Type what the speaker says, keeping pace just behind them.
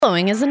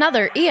following is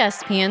another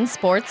ESPN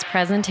Sports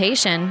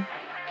presentation.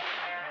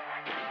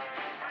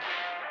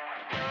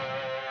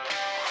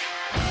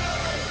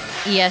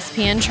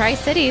 ESPN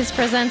Tri-Cities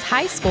presents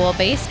high school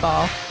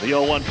baseball. The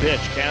 0-1 pitch.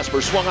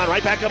 Casper swung on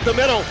right back up the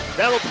middle.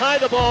 That'll tie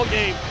the ball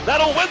game.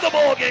 That'll win the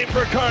ball game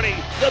for Kearney.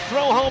 The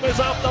throw home is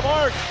off the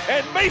mark.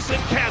 And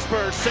Mason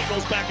Casper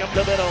singles back up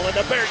the middle. And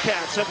the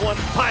Bearcats have won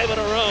 5 in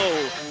a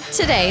row.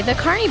 Today, the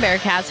Kearney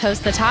Bearcats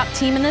host the top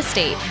team in the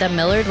state, the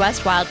Millard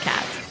West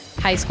Wildcats.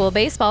 High school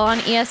baseball on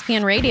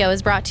ESPN Radio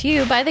is brought to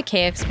you by the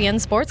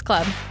KXPN Sports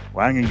Club.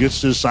 Langen gets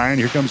his sign.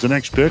 Here comes the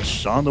next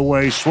pitch. On the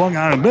way, swung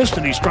on and missed,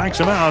 and he strikes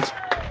him out.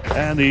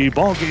 And the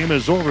ball game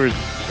is over.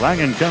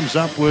 Langen comes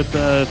up with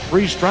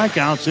 3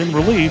 strikeouts in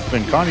relief,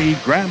 and Kearney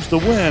grabs the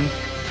win.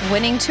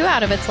 Winning 2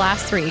 out of its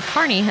last 3,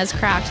 Kearney has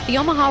cracked the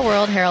Omaha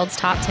World Herald's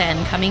top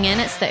 10, coming in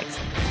at 6th.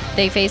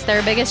 They face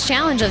their biggest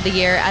challenge of the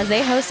year as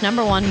they host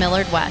number 1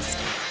 Millard West.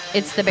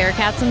 It's the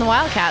Bearcats and the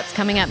Wildcats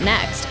coming up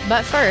next,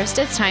 but first,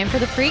 it's time for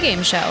the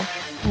pregame show.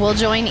 We'll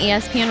join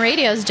ESPN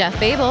Radio's Jeff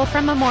Babel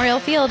from Memorial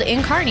Field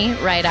in Kearney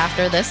right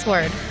after this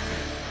word.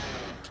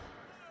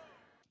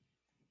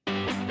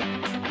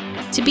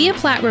 To be a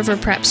Platte River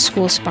Prep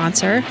school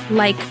sponsor,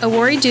 like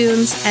Awori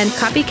Dunes and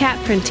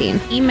Copycat Printing,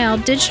 email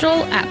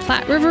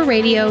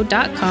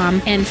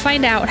digital@PlatteRiverRadio.com and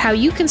find out how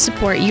you can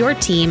support your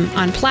team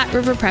on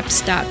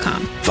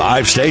PlatteRiverPreps.com.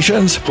 5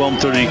 stations.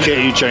 1230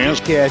 KHIS.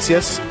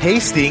 KSS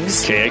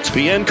Hastings.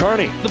 KXPN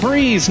Kearney. The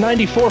Breeze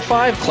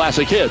 94.5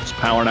 Classic Hits.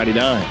 Power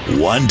 99.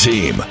 1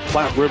 team.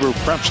 Platte River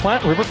Preps.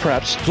 Platte River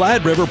Preps.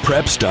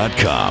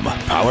 PlatteRiverPreps.com.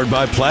 Powered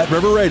by Platte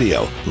River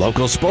Radio.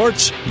 Local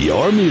sports,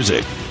 your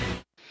music.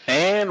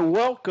 And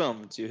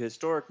welcome to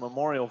historic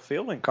Memorial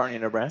Field in Kearney,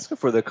 Nebraska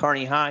for the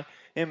Kearney High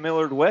and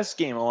Millard West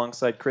game.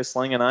 Alongside Chris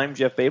Lang, I'm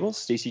Jeff Babel.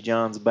 Stacy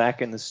Johns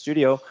back in the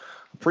studio.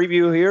 A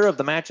preview here of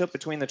the matchup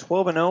between the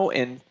 12-0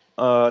 and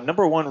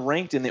number 1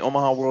 ranked in the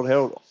Omaha World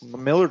Herald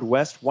Millard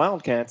West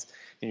Wildcats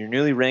and your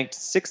newly ranked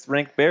 6th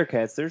ranked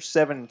Bearcats. They're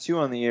 7-2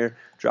 on the year.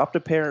 Split a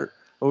pair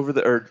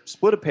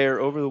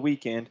over the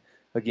weekend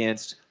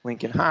against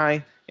Lincoln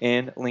High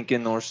and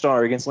Lincoln North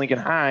Star. Against Lincoln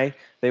High,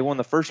 they won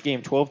the first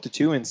game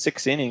 12-2 in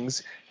 6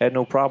 innings. Had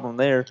no problem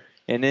there.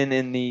 And then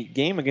in the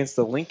game against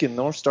the Lincoln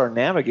North Star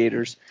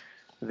Navigators,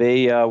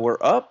 they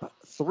were up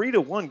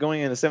 3-1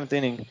 going into the 7th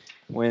inning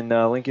when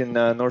Lincoln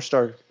North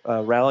Star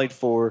rallied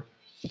for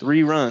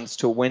 3 runs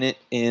to win it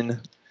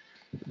in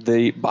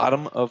the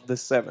bottom of the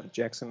 7th.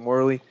 Jackson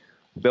Worley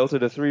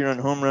belted a 3-run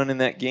home run in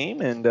that game,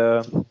 and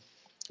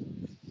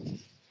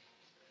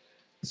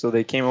so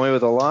they came away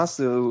with a loss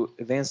to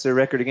advance their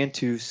record again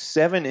to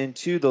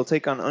 7-2. They'll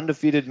take on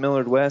undefeated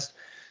Millard West,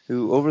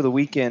 who over the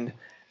weekend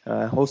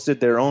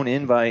hosted their own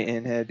invite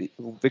and had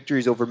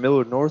victories over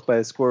Millard North by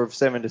a score of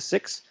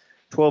 7-6,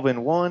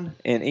 12-1,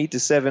 and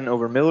 8-7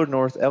 over Millard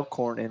North,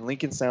 Elkhorn, and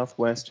Lincoln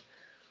Southwest,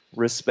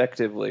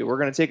 respectively. We're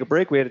going to take a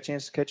break. We had a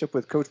chance to catch up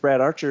with Coach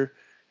Brad Archer,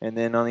 and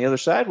then on the other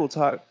side, we'll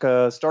talk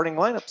starting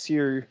lineups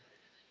here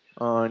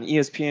on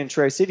ESPN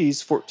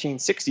Tri-Cities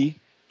 1460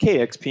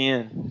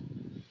 KXPN.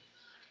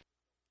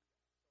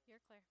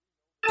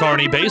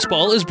 Kearney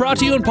Baseball is brought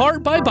to you in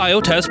part by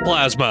Biotest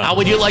Plasma. How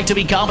would you like to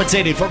be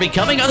compensated for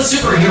becoming a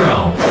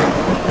superhero?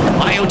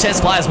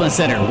 Biotest Plasma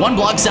Center, 1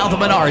 block south of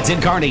Menards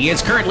in Kearney,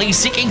 is currently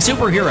seeking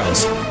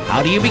superheroes.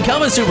 How do you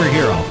become a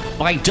superhero?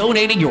 By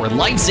donating your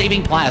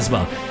life-saving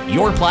plasma.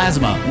 Your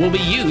plasma will be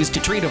used to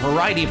treat a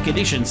variety of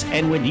conditions,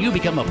 and when you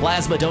become a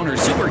plasma donor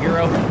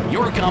superhero,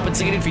 you're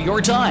compensated for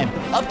your time,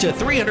 up to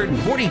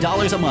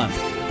 $340 a month.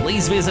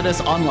 Please visit us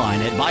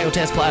online at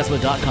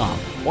biotestplasma.com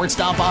or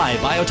stop by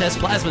Biotest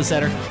Plasma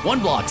Center, 1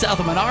 block south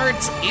of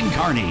Menards in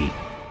Kearney.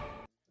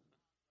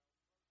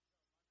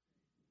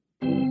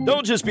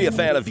 Don't just be a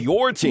fan of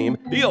your team,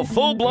 be a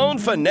full-blown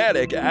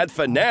fanatic at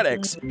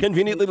Fanatics.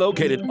 Conveniently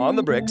located on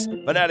the bricks,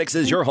 Fanatics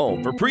is your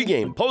home for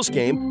pregame,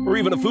 postgame, or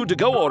even a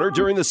food-to-go order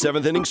during the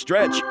 7th inning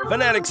stretch.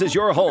 Fanatics is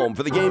your home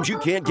for the games you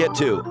can't get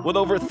to, with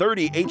over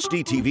 30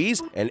 HD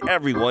TVs and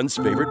everyone's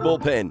favorite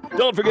bullpen.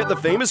 Don't forget the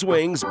famous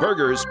wings,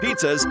 burgers,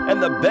 pizzas,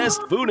 and the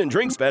best food and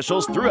drink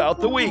specials throughout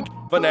the week.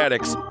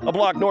 Fanatics, a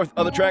block north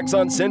of the tracks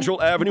on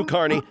Central Avenue,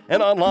 Kearney,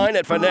 and online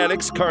at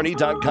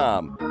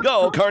fanaticskearney.com.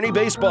 Go Kearney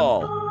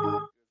Baseball!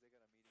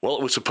 Well,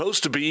 it was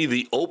supposed to be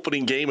the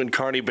opening game in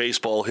Kearney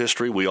baseball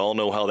history. We all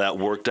know how that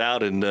worked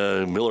out, and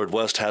Millard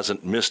West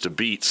hasn't missed a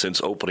beat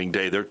since opening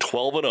day. They're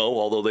 12-0,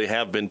 although they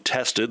have been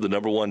tested. The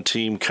number 1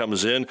 team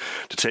comes in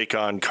to take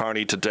on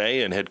Kearney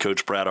today, and head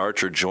coach Brad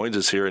Archer joins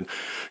us here. And,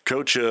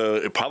 Coach,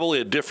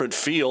 probably a different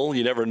feel.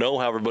 You never know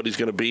how everybody's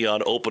going to be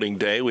on opening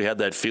day. We had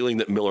that feeling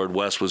that Millard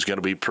West was going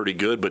to be pretty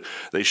good, but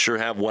they sure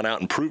have went out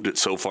and proved it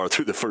so far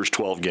through the first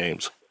 12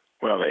 games.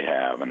 Well, they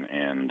have,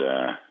 and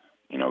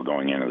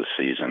going into the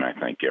season, I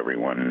think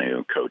everyone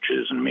knew,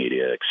 coaches and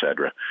media, et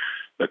cetera,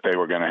 that they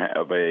were going to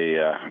have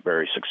a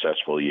very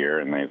successful year,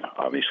 and they've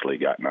obviously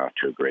gotten off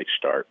to a great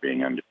start,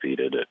 being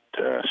undefeated at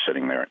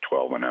sitting there at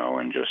 12-0,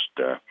 and just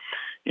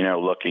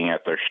looking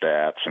at their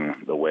stats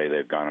and the way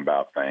they've gone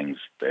about things,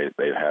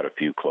 they've had a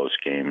few close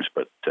games,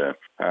 but,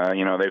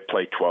 they've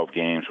played 12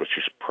 games, which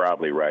is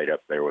probably right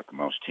up there with the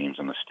most teams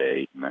in the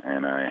state.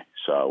 And I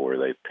saw where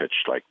they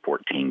pitched like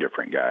 14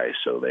 different guys.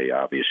 So they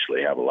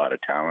obviously have a lot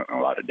of talent and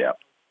a lot of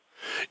depth.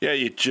 Yeah,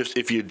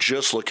 if you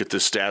just look at the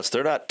stats,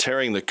 they're not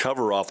tearing the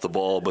cover off the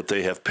ball, but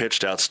they have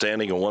pitched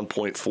outstanding, a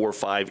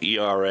 1.45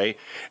 ERA,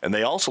 and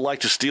they also like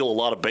to steal a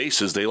lot of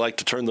bases. They like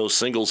to turn those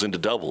singles into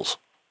doubles.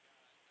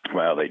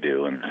 Well, they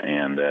do,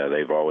 and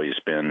they've always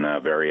been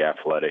very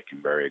athletic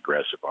and very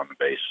aggressive on the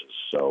bases.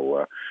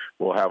 So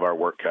we'll have our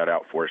work cut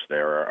out for us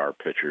there. Our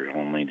pitchers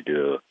will need to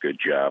do a good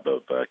job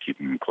of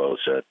keeping them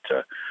close at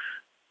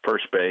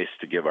first base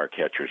to give our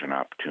catchers an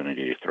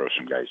opportunity to throw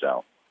some guys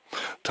out.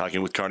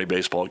 Talking with Kearney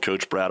baseball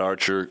coach Brad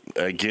Archer.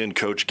 Again,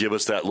 Coach, give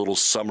us that little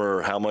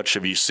summer. How much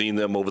have you seen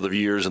them over the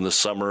years in the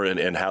summer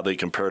and how they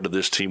compare to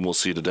this team we'll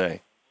see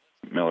today?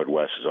 Millard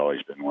West has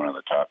always been one of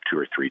the top 2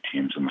 or 3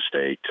 teams in the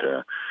state.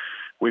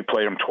 We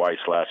played them twice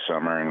last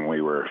summer, and we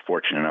were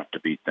fortunate enough to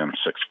beat them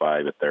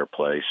 6-5 at their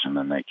place, and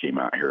then they came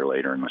out here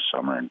later in the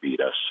summer and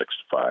beat us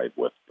 6-5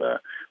 with, if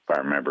I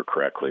remember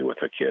correctly, with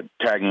a kid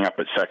tagging up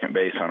at second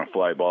base on a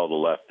fly ball to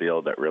left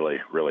field that really,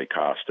 really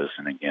cost us.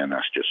 And again,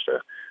 that's just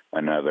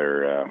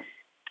another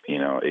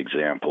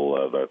example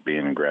of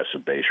being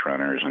aggressive base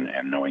runners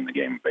and knowing the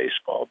game of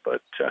baseball.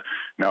 But,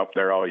 nope,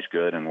 they're always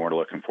good, and we're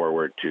looking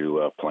forward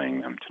to playing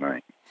them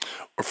tonight.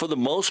 For the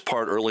most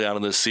part, early on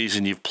in this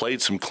season, you've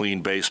played some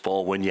clean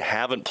baseball. When you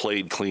haven't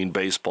played clean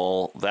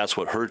baseball, that's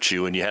what hurts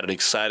you. And you had an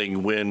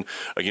exciting win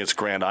against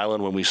Grand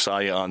Island when we saw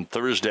you on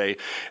Thursday.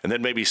 And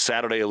then maybe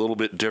Saturday a little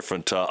bit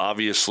different.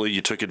 Obviously, you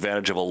took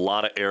advantage of a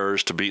lot of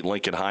errors to beat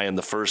Lincoln High in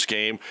the first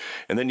game.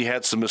 And then you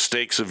had some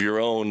mistakes of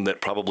your own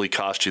that probably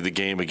cost you the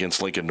game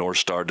against Lincoln North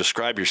Star.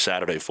 Describe your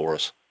Saturday for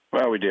us.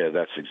 Well, we did.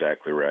 That's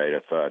exactly right. I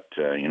thought,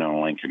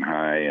 Lincoln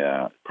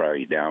High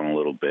probably down a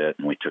little bit,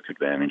 and we took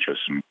advantage of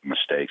some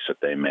mistakes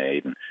that they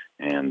made.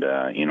 And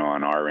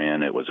on our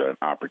end, it was an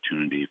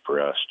opportunity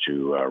for us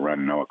to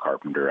run Noah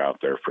Carpenter out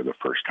there for the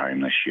first time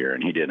this year,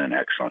 and he did an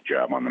excellent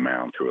job on the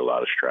mound, threw a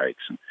lot of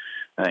strikes. And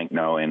I think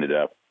Noah ended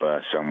up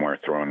somewhere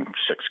throwing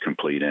 6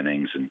 complete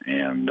innings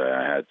and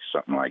had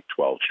something like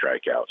 12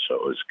 strikeouts. So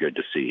it was good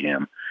to see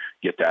him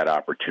get that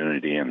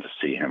opportunity and to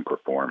see him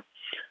perform.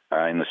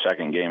 In the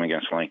second game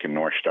against Lincoln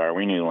North Star,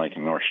 we knew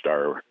Lincoln North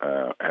Star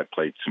had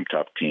played some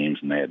tough teams,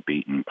 and they had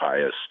beaten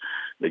Pius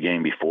the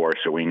game before,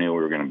 so we knew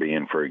we were going to be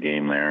in for a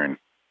game there,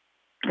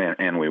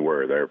 and we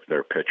were.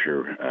 Their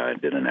pitcher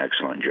did an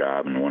excellent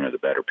job, and one of the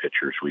better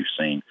pitchers we've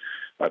seen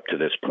up to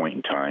this point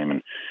in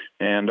time.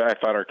 And I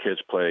thought our kids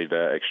played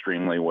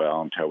extremely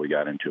well until we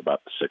got into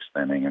about the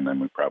 6th inning, and then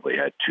we probably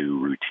had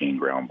 2 routine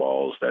ground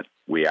balls that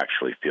we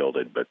actually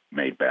fielded but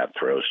made bad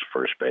throws to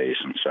first base.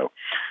 And so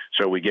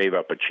we gave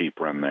up a cheap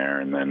run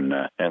there. And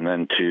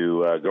then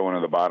to go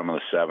into the bottom of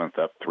the 7th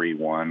up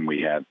 3-1,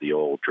 we had the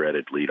old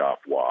dreaded leadoff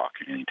walk.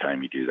 And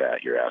anytime you do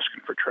that, you're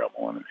asking for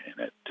trouble. And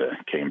it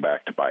came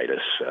back to bite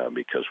us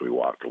because we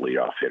walked the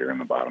leadoff hitter in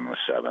the bottom of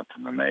the 7th.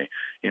 And then they,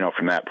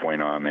 from that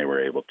point on, they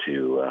were able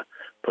to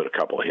put a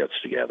couple of hits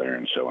together.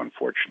 And so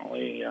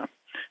unfortunately,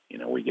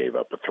 we gave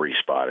up a 3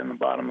 spot in the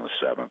bottom of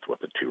the 7th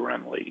with a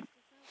 2-run lead.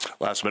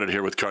 Last minute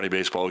here with Kearney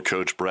baseball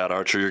coach Brad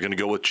Archer. You're going to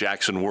go with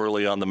Jackson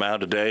Worley on the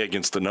mound today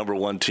against the number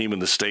 1 team in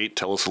the state.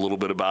 Tell us a little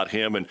bit about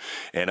him,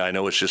 and I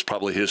know it's just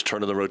probably his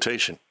turn in the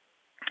rotation.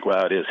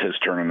 Well, it is his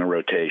turn in the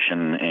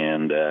rotation,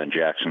 and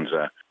Jackson's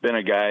been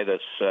a guy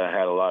that's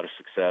had a lot of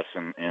success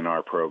in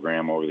our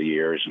program over the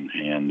years,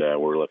 and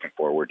we're looking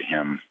forward to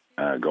him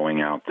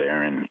going out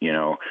there. And,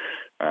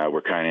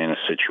 we're kind of in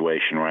a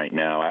situation right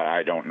now.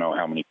 I don't know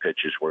how many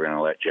pitches we're going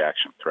to let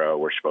Jackson throw.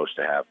 We're supposed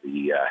to have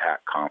the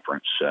HAC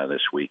conference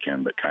this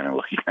weekend, but kind of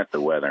looking at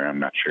the weather, I'm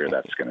not sure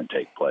that's going to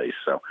take place.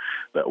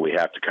 But we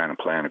have to kind of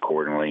plan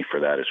accordingly for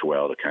that as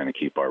well to kind of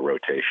keep our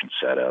rotation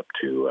set up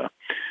to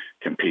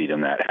compete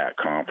in that HAC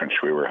conference.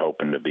 We were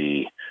hoping to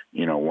be,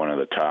 one of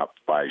the top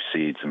 5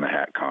 seeds in the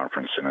HAC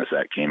conference, and as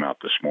that came out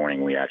this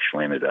morning, we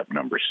actually ended up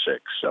number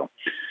 6.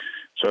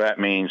 So that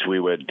means we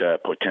would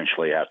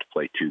potentially have to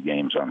play 2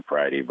 games on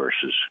Friday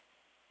versus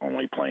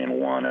only playing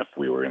 1 if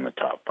we were in the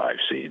top 5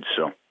 seeds.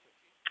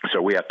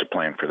 So we have to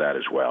plan for that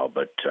as well.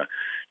 But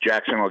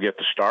Jackson will get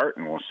the start,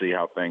 and we'll see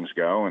how things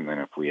go. And then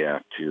if we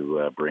have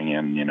to bring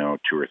in,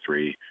 2 or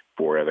 3,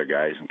 4 other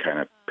guys and kind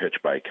of pitch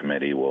by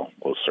committee, we'll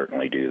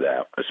certainly do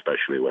that,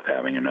 especially with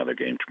having another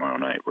game tomorrow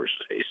night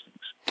versus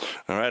Hastings.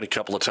 All right, a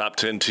couple of top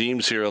 10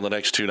 teams here on the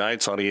next 2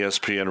 nights on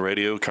ESPN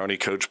Radio. Kearney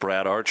coach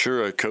Brad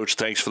Archer. Coach,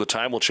 thanks for the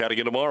time. We'll chat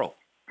again tomorrow.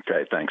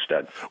 Okay, thanks,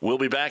 Ted. We'll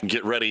be back and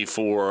get ready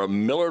for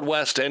Millard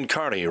West and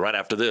Kearney right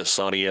after this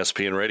on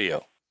ESPN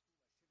Radio.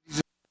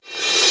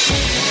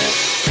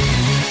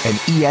 An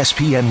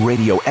ESPN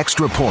Radio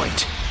Extra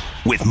Point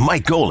with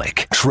Mike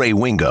Golick. Trey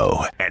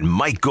Wingo and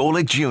Mike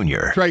Golick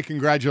Jr. Trey,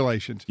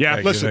 congratulations. Yeah,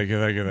 listen, thank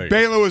you.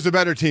 Baylor was the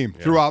better team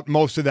throughout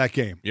most of that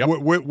game. Yep.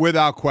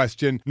 Without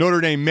question.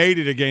 Notre Dame made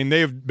it again.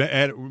 They've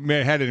had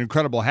an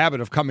incredible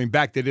habit of coming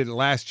back. They did it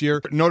last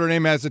year. Notre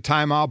Dame has a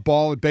timeout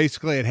ball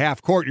basically at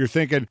half court. You're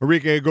thinking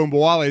Enrique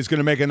Agumbawale is going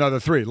to make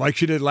another three, like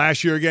she did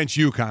last year against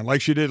UConn,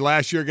 like she did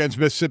last year against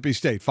Mississippi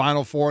State.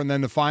 Final four and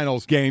then the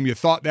finals game. You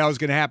thought that was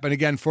going to happen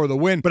again for the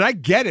win. But I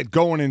get it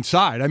going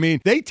inside. I mean,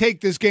 they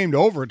take this game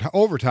to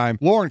overtime.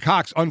 Lauren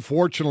Cox,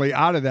 unfortunately,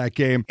 out of that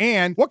game.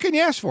 And what can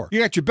you ask for? You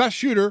got your best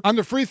shooter on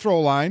the free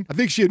throw line. I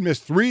think she had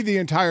missed 3 the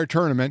entire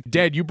tournament.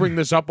 Dad, you bring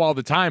this up all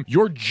the time.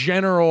 Your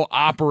general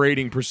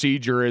operating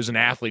procedure as an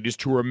athlete is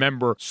to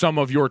remember some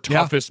of your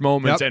toughest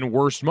moments and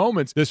worst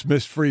moments. This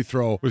missed free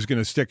throw was going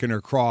to stick in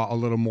her craw a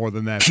little more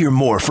than that. Hear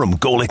more from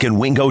Golick and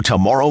Wingo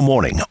tomorrow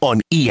morning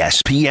on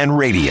ESPN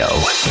Radio.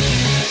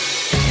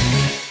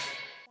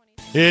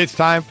 It's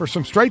time for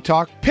some straight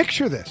talk.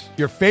 Picture this.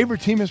 Your favorite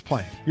team is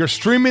playing. You're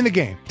streaming the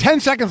game. 10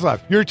 seconds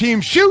left. Your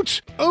team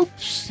shoots.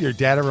 Oops, your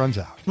data runs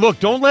out. Look,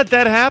 don't let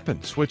that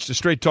happen. Switch to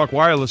Straight Talk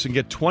Wireless and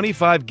get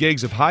 25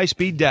 gigs of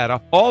high-speed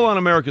data, all on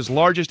America's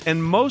largest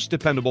and most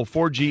dependable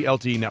 4G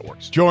LTE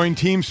networks. Join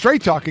Team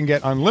Straight Talk and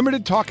get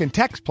unlimited talk and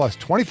text plus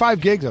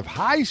 25 gigs of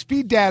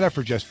high-speed data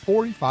for just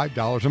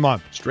 $45 a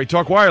month. Straight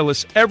Talk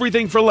Wireless,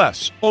 everything for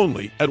less,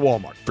 only at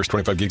Walmart. First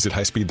 25 gigs at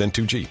high speed, then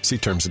 2G. See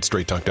terms at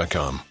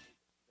straighttalk.com.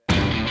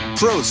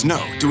 Pros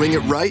know doing it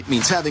right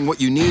means having what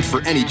you need for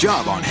any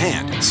job on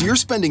hand, so you're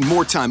spending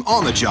more time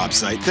on the job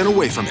site than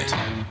away from it.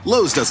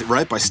 Lowe's does it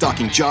right by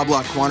stocking job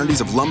lot quantities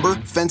of lumber,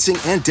 fencing,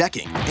 and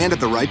decking, and at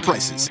the right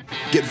prices.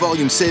 Get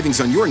volume savings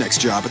on your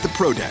next job at the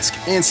Pro Desk,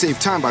 and save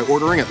time by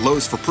ordering at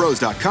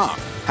lowesforpros.com.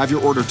 Have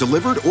your order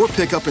delivered or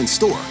pick up in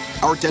store.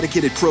 Our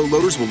dedicated pro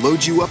loaders will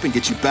load you up and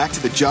get you back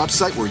to the job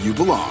site where you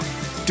belong.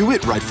 Do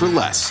it right for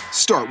less.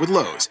 Start with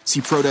Lowe's.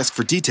 See Pro Desk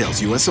for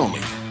details, U.S.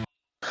 only.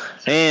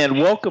 And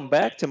welcome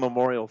back to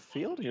Memorial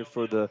Field here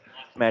for the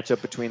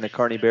matchup between the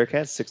Kearney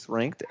Bearcats, 6th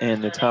ranked,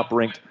 and the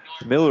top-ranked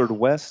Millard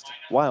West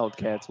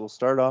Wildcats. We'll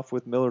start off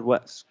with Millard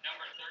West.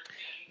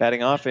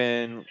 Batting off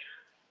and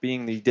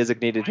being the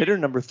designated hitter,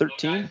 number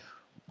 13,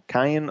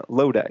 Kyan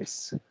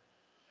Lodice.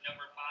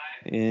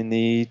 In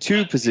the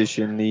 2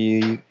 position,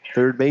 the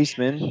third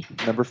baseman,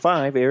 number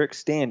 5, Eric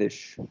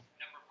Standish.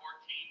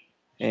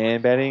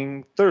 And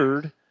batting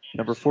third,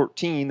 number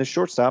 14, the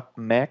shortstop,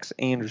 Max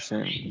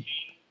Anderson.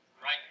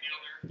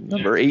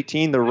 Number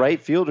 18, the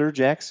right fielder,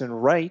 Jackson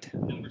Wright.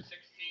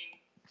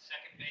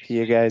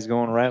 You guys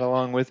going right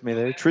along with me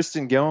there.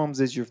 Tristan Gomes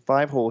is your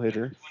 5-hole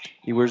hitter.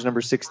 He wears number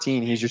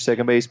 16. He's your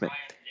second baseman.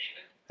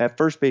 At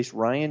first base,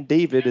 Ryan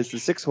David is the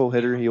 6-hole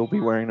hitter. He'll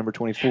be wearing number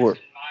 24.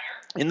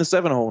 In the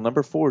 7-hole,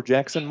 number 4,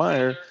 Jackson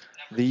Meyer,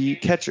 the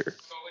catcher.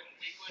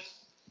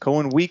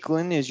 Cohen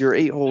Weekland is your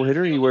 8-hole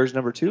hitter. He wears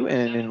number 2.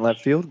 And in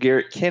left field,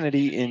 Garrett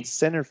Kennedy in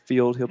center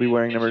field. He'll be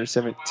wearing number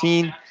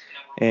 17.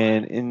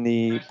 And in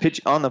the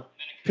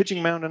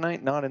pitching mound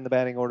tonight, not in the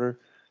batting order,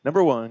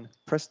 number 1,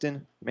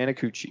 Preston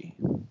Manacucci.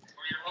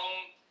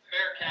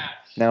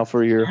 Now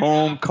for your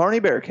home Kearney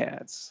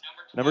Bearcats,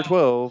 number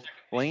 12,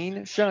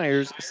 Lane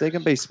Shires,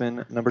 second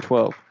baseman, number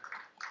 12.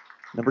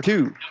 Number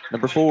 2,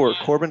 number 4,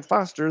 Corbin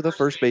Foster, the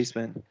first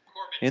baseman.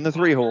 In the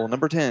 3-hole,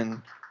 number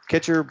 10,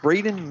 catcher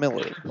Braden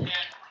Miller.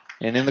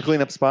 And in the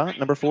cleanup spot,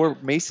 number 4,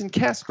 Mason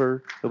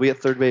Casper, he'll be at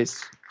third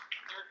base.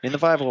 In the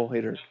 5-hole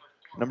hitter,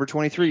 number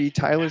 23,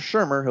 Tyler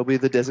Shermer, he'll be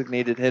the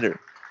designated hitter.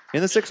 In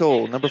the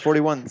 6-hole, number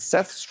 41,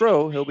 Seth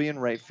Stroh, he'll be in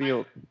right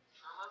field.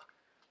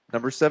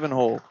 Number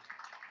 7-hole,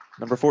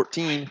 number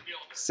 14,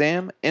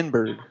 Sam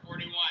Enberg,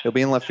 he'll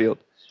be in left field.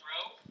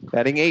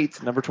 Batting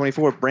 8th, number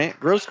 24, Brant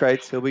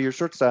Grosskreitz, he'll be your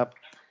shortstop.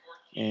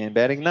 And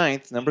batting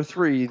 9th, number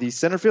 3, the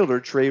center fielder,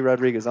 Trey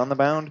Rodriguez. On the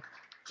mound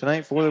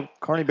tonight for the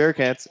Kearney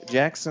Bearcats,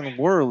 Jackson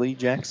Worley.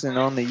 Jackson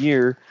on the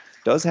year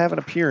does have an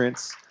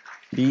appearance.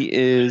 He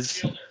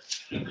is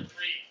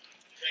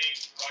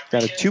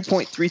got a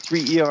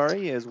 2.33 ERA.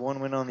 He has 1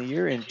 win on the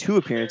year and 2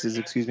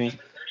 appearances,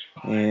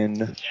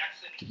 And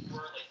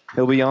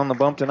he'll be on the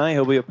bump tonight.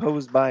 He'll be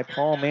opposed by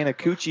Paul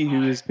Manacucci,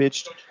 who has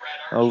pitched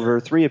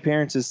over 3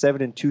 appearances,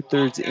 7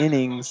 2/3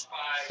 innings,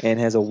 and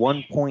has a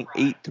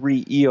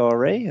 1.83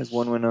 ERA, has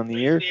 1 win on the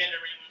year.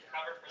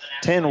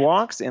 10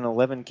 walks and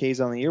 11 Ks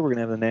on the year. We're going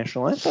to have the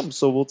national anthem,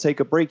 so we'll take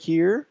a break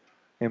here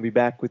and be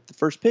back with the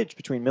first pitch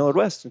between Millard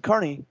West and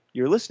Kearney.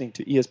 You're listening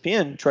to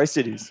ESPN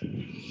Tri-Cities.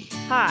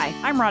 Hi,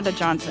 I'm Rhonda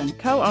Johnson,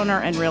 co-owner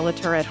and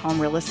realtor at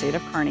Home Real Estate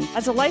of Kearney.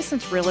 As a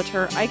licensed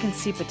realtor, I can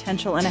see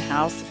potential in a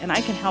house, and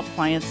I can help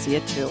clients see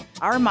it too.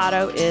 Our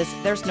motto is,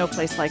 there's no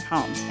place like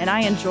home, and I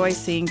enjoy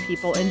seeing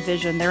people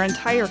envision their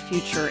entire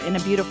future in a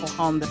beautiful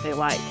home that they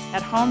like.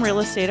 At Home Real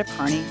Estate of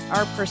Kearney,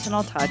 our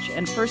personal touch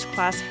and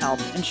first-class help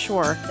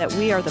ensure that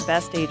we are the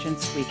best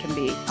agents we can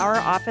be. Our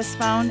office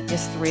phone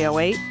is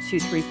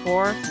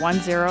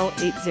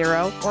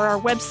 308-234-1080, or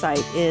our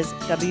website is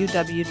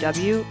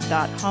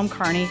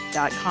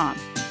www.homekearney.com.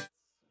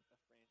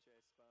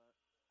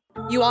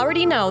 You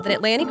already know that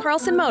at Lanny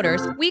Carlson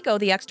Motors, we go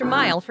the extra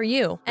mile for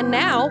you. And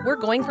now, we're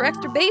going for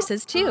extra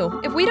bases,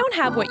 too. If we don't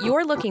have what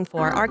you're looking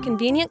for, our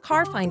convenient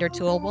car finder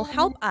tool will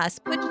help us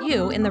put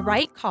you in the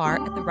right car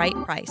at the right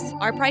price.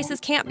 Our prices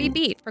can't be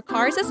beat for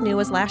cars as new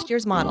as last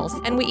year's models,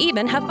 and we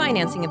even have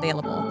financing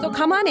available. So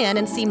come on in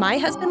and see my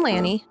husband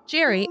Lanny,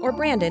 Jerry, or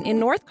Brandon in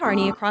North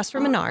Kearney across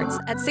from Menards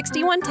at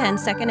 6110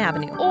 2nd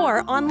Avenue,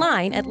 or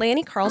online at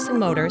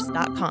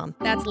LannyCarlsonMotors.com.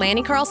 That's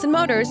Lanny Carlson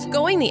Motors,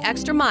 going the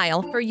extra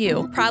mile for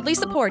you. Proudly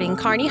supporting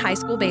Kearney High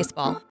School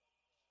baseball.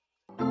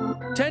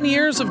 10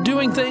 years of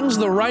doing things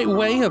the right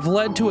way have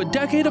led to a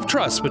decade of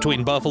trust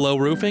between Buffalo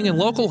Roofing and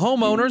local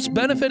homeowners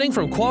benefiting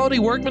from quality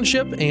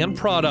workmanship and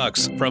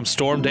products. From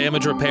storm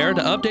damage repair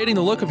to updating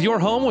the look of your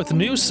home with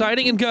new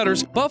siding and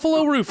gutters,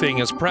 Buffalo Roofing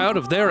is proud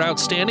of their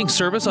outstanding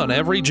service on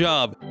every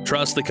job.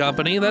 Trust the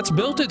company that's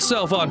built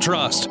itself on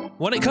trust.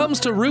 When it comes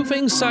to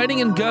roofing,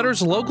 siding, and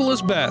gutters, local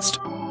is best.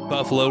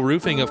 Buffalo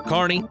Roofing of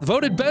Kearney,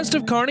 voted best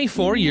of Kearney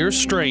 4 years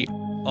straight.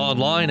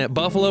 Online at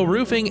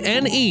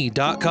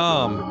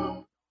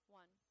buffaloroofingne.com.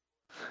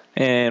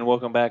 And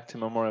welcome back to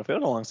Memorial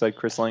Field. Alongside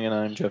Chris Lang and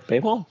I'm Jeff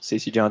Babel.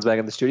 Stacey John's back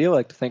in the studio. I'd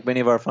like to thank many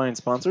of our fine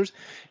sponsors,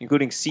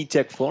 including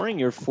C-Tech Flooring,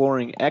 your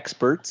flooring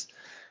experts.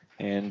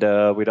 And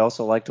we'd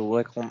also like to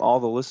welcome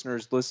all the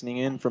listeners listening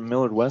in from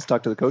Millard West.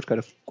 Talk to the coach.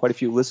 Got quite a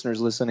few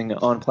listeners listening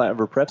on Platte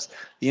River Preps.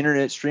 The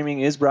internet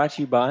streaming is brought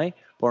to you by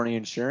Barney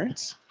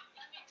Insurance,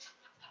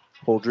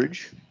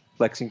 Holdridge,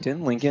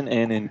 Lexington, Lincoln,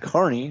 and in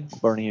Kearney,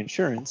 Barney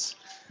Insurance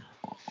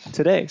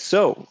today.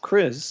 So,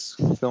 Chris,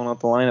 filling out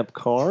the lineup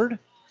card.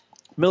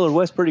 Millard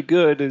West pretty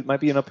good. It might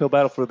be an uphill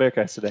battle for the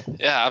Bearcats today.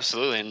 Yeah,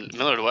 absolutely. And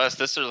Millard West,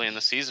 this early in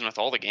the season, with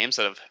all the games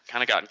that have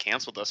kind of gotten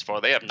canceled thus far,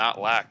 they have not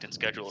lacked in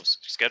schedule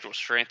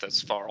strength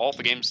thus far. All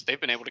the games they've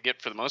been able to get,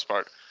 for the most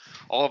part,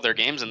 all of their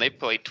games, and they've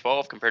played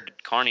 12 compared to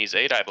Kearney's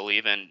 8, I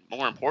believe. And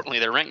more importantly,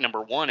 they're ranked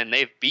number 1, and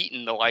they've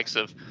beaten the likes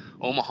of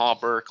Omaha,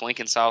 Burke,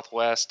 Lincoln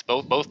Southwest.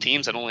 Both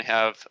teams that only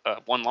have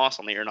one loss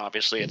on the year, and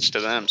obviously it's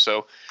to them.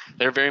 So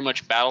they're very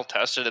much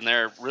battle-tested, and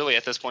they're really,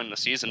 at this point in the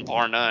season,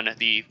 bar none,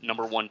 the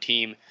number 1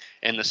 team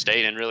in the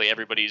state, and really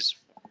everybody's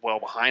well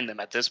behind them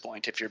at this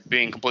point, if you're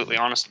being completely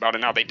honest about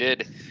it. Now,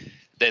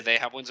 they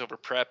have wins over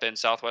Prep and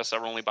Southwest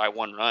that were only by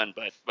 1 run,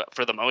 but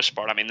for the most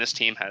part, I mean, this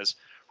team has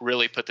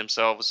really put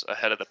themselves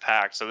ahead of the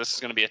pack. So this is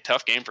going to be a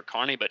tough game for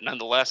Kearney, but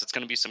nonetheless, it's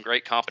going to be some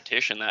great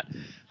competition that,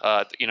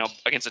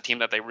 against a team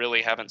that they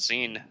really haven't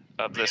seen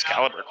of this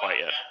caliber quite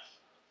yet.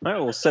 All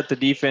right, we'll set the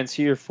defense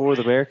here for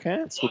the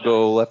Bearcats. We'll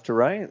go left to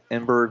right.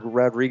 Enberg,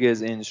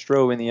 Rodriguez, and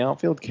Stroh in the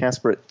outfield.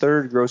 Casper at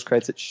third.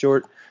 Grosskreitz at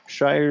short.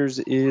 Shires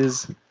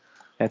is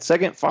at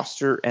second.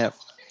 Foster at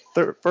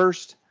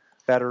first.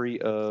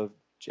 Battery of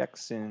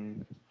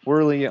Jackson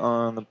Worley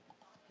on the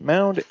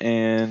mound,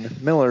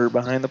 and Miller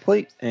behind the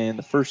plate. And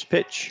the first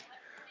pitch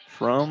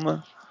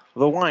from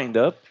the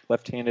windup,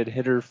 left-handed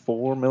hitter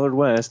for Millard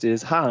West,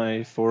 is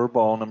high for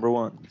ball number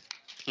 1.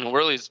 And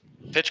Worley's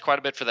pitched quite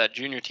a bit for that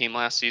junior team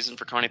last season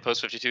for Kearney Post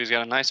 52. He's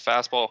got a nice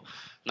fastball,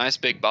 nice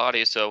big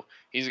body, so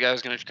he's a guy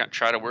who's going to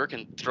try to work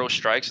and throw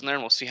strikes in there,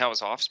 and we'll see how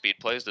his off-speed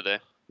plays today.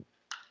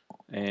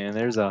 And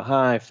there's a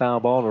high foul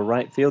ball to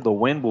right field. The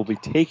wind will be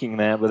taking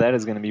that, but that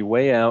is going to be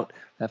way out.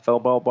 That foul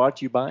ball brought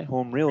to you by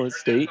Home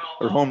Realty. Go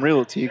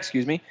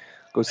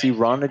see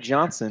Rhonda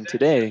Johnson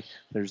today.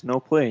 There's no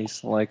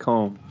place like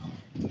home.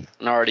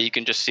 And already you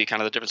can just see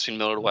kind of the difference between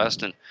Millard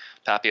West and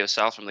Papio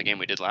South from the game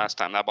we did last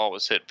time. That ball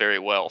was hit very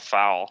well,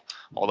 foul,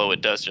 although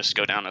it does just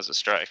go down as a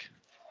strike.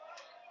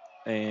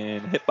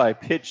 And hit by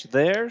pitch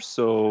there,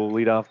 so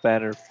leadoff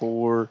batter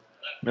for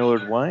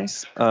Millard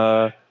Weiss.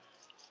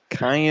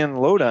 Kyan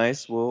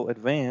Lodice will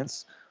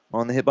advance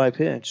on the hit by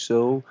pitch,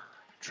 so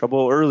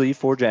trouble early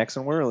for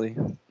Jackson Worley.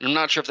 I'm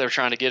not sure if they were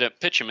trying to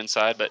pitch him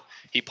inside, but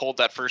he pulled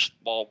that first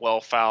ball well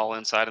foul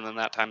inside, and then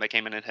that time they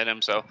came in and hit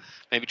him. So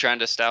maybe trying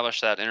to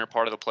establish that inner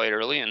part of the plate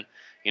early. And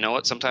you know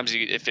what? Sometimes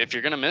if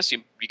you're going to miss,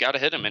 you got to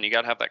hit him, and you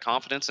got to have that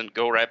confidence and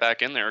go right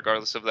back in there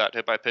regardless of that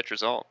hit by pitch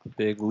result.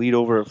 Big lead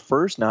over at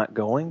first, not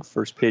going.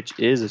 First pitch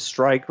is a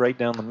strike right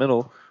down the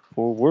middle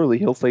for Worley.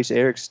 He'll face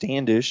Eric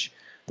Standish,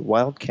 the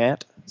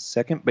Wildcat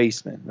third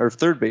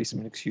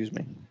baseman, excuse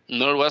me.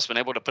 Millard West been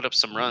able to put up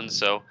some runs,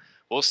 so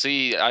we'll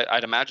see.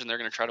 I'd imagine they're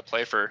going to try to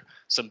play for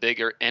some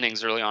bigger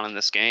innings early on in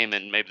this game,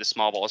 and maybe the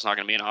small ball is not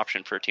going to be an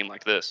option for a team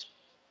like this.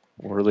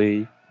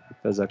 Worley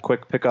does a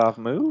quick pickoff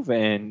move,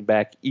 and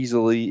back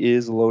easily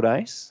is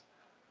Lodice.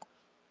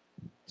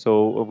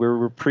 So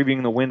we're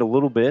previewing the wind a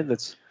little bit.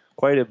 That's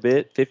quite a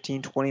bit,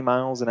 15, 20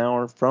 miles an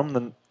hour from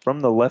the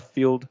left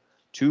field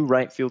to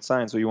right field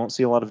side, so you won't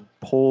see a lot of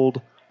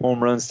pulled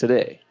home runs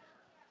today.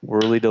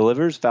 Worley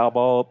delivers, foul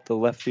ball up the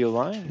left field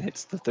line,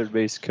 hits the third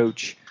base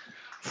coach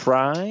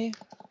Fry.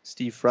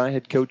 Steve Fry,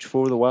 head coach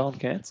for the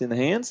Wildcats, in the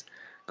hands.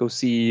 Go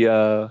see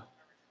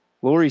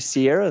Lori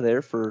Sierra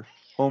there for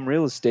Home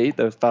Real Estate,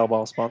 the foul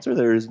ball sponsor.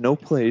 There is no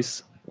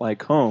place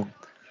like home.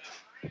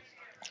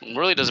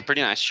 Worley does a pretty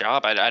nice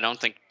job. I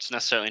don't think it's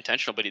necessarily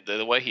intentional, but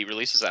the way he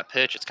releases that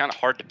pitch, it's kind of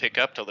hard to pick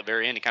up till the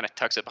very end. He kind of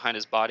tucks it behind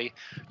his body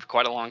for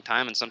quite a long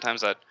time, and sometimes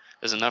that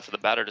is enough for the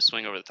batter to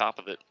swing over the top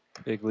of it.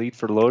 Big lead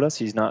for Lotus.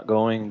 He's not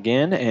going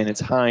again, and it's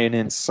high and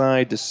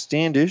inside to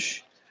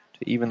Standish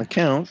to even the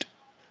count.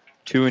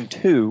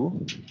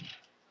 2-2.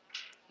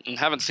 And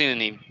haven't seen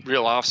any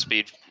real off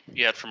speed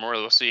yet from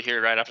Worley. We'll see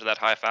here right after that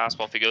high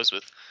fastball if he goes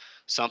with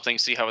something,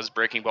 see how his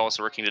breaking ball is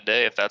working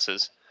today, if that's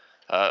his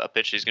a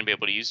pitch he's going to be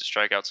able to use to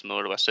strike out some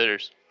Millard West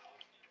hitters.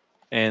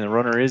 And the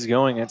runner is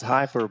going. It's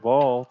high for a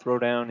ball. Throw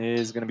down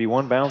is going to be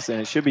one bounce, and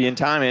it should be in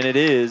time, and it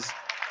is.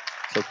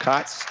 So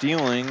caught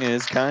stealing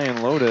is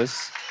Kyan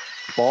Lotus.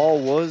 Ball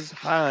was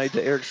high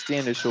to Eric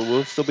Standish, so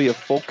will still be a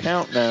full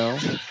count now.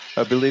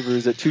 I believe it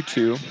was at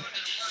 2-2.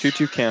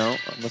 2-2 count.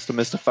 I must have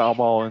missed a foul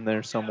ball in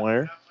there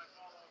somewhere.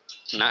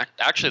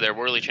 Actually, there,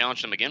 Worley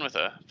challenged him again with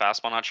a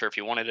fastball. Not sure if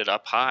he wanted it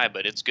up high,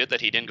 but it's good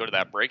that he didn't go to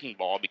that breaking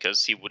ball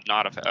because he would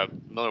not have,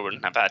 Miller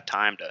wouldn't have had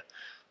time to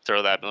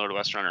throw that Millard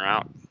West runner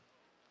out.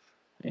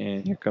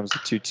 And here comes the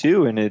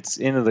 2-2, and it's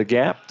into the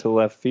gap to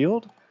left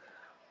field.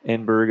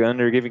 Enberg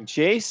under giving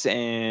chase,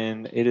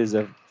 and it is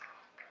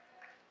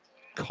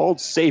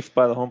called safe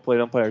by the home plate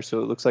umpire,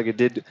 so it looks like it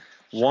did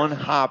one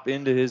hop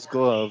into his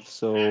glove,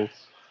 so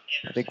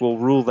I think we'll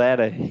rule that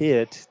a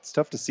hit. It's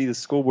tough to see the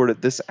scoreboard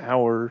at this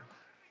hour.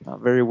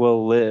 Not very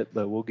well lit,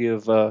 but we'll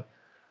give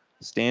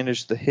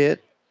Standish the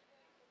hit.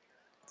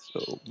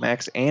 So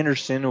Max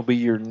Anderson will be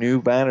your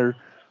new batter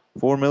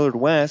for Millard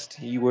West.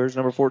 He wears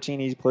number 14.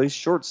 He plays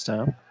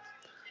shortstop.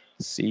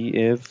 See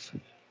if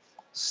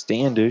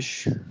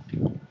Standish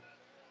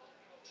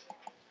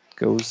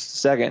goes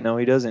second. No,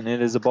 he doesn't.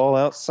 It is a ball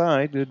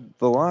outside. Good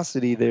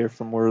velocity there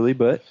from Worley,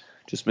 but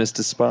just missed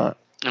a spot.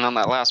 And on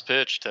that last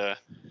pitch to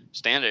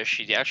Standish,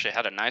 he actually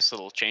had a nice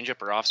little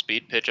changeup or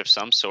off-speed pitch of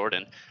some sort,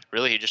 and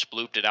really he just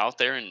blooped it out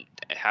there and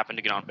it happened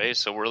to get on base.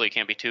 So Worley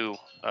can't be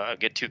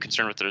get too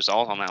concerned with the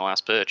result on that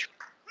last pitch.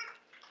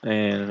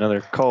 And another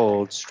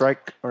called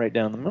strike right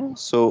down the middle.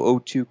 So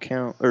 0-2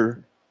 count,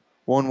 or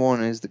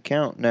 1-1 is the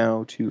count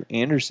now to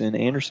Anderson.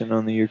 Anderson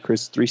on the year,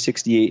 Chris,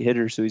 368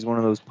 hitter, so he's one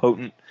of those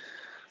potent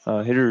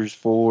hitters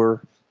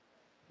for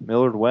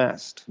Millard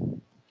West.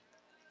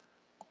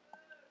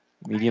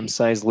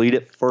 Medium-sized lead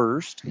at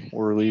first.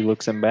 Worley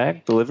looks him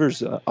back,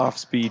 delivers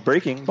off-speed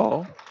breaking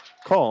ball,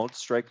 called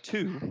strike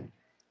 2.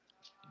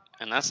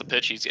 And that's the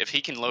pitch. If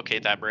he can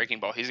locate that breaking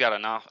ball, he's got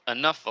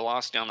enough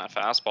velocity on that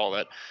fastball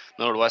that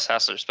Millard West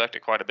has to respect it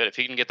quite a bit. If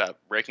he can get that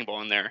breaking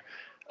ball in there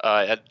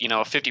at a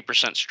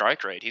 50%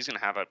 strike rate, he's going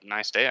to have a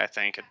nice day, I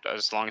think,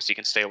 as long as he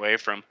can stay away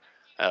from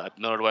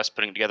Millard West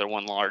putting together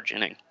one large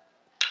inning.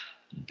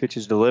 Pitch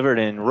is delivered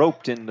and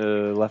roped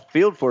into left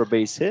field for a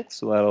base hit,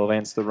 so that'll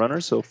advance the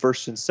runner. So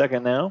first and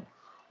second now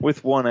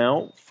with one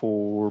out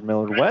for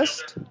Millard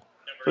West.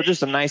 So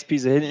just a nice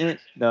piece of hitting it.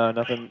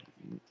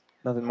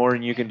 Nothing more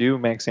than you can do.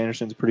 Max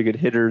Anderson's a pretty good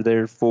hitter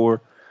there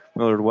for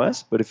Millard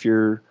West, but if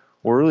you're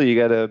Worley, you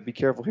got to be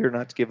careful here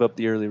not to give up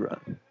the early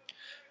run.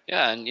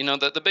 Yeah, and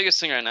the biggest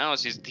thing right now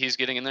is he's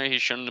getting in there.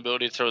 He's shown an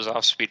ability to throw his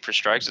off speed for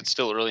strikes. It's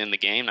still early in the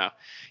game now.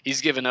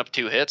 He's given up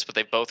 2 hits, but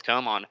they've both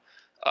come on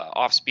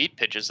off speed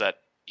pitches that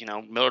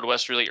Millard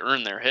West really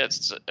earned their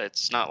hits.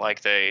 It's not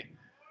like they,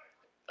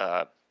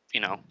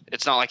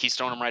 it's not like he's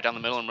thrown them right down the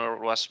middle and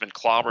Millard West has been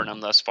clobbering them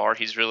thus far.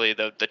 He's really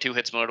the 2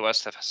 hits Millard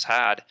West has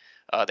had.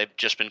 They've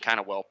just been kind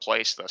of well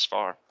placed thus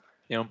far.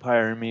 The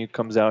umpire in me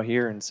comes out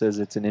here and says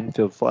it's an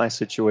infield fly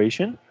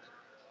situation.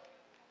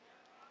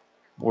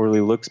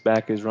 Worley looks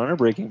back his runner.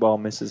 Breaking ball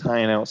misses high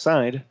and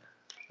outside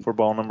for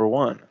ball number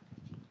 1.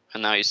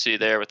 And now you see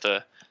there with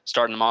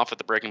starting them off with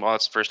the breaking ball.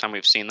 It's the first time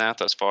we've seen that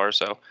thus far.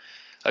 So,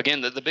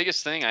 again, the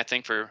biggest thing I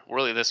think for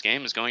Worley this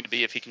game is going to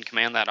be if he can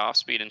command that off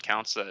speed and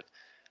counts that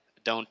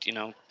don't,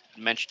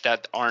 mention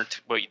that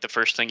aren't what the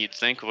first thing you'd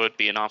think would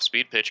be an off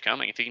speed pitch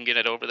coming. If he can get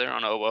it over there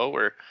on 0-0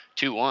 or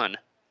 2-1.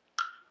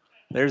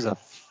 There's a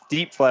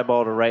deep fly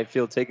ball to right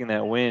field taking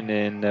that win,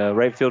 and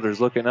right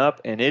fielder's looking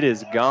up, and it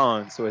is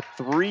gone. So a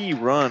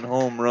 3-run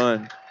home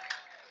run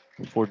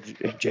for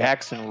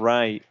Jackson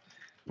Wright.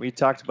 We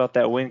talked about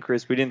that win,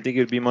 Chris. We didn't think it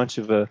would be much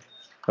of a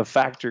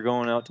factor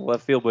going out to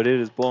left field, but it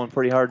is blowing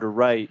pretty hard to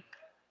right.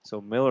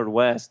 So Millard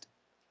West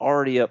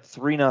already up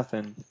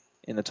 3-0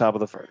 in the top of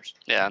the first.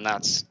 Yeah, and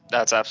that's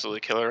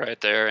absolutely killer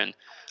right there. And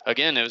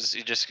again,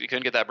 he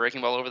couldn't get that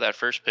breaking ball over that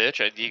first pitch.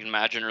 You can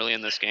imagine early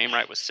in this game,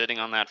 Wright was sitting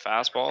on that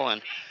fastball,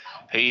 and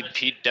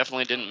he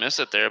definitely didn't miss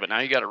it there. But now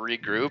you got to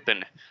regroup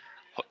and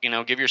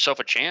give yourself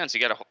a chance. You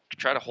got to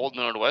try to hold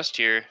Millard West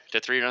here to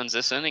 3 runs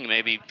this inning.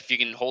 Maybe if you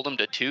can hold them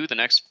to 2 the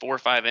next 4 or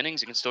 5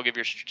 innings, you can still give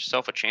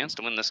yourself a chance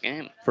to win this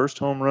game. First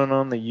home run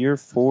on the year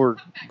for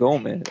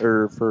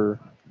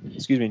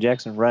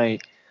Jackson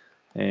Wright.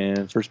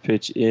 And first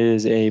pitch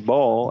is a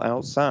ball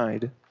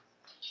outside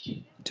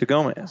to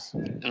Gomez.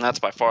 And that's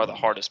by far the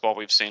hardest ball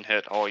we've seen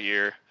hit all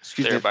year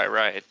by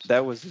Wright.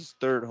 That was his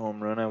 3rd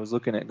home run. I was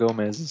looking at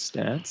Gomez's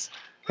stats.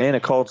 And a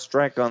called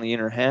strike on the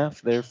inner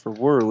half there for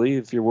Worley.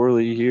 If you're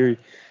Worley here,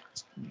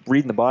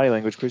 reading the body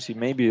language, Chris, you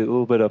may be a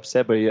little bit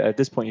upset, but at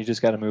this point you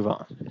just got to move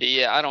on.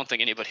 Yeah, I don't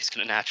think anybody's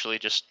going to naturally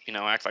just,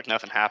 act like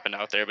nothing happened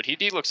out there. But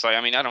he looks like,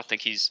 I don't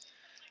think he's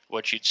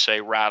what you'd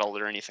say rattled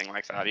or anything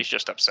like that. He's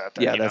just upset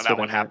that, that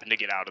one happened to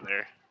get out of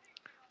there.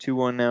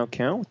 2-1 now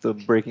count with the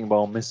breaking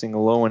ball missing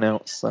low and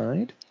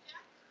outside.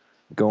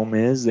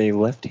 Gomez, a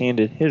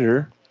left-handed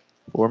hitter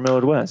for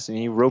Millard West, and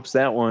he ropes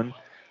that one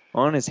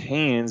on his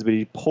hands, but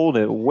he pulled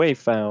it way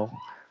foul.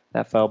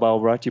 That foul ball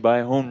brought to you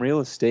by Home Real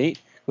Estate.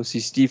 Go see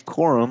Steve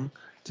Corum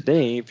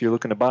today if you're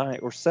looking to buy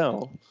or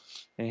sell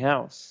a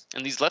house.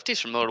 And these lefties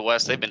from Millard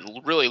West, they've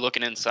been really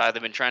looking inside.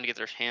 They've been trying to get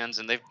their hands,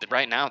 and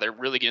right now they're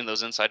really getting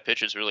those inside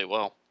pitches really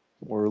well.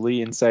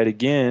 Worley inside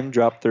again,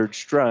 drop third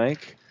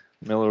strike.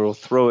 Miller will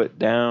throw it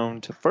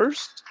down to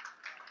first,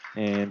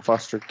 and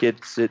Foster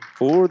gets it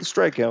for the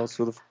strikeout,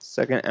 so the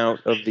second out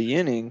of the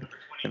inning,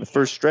 and the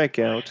first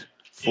strikeout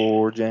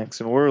for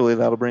Jackson Worley.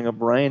 That'll bring up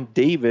Ryan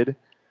David,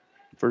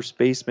 first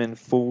baseman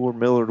for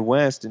Millard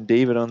West, and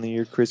David on the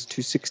year, Chris,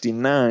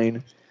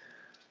 269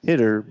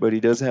 hitter, but he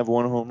does have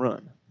one home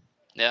run.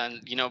 Yeah,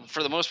 and,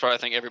 for the most part, I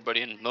think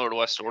everybody in Millard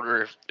West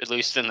order, at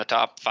least in the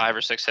top 5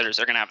 or 6 hitters,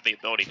 they're going to have the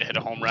ability to hit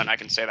a home run. I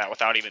can say that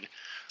without even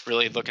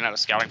really looking at a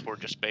scouting report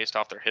just based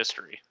off their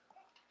history.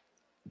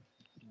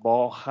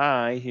 Ball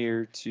high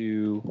here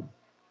to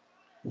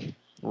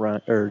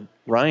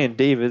Ryan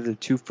David, the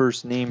 2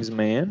 first names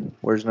man.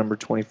 Wears number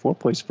 24,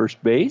 plays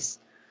first base.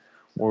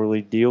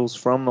 Worley deals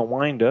from the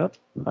windup.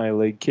 High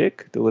leg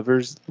kick,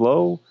 delivers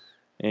low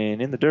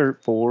and in the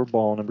dirt for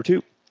ball number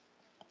 2.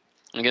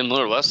 Again,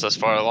 Millard West thus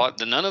far,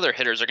 none of their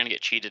hitters are going to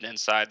get cheated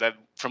inside. That,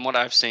 from what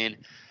I've seen,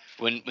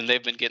 when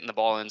they've been getting the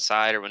ball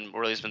inside or when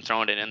Worley's been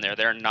throwing it in there,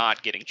 they're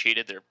not getting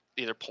cheated. They're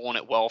either pulling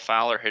it well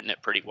foul or hitting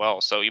it pretty well.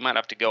 So you might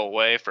have to go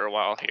away for a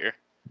while here.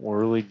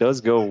 Worley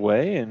does go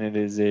away, and it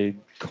is a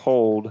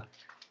cold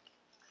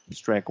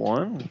strike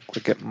 1. Looks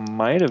like it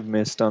might have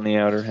missed on the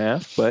outer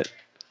half, but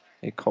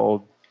a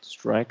cold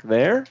strike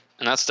there.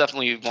 And that's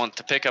definitely one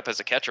to pick up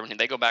as a catcher. When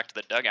they go back to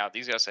the dugout,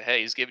 these guys say,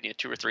 hey, he's giving you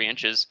 2 or 3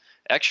 inches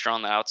extra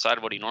on the outside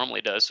of what he normally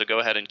does, so go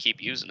ahead and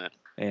keep using it.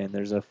 And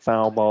there's a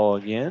foul ball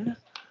again.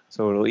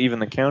 So it'll even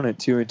the count at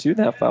 2-2.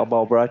 That foul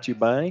ball brought to you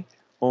by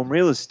Home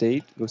Real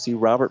Estate. Go see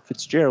Robert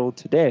Fitzgerald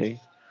today.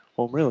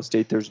 Home Real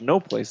Estate, there's no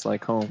place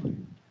like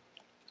home.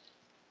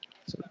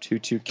 So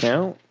 2-2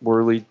 count.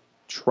 Worley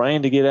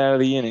trying to get out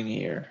of the inning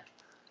here.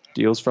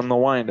 Deals from the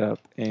windup.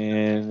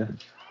 And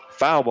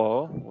foul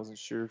ball. Wasn't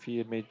sure if he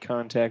had made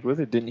contact with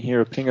it. Didn't hear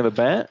a ping of the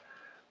bat.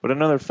 But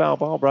another foul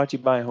ball brought to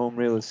you by Home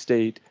Real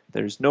Estate.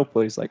 There's no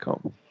place like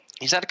home.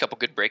 He's had a couple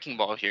good breaking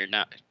balls here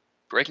now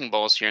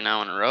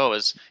in a row.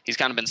 As he's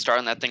kind of been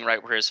starting that thing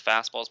right where his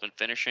fastball's been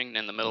finishing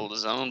in the middle of the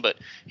zone, but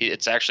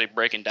it's actually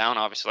breaking down,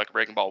 obviously, like a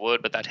breaking ball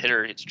would. But that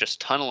hitter, it's just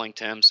tunneling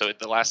to him. So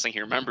the last thing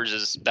he remembers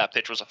is that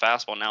pitch was a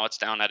fastball. Now it's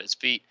down at his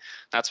feet.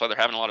 That's why they're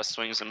having a lot of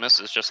swings and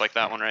misses, just like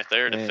that one right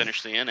there to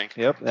finish the inning.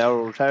 Yep, that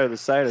will retire the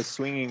side, a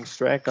swinging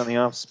strike on the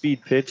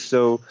off-speed pitch.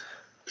 So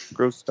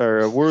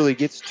Worley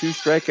gets 2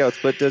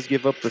 strikeouts, but does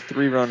give up the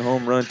 3-run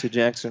home run to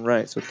Jackson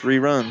Wright. So 3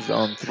 runs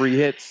on 3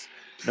 hits,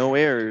 no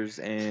errors,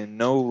 and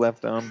no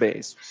left on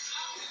base.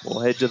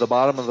 We'll head to the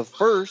bottom of the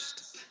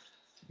first.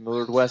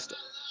 Millard West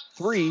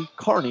 3,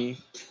 Kearney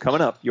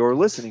coming up. You're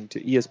listening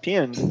to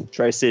ESPN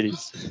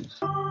Tri-Cities.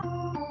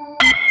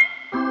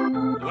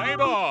 Play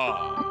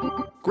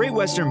ball. Great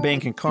Western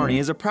Bank in Kearney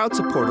is a proud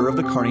supporter of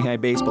the Kearney High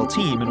baseball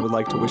team and would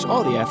like to wish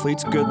all the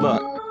athletes good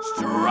luck.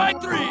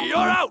 Strike 3, you're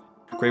out!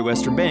 Great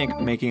Western Bank,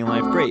 making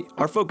life great.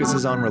 Our focus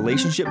is on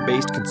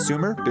relationship-based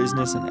consumer,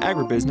 business, and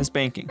agribusiness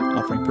banking,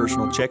 offering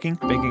personal checking,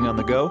 banking on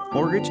the go,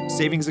 mortgage,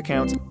 savings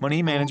accounts,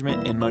 money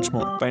management, and much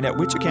more. Find out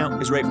which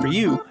account is right for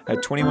you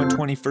at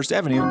 2120 First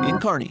Avenue in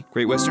Kearney.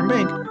 Great Western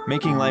Bank,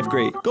 making life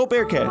great. Go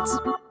Bearcats!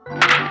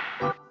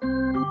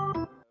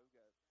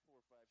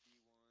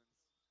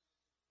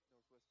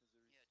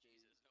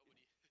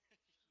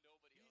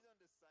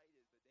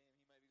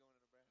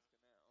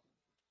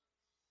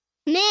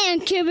 Man,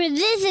 Cooper,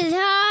 this is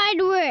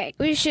hard work.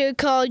 We should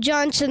call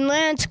Johnson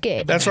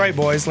Landscape. That's right,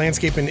 boys.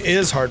 Landscaping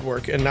is hard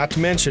work, and not to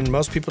mention,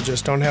 most people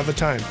just don't have the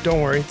time.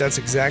 Don't worry, that's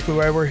exactly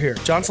why we're here.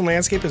 Johnson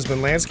Landscape has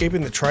been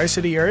landscaping the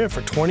Tri-City area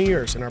for 20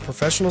 years, and our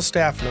professional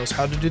staff knows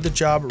how to do the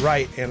job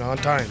right and on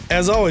time.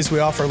 As always, we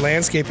offer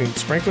landscaping,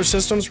 sprinkler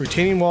systems,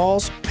 retaining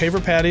walls,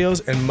 paver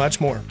patios, and much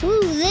more.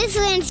 Ooh, this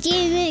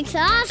landscaping looks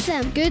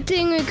awesome. Good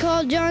thing we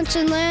called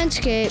Johnson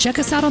Landscape. Check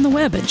us out on the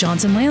web at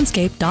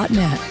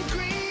johnsonlandscape.net.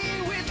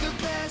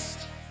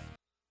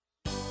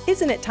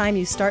 Isn't it time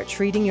you start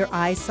treating your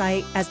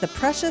eyesight as the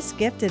precious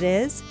gift it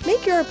is?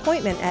 Make your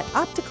appointment at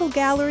Optical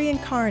Gallery in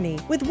Kearney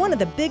with one of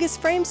the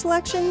biggest frame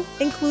selection,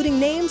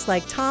 including names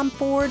like Tom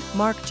Ford,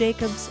 Marc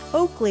Jacobs,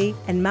 Oakley,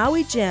 and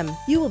Maui Jim.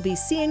 You will be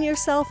seeing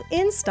yourself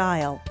in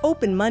style.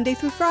 Open Monday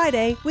through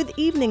Friday with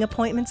evening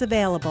appointments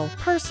available.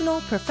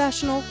 Personal,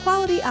 professional,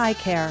 quality eye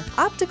care.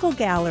 Optical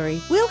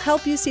Gallery. We'll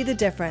help you see the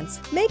difference.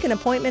 Make an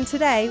appointment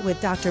today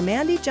with Dr.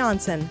 Mandy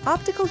Johnson.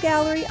 Optical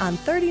Gallery on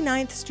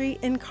 39th Street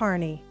in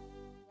Kearney.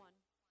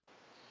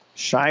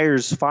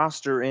 Shires,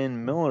 Foster,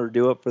 and Miller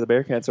do up for the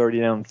Bearcats,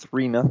 already down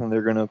 3-0.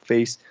 They're going to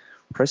face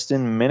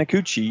Preston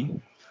Manacucci.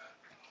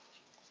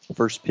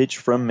 First pitch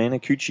from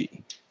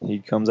Manacucci. He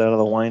comes out of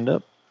the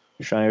windup.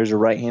 Shires a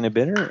right-handed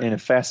hitter, and a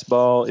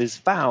fastball is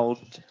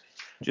fouled,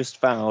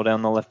 just fouled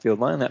down the left field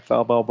line. That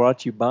foul ball brought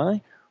to you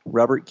by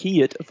Robert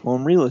Keyett of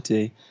Home Real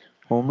Estate.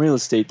 Home Real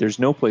Estate, there's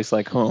no place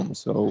like home.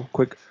 So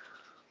quick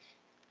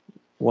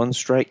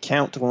 1-strike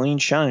count to Lane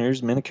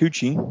Shires.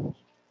 Manacucci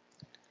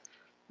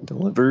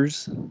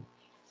delivers.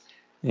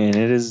 And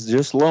it is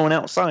just low and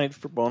outside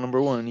for ball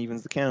number 1.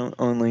 Evens the count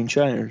on Lane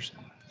Shires.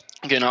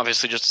 Again,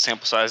 obviously just a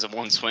sample size of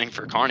one swing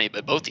for Kearney,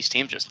 but both these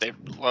teams they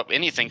love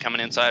anything coming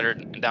inside or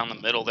down the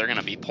middle. They're going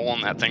to be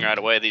pulling that thing right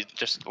away.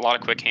 Just a lot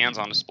of quick hands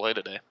on display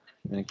today.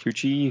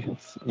 Manacucci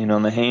in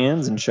on the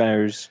hands, and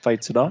Shires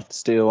fights it off to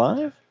stay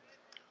alive.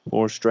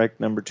 For strike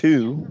number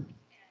 2.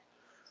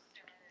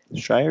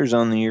 Shires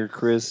on the year,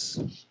 Chris,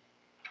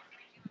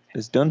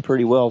 has done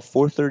pretty well.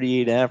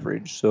 438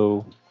 average,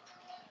 so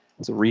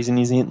it's a reason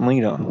he's hitting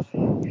leadoff.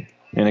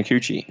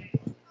 Manacucci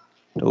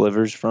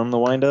delivers from the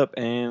windup,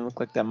 and looked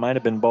like that might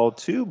have been ball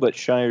 2, but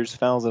Shires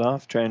fouls it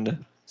off, trying to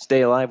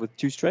stay alive with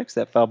 2 strikes.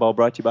 That foul ball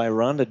brought to you by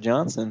Rhonda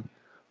Johnson.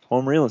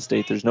 Home Real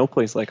Estate, there's no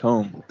place like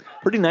home.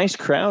 Pretty nice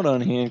crowd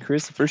on hand,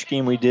 Chris. The first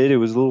game we did, it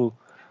was a little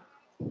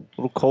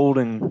cold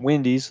and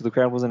windy, so the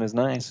crowd wasn't as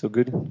nice. So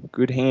good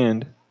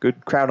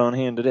crowd on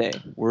hand today.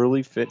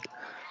 Worley fit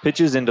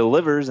pitches and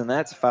delivers, and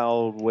that's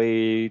fouled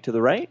way to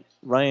the right.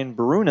 Ryan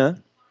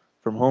Baruna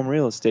from Home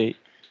Real Estate.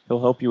 He'll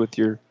help you with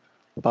your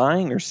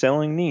buying or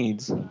selling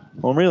needs.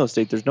 Home Real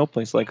Estate, there's no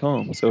place like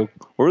home. So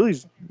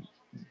Worley's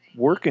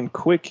working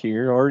quick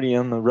here, already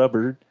on the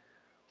rubber.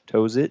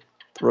 Toes it,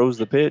 throws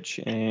the pitch,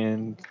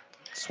 and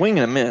swing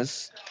and a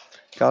miss.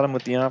 Got him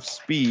with the off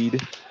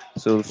speed.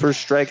 So the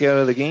first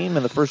strikeout of the game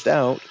and the first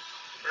out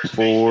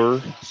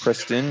for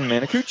Preston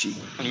Manacucci.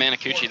 And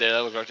Manacucci there,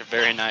 that looked like a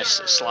very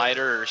nice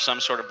slider or some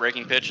sort of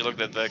breaking pitch. It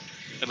looked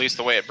at least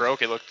the way it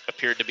broke,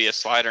 appeared to be a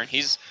slider. And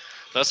he's,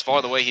 thus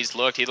far, the way he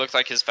looked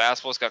like his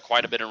fastball's got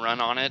quite a bit of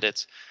run on it.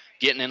 It's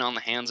getting in on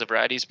the hands of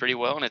righties pretty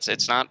well, and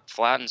it's not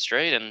flat and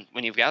straight. And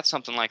when you've got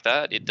something like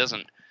that, it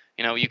doesn't,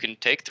 you can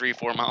take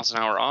 3-4 miles an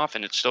hour off,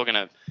 and it's still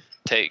going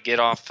to get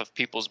off of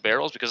people's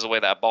barrels because of the way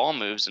that ball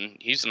moves. And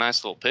he's a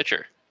nice little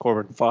pitcher.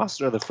 Corbin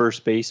Foster, the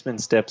first baseman,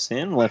 steps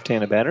in,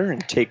 left-handed batter,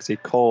 and takes a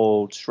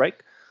called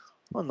strike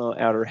on the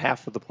outer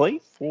half of the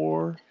plate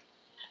for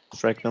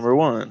strike number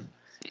 1.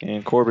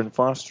 And Corbin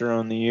Foster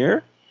on the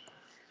year,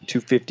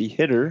 250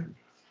 hitter,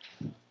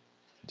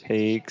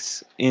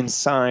 takes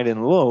inside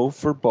and low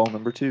for ball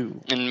number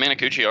 2. And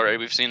Manacucci already,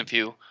 we've seen a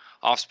few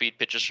off-speed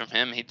pitches from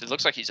him. It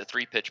looks like he's a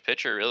 3-pitch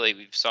pitcher, really.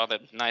 We saw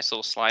that nice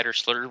little slider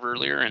slurve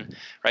earlier, and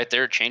right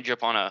there,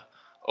 changeup on a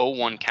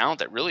 0-1 count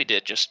that really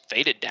did just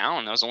faded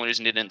down. That was the only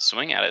reason he didn't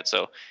swing at it.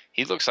 So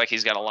he looks like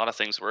he's got a lot of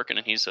things working,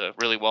 and he's a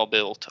really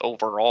well-built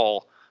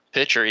overall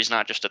pitcher. He's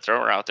not just a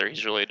thrower out there.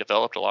 He's really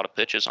developed a lot of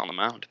pitches on the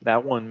mound.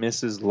 That one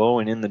misses low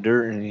and in the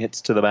dirt, and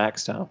hits to the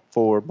backstop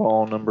for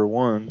ball number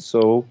 1.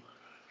 So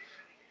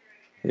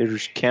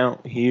hitter's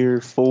count here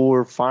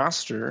for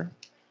Foster.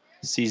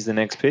 Sees the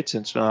next pitch.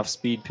 It's an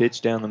off-speed pitch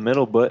down the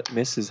middle, but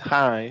misses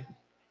high.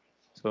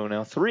 So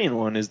now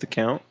 3-1 is the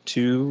count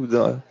to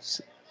the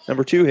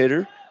number 2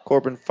 hitter,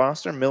 Corbin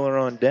Foster. Miller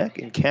on deck,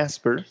 and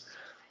Casper,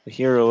 the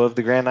hero of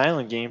the Grand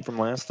Island game from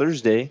last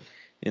Thursday,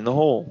 in the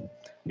hole.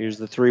 Here's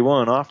the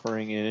 3-1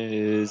 offering, and it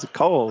is a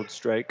called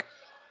strike.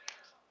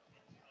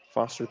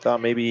 Foster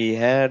thought maybe he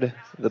had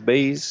the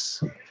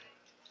base.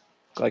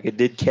 Like it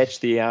did catch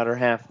the outer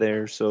half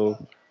there,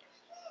 so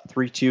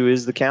 3-2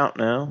 is the count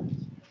now.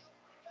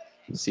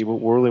 Let's see what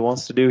Worley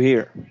wants to do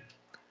here.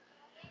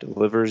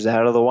 Delivers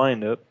out of the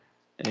windup,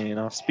 and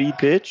off-speed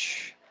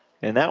pitch.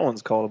 And that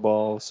one's called a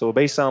ball. So a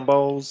base on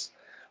balls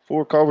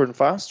for Corbin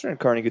Foster, and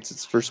Kearney gets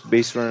its first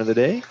base run of the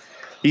day.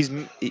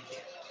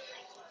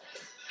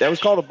 That was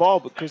called a ball,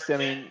 but Chris,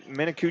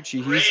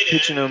 Manacucci, he's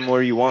pitching them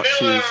where you want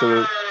to,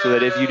 so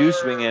that if you do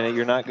swing at it,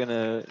 you're not going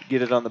to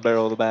get it on the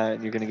barrel of the bat,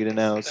 and you're going to get it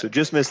out. So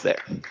just missed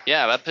there.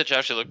 Yeah, that pitch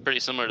actually looked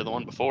pretty similar to the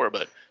one before,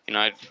 but,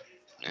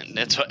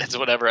 it's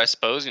whatever, I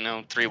suppose.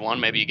 3-1,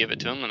 maybe you give it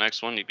to him. The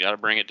next one, you got to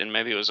bring it in.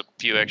 Maybe it was a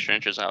few extra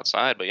inches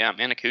outside. But, yeah,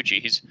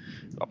 Manacucci,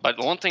 but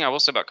the one thing I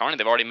will say about Kearney,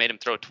 they've already made him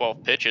throw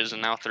 12 pitches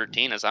and now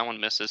 13 as that one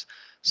misses.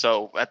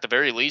 So, at the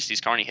very least, these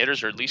Kearney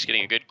hitters are at least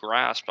getting a good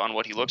grasp on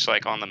what he looks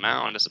like on the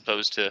mound as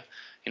opposed to,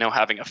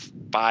 having a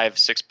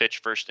 5-6 pitch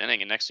first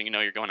inning. And next thing you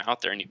know, you're going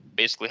out there and you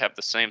basically have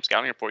the same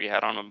scouting report you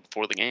had on him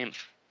before the game.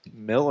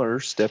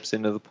 Miller steps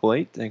into the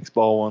plate. Thanks,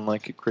 ball 1,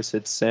 like Chris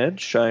had said.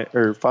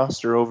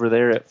 Foster over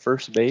there at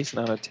first base,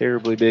 not a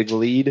terribly big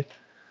lead.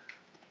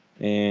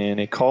 And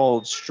a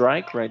called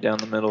strike right down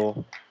the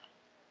middle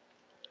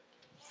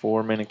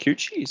for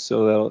Manacucci,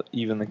 so that'll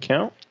even the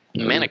count.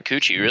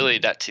 Manacucci,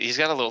 really, he's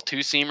got a little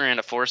 2-seamer and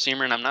a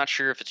 4-seamer, and I'm not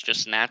sure if it's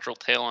just natural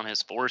tail on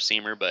his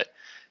 4-seamer, but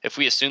if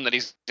we assume that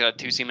he's got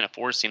a 2-seam and a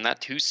 4-seam,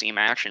 that 2-seam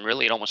action,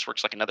 really, it almost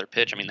works like another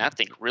pitch. That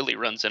thing really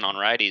runs in on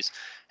righties,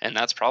 and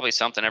that's probably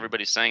something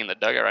everybody's saying in the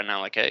dugout right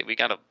now, like, hey, we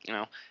got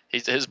to,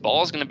 his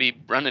ball's going to be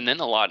running in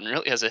a lot, and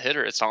really, as a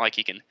hitter, it's not like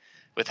he can,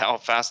 with how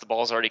fast the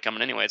ball's already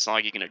coming anyway, it's not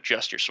like you can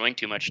adjust your swing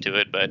too much to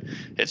it, but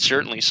it's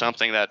certainly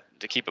something that,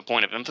 to keep a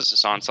point of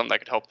emphasis on, something that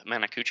could help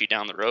Manacucci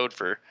down the road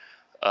for,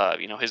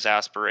 his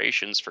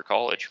aspirations for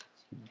college.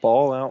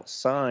 Ball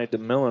outside to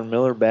Miller.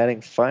 Miller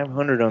batting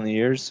 .500 on the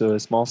year, so a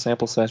small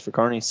sample size for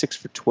Kearney. 6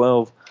 for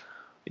 12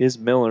 is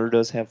Miller.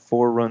 Does have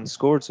 4 runs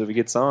scored, so if he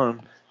gets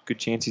on, good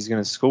chance he's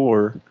going to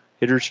score.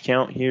 Hitters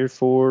count here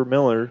for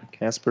Miller.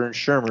 Casper and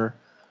Shermer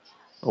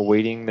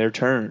awaiting their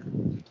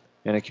turn.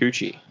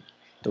 Manacucci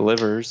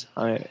delivers.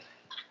 And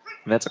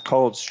that's a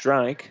called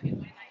strike.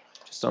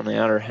 Just on the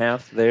outer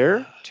half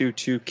there.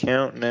 2-2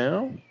 count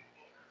now.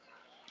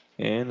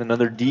 And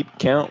another deep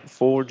count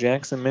for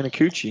Jackson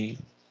Manacucci.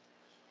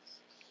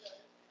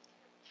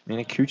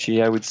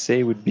 Manacucci, I would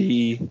say, would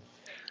be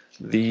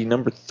the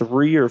number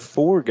 3 or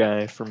 4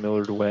 guy for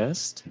Millard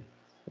West.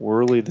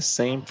 Worley the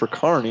same for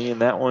Kearney,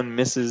 and that one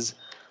misses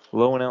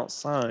low and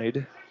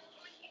outside.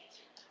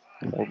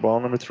 Or ball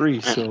number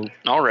 3. So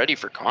already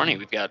for Kearney,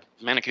 we've got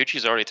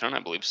Manacucci's already thrown, I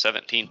believe,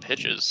 17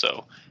 pitches.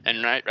 So,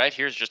 and right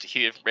here is just a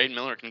huge. If Braden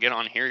Miller can get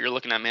on here, you're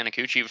looking at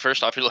Manacucci.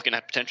 First off, you're looking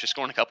at potentially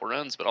scoring a couple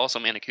runs, but also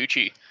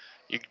Manacucci,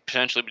 you could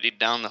potentially be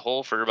down the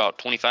hole for about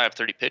 25,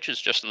 30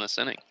 pitches just in this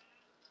inning.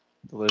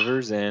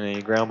 Delivers and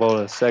a ground ball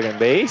to second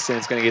base, and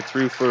it's going to get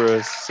through for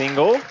a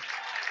single.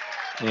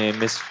 And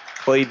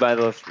misplayed by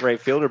the right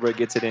fielder, but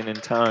gets it in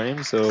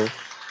time. So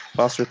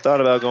Foster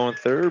thought about going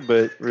third,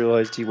 but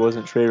realized he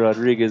wasn't Trey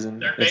Rodriguez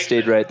and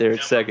stayed right there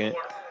at second.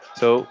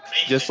 So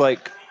just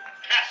like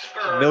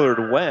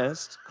Millard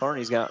West,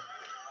 Kearney's got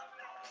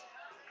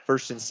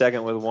first and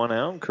second with 1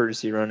 out.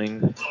 Courtesy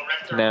running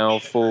now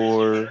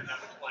for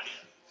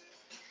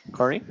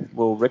Kearney.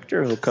 Will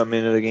Richter, who'll come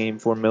into the game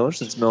for Miller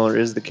since Miller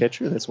is the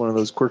catcher. That's one of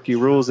those quirky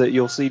rules that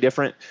you'll see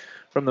different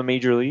from the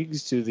major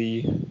leagues to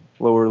the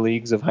lower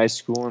leagues of high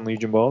school and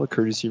Legion Ball, the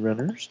courtesy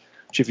runners,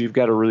 which if you've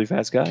got a really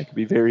fast guy, could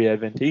be very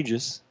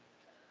advantageous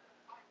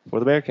for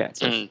the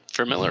Bearcats. And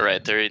for Miller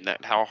right there,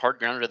 how hard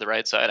grounded to the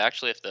right side.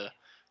 Actually, if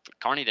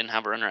Kearney didn't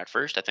have a runner at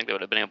first, I think they would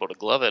have been able to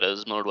glove it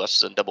as Millard West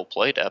is in double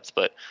play depth.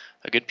 But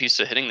a good piece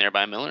of hitting there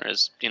by Miller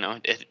is,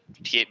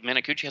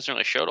 Manacucci hasn't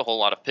really showed a whole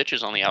lot of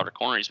pitches on the outer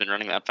corner. He's been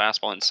running that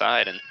fastball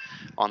inside, and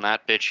on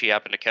that pitch, he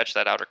happened to catch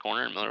that outer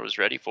corner, and Miller was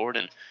ready for it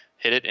and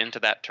hit it into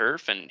that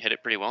turf and hit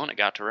it pretty well, and it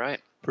got to right.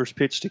 First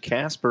pitch to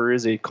Casper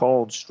is a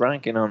called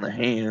strike and on the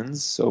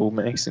hands. So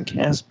Mason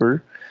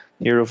Casper,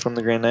 hero from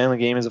the Grand Island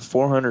game, is a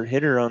 .400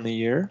 hitter on the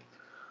year.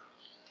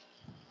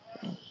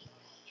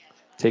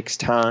 Takes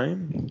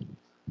time.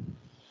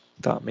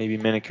 Thought maybe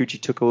Manacucci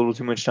took a little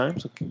too much time,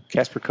 so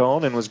Casper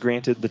called and was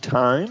granted the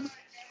time.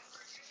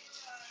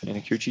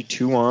 Manacucci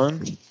 2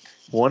 on,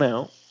 1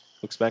 out.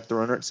 Looks back the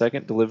runner at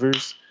second,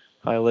 delivers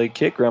high leg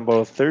kick, ground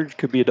ball to third.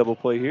 Could be a double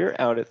play here.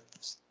 Out at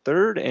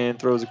third and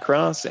throws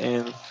across,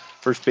 and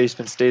first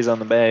baseman stays on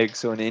the bag.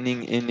 So an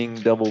inning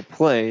double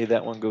play.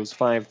 That one goes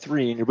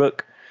 5-3 in your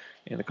book.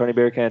 And the Kearney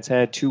Bearcats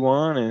had 2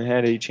 on and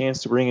had a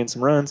chance to bring in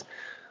some runs,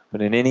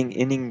 but an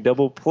inning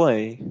double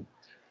play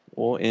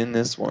will end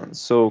this one.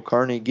 So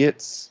Kearney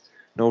gets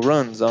no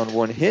runs on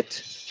 1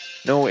 hit,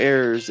 no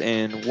errors,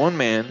 and 1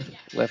 man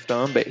left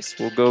on base.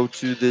 We'll go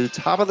to the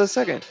top of the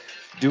second.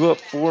 Due up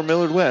for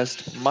Millard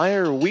West,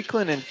 Meyer,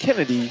 Weekland, and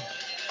Kennedy.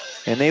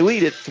 And they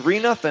lead it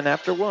 3-0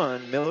 after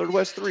 1. Millard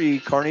West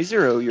 3, Kearney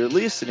 0. You're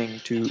listening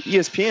to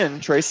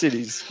ESPN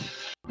Tri-Cities.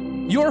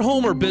 Your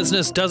home or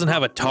business doesn't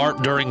have a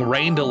tarp during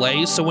rain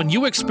delays, so when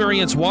you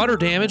experience water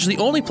damage, the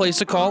only place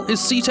to call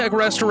is SeaTech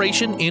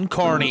Restoration in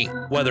Kearney.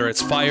 Whether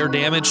it's fire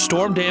damage,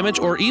 storm damage,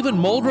 or even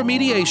mold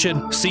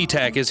remediation,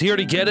 SeaTech is here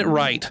to get it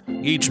right.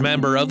 Each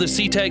member of the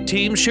SeaTech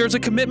team shares a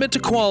commitment to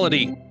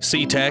quality.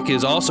 SeaTech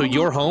is also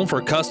your home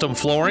for custom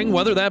flooring,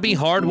 whether that be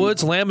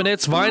hardwoods,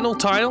 laminates, vinyl,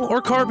 tile,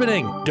 or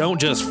carpeting. Don't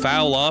just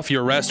foul off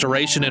your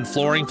restoration and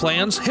flooring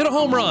plans. Hit a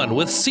home run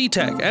with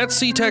SeaTech at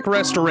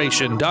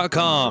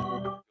SeaTechRestoration.com.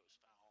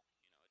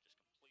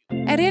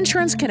 At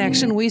Insurance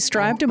Connection, we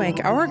strive to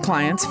make our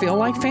clients feel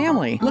like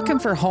family. Looking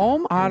for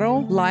home, auto,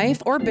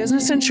 life, or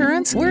business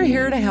insurance? We're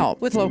here to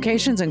help. With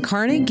locations in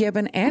Kearney,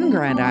 Gibbon, and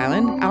Grand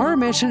Island, our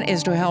mission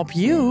is to help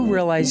you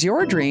realize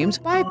your dreams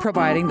by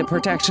providing the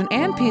protection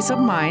and peace of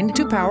mind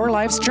to power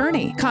life's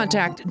journey.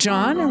 Contact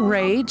John,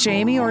 Ray,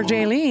 Jamie, or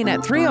Jaylene at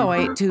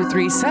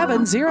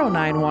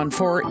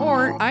 308-237-0914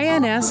 or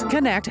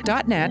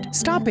insconnect.net.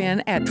 Stop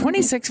in at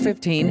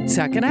 2615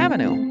 2nd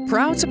Avenue.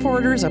 Proud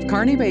supporters of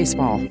Kearney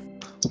Baseball.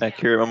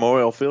 Back here at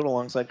Memorial Field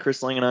alongside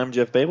Chris Ling and I'm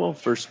Jeff Babel.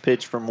 First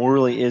pitch from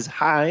Worley is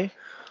high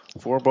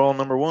for ball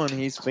number 1.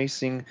 He's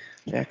facing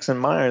Jackson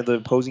Meyer, the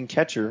opposing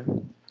catcher.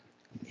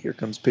 Here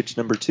comes pitch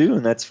number 2,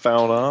 and that's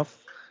fouled off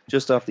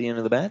just off the end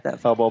of the bat. That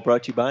foul ball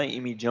brought to you by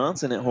Amy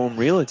Johnson at Home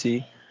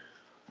Realty.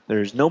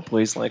 There's no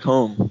place like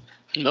home.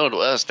 Millard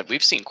West,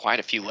 we've seen quite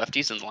a few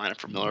lefties in the lineup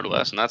for Millard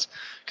West, and that's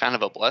kind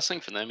of a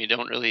blessing for them. You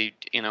don't really,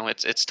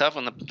 it's tough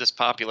when this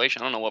population,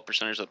 I don't know what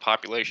percentage of the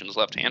population is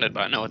left-handed,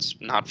 but I know it's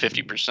not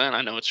 50%.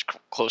 I know it's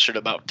closer to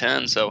about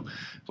 10. So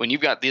when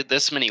you've got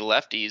this many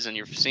lefties and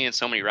you're seeing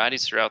so many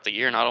righties throughout the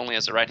year, not only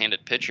as a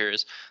right-handed pitcher,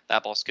 as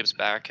that ball skips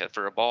back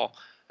for a ball,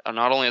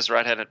 not only as a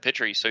right-handed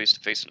pitcher, he's so used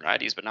to facing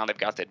righties, but now they've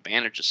got the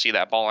advantage to see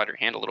that ball out of your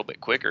hand a little bit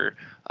quicker,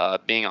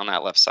 being on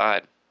that left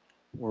side.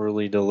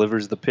 Worley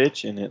delivers the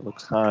pitch, and it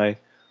looks high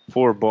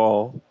for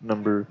ball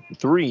number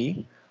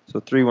 3. So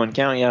 3-1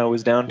 count. Yeah, I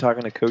was down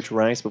talking to Coach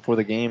Rice before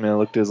the game, and I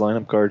looked at his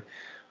lineup card.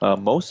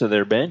 Most of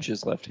their bench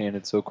is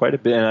left-handed, so quite a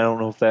bit. And I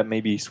don't know if that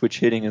may be switch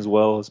hitting as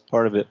well as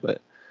part of it,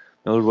 but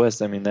Millard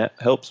West, I mean, that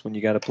helps when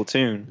you got a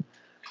platoon.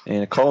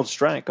 And a called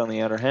strike on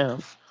the outer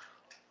half.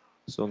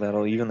 So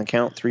that'll even the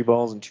count. 3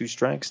 balls and 2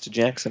 strikes to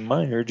Jackson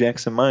Meyer.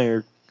 Jackson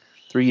Meyer,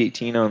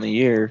 .318 on the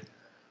year,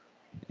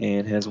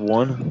 and has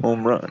 1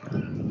 home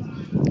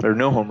run. Or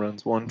no home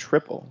runs, 1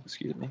 triple,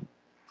 excuse me.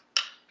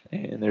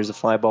 And there's a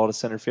fly ball to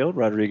center field.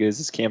 Rodriguez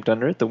is camped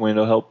under it. The wind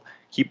will help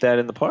keep that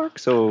in the park.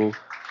 So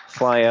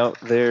fly out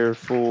there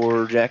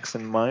for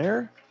Jackson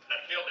Meyer.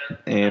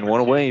 And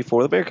 1 away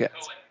for the Bearcats.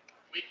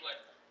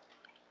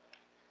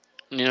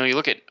 You know, you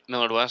look at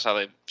Millard West, how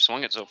they've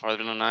swung it so far.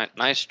 They've done a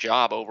nice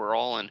job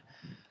overall. And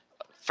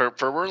for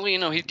Worley, you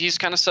know, he's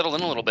kind of settled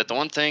in a little bit. The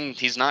one thing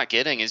he's not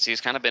getting is he's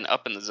kind of been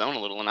up in the zone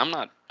a little. And I'm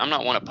not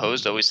one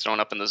opposed to always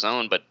throwing up in the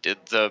zone, but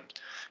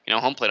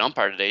home plate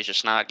umpire today is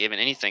just not giving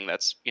anything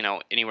that's,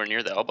 anywhere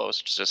near the elbows.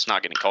 It's just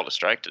not getting called a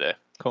strike today.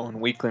 Colin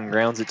Weakland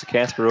grounds it to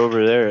Casper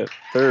over there at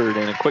third,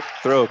 and a quick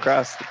throw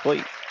across the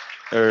plate,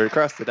 or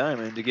across the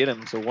diamond to get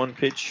him. So 1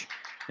 pitch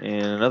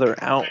and another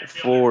out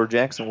for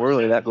Jackson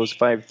Worley. That goes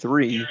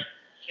 5-3.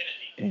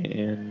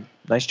 And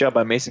nice job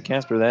by Mason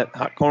Casper. That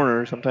hot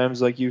corner,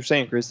 sometimes like you were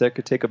saying, Chris, that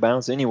could take a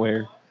bounce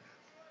anywhere.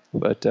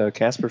 But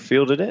Casper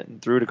fielded it and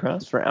threw it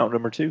across for out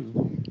number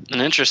 2.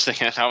 And interesting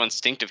how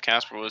instinctive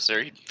Casper was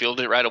there. He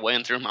fielded it right away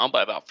and threw him out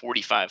by about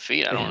 45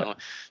 feet. I don't know if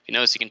you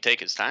notice he can take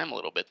his time a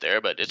little bit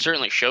there, but it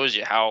certainly shows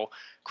you how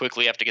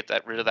quickly you have to get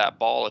rid of that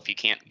ball if you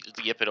can't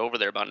yip it over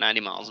there about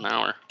 90 miles an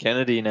hour.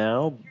 Kennedy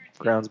now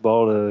grounds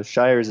ball to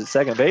Shires at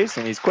second base,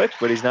 and he's quick,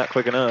 but he's not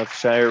quick enough.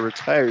 Shire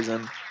retires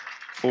him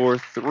for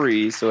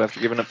 3. So after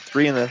giving up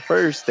 3 in the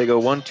first, they go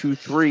 1, 2,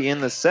 3 in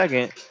the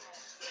second.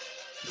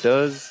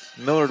 Does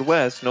Millard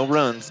West, no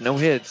runs, no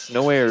hits,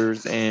 no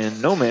errors,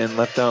 and no man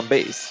left on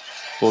base.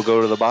 We'll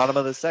go to the bottom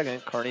of the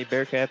second. Kearney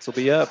Bearcats will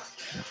be up.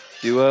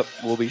 Due up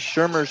will be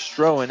Shermer,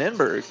 Stroh, and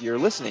Enberg. You're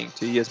listening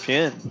to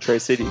ESPN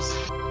Tri-Cities.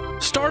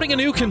 Starting a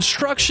new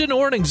construction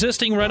or an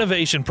existing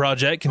renovation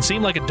project can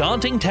seem like a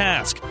daunting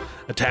task.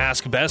 A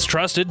task best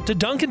trusted to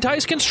Duncan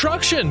Tice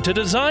Construction to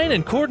design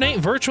and coordinate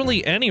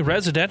virtually any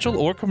residential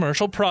or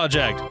commercial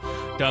project.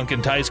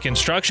 Duncan Tice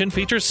Construction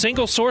features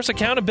single source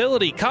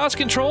accountability, cost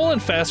control,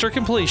 and faster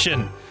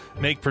completion.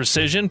 Make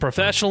precision,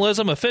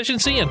 professionalism,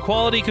 efficiency, and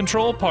quality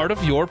control part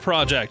of your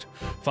project.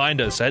 Find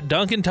us at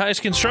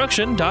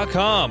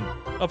DuncanTiceConstruction.com.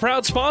 A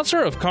proud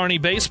sponsor of Kearney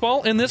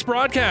Baseball in this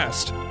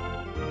broadcast.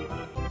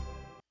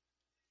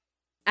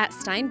 At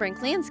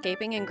Steinbrink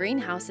Landscaping and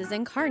Greenhouses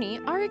in Kearney,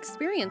 our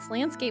experienced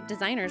landscape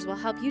designers will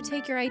help you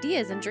take your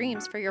ideas and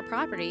dreams for your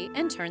property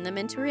and turn them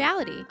into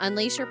reality.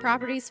 Unleash your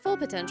property's full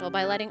potential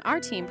by letting our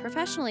team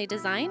professionally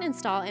design,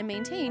 install, and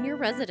maintain your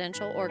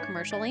residential or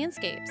commercial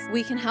landscapes.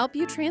 We can help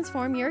you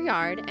transform your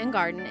yard and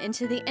garden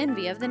into the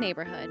envy of the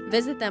neighborhood.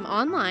 Visit them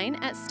online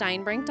at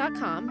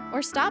steinbrink.com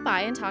or stop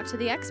by and talk to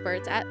the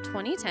experts at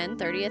 2010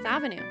 30th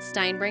Avenue.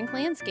 Steinbrink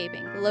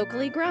Landscaping,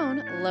 locally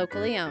grown,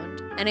 locally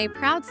owned, and a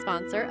proud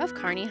sponsor of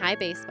Kearney High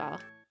Baseball.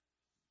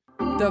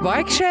 The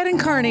Bike Shed in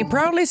Kearney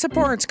proudly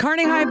supports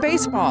Kearney High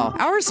Baseball.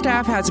 Our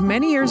staff has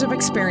many years of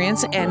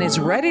experience and is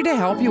ready to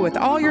help you with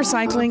all your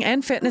cycling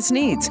and fitness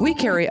needs. We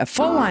carry a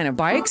full line of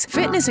bikes,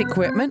 fitness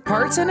equipment,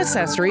 parts and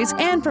accessories,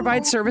 and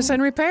provide service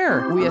and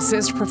repair. We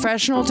assist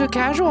professional to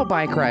casual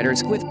bike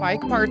riders with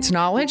bike parts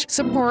knowledge,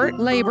 support,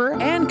 labor,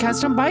 and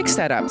custom bike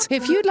setups.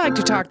 If you'd like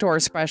to talk to our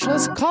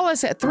specialists, call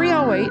us at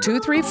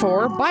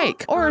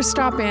 308-234-BIKE or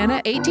stop in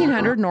at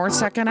 1800 North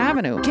 2nd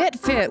Avenue. Get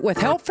fit with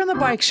help from the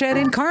Bike Shed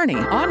in Kearney.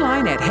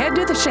 Online at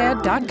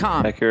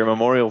headtotheshed.com. Back here at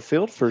Memorial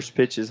Field, first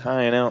pitch is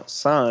high and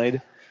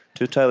outside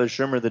to Tyler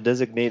Shermer, the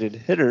designated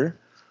hitter.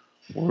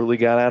 Worley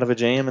got out of a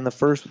jam in the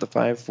first with a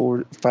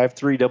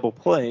 5-3 double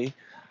play.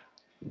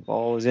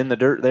 Ball is in the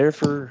dirt there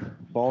for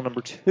ball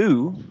number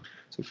 2.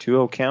 So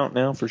 2-0 count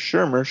now for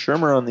Shermer.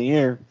 Shermer on the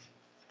air.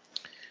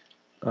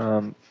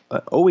 An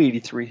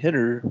 083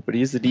 hitter, but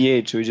he is the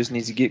DH, so he just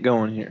needs to get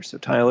going here. So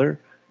Tyler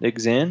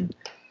digs in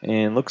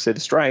and looks at a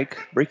strike,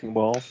 breaking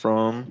ball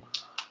from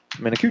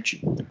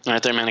Manicucci.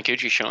 Right there,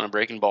 Manicucci showing a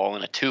breaking ball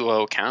in a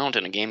 2-0 count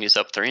in a game he's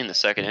up 3 in the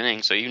second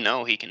inning, so you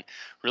know he can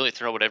really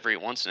throw whatever he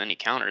wants in any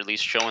count, or at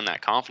least showing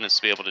that confidence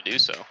to be able to do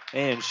so.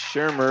 And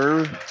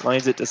Shermer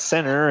lines it to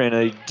center, and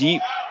a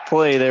deep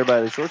play there by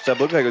the shortstop.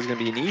 Looked like it was going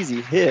to be an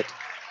easy hit,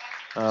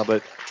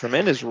 but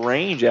tremendous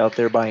range out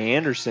there by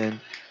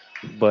Anderson.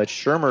 But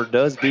Shermer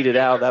does beat it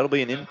out. That'll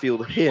be an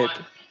infield hit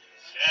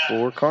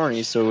for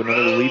Kearney, so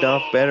another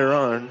leadoff batter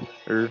on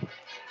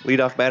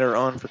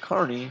for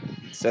Kearney.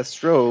 Seth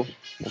Stroh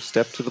will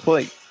step to the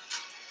plate.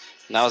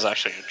 And that was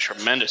actually a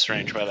tremendous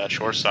range by that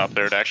shortstop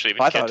there to actually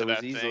even get to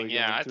that thing.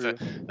 Yeah,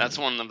 that's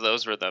one of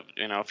those where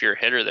if you're a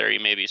hitter there, you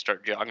maybe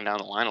start jogging down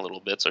the line a little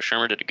bit. So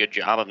Shermer did a good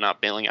job of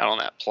not bailing out on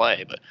that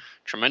play, but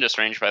tremendous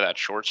range by that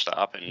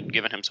shortstop and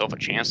giving himself a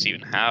chance to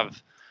even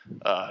have.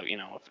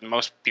 If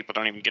most people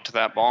don't even get to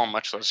that ball,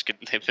 much less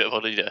get the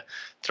ability to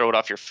throw it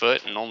off your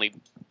foot and only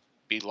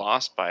be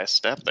lost by a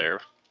step there.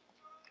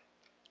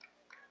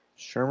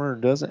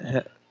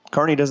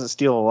 Kearney doesn't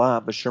steal a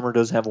lot, but Shermer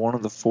does have one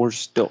of the 4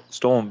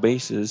 stolen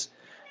bases.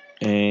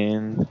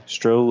 And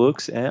Stroh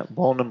looks at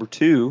ball number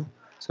 2.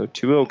 So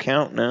 2-0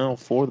 count now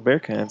for the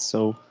Bearcats.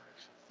 So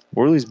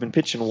Worley's been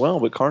pitching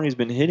well, but Kearney's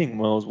been hitting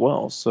well as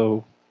well.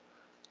 So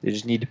they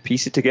just need to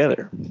piece it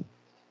together.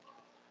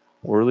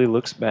 Worley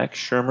looks back.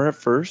 Shermer at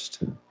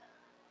first.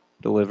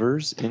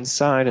 Delivers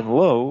inside and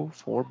low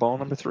for ball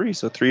number 3.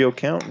 So 3-0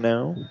 count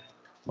now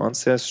on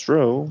Seth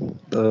Stroh,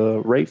 the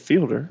right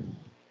fielder.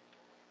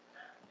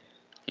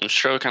 And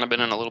Stroh kind of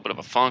been in a little bit of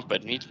a funk,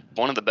 but he's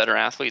one of the better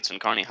athletes in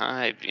Kearney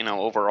High,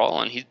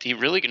 overall. And he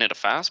really can hit a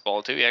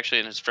fastball, too. He actually,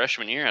 in his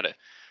freshman year, had a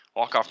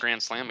walk-off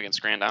grand slam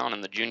against Grand Island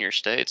in the junior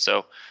state.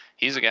 So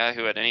he's a guy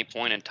who at any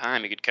point in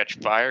time he could catch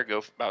fire, go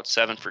for about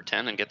 7 for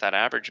 10, and get that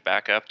average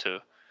back up to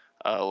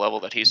a level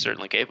that he's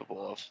certainly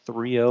capable of.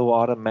 3-0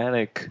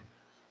 automatic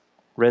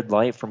red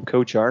light from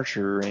Coach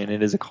Archer, and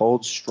it is a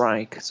called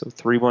strike. So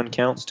 3-1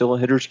 count, still a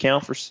hitter's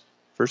count for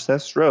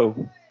Seth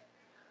Stroh.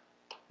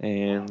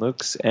 And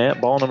looks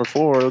at ball number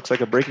 4. Looks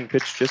like a breaking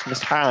pitch just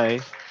missed high.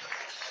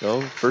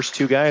 So first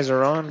 2 guys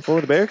are on for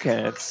the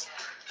Bearcats.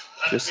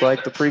 Just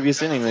like the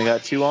previous inning, they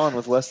got 2 on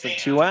with less than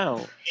 2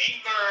 out.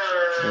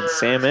 And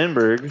Sam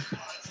Enberg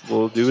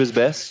will do his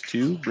best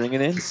to bring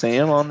it in.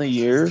 Sam on the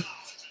year,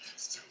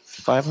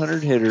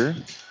 500 hitter.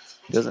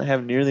 Doesn't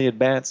have near the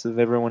at-bats of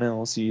everyone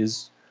else. He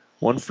is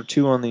 1 for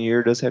 2 on the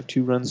year. Does have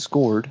 2 runs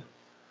scored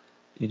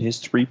in his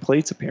 3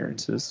 plates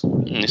appearances.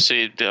 You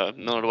see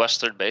Millard West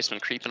third baseman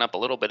creeping up a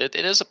little bit. It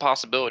is a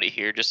possibility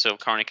here, just so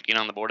Kearney could get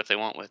on the board if they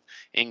want with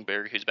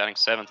Ingberg, who's batting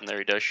 7th, and there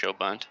he does show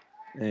bunt.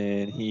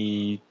 And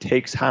he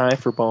takes high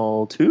for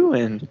ball 2,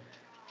 and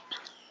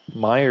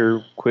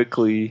Meyer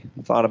quickly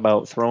thought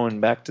about throwing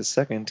back to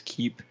second to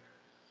keep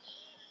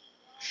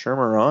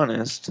Shermer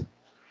honest.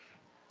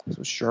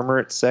 So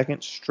Shermer at second,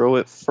 Stroh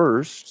at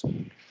first.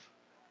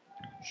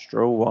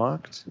 Stroh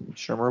walked.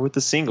 Shermer with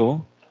the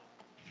single.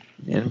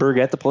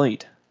 Enberg at the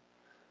plate.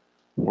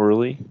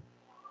 Worley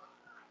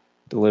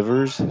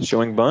delivers,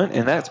 showing bunt,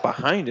 and that's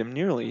behind him.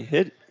 Nearly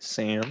hit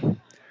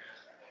Sam.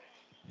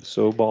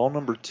 So ball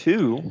number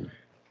 2.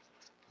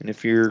 And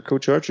if you're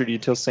Coach Archer, do you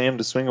tell Sam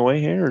to swing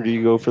away here, or do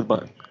you go for the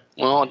bunt?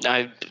 Well,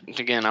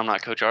 I'm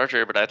not Coach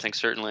Archer, but I think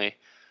certainly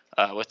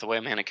with the way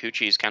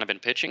Manacucci's kind of been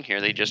pitching here,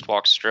 they just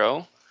walked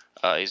Stroh.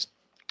 He's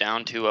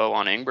down 2-0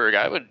 on Ingberg.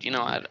 I would,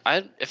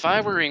 if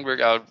I were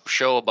Ingberg, I would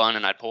show a bunt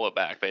and I'd pull it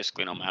back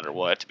basically no matter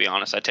what. To be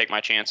honest, I'd take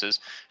my chances.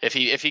 If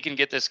he can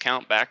get this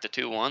count back to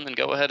 2-1, then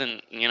go ahead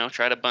and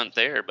try to bunt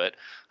there. But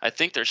I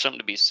think there's something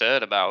to be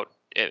said about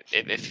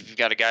if you've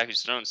got a guy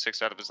who's thrown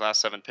 6 out of his last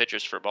 7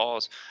 pitches for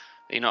balls.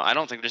 I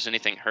don't think there's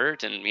anything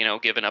hurt and,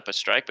 giving up a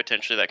strike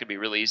potentially that could be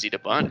really easy to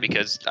bunt,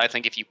 because I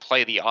think if you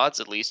play the odds,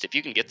 at least if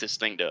you can get this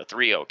thing to a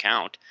 3-0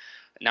 count,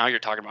 now you're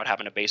talking about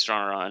having a base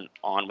runner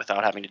on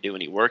without having to do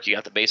any work. You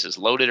got the bases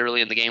loaded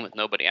early in the game with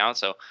nobody out.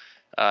 So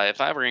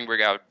if I were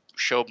Ingberg, I would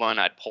show bunt,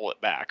 I'd pull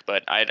it back.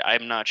 But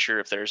I'm not sure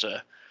if there's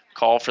a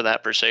call for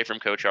that per se from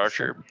Coach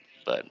Archer,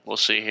 but we'll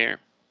see here.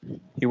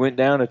 He went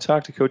down to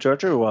talk to Coach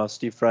Archer while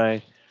Steve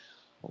Fry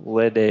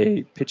led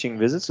a pitching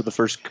visit. So the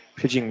first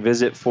pitching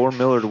visit for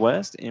Millard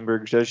West.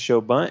 Ingberg does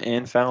show bunt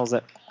and fouls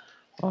that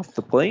off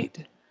the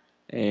plate.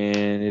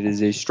 And it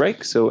is a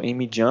strike. So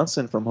Amy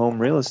Johnson from Home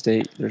Real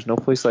Estate. There's no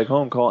place like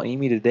home. Call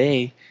Amy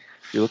today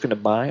if you're looking to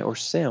buy or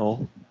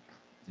sell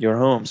your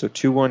home. So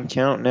 2-1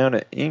 count now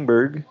to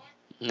Ingberg.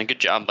 And a good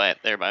job by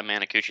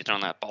Manacucci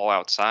throwing that ball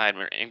outside.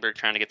 Where Ingberg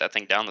trying to get that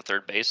thing down the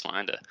third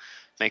baseline to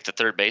make the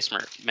third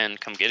baseman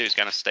come get it. He's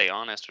got to stay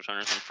honest with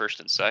runners on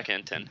first and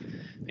second. And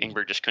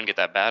Ingberg just couldn't get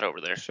that bat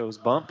over there. Shows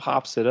bunt,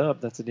 pops it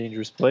up. That's a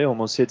dangerous play.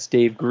 Almost hits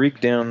Dave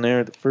Greek down there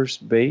at the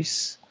first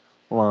base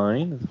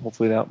line.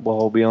 Hopefully that ball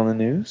will be on the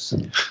news.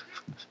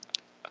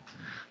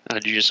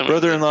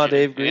 Brother-in-law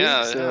Dave Greek.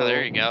 Yeah,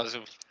 there you go. I was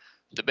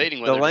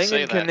debating whether the to say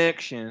Langen that.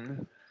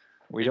 connection.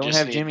 We don't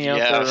have Jimmy out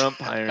there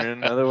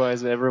umpiring.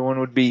 Otherwise, everyone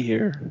would be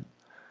here.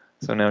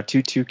 So now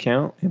 2-2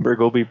 count. Ingberg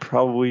will be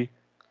probably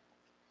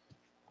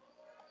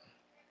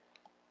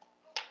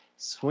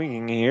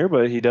swinging here,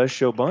 but he does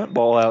show bunt.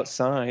 Ball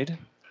outside.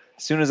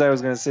 As soon as I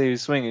was going to say he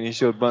was swinging, he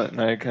showed bunt,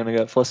 and I kind of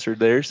got flustered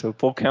there. So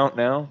full count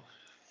now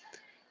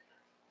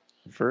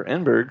for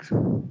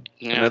Ingberg.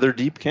 Yeah. Another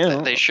deep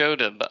count. They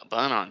showed a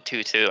bunt on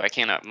 2-2. I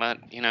cannot,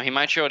 he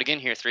might show it again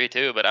here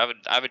 3-2, but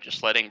I would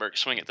just let Ingberg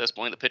swing at this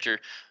point. The pitcher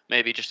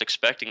may be just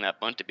expecting that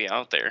bunt to be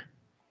out there.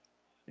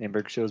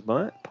 Ingberg shows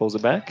bunt, pulls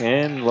it back,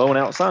 and low and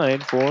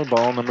outside for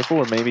ball number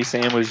 4. Maybe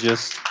Sam was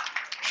just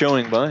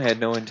showing bunt, had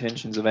no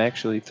intentions of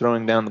actually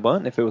throwing down the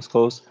bunt. If it was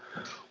close,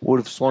 would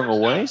have swung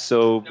away.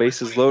 So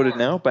bases loaded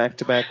now,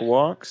 back-to-back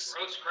walks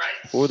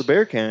for the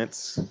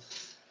Bearcats.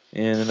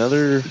 And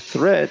another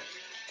threat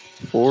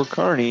for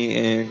Kearney,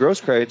 and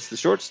Grosskreitz, the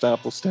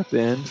shortstop, will step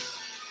in.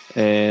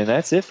 And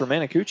that's it for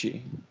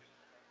Manacucci.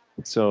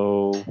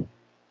 So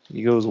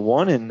he goes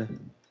one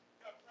inning.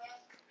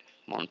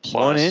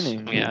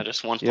 Yeah,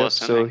 just one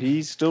plus inning. So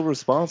he's still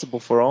responsible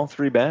for all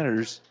 3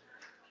 batters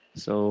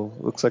So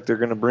looks like they're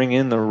going to bring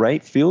in the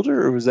right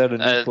fielder, or was that a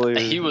new player?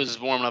 He was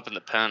warming up in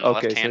the pen,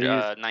 Okay,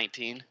 left-hander,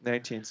 19.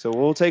 19. So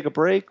we'll take a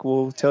break.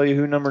 We'll tell you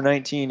who number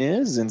 19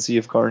 is and see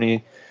if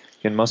Kearney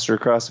can muster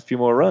across a few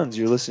more runs.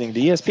 You're listening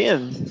to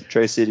ESPN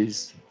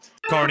Tri-Cities.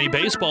 Kearney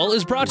Baseball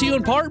is brought to you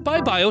in part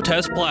by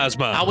Biotest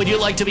Plasma. How would you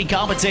like to be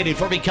compensated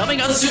for becoming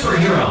a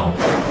superhero?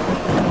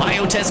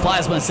 Biotest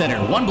Plasma Center,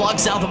 1 block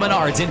south of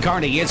Menards in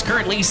Kearney, is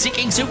currently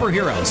seeking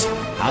superheroes.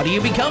 How do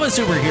you become a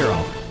superhero?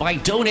 By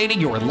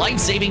donating your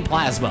life-saving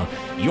plasma.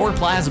 Your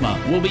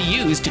plasma will be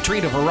used to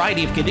treat a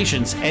variety of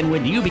conditions, and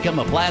when you become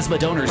a plasma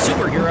donor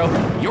superhero,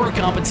 you're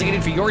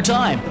compensated for your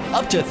time,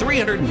 up to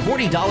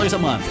 $340 a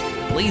month.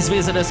 Please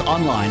visit us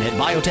online at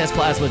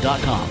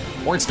biotestplasma.com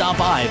or stop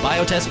by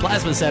Biotest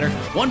Plasma Center,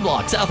 1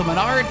 block south of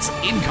Menards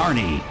in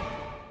Kearney.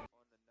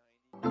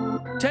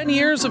 10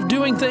 years of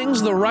doing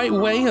things the right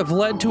way have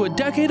led to a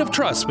decade of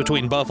trust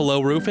between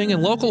Buffalo Roofing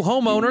and local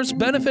homeowners,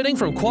 benefiting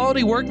from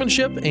quality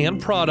workmanship and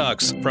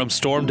products. From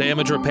storm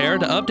damage repair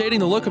to updating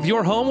the look of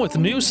your home with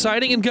new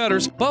siding and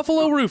gutters,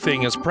 Buffalo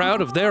Roofing is proud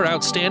of their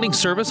outstanding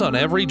service on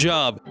every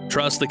job.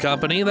 Trust the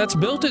company that's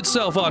built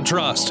itself on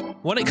trust.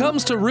 When it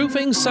comes to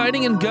roofing,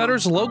 siding, and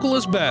gutters, local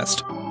is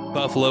best.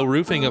 Buffalo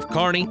Roofing of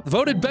Kearney,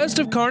 voted best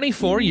of Kearney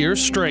 4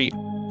 years straight.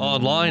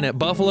 Online at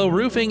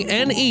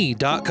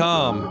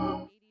buffaloroofingne.com.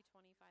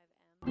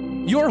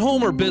 Your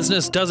home or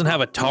business doesn't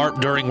have a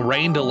tarp during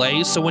rain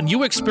delays, so when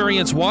you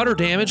experience water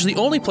damage, the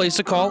only place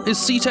to call is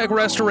SeaTech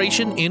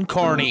Restoration in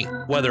Kearney.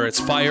 Whether it's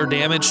fire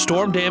damage,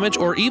 storm damage,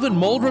 or even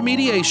mold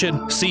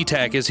remediation,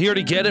 SeaTech is here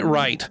to get it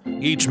right.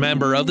 Each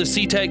member of the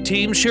SeaTech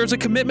team shares a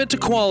commitment to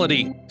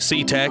quality.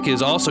 SeaTech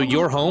is also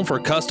your home for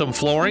custom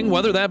flooring,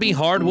 whether that be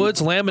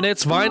hardwoods,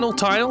 laminates, vinyl,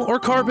 tile, or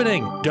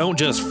carpeting. Don't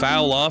just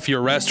foul off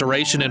your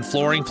restoration and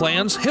flooring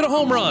plans. Hit a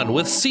home run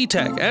with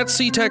SeaTech at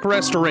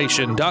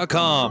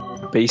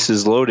SeaTechRestoration.com.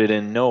 Bases loaded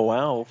and no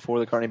out for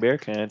the Kearney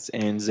Bearcats,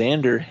 and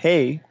Xander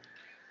Hay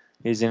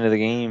is into the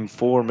game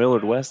for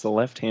Millard West, the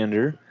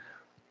left-hander,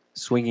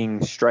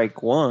 swinging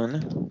strike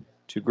 1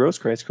 to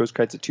Grosskreitz.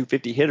 Grosskreitz a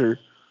 .250 hitter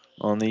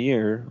on the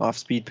year.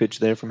 Off-speed pitch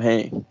there from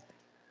Hay.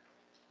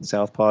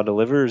 Southpaw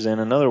delivers, and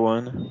another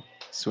one,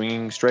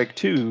 swinging strike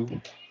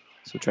 2.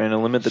 So trying to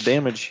limit the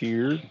damage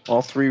here.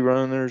 All 3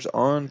 runners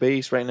on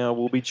base right now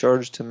will be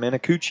charged to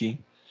Manacucci.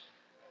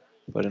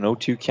 But an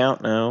 0-2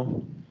 count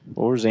now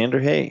for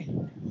Xander Hay.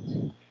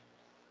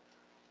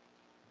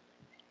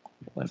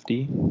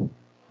 Lefty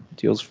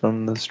deals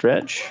from the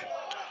stretch.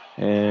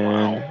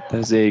 And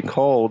that's a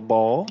called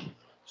ball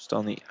just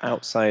on the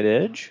outside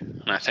edge.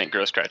 And I think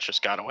Grosskreitz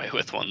just got away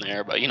with one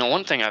there. But,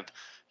 one thing I've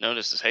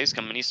noticed is Hayes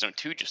coming east on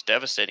 2 just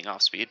devastating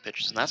off-speed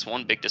pitches. And that's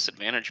one big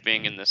disadvantage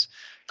being in this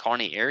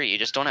Kearney area. You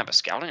just don't have a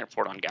scouting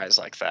report on guys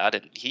like that.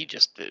 And he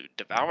just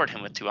devoured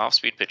him with 2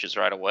 off-speed pitches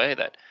right away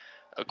that,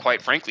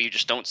 quite frankly, you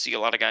just don't see a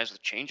lot of guys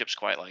with changeups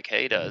quite like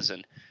Hay does.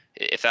 And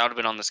if that would have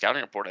been on the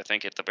scouting report, I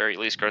think at the very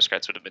least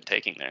Grosskreitz would have been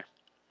taking there.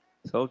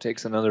 So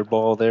takes another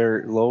ball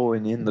there low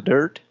and in the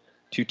dirt.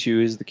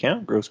 2-2 is the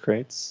count.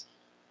 Grosskreitz,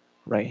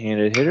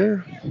 right-handed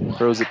hitter,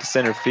 throws it to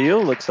center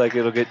field. Looks like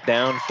it'll get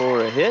down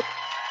for a hit.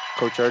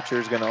 Coach Archer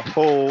is going to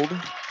hold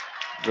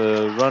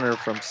the runner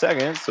from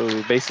second, so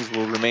the bases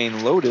will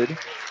remain loaded.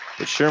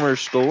 But Shermer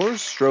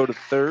scores, Stroh to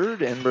third,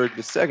 Enberg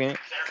to second,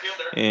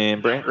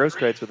 and Brant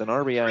Grosskreitz with an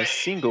RBI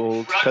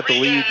single to cut the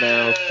lead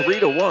now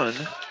 3-1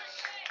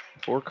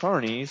 for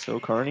Kearney. So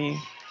Kearney,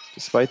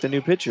 despite the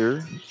new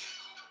pitcher,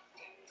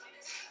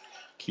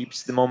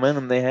 keeps the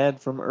momentum they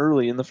had from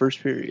early in the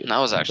first period. And that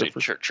was actually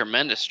a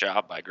tremendous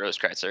job by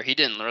Grosskreitz there. He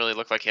didn't really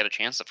look like he had a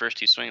chance the first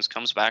 2 swings,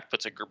 comes back,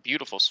 puts a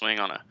beautiful swing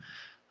on a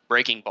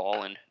breaking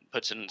ball, and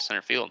puts it in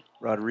center field.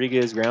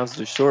 Rodriguez grounds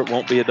to short.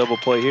 Won't be a double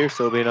play here,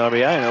 so it'll be an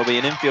RBI, and it'll be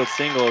an infield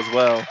single as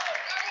well.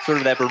 Sort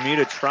of that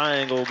Bermuda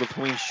triangle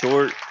between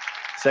short,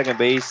 second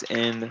base,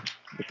 and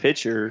the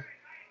pitcher.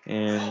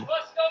 And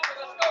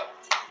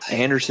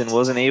Anderson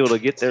wasn't able to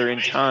get there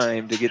in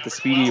time to get the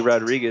speedy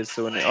Rodriguez.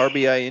 So an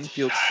RBI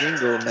infield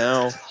single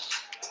now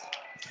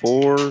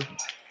for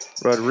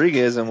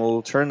Rodriguez, and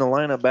we'll turn the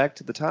lineup back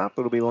to the top.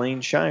 It'll be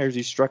Lane Shires.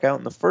 He struck out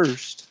in the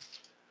first.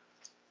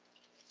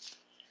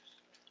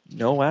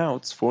 No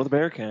outs for the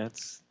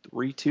Bearcats.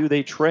 3-2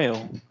 they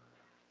trail,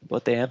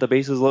 but they have the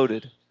bases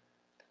loaded.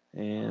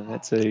 And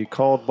that's a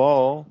called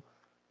ball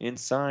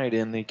inside,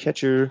 and the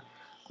catcher,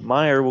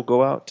 Meyer, will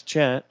go out to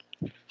chat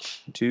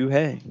to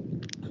Hay.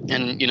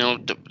 And,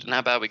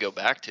 not bad we go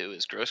back to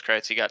is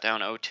Grosskreitz. He got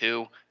down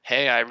 0-2.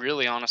 Hay, I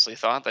really honestly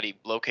thought that he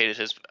located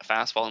his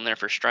fastball in there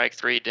for strike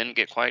 3. Didn't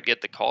quite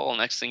get the call.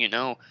 Next thing you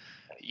know,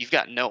 you've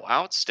got no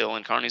outs still,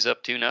 and Kearney's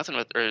up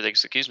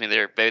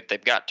 2-0.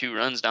 They've got 2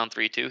 runs down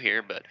 3-2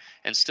 here,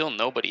 and still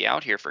nobody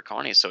out here for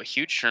Kearney. So a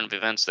huge turn of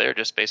events there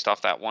just based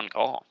off that one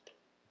call.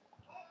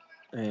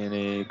 And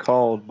a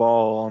called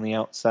ball on the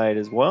outside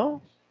as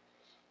well.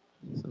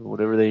 So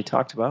whatever they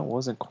talked about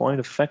wasn't quite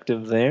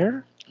effective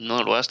there.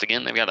 Millard West,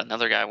 again, they've got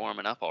another guy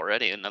warming up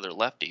already, another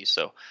lefty.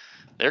 So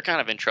they're kind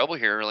of in trouble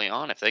here early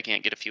on if they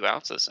can't get a few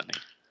outs this inning.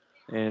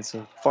 And it's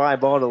a fly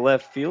ball to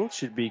left field.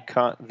 Should be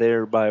caught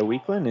there by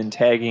Weakland, and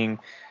tagging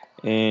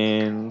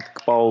And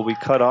the ball will be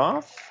cut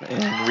off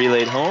and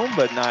relayed home,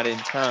 but not in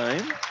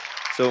time.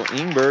 So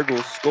Ingberg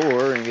will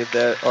score and get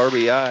that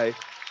RBI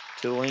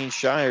to Lane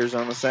Shires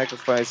on the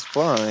sacrifice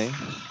fly.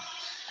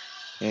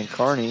 And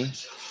Kearney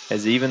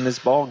has evened this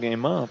ball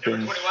game up.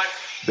 And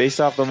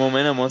based off the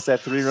momentum, once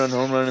that 3-run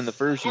home run in the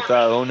first, you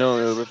thought, oh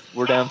no,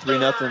 we're down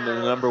 3-0 to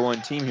the number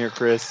one team here,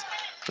 Chris.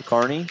 But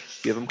Kearney,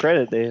 give them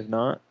credit. They have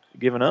not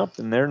given up,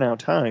 and they're now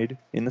tied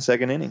in the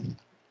second inning.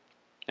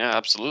 Yeah,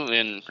 absolutely.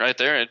 And right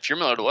there, if you're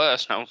Millard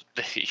West, now,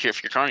 if you're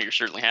Kearney, you're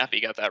certainly happy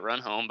you got that run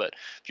home. But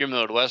if you're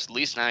Millard West, at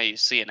least now you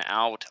see an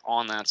out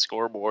on that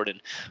scoreboard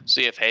and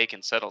see if Hay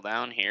can settle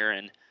down here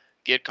and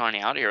get Kearney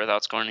out of here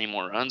without scoring any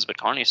more runs. But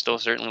Kearney still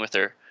certainly with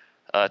their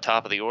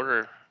top of the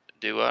order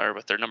or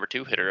with their number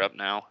 2 hitter up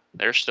now.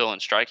 They're still in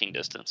striking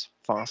distance.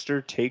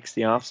 Foster takes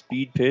the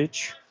off-speed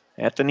pitch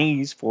at the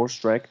knees for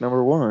strike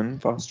number 1.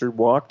 Foster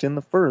walked in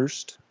the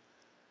first.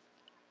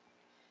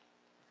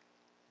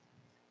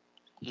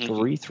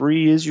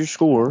 3-3 is your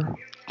score.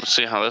 We'll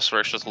see how this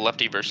works with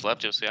lefty versus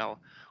lefty. We'll see how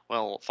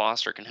well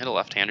Foster can hit a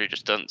left-hander. He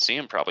just doesn't see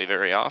him probably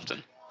very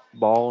often.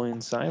 Ball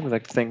inside. We'd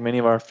like to thank many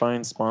of our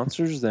fine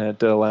sponsors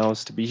that allow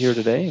us to be here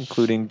today,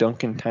 including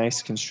Duncan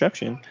Tice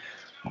Construction.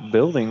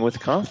 Building with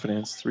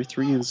confidence.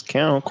 3-3 is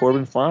count.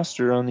 Corbin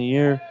Foster on the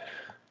year.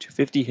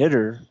 250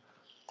 hitter.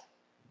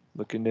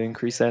 Looking to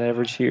increase that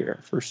average here.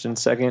 First and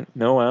second,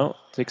 no out.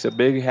 Takes a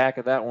big hack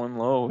at that one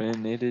low,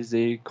 and it is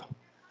a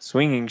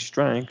swinging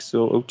strike,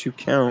 so 0-2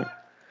 count.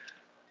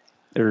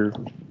 Or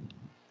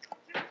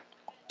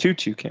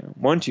 2-2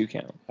 count. 1-2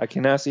 count. I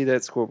cannot see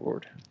that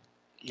scoreboard.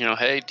 You know,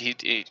 Hay,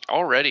 he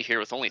already here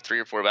with only 3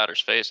 or 4 batters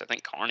faced, I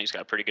think Kearney's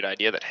got a pretty good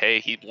idea that, hey,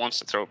 he wants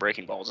to throw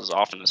breaking balls as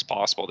often as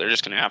possible. They're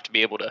just going to have to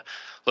be able to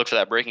look for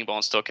that breaking ball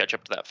and still catch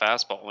up to that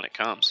fastball when it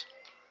comes.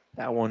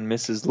 That one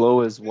misses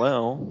low as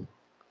well.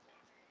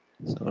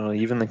 So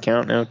even the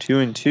count now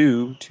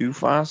 2-2 to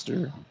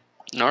Foster.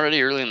 And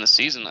already early in the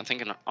season, I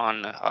think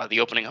on the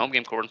opening home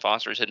game, Corbin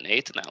Foster is hitting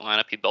 8th in that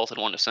lineup. He belted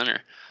one to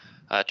center.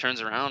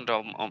 Turns around,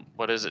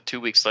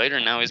 2 weeks later,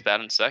 and now he's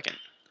batting second.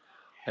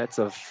 That's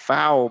a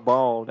foul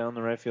ball down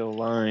the right field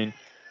line.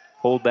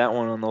 Hold that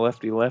one on the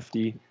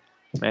lefty-lefty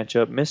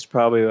matchup. Missed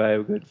probably by a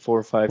good 4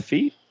 or 5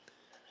 feet.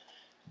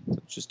 So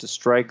just a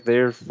strike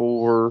there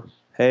for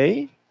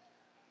Hay.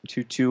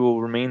 2-2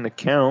 will remain the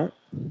count.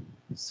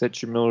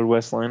 Set your Millard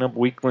West lineup.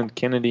 Weakland,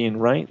 Kennedy,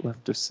 and Wright.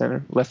 Left to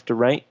center, left to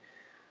right.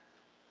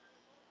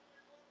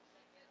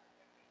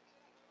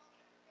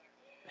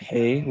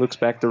 Hay looks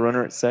back the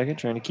runner at second,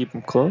 trying to keep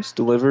him close.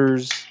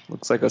 Delivers,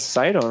 looks like a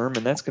sidearm,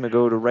 and that's going to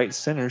go to right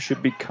center.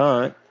 Should be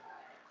caught.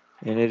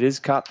 And it is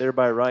caught there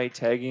by Wright.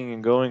 Tagging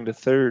and going to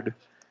third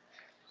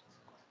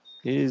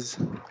is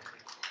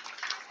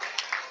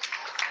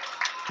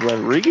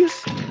Rodriguez?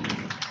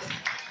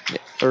 Yeah,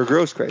 or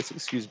Grosskreutz,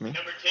 excuse me.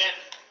 Number 10,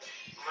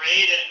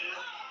 Braden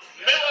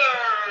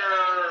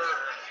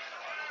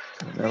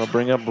Miller. That'll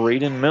bring up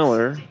Braden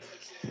Miller,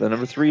 the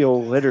number 3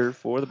 hole hitter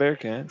for the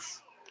Bearcats.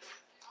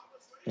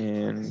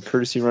 And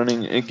courtesy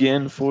running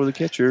again for the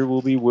catcher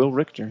will be Will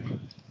Richter.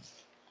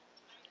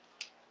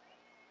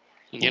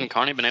 Again,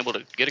 Kearney been able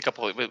to get a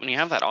couple. When you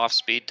have that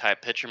off-speed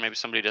type pitcher, maybe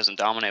somebody doesn't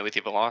dominate with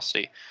your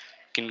velocity, you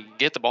can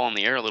get the ball in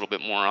the air a little bit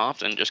more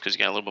often just because you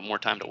got a little bit more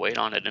time to wait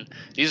on it. And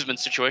these have been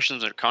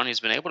situations where Kearney's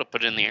been able to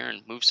put it in the air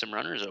and move some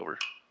runners over.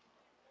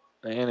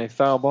 And a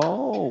foul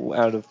ball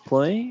out of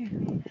play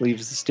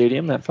leaves the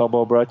stadium. That foul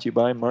ball brought to you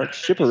by Mark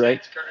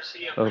Shipperite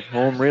of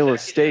Home Real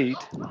Estate.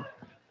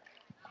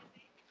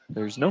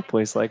 There's no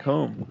place like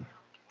home.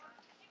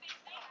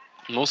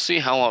 And we'll see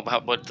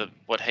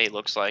what Hay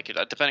looks like,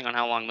 depending on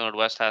how long Millard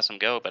West has him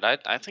go. But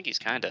I think he's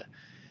kind of,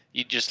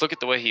 you just look at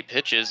the way he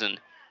pitches, and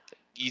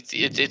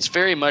it's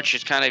very much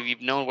just kind of, you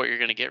know what you're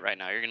going to get right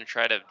now. He's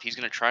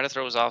going to try to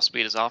throw his off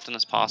speed as often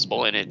as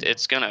possible, and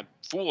it's going to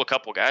fool a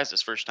couple guys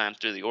this first time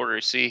through the order.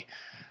 You see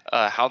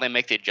how they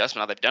make the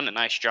adjustment. How they've done a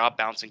nice job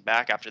bouncing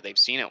back after they've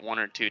seen it 1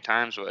 or 2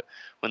 times. But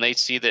when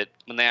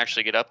they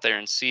actually get up there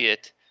and see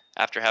it,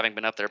 after having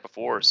been up there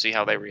before, see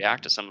how they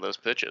react to some of those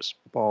pitches.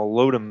 Ball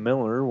low to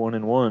Miller,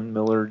 1-1.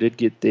 Miller did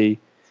get the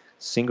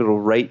single to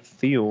right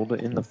field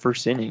in the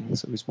first inning,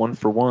 so he's 1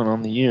 for 1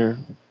 on the year.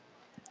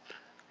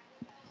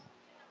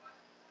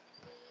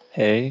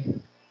 Hay,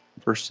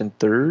 first and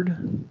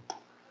third.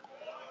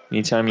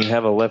 Anytime you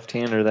have a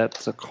left-hander,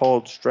 that's a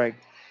called strike.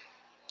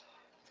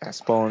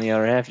 Fastball in the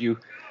other half. You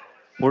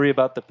worry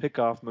about the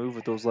pickoff move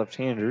with those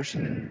left-handers.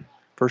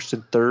 First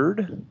and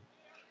third.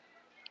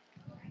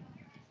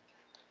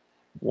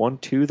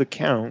 1-2 the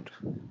count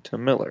to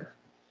Miller.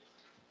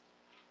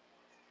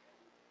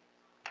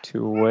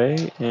 2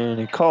 away, and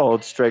he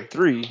called strike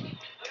 3.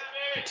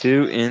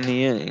 2 in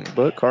the inning.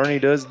 But Kearney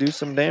does do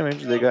some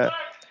damage. They got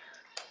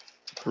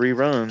 3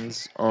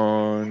 runs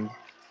on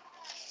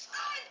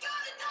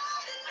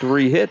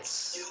 3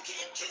 hits.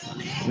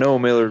 No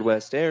Millard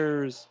West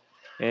errors,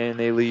 and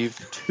they leave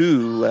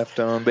 2 left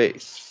on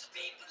base.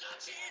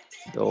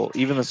 They'll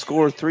even the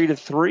score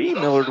 3-3.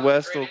 Millard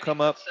West will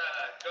come up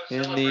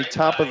in the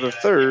top of the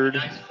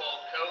third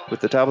with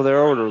the top of their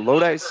order.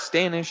 Lodi,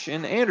 Stanish,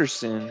 and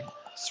Anderson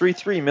It's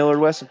 3-3 Millard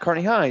West and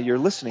Kearney High. You're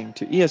listening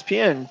to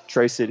ESPN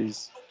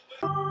Tri-Cities.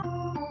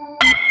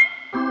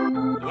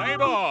 Play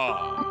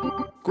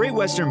ball. Great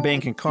Western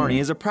Bank in Kearney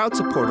is a proud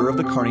supporter of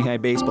the Kearney High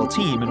baseball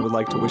team and would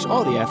like to wish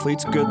all the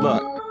athletes good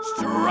luck.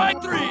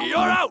 Strike three, you're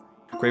out!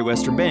 Great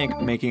Western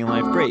Bank, making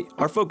life great.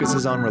 Our focus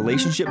is on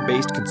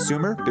relationship-based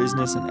consumer,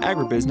 business, and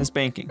agribusiness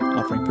banking,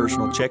 offering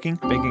personal checking,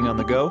 banking on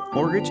the go,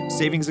 mortgage,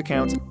 savings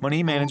accounts,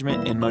 money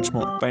management, and much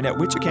more. Find out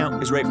which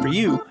account is right for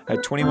you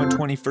at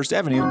 2120 First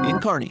Avenue in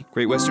Kearney.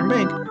 Great Western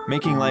Bank,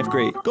 making life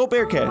great. Go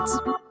Bearcats!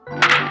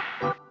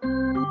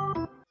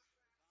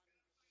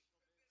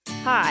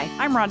 Hi,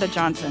 I'm Rhonda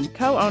Johnson,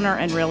 co-owner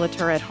and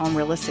realtor at Home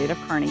Real Estate of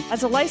Kearney.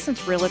 As a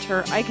licensed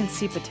realtor, I can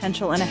see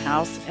potential in a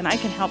house, and I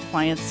can help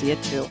clients see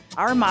it too.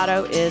 Our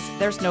motto is,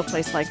 there's no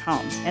place like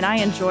home, and I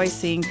enjoy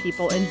seeing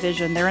people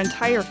envision their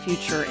entire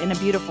future in a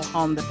beautiful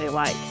home that they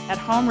like. At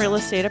Home Real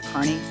Estate of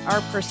Kearney,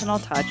 our personal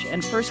touch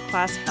and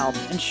first-class help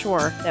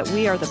ensure that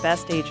we are the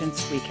best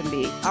agents we can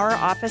be. Our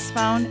office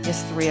phone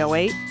is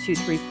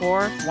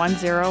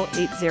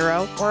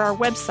 308-234-1080, or our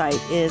website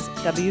is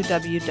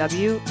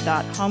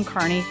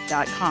www.homekearney.com.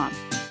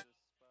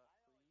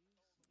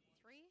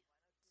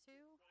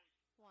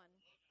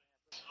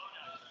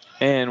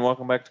 And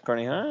welcome back to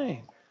Kearney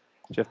High.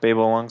 Jeff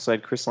Babel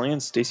alongside Chris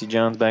Lance. Stacy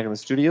Johns back in the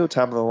studio.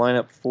 Top of the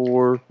lineup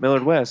for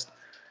Millard West.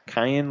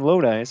 Kyan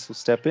Lodice will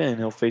step in.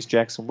 He'll face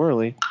Jackson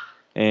Worley.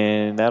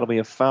 And that'll be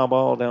a foul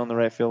ball down the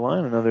right field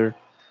line. Another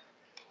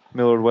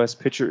Millard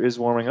West pitcher is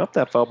warming up.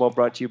 That foul ball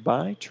brought to you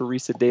by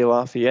Teresa De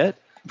Lafayette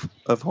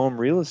of Home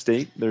Real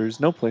Estate. There's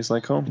no place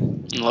like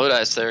home.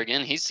 Lodice there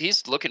again.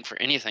 He's looking for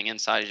anything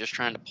inside. He's just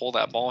trying to pull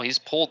that ball. He's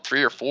pulled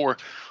 3 or 4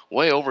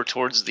 way over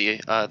towards the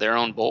their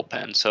own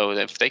bullpen. So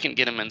if they can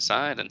get him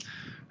inside, and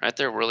right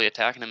there, really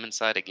attacking him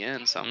inside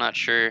again. So I'm not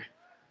sure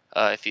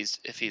if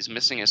he's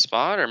missing his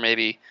spot, or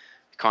maybe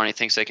Kearney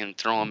thinks they can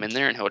throw him in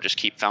there and he'll just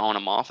keep fouling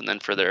him off, and then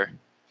for their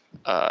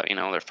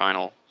their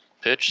final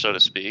pitch, so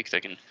to speak,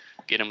 they can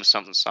get him with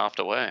something soft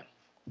away.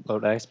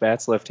 Lodice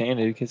bats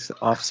left-handed, gets an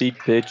off-seed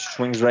pitch,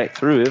 swings right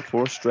through it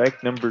for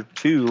strike number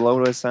 2.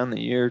 Lodice on the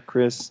year,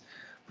 Chris,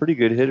 pretty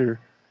good hitter,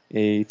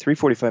 a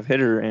 .345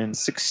 hitter and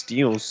 6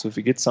 steals. So if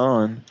he gets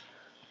on,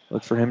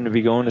 look for him to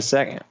be going to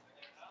second.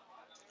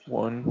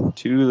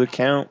 1-2 the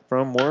count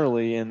from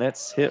Worley, and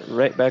that's hit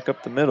right back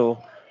up the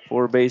middle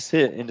for a base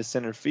hit into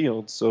center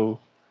field. So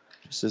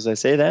just as I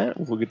say that,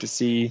 we'll get to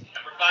see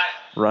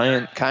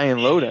Kyan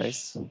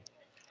Lodice.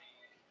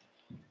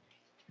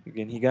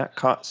 Again, he got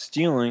caught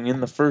stealing in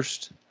the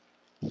first,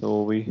 so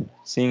we'll be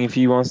seeing if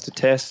he wants to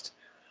test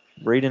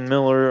Braden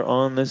Miller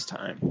on this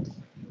time.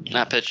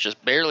 That pitch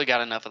just barely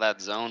got enough of that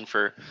zone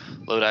for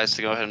Lodice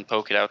to go ahead and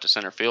poke it out to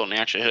center field. And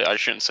actually, I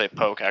shouldn't say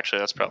poke. Actually,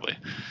 that's probably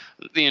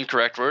the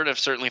incorrect word.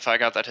 If I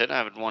got that hit,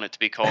 I would want it to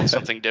be called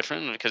something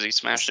different because he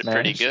smashed it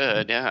pretty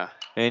good. Yeah.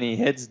 And he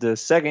heads to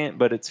second,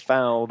 but it's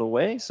fouled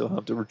away, so he'll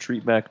have to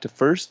retreat back to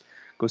first.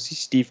 Go see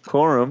Steve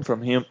Corum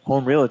from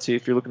Home Realty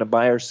if you're looking to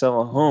buy or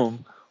sell a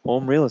home.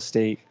 Home Real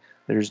Estate,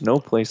 there's no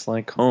place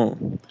like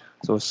home.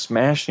 So a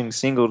smashing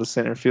single to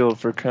center field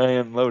for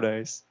Kyan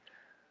Lodice.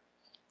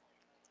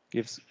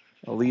 Gives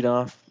a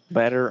leadoff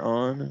batter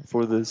on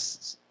for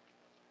this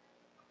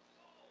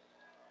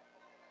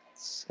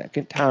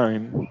second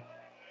time.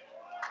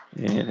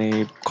 And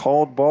a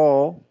called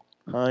ball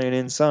high and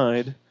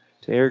inside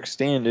to Eric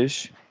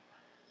Standish.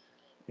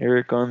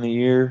 Eric on the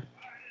year,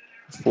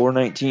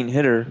 .419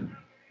 hitter.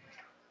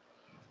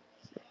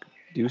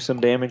 Do some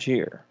damage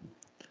here.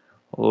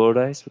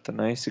 Lodice with a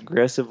nice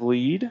aggressive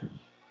lead.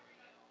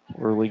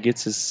 Worley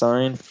gets his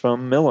sign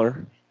from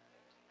Miller.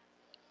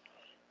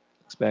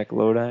 Looks back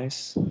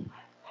Lodice.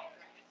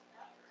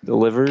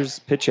 Delivers,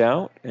 pitch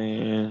out,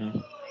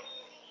 and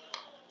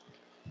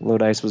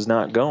Lodice was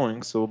not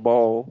going, so a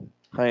ball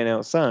high and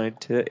outside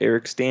to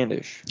Eric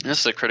Standish. This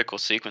is a critical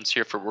sequence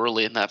here for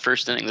Worley in that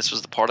first inning. This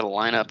was the part of the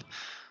lineup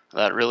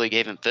that really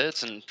gave him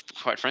fits, and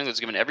quite frankly, it's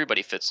given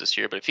everybody fits this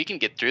year. But if he can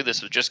get through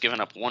this with just giving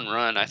up 1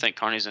 run, I think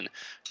Kearney's in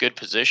good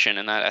position,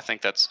 and I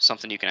think that's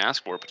something you can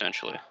ask for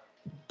potentially.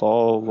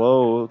 Ball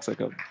low, looks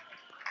like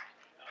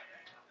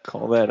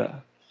call that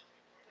a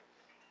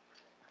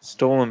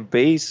stolen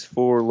base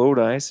for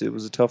Lodice. It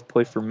was a tough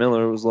play for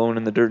Miller. It was low and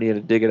in the dirt. He had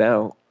to dig it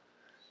out.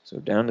 So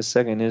down to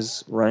second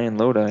is Ryan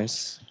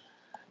Lodice,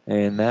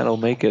 and that'll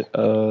make it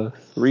a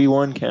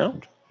 3-1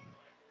 count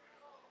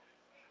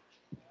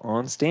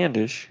on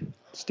Standish.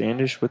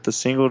 Standish with the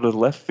single to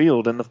left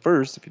field in the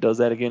first. If he does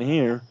that again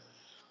here,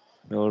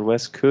 Millard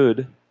West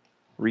could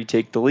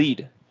retake the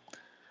lead.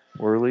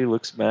 Worley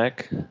looks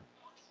back.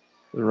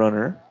 The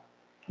runner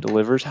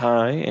delivers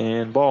high,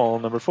 and ball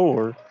number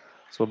 4.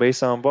 So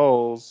base on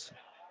balls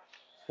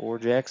for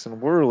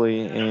Jackson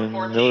Worley, and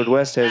Millard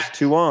West has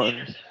 2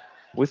 on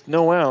with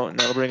no out, and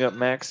that'll bring up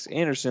Max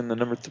Anderson, the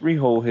number 3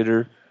 hole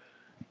hitter.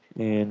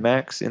 And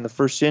Max in the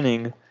first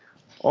inning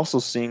also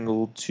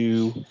singled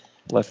to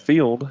left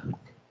field.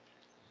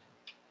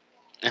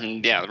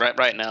 And yeah,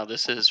 right now,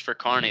 this is for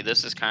Kearney.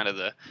 This is kind of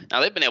now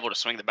they've been able to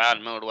swing the bat,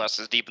 and Millard West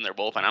is deep in their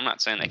bullpen. I'm not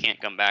saying they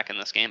can't come back in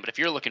this game, but if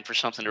you're looking for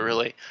something to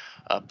really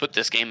put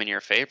this game in your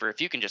favor,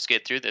 if you can just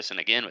get through this, and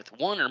again with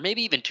 1 or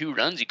maybe even 2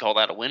 runs, you call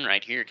that a win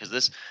right here, because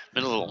this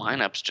middle of the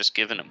lineup's just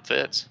giving them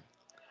fits.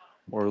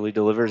 Worley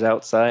delivers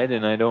outside,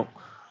 and I don't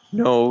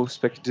know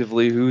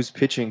speculatively who's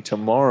pitching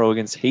tomorrow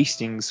against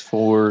Hastings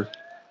for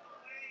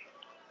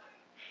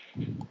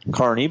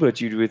Kearney,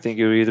 but you would think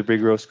it would be either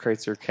Big Rose,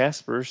 Kreitz, or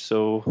Casper,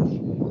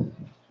 so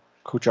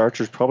Coach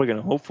Archer's probably going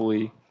to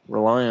hopefully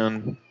rely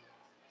on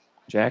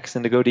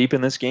Jackson to go deep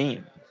in this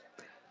game.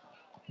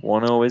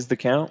 1-0 is the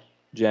count.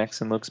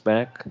 Jackson looks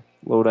back,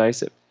 low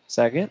dice at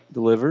second,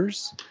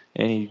 delivers,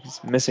 and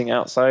he's missing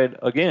outside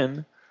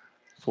again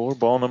for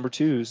ball number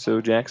 2,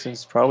 so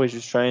Jackson's probably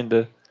just trying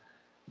to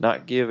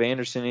not give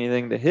Anderson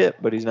anything to hit,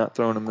 but he's not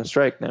throwing him the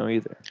strike now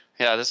either.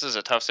 Yeah, this is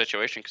a tough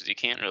situation because you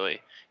can't really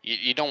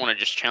you don't want to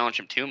just challenge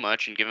him too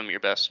much and give him your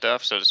best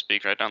stuff, so to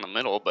speak, right down the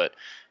middle. But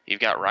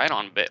you've got Wright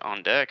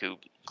on deck, who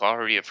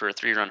clobbered you for a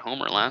 3-run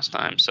homer last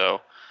time.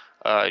 So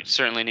you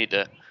certainly need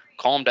to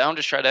calm down,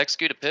 just try to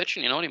execute a pitch,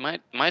 and you know what,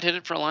 he might hit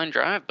it for a line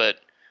drive. But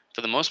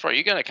for the most part,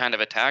 you got to kind of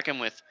attack him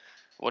with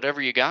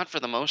whatever you got for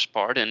the most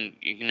part, and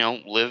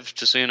live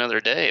to see another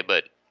day.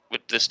 But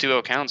with this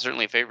 2-0 count,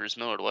 certainly favors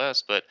Millard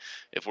West. But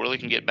if Worley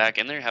can get back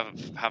in there, have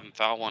him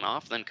foul one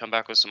off, then come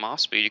back with some off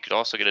speed, you could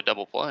also get a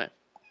double play.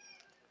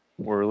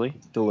 Worley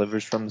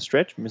delivers from the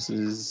stretch,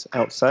 misses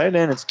outside,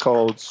 and it's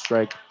called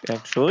strike,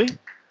 actually.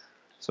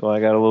 So I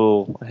got a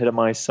little ahead of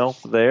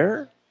myself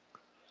there.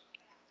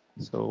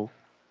 So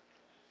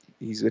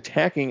he's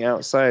attacking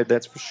outside,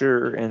 that's for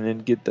sure, and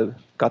then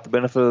got the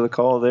benefit of the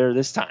call there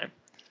this time.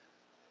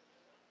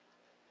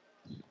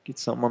 Get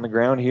something on the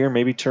ground here,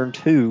 maybe turn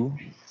 2.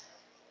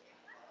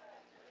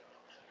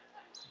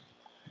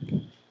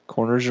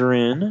 Corners are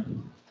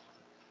in.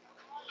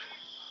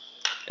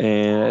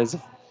 And as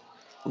a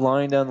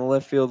line down the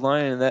left field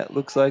line, and that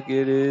looks like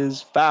it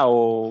is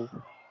foul.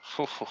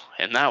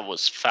 And that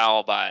was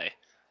foul by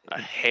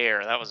a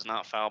hair. That was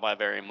not foul by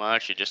very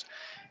much.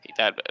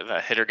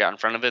 That hitter got in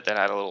front of it, that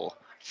had a little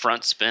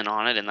front spin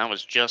on it, and that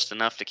was just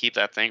enough to keep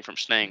that thing from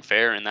staying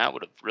fair, and that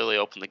would have really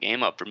opened the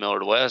game up for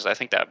Millard West. I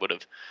think that would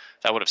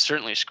have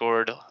certainly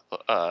scored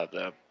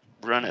the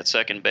run at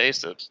second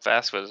base. The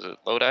fast was it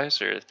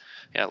Lodice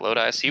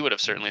Lodice. He would have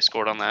certainly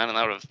scored on that, and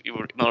that would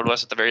have Millard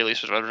West at the very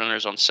least with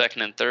runners on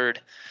second and third,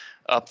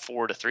 up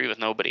 4-3 with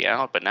nobody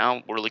out. But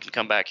now Worley can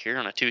come back here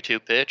on a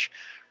 2-2 pitch,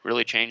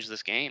 really change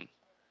this game.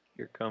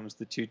 Here comes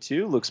the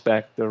 2-2. Looks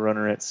back the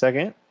runner at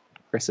second.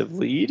 Aggressive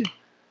lead.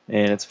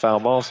 And it's foul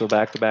ball, so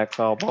back-to-back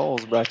foul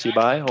balls brought to you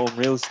by Home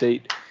Real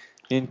Estate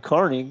in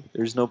Kearney.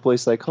 There's no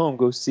place like home.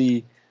 Go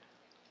see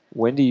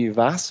Wendy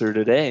Vassar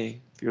today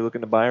if you're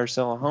looking to buy or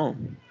sell a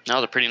home. That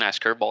was a pretty nice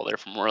curveball there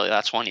from Worley.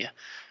 That's one you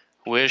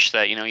wish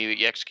that, you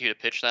execute a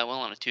pitch that well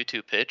on a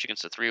 2-2 pitch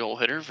against a 3-hole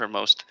hitter. For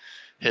most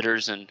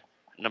hitters in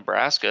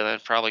Nebraska, they're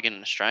probably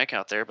getting a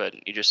strikeout there,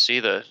 but you just see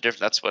the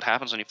difference. That's what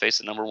happens when you face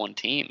the number 1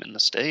 team in the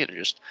state. You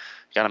just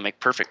got to make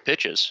perfect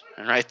pitches,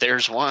 and right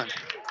there's one.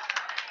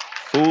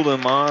 Fooled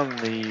him on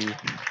the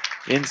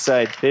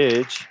inside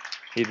pitch.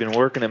 He'd been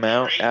working him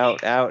out,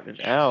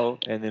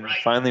 and then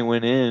finally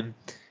went in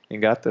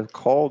and got the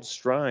called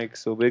strike.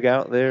 So big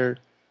out there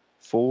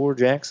for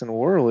Jackson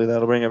Worley.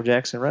 That'll bring up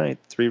Jackson Wright.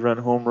 3-run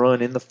home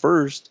run in the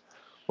first.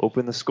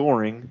 Open the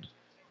scoring.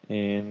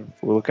 And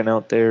we're looking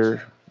out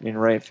there in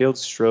right field.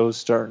 Stroh's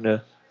starting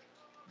to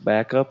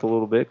back up a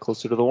little bit,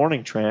 closer to the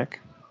warning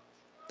track.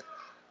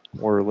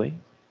 Worley.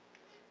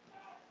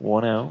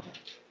 1 out.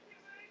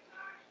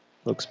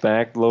 Looks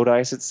back, low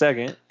dice at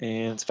second,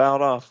 and it's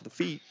fouled off the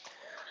feet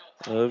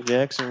of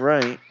Jackson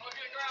Wright.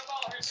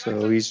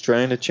 So he's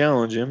trying to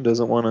challenge him.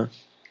 Doesn't want to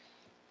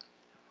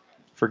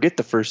forget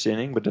the first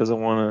inning, but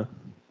doesn't want to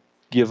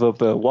give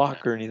up a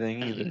walk or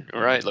anything either.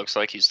 Right, looks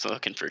like he's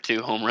looking for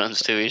 2 home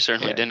runs too. He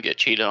certainly didn't get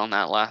cheated on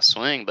that last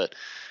swing, but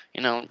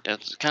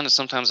it's kind of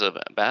sometimes a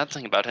bad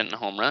thing about hitting a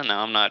home run.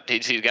 Now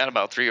he's got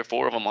about 3 or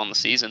 4 of them on the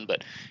season, but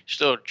you're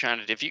still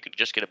trying to, if you could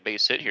just get a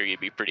base hit here, you'd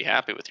be pretty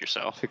happy with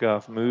yourself.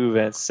 Pickoff move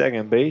at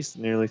second base,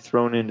 nearly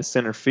thrown into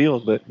center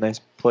field, but nice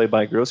play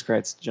by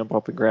Grosskreitz to jump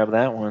up and grab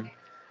that one.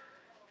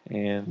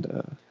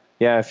 And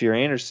if you're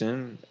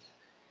Anderson,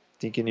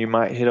 thinking you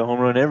might hit a home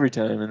run every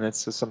time, and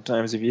that's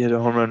sometimes if you hit a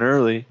home run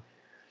early,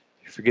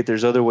 you forget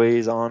there's other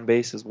ways on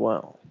base as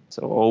well.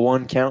 So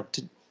 0-1 count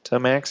to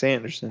Max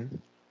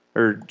Anderson.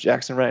 Or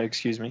Jackson Wright,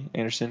 excuse me.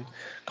 Anderson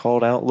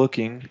called out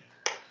looking,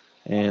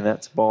 and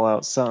that's ball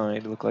outside.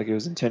 It looked like it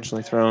was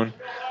intentionally thrown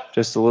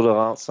just a little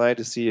outside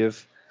to see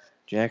if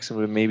Jackson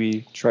would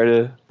maybe try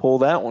to pull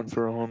that one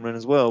for a home run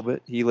as well,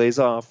 but he lays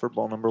off for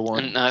ball number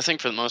 1. And I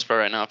think for the most part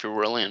right now, if you're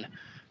Worley and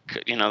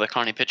the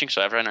Kearney pitching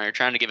staff right now, you're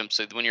trying to give him,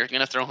 so when you're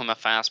going to throw him a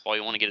fastball,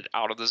 you want to get it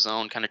out of the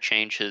zone, kind of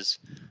change his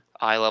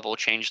eye level,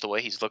 change the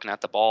way he's looking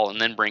at the ball,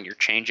 and then bring your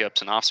changeups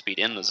and off speed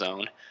in the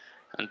zone.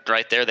 And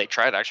right there, they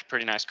tried actually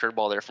pretty nice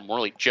curveball there from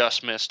Worley.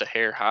 Just missed a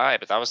hair high,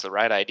 but that was the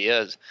right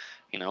idea.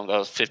 That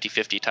was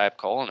 50-50 type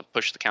call, and it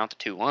pushed the count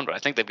to 2-1. But I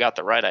think they've got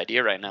the right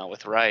idea right now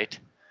with Wright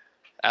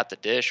at the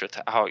dish with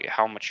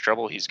how much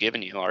trouble he's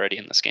given you already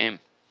in this game.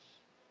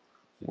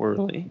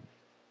 Worley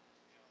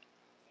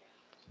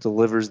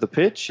delivers the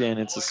pitch, and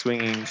it's a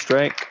swinging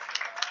strike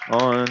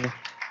on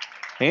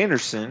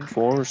Anderson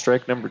for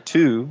strike number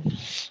 2.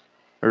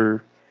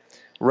 Or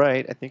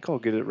Wright, I think I'll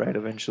get it right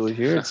eventually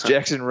here. It's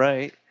Jackson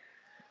Wright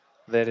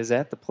that is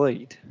at the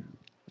plate.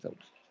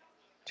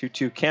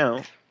 2-2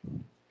 count.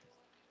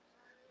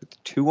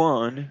 With 2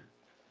 on,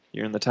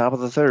 you're in the top of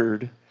the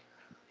third.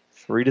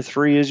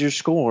 3-3 is your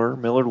score.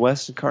 Millard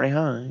West and Kearney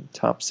High,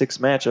 top 6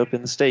 matchup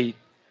in the state.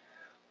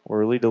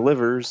 Worley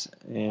delivers,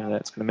 and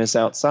that's going to miss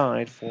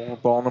outside for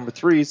ball number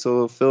 3, so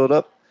they'll fill it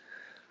up.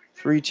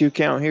 3-2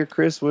 count here.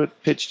 Chris,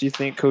 what pitch do you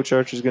think Coach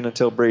Archer's going to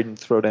tell Braden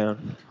to throw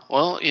down?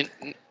 Well,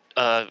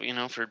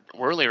 for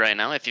Worley right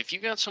now, if you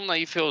got something that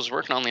you feel is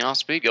working on the off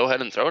speed, go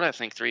ahead and throw it. I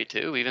think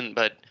 3-2 even,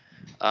 but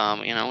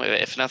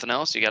if nothing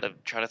else, you got to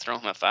try to throw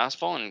him a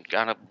fastball and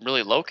got to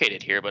really locate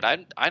it here. But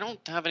I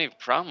don't have any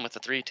problem with the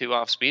 3-2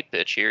 off speed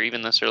pitch here,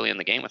 even this early in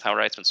the game with how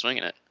Wright's been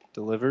swinging it.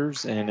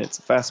 Delivers, and it's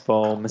a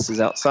fastball, misses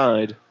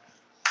outside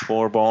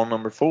for ball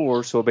number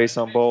 4. So based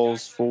on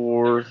balls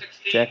for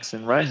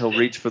Jackson Wright, he'll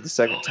reach for the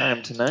second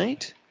time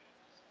tonight.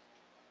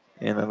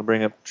 And that'll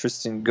bring up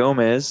Tristan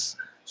Gomez.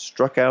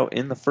 Struck out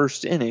in the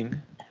first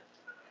inning.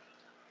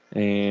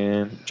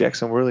 And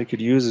Jackson Worley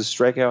could use a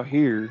strikeout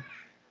here.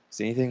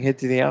 So anything hit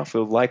to the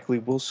outfield likely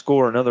will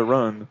score another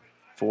run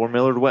for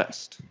Millard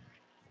West.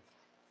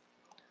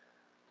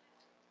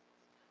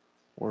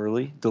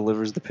 Worley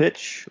delivers the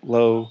pitch.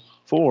 Low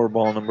for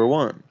ball number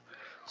 1.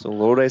 So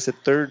low dice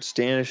at third,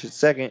 Stanish at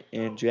second,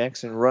 and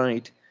Jackson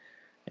Wright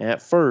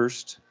at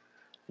first.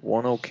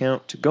 1-0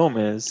 count to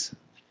Gomez.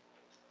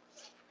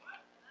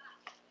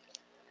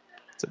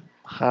 It's a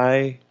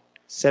high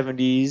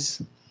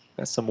 70s.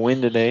 Got some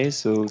wind today,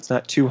 so it's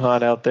not too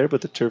hot out there,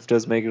 but the turf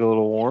does make it a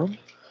little warm.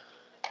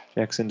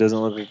 Jackson doesn't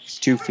look like he's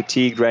too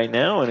fatigued right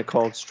now, and a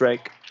called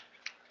strike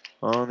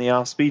on the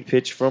off-speed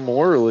pitch from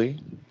Worley.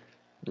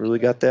 Really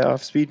got that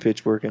off-speed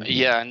pitch working.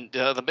 Yeah, and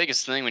the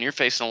biggest thing when you're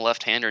facing a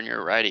left-hander and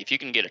you're a righty, if you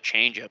can get a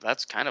changeup,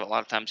 that's kind of a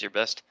lot of times your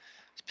best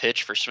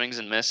pitch for swings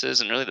and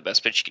misses, and really the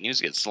best pitch you can use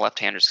against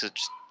left-handers because it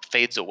just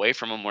fades away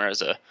from them,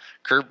 whereas a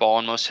curveball,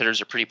 and most hitters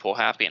are pretty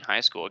pull-happy in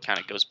high school, it kind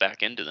of goes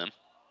back into them.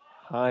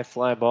 High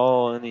fly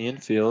ball in the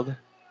infield,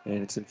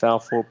 and it's in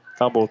foul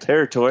ball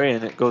territory,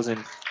 and it goes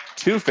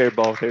into fair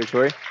ball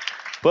territory.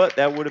 But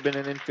that would have been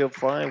an infield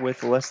fly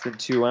with less than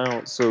 2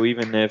 outs, so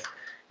even if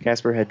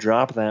Casper had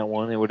dropped that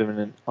one, it would have been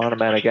an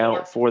automatic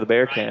out for the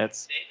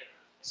Bearcats.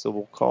 So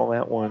we'll call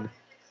that one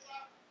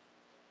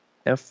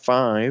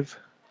F5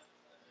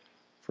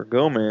 for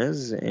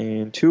Gomez,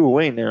 and 2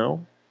 away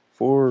now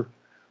for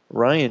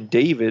Ryan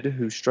David,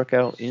 who struck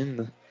out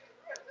to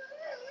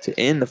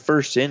end the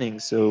first inning.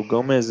 So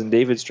Gomez and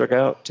David struck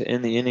out to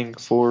end the inning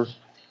for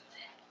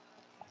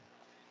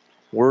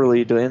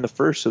Worley to end the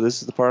first. So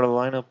this is the part of the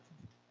lineup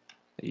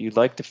that you'd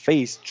like to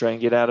face, try and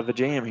get out of a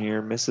jam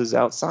here. Misses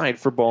outside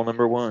for ball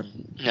number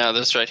 1. Yeah,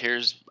 this right here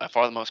is by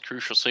far the most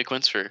crucial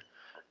sequence for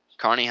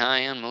Kearney High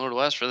and Millard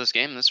West for this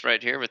game. This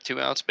right here with 2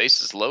 outs,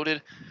 bases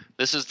loaded.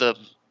 This is the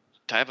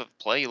type of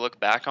play you look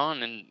back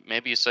on and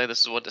maybe you say this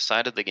is what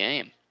decided the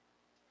game.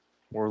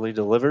 Worley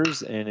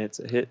delivers, and it's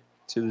a hit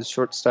to the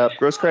shortstop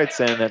Grosskreitz,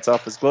 and that's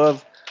off his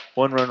glove.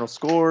 1 run will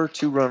score,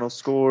 2 run will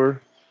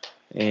score,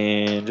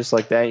 and just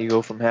like that, you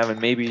go from having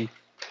maybe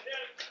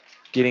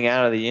getting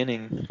out of the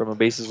inning from a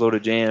bases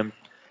loaded jam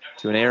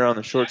to an error on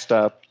the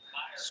shortstop.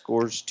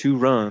 Scores 2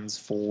 runs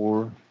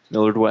for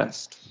Millard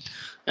West.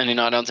 And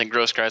I don't think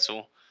Grosskreitz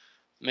will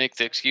make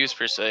the excuse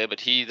per se, but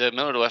the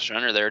Millard West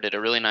runner there did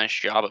a really nice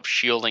job of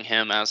shielding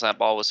him as that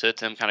ball was hit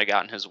to him, kind of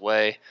got in his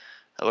way.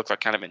 It looked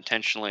like kind of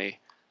intentionally,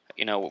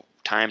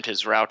 timed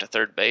his route to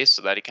third base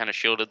so that he kind of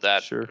shielded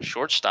that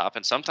shortstop.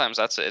 And sometimes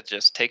it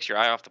just takes your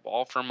eye off the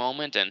ball for a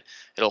moment, and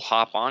it'll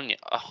hop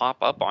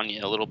up on you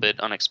a little bit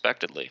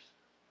unexpectedly.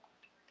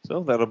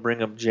 So that'll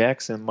bring up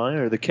Jackson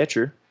Meyer, the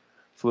catcher.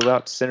 Flew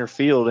out to center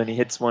field, and he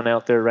hits one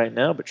out there right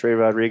now, but Trey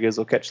Rodriguez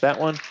will catch that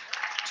one.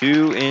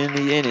 2 in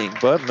the inning,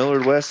 but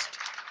Millard West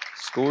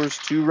scores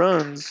 2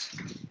 runs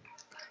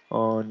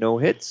on no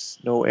hits,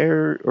 no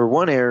error, or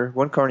 1 error,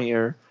 1 Kearney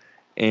error,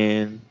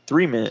 and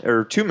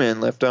 2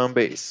 men left on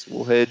base.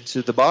 We'll head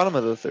to the bottom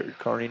of the third.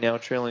 Kearney now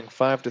trailing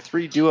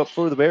 5-3, due up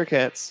for the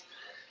Bearcats.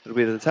 It'll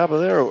be at the top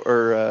of there,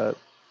 or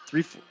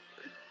 3.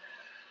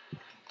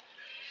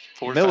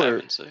 4, Miller, 5,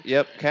 and 6.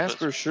 Yep,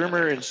 Casper,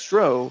 Shermer, and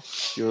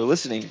Stroh. You're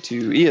listening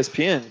to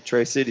ESPN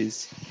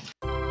Tri-Cities.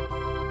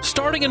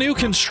 Starting a new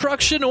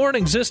construction or an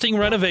existing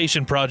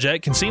renovation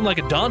project can seem like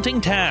a daunting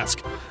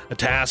task. A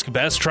task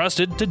best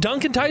trusted to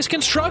Duncan Tice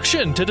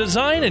Construction to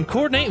design and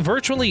coordinate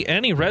virtually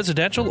any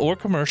residential or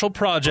commercial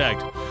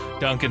project.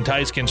 Duncan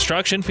Tice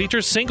Construction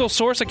features single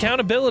source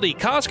accountability,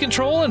 cost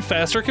control, and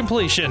faster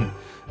completion.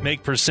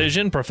 Make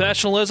precision,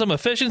 professionalism,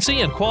 efficiency,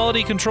 and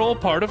quality control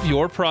part of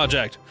your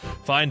project.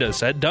 Find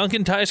us at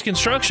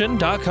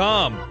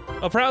DuncanTiceConstruction.com.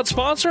 A proud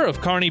sponsor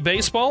of Kearney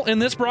Baseball in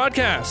this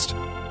broadcast.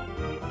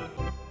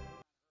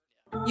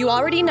 You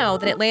already know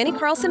that at Lanny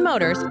Carlson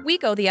Motors, we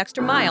go the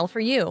extra mile for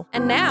you.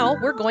 And now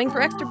we're going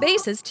for extra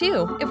bases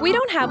too. If we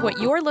don't have what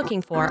you're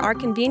looking for, our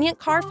convenient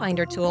car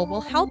finder tool will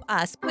help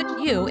us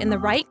put you in the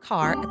right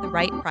car at the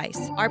right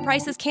price. Our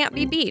prices can't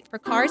be beat for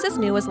cars as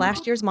new as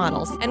last year's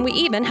models, and we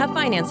even have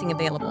financing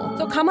available.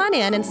 So come on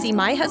in and see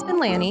my husband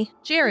Lanny,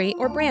 Jerry,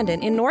 or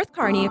Brandon in North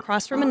Kearney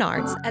across from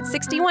Menards at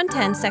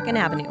 6110 2nd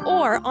Avenue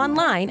or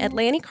online at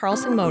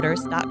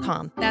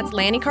LannyCarlsonMotors.com. That's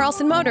Lanny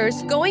Carlson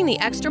Motors, going the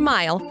extra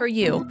mile for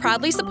you.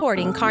 Proudly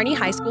supporting Kearney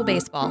High School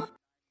baseball.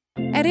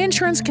 At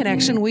Insurance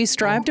Connection, we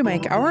strive to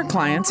make our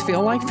clients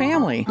feel like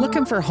family.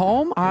 Looking for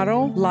home,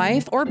 auto,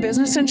 life, or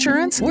business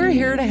insurance? We're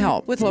here to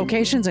help. With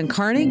locations in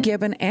Kearney,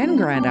 Gibbon, and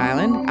Grand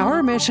Island,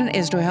 our mission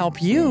is to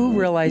help you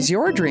realize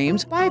your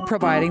dreams by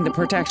providing the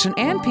protection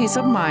and peace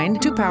of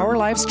mind to power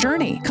life's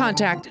journey.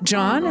 Contact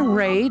John,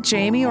 Ray,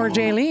 Jamie, or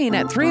Jaylene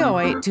at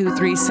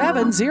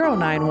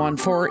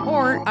 308-237-0914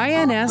 or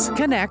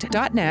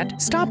insconnect.net.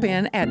 Stop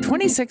in at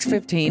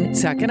 2615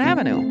 2nd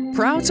Avenue.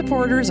 Proud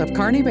supporters of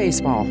Kearney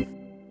baseball.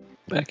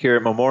 Back here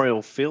at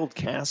Memorial Field,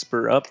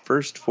 Casper up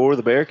first for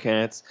the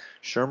Bearcats.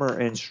 Shermer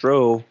and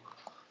Stroh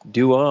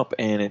due up,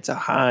 and it's a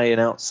high and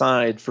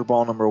outside for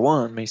ball number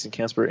 1. Mason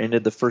Casper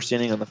ended the first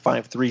inning on the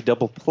 5-3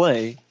 double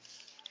play.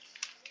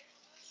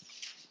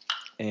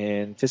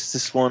 And fists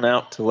this one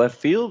out to left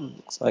field.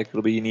 Looks like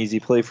it'll be an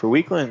easy play for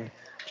Weakland.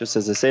 Just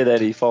as I say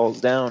that, he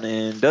falls down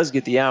and does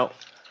get the out.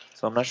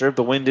 So I'm not sure if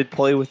the wind did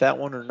play with that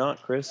one or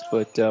not, Chris,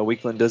 but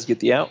Weakland does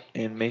get the out,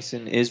 and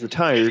Mason is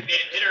retired.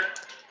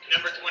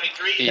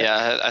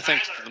 Yeah, I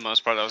think for the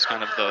most part that was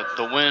kind of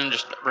the wind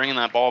just bringing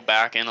that ball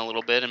back in a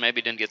little bit, and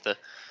maybe didn't get the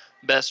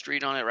best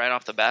read on it right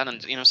off the bat.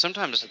 And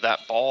sometimes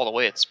that ball, the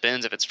way it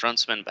spins, if it's front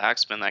spin, back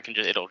spin,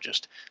 it'll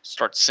just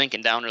start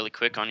sinking down really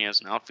quick on you as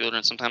an outfielder.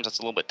 And sometimes it's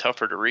a little bit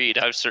tougher to read.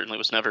 I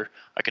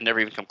could never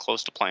even come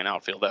close to playing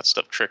outfield. That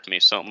stuff tricked me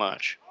so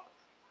much.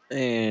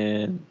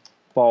 And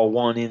ball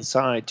 1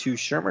 inside to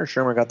Shermer.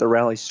 Shermer got the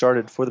rally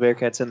started for the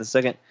Bearcats in the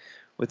second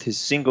with his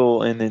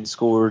single, and then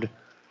scored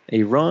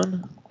a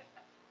run.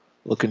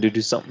 Looking to do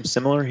something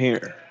similar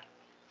here.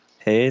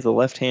 Hay, the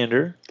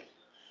left-hander,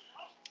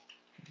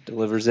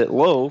 delivers it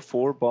low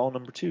for ball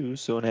number 2.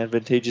 So an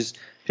advantageous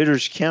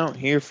hitter's count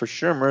here for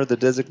Shermer, the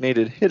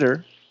designated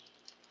hitter.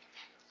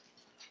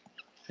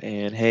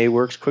 And Hay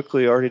works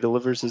quickly, already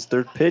delivers his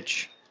third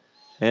pitch.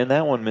 And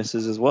that one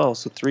misses as well.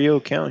 So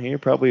 3-0 count here,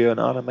 probably an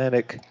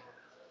automatic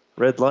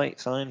red light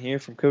sign here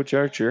from Coach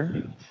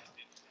Archer.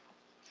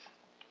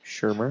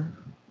 Shermer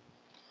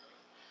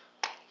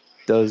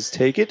does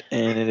take it,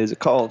 and it is a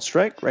called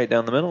strike right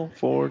down the middle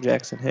for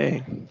Jackson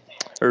Hay.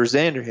 Or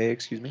Xander Hay,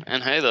 excuse me.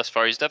 And Hay thus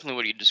far, he's definitely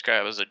what you'd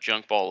describe as a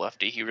junk ball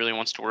lefty. He really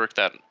wants to work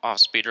that off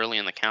speed early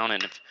in the count,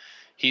 and if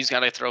he's got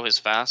to throw his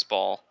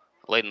fastball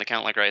late in the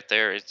count like right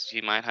there,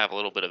 he might have a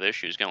little bit of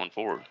issues going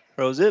forward.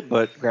 Throws it,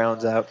 but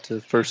grounds out to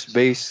first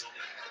base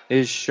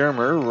is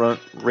Shermer.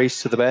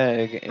 Race to the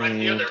bag,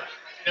 and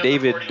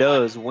David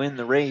does win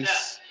the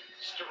race.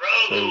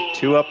 So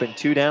 2 up and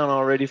 2 down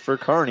already for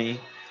Kearney.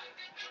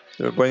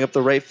 They'll bring up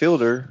the right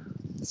fielder,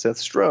 Seth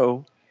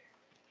Stroh.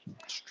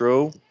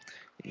 Stroh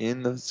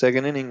in the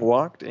second inning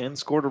walked and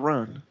scored a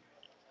run.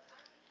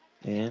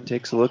 And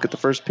takes a look at the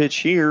first pitch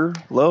here,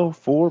 low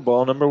for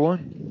ball number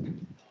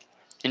 1.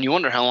 And you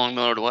wonder how long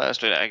Millard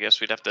West, I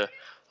guess we'd have to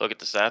look at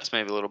the stats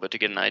maybe a little bit to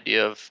get an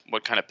idea of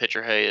what kind of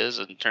pitcher Hay is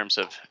in terms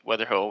of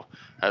whether he'll,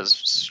 as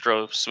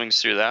Stroh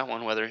swings through that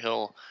one, whether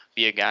he'll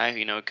be a guy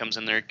who comes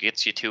in there,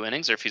 gets you 2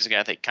 innings, or if he's a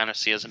guy they kind of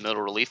see as a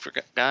middle relief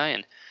guy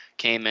and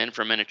came in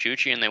from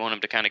Minichucci and they want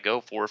him to kind of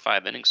go 4 or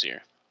 5 innings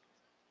here.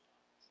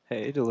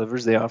 Hay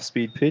delivers the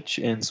off-speed pitch,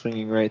 and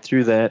swinging right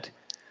through that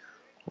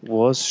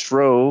was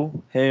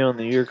Stroh. Hay on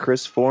the year,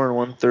 Chris, 4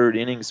 1/3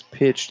 innings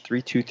pitched,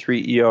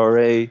 3.23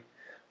 ERA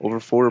over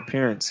 4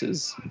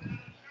 appearances.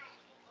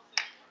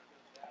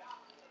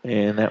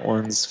 And that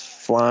one's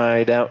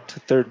flied out to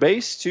third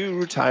base to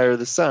retire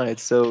the side.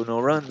 So no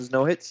runs,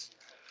 no hits,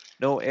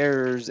 no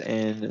errors,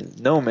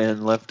 and no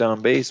men left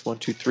on base. 1,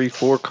 2, 3,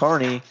 4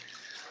 Kearney.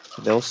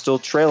 They'll still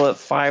trail it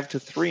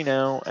 5-3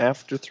 now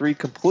after 3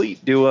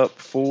 complete. Due up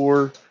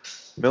for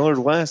Millard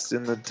West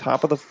in the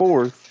top of the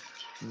 4th.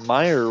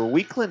 Meyer,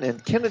 Weakland,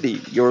 and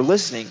Kennedy. You're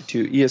listening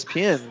to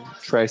ESPN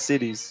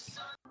Tri-Cities.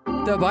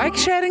 The Bike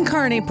Shed in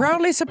Kearney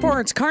proudly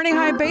supports Kearney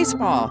High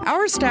baseball.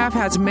 Our staff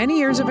has many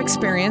years of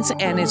experience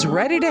and is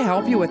ready to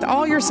help you with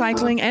all your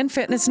cycling and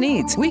fitness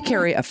needs. We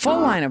carry a full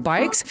line of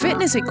bikes,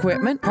 fitness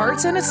equipment,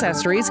 parts and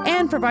accessories,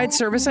 and provide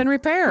service and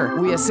repair.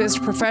 We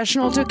assist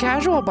professional to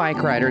casual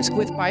bike riders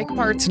with bike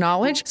parts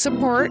knowledge,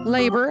 support,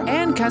 labor,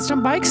 and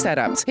custom bike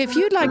setups. If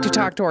you'd like to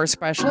talk to our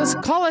specialists,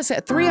 call us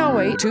at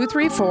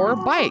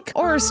 308-234-BIKE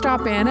or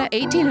stop in at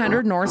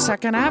 1800 North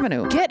 2nd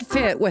Avenue. Get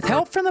fit with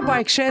help from the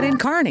Bike Shed in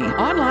Kearney.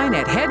 Online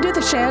at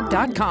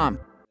headtotheshed.com.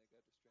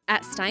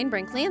 At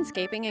Steinbrink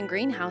Landscaping and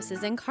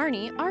Greenhouses in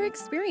Kearney, our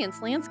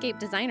experienced landscape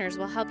designers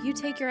will help you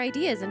take your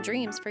ideas and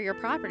dreams for your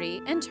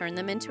property and turn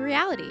them into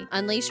reality.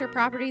 Unleash your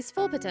property's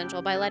full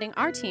potential by letting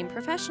our team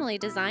professionally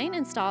design,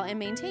 install, and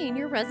maintain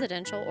your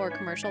residential or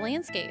commercial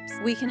landscapes.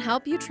 We can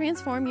help you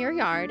transform your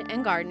yard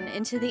and garden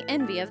into the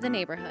envy of the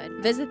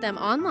neighborhood. Visit them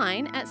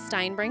online at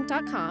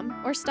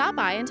steinbrink.com or stop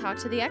by and talk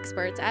to the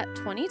experts at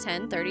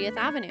 2010 30th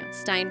Avenue.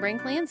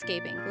 Steinbrink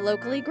Landscaping,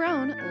 locally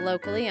grown,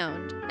 locally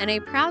owned, and a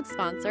proud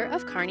sponsor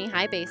of Kearney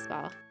High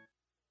Baseball.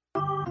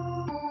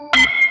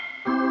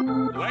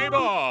 Play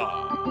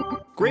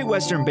ball! Great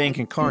Western Bank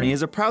in Kearney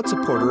is a proud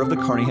supporter of the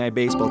Kearney High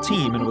baseball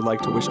team and would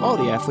like to wish all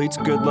the athletes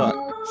good luck.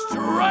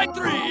 Strike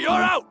three, you're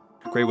out!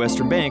 Great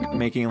Western Bank,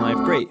 making life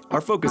great.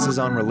 Our focus is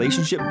on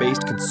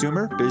relationship-based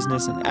consumer,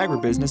 business, and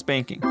agribusiness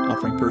banking,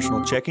 offering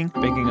personal checking,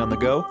 banking on the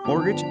go,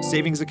 mortgage,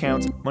 savings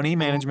accounts, money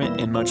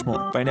management, and much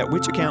more. Find out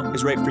which account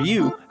is right for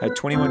you at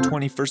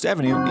 2120 First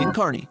Avenue in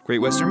Kearney.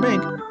 Great Western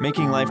Bank,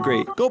 making life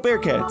great. Go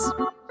Bearcats!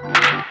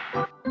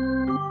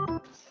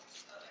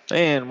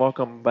 And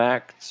welcome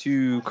back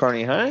to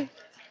Kearney High.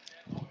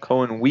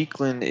 Cohen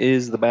Weekland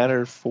is the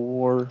batter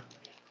for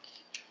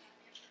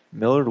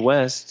Millard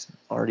West,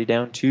 already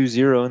down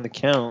 2-0 in the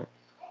count,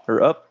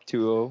 or up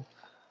 2-0.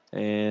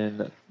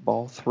 And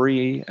ball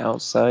 3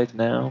 outside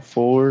now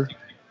for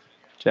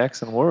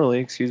Jackson Worley,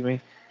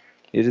 It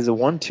is a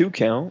 1-2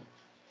 count.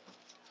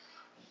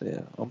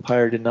 The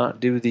umpire did not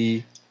do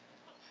the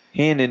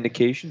hand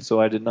indication,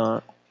 so I did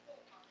not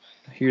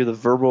hear the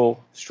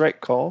verbal strike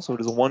call. So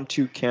it is a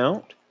 1-2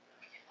 count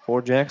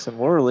for Jackson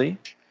Worley.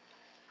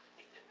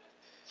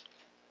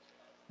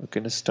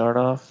 Looking to start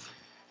off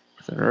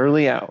with an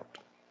early out.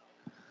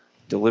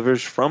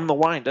 Delivers from the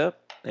windup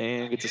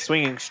and gets a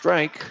swinging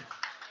strike.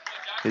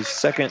 His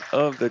fourth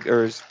of the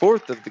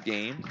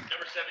game. Number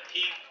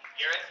 17,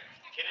 Garrett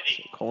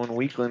Kennedy. So Colin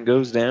Weekland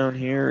goes down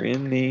here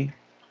in the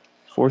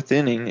fourth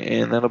inning,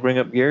 and that'll bring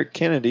up Garrett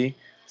Kennedy,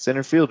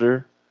 center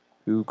fielder,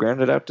 who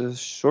grounded out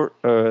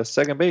to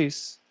second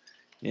base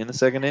in the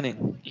second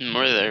inning.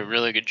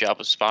 Really good job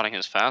of spotting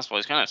his fastball.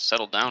 He's kind of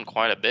settled down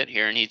quite a bit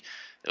here, and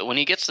when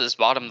he gets to this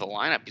bottom of the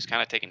lineup, he's kind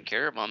of taking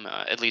care of him,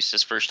 at least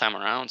his first time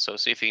around. So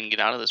see if he can get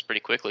out of this pretty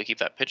quickly, keep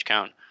that pitch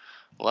count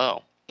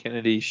low.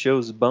 Kennedy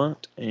shows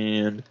bunt,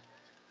 and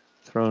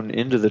thrown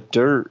into the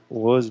dirt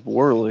was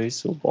Worley,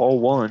 so ball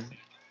 1.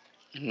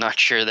 Not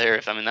sure there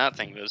that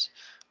thing was,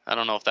 I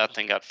don't know if that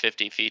thing got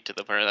 50 feet to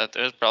the, it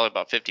was probably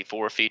about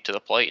 54 feet to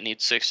the plate. He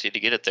needs 60 to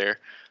get it there.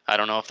 I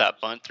don't know if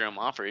that bunt threw him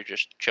off or he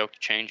just choked the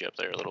change up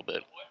there a little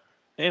bit.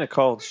 And a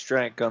called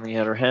strike on the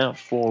outer half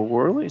for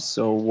Worley.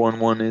 So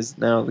 1-1 is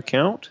now the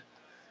count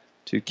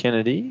to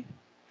Kennedy.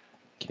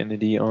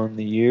 Kennedy on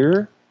the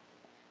year.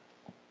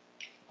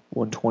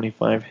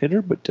 125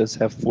 hitter, but does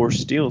have 4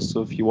 steals.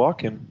 So if you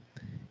walk him,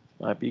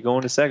 might be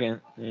going to second.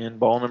 And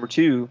ball number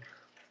 2,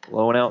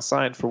 low and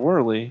outside for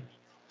Worley.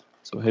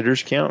 So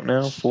hitters count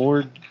now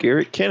for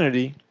Garrett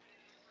Kennedy,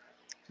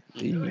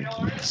 the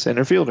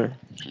center fielder.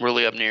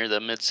 Really up near the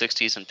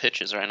mid-60s in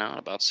pitches right now,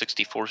 about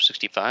 64,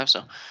 65.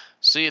 So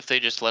see if they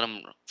just let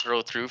him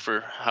throw through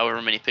for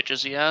however many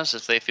pitches he has,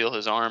 if they feel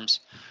his arm's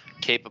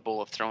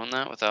capable of throwing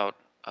that without,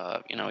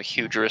 a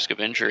huge risk of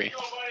injury.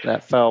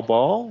 That foul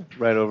ball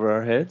right over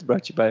our heads,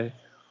 brought to you by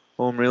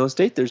Home Real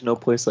Estate. There's no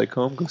place like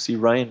home. Go see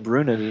Ryan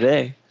Bruna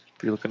today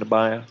if you're looking to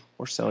buy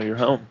or sell your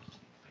home.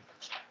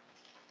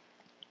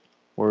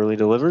 Worley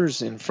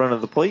delivers in front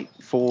of the plate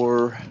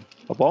for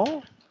a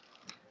ball,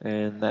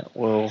 and that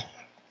will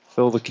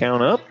fill the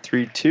count up,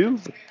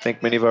 3-2.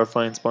 Thank many of our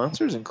fine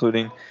sponsors,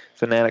 including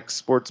Fanatics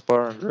Sports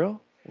Bar and Grill,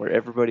 where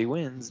everybody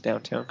wins,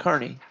 downtown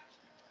Kearney.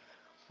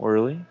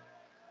 Worley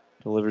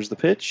delivers the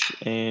pitch,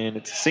 and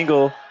it's a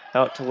single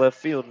out to left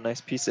field.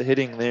 Nice piece of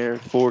hitting there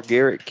for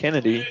Garrett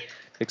Kennedy.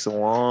 Takes a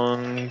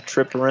long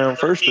trip around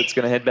first, but it's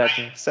going to head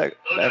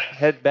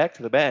back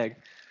to the bag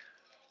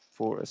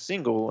for a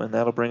single, and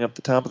that'll bring up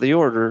the top of the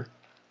order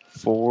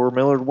for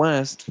Millard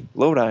West.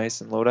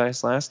 Lodice, and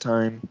Lodice last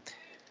time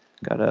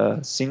got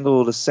a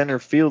single to center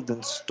field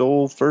and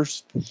stole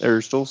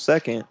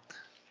second,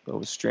 but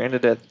was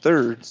stranded at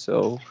third.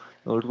 So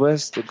Millard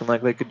West looking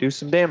like they could do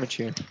some damage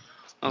here.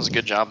 That was a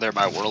good job there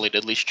by Worley to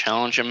at least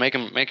challenge him, make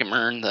him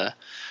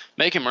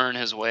earn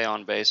his way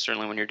on base.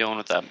 Certainly when you're dealing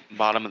with that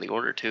bottom of the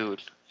order too,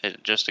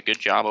 just a good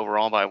job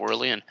overall by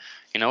Worley. And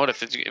you know what,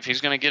 if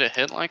he's going to get a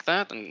hit like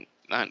that, then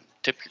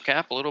tip your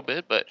cap a little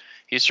bit. But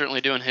he's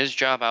certainly doing his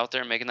job out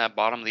there, making that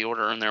bottom of the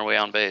order earn their way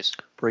on base.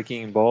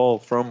 Breaking ball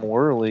from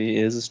Worley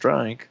is a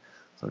strike.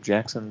 So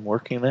Jackson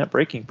working that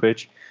breaking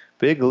pitch.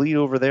 Big lead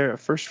over there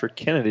at first for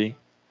Kennedy.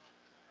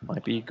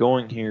 Might be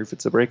going here if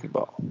it's a breaking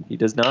ball. He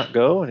does not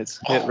go, and it's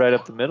hit right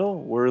up the middle.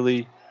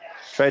 Worley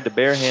tried to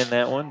barehand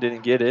that one,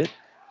 didn't get it.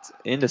 It's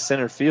into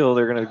center field.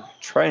 They're going to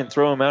try and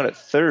throw him out at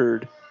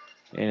third,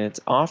 and it's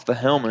off the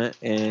helmet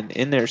and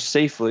in there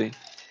safely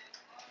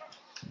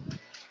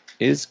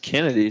is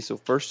Kennedy. So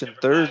first and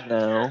third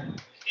now.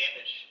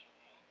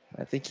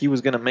 I think he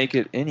was going to make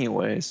it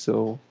anyway,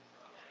 so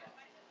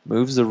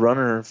moves the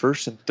runner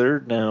first and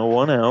third now,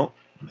 1 out.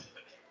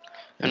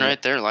 And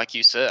right there, like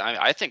you said,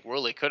 I think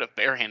Worley could have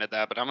barehanded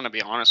that, but I'm going to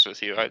be honest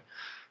with you.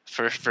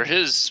 For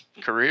his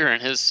career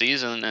and his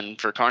season and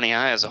for Kearney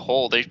High as a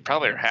whole, they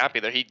probably are happy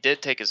that he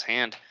did take his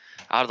hand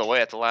out of the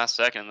way at the last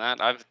second.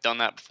 That I've done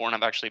that before, and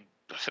I've actually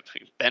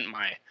bent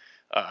my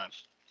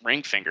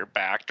ring finger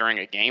back during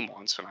a game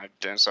once,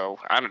 and so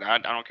I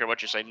don't care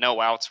what you say. No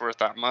out's worth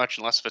that much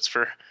unless if it's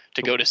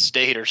to go to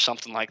state or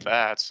something like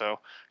that. So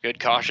good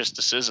cautious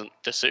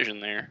decision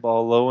there.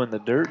 Ball low in the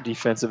dirt.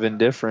 Defensive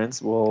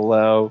indifference will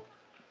allow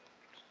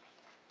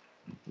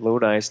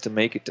Lodi to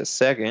make it to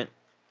second.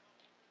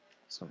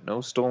 So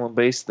no stolen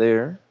base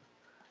there.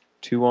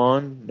 2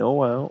 on,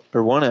 no out,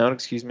 or 1 out,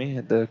 excuse me.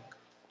 Had the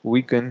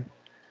Weekend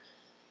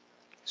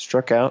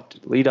struck out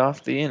to lead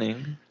off the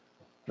inning.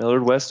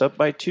 Millard West up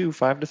by 2,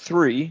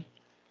 5-3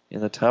 in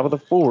the top of the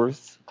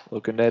 4th,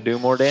 looking to do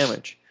more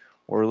damage.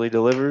 Worley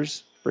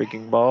delivers,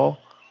 breaking ball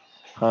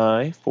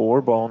high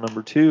for ball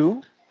number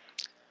 2.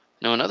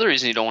 No, another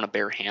reason you don't want to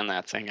bare hand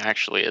that thing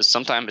actually is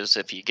sometimes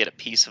if you get a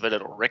piece of it,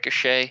 it'll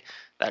ricochet.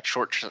 That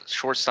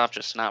shortstop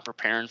just not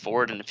preparing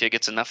for it, and if it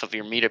gets enough of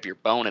your meat up your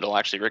bone, it'll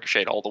actually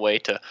ricochet all the way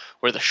to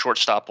where the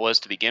shortstop was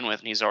to begin with,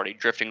 and he's already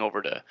drifting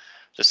over to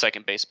the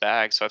second base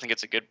bag. So I think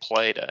it's a good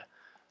play to,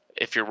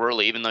 if you're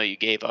Worley, even though you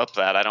gave up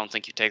that, I don't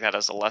think you take that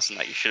as a lesson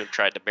that you should have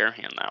tried to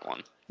barehand that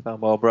one. Foul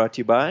ball brought to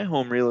you by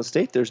Home Real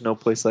Estate. There's no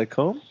place like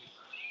home.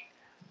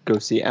 Go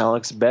see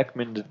Alex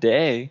Beckman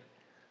today.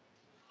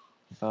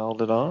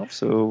 Fouled it off,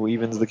 so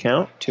evens the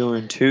count.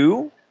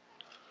 2-2.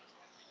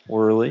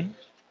 Worley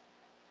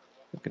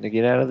looking to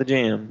get out of the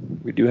jam.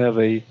 We do have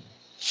a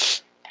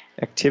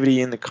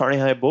activity in the Kearney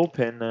High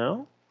bullpen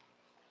now.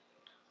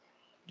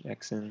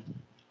 Jackson,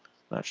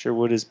 not sure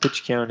what his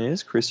pitch count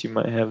is. Chris, you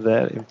might have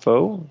that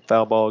info.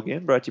 Foul ball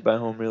again, brought to you by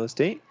Home Real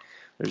Estate.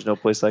 There's no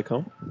place like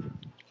home.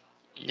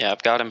 Yeah,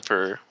 I've got him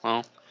for,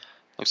 well,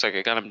 looks like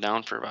I got him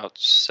down for about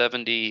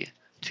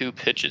 72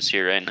 pitches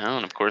here right now.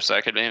 And, of course,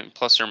 that could be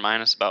plus or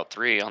minus about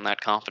 3 on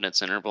that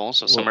confidence interval.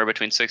 So somewhere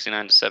between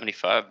 69 to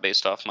 75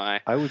 based off my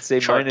I would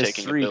say chart minus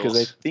taking 3 the because I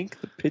Bills. think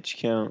the pitch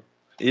count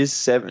is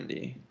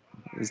 70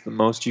 is the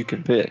most you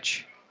can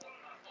pitch.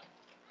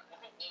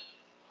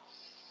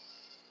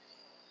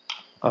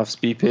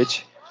 Off-speed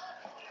pitch.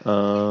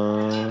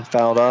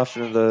 Fouled off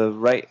to the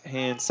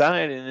right-hand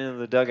side and into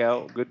the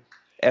dugout. Good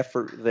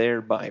effort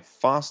there by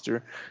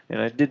Foster.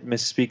 And I did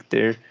misspeak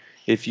there.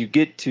 If you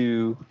get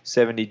to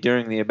 70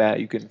 during the at-bat,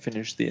 you can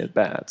finish the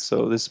at-bat.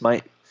 So this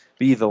might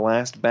be the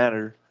last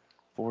batter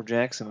for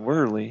Jackson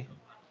Worley.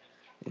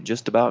 And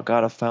just about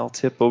got a foul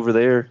tip over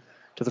there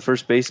to the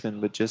first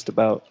baseman, but just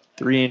about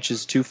 3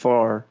 inches too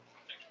far.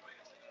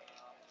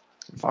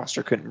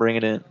 Foster couldn't bring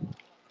it in.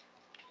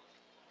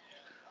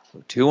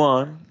 2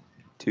 on,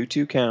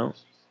 2-2 count.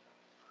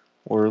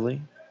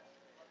 Worley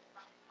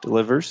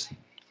delivers.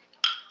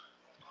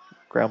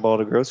 Ground ball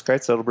to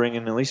Grosskreitz. That'll bring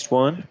in at least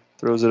 1.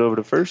 Throws it over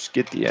to first,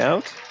 get the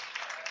out.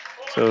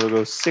 So it'll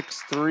go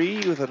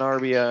 6-3 with an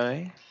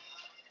RBI.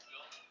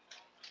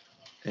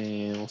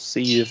 And we'll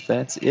see if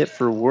that's it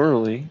for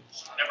Worley.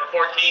 Number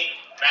 14,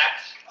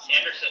 Max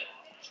Anderson.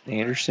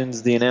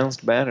 Anderson's the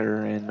announced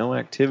batter, and no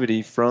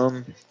activity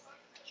from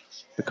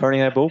the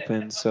Kearney High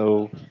bullpen,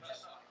 so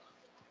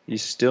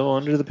he's still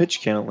under the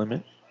pitch count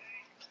limit.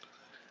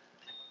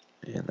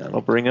 And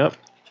that'll bring up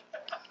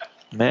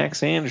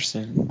Max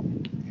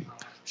Anderson.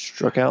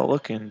 Struck out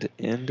looking to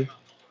end.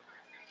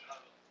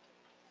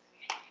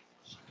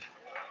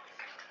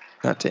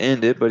 Not to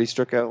end it, but he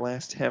struck out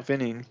last half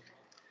inning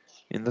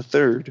in the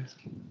 3rd.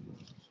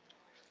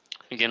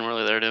 Again,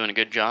 really, they're doing a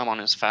good job on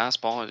his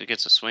fastball as he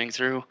gets a swing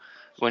through.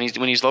 When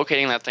he's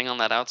locating that thing on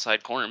that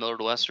outside corner,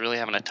 Millard West really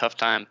having a tough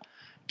time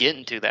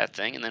getting to that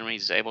thing. And then when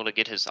he's able to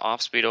get his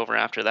off speed over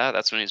after that,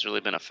 that's when he's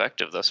really been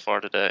effective thus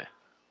far today.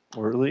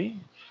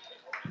 Worley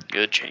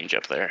Good change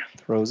up there.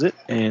 throws it,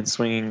 and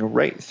swinging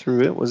right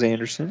through it was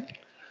Anderson.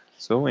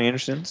 So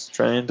Anderson's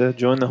trying to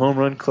join the home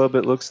run club,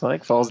 it looks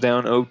like. Falls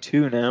down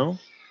 0-2 now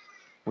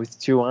with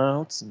 2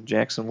 outs, and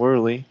Jackson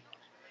Worley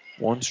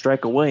 1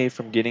 strike away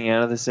from getting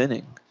out of this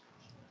inning.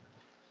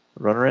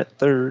 Runner at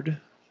third.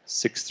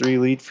 6-3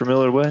 lead for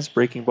Millard West.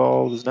 Breaking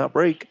ball does not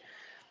break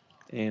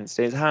and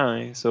stays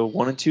high. So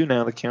 1-2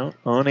 now the count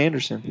on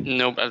Anderson.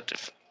 No, but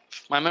if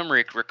my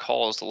memory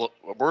recalls,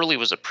 Worley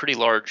was a pretty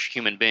large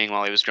human being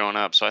while he was growing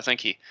up, so I think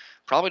he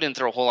probably didn't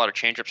throw a whole lot of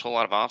changeups, a whole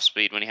lot of off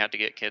speed when he had to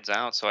get kids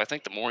out. So I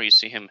think the more you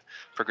see him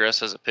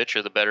progress as a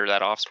pitcher, the better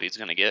that off speed's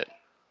going to get.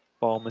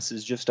 Ball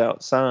misses just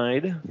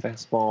outside.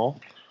 Fastball.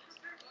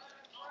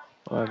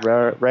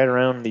 Right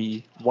around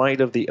the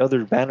white of the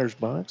other batter's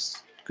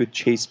box. Good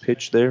chase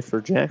pitch there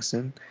for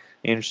Jackson.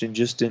 Anderson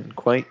just didn't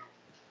quite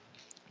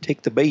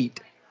take the bait.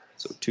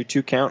 So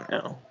 2-2 count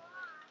now.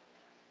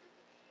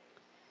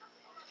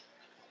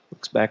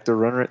 Looks back the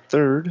runner at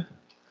third.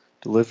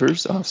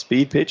 Delivers off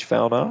speed pitch,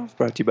 fouled off.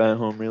 Brought to you by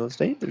Home Real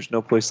Estate. There's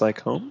no place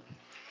like home.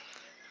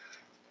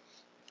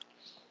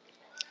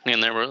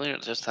 And there really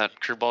just that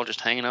curveball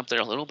just hanging up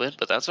there a little bit,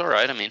 but that's all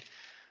right. I mean,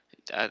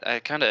 I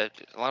kind of,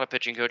 a lot of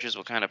pitching coaches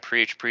will kind of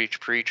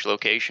preach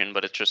location,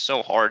 but it's just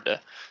so hard to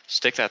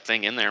stick that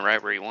thing in there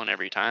right where you want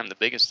every time. The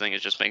biggest thing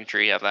is just making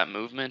sure you have that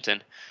movement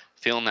and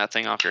feeling that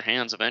thing off your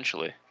hands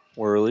eventually.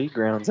 Worley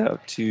grounds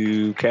out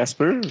to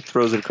Casper,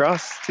 throws it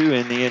across, 2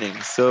 in the inning.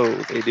 So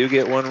they do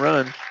get 1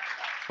 run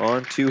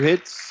on 2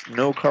 hits,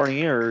 no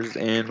Kearney errors,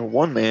 and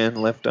 1 man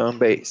left on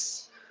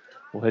base.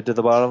 We'll head to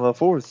the bottom of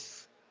the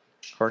 4th.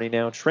 Kearney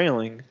now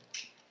trailing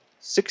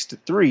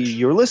 6-3.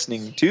 You're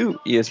listening to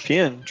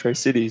ESPN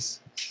Tri-Cities.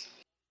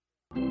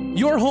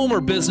 Your home or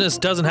business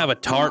doesn't have a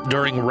tarp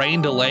during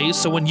rain delays,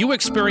 so when you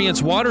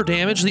experience water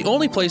damage, the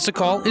only place to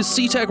call is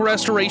SeaTech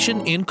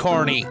Restoration in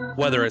Kearney.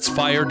 Whether it's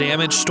fire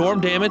damage,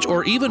 storm damage,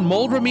 or even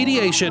mold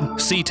remediation,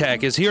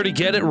 SeaTech is here to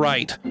get it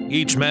right.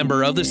 Each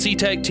member of the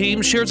SeaTech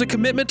team shares a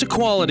commitment to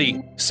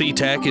quality.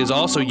 SeaTech is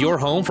also your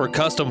home for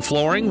custom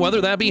flooring,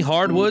 whether that be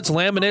hardwoods,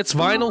 laminates,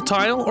 vinyl,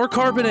 tile, or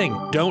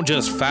carpeting. Don't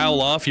just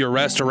foul off your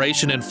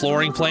restoration and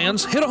flooring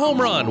plans. Hit a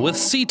home run with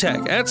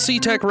SeaTech at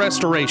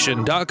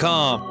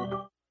SeaTechRestoration.com.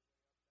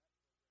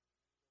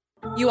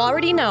 You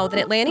already know that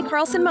at Lanny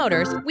Carlson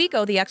Motors, we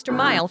go the extra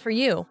mile for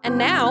you. And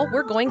now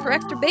we're going for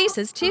extra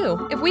bases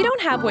too. If we don't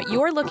have what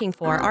you're looking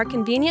for, our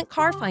convenient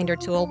car finder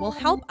tool will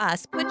help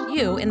us put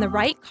you in the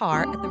right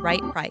car at the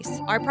right price.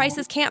 Our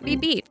prices can't be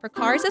beat for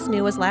cars as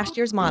new as last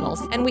year's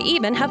models, and we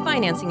even have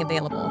financing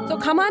available. So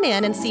come on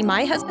in and see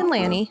my husband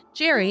Lanny,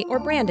 Jerry, or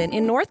Brandon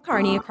in North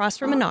Kearney across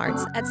from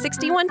Menards at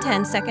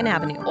 6110 2nd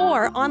Avenue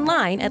or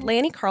online at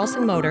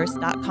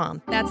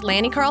LannyCarlsonMotors.com. That's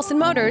Lanny Carlson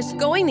Motors,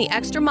 going the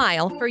extra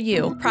mile for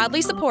you. Proudly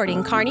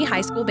supporting Kearney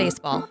High School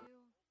baseball.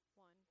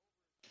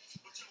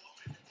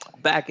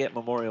 Back at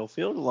Memorial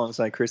Field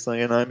alongside Chris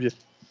Lang and I'm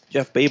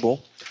Jeff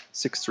Babel.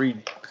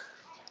 6-3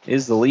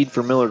 is the lead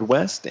for Millard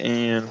West,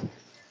 and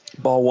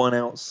ball 1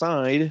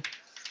 outside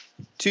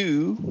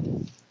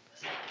to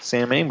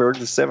Sam Aimberg,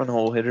 the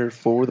 7-hole hitter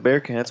for the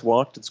Bearcats.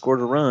 Walked and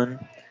scored a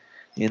run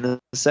in the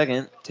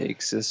 2nd.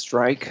 Takes a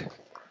strike.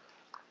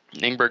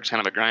 Aimberg's kind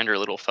of a grinder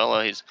little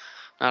fella. He's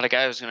not a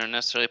guy who's going to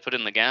necessarily put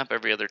in the gap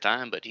every other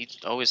time, but he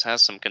always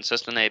has some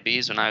consistent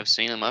ABs when I've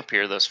seen him up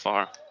here thus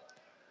far.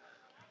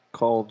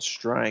 Called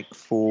strike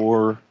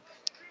for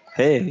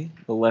Hay.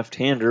 The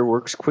left-hander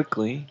works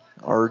quickly,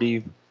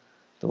 already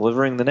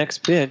delivering the next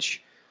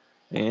pitch.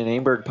 And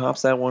Aimberg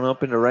pops that one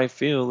up into right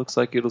field. Looks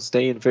like it'll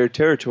stay in fair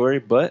territory,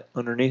 but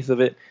underneath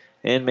of it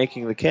and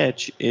making the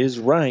catch is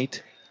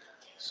Wright.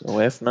 So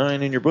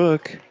F9 in your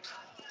book.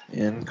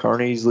 And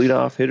Kearney's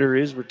leadoff hitter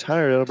is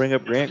retired. That'll bring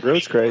up Grant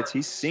Grosskreitz.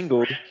 He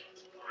singled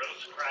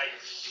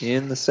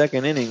in the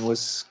 2nd inning,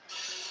 was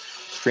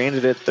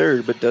stranded at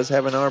 3rd, but does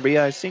have an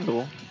RBI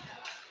single.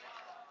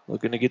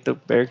 Looking to get the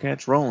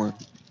Bearcats rolling.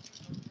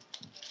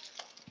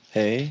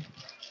 Hay,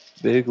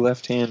 big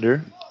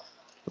left-hander,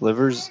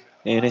 delivers,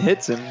 and it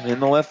hits him in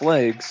the left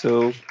leg.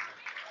 So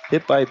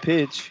hit by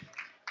pitch.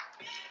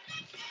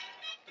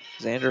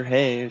 Xander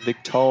Hay,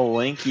 big, tall,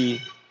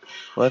 lanky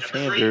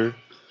left-hander.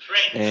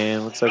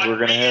 And looks like we're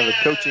going to have a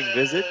coaching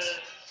visit.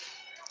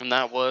 And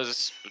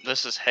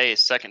this is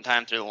Hayes' 2nd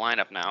time through the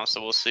lineup now, so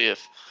we'll see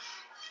if,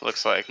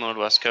 looks like Millard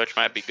West coach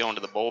might be going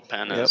to the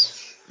bullpen. Yep,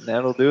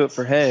 that'll do it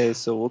for Hayes.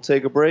 So we'll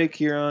take a break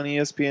here on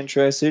ESPN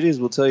Tri-Cities.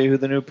 We'll tell you who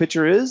the new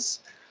pitcher is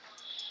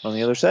on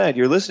the other side.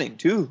 You're listening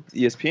to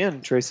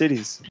ESPN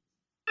Tri-Cities.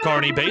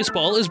 Kearney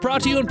Baseball is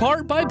brought to you in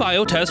part by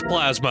Biotest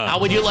Plasma. How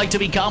would you like to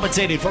be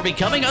compensated for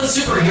becoming a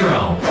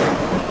superhero?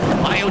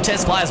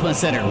 Biotest Plasma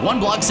Center, 1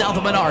 block south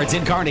of Menards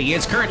in Kearney,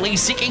 is currently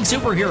seeking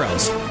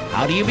superheroes.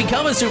 How do you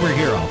become a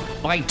superhero?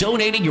 By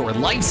donating your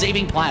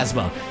life-saving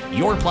plasma.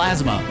 Your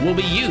plasma will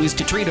be used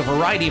to treat a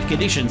variety of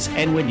conditions,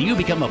 and when you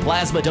become a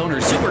plasma donor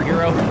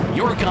superhero,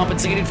 you're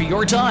compensated for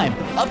your time,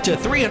 up to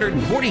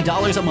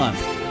 $340 a month.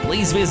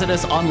 Please visit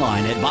us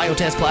online at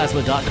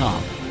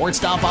biotestplasma.com or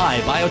stop by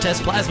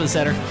Biotest Plasma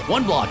Center,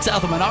 1 block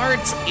south of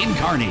Menards in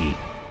Kearney.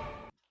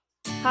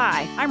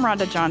 Hi, I'm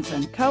Rhonda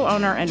Johnson,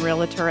 co-owner and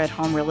realtor at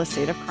Home Real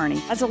Estate of Kearney.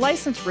 As a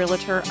licensed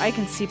realtor, I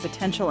can see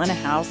potential in a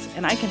house,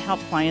 and I can help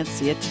clients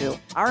see it too.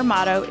 Our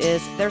motto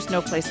is, there's no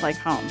place like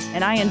home,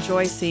 and I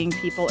enjoy seeing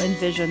people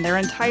envision their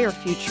entire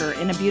future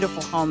in a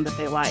beautiful home that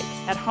they like.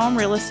 At Home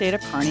Real Estate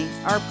of Kearney,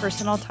 our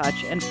personal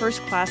touch and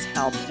first-class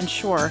help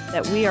ensure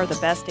that we are the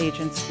best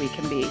agents we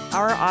can be.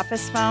 Our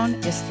office phone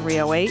is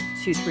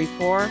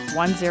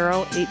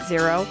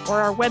 308-234-1080,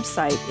 or our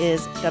website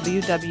is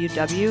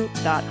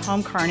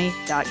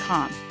www.homekearney.com.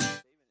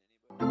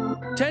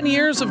 10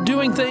 years of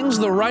doing things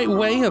the right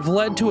way have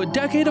led to a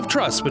decade of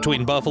trust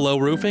between Buffalo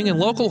Roofing and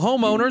local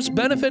homeowners,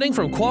 benefiting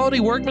from quality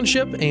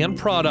workmanship and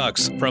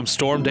products. From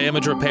storm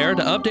damage repair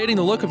to updating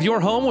the look of your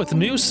home with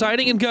new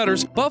siding and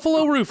gutters,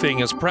 Buffalo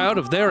Roofing is proud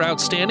of their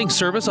outstanding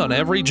service on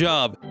every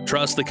job.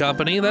 Trust the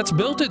company that's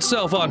built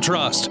itself on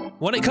trust.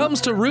 When it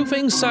comes to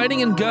roofing,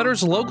 siding, and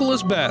gutters, local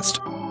is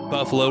best.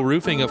 Buffalo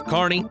Roofing of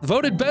Kearney,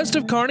 voted Best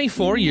of Kearney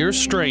 4 years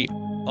straight.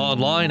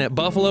 Online at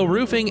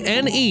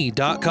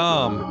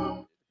buffaloroofingne.com.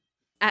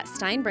 At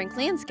Steinbrink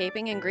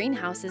Landscaping and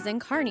Greenhouses in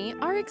Kearney,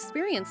 our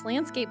experienced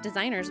landscape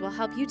designers will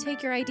help you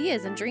take your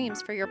ideas and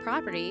dreams for your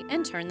property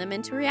and turn them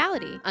into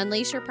reality.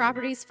 Unleash your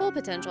property's full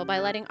potential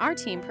by letting our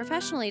team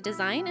professionally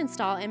design,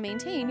 install, and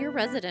maintain your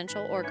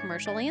residential or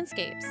commercial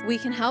landscapes. We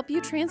can help you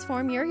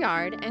transform your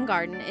yard and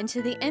garden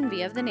into the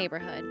envy of the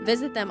neighborhood.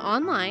 Visit them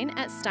online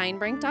at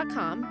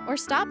steinbrink.com or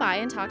stop by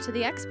and talk to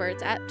the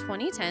experts at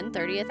 2010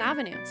 30th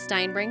Avenue.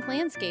 Steinbrink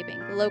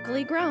Landscaping,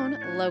 locally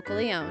grown,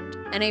 locally owned,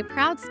 and a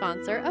proud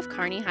sponsor of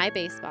Kearney High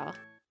Baseball.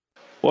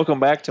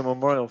 Welcome back to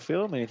Memorial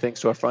Field. Many thanks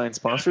to our fine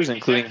sponsors,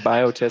 including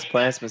Biotest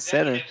Plasma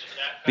Center.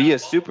 Be a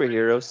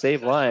superhero,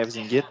 save lives,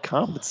 and get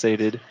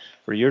compensated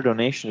for your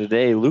donation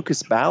today.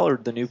 Lucas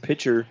Ballard, the new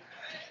pitcher.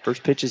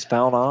 First pitch is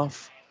fouled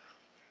off.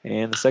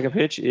 And the second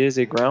pitch is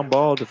a ground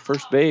ball to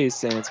first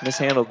base, and it's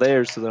mishandled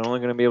there, so they're only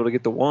going to be able to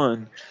get the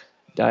one.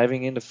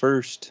 Diving into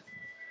first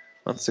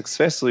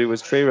unsuccessfully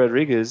was Trey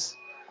Rodriguez.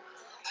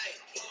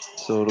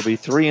 So it'll be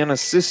 3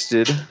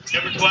 unassisted.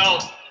 Number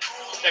 12,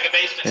 second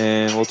baseman.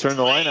 And we'll turn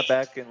the lineup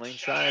back, and Lane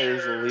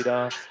Shires will lead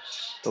off.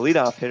 The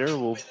leadoff hitter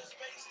will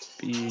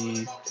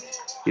be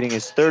getting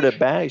his third at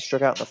bat. He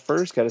struck out in the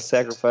first, got a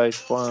sacrifice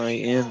fly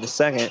in the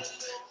second,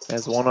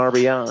 has 1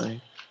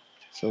 RBI.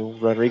 So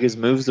Rodriguez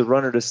moves the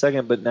runner to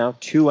second, but now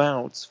 2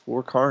 outs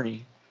for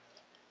Kearney.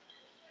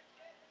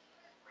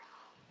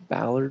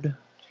 Ballard,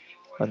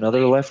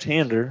 another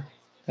left-hander.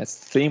 That's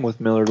the theme with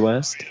Millard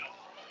West.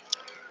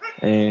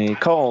 A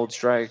called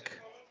strike.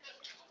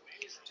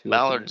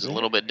 Ballard's a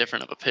little bit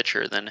different of a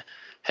pitcher than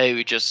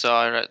we just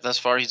saw. Thus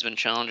far, he's been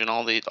challenging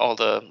all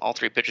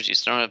 3 pitches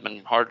he's thrown have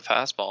been hard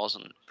fastballs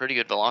and pretty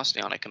good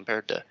velocity on it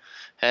compared to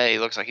he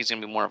looks like he's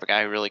going to be more of a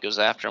guy who really goes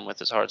after him with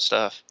his hard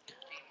stuff.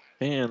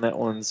 And that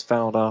one's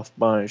fouled off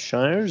by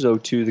Shires.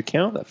 0-2 the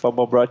count. That foul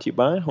ball brought to you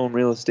by Home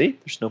Real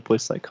Estate. There's no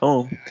place like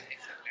home.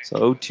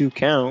 So 0-2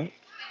 count.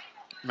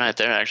 Right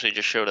there actually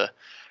just showed a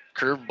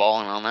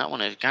curveball, and on that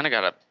one it kind of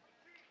got a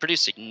pretty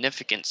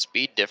significant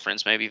speed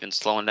difference, maybe even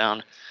slowing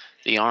down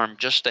the arm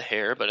just a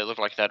hair, but it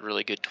looked like that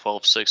really good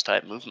 12-6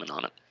 type movement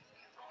on it.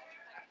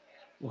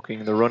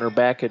 Looking the runner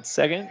back at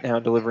second, now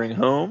delivering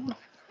home.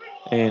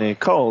 And a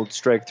called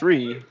strike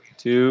 3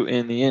 to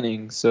end the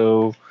inning.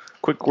 So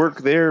quick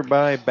work there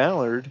by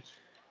Ballard.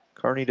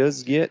 Kearney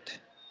does get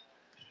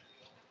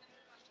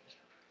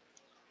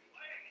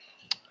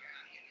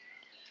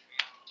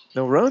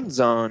no runs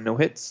on, no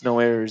hits, no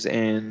errors,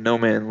 and no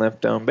man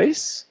left on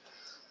base.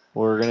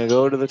 We're going to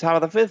go to the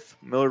top of the 5th.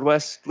 Millard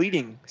West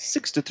leading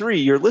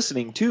 6-3. You're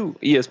listening to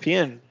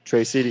ESPN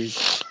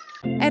Tri-Cities.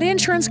 At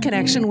Insurance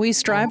Connection, we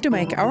strive to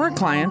make our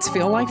clients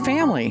feel like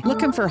family.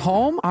 Looking for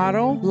home,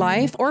 auto,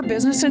 life, or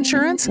business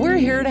insurance? We're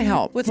here to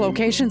help. With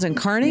locations in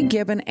Kearney,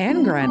 Gibbon,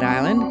 and Grand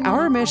Island,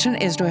 our mission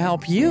is to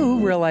help you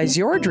realize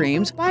your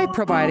dreams by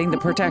providing the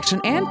protection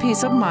and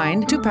peace of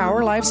mind to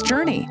power life's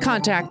journey.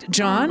 Contact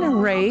John,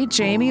 Ray,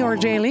 Jamie, or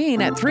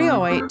Jaylene at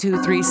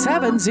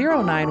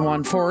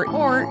 308-237-0914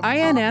 or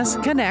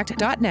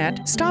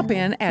insconnect.net. Stop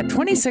in at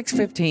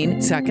 2615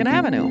 2nd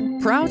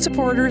Avenue. Proud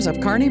supporters of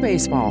Kearney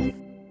Baseball.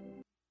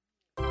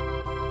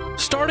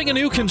 Starting a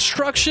new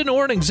construction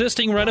or an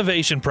existing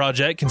renovation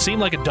project can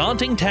seem like a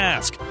daunting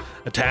task.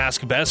 A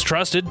task best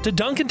trusted to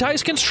Duncan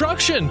Tice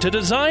Construction to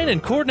design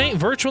and coordinate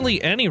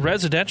virtually any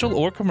residential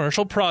or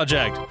commercial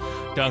project.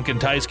 Duncan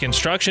Tice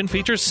Construction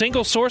features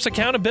single source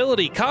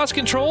accountability, cost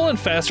control, and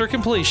faster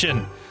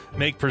completion.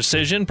 Make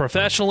precision,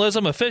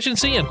 professionalism,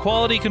 efficiency, and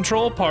quality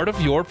control part of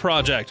your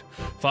project.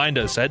 Find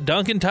us at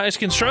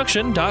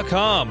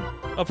DuncanTiceConstruction.com.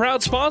 A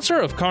proud sponsor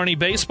of Kearney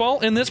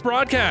Baseball in this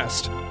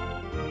broadcast.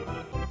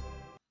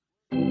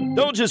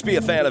 Don't just be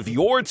a fan of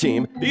your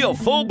team, be a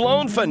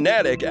full-blown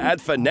fanatic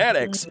at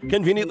Fanatics.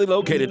 Conveniently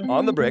located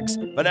on the bricks,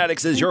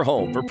 Fanatics is your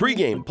home for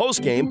pregame,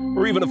 postgame,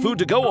 or even a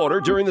food-to-go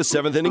order during the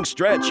 7th inning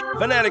stretch.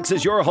 Fanatics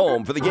is your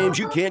home for the games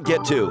you can't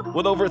get to,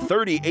 with over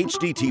 30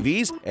 HD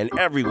TVs and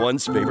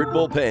everyone's favorite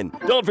bullpen.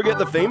 Don't forget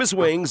the famous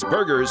wings,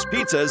 burgers,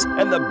 pizzas,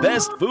 and the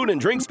best food and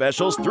drink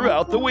specials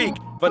throughout the week.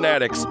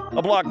 Fanatics,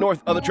 a block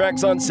north of the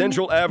tracks on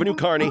Central Avenue,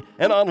 Kearney,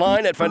 and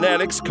online at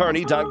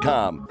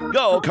fanaticskearney.com.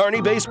 Go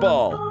Kearney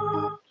Baseball!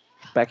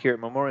 Back here at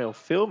Memorial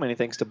Field, many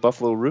thanks to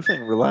Buffalo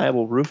Roofing,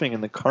 reliable roofing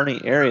in the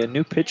Kearney area.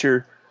 New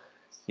pitcher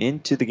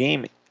into the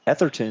game,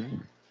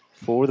 Etherton,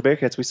 for the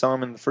Bearcats. We saw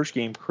him in the first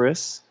game,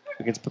 Chris,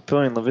 against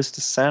Papillion La Vista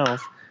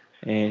South,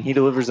 and he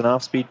delivers an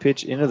off-speed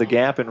pitch into the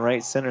gap in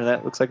right center.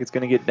 That looks like it's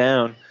going to get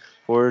down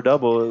for a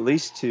double, at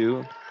least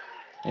 2,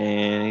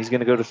 and he's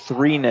going to go to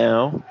 3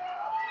 now,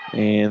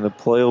 and the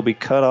play will be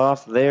cut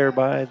off there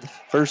by the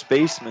first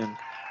baseman.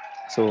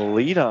 So a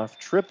leadoff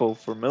triple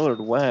for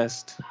Millard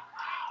West.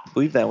 I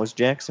believe that was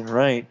Jackson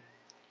Wright.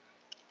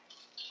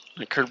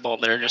 The curveball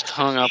there just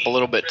hung up a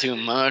little bit too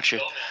much.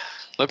 It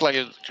looked like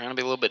it was trying to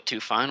be a little bit too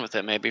fine with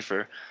it maybe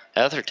for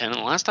Etherton. And the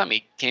last time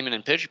he came in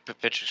and pitched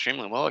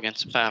extremely well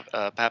against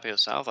Papio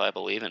South, I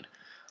believe. And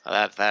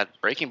that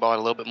breaking ball had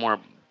a little bit more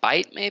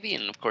bite maybe.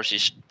 And, of course,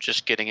 he's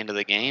just getting into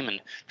the game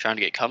and trying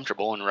to get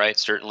comfortable. And Wright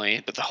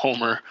certainly, with the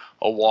homer,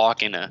 a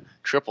walk, and a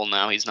triple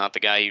now, he's not the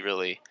guy you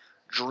really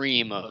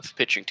dream of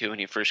pitching to when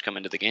you first come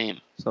into the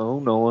game. So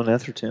Nolan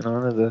Etherton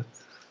onto the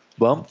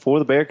bump for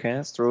the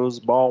Bearcats. Throws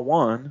ball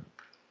 1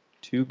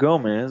 to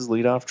Gomez.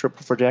 Leadoff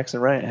triple for Jackson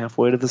Wright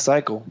halfway to the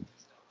cycle.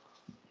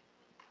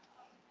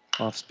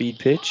 Off-speed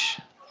pitch.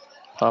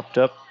 Popped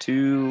up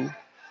to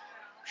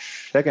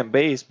second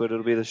base, but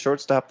it'll be the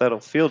shortstop that'll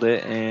field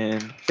it.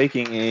 And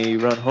faking a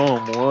run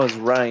home was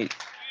Wright.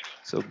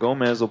 So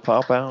Gomez will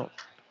pop out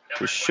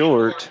to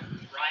short.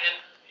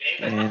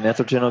 And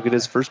Etherton will get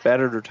his first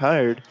batter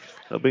retired.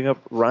 They'll bring up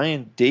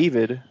Ryan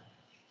David.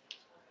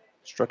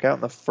 Struck out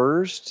in the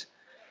first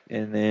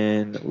and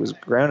then was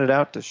grounded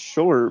out to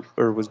short,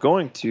 or was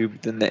going to,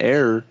 but then the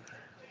error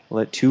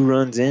let 2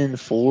 runs in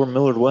for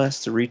Millard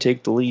West to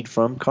retake the lead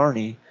from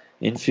Kearney.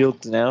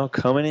 Infield now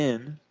coming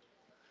in.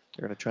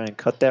 They're going to try and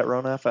cut that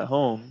run off at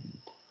home.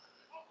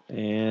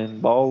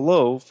 And ball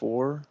low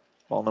for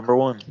ball number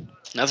 1.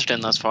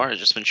 Etherton thus far has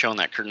just been showing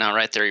that curve. Now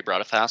right there he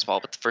brought a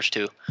fastball, but the first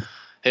 2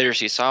 hitters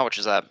he saw, which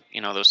is that,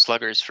 those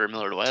sluggers for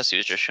Millard West, he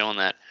was just showing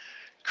that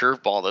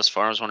curveball thus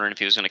far. I was wondering if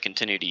he was going to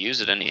continue to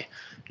use it, and he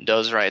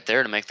does right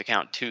there to make the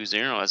count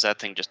 2-0 as that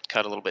thing just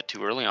cut a little bit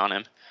too early on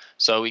him.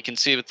 So we can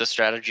see what the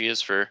strategy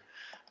is for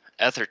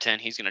Etherton.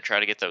 He's going to try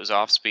to get those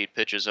off-speed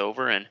pitches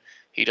over, and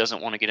he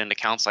doesn't want to get into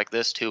counts like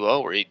this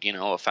 2-0 where, a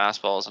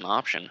fastball is an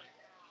option.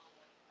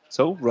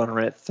 So runner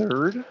at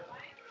third.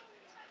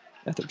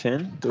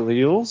 Etherton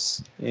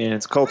deals, and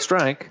it's called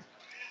strike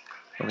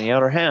on the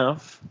outer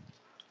half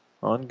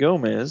on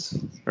Gomez,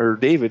 or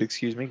David,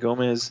 excuse me.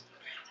 Gomez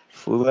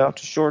flew out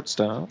to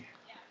shortstop.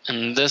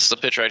 And this is the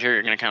pitch right here.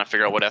 You're going to kind of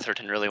figure out what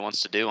Etherton really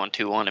wants to do on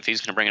 2-1 if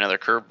he's going to bring another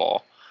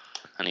curveball.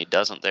 And he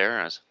doesn't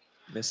there.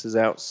 Misses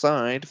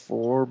outside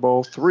for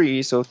ball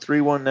 3. So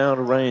 3-1 now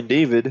to Ryan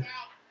David.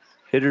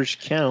 Hitters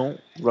count.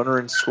 Runner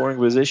in scoring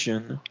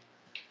position.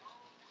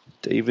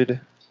 David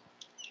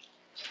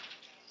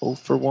 0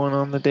 for 1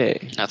 on the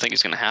day. I think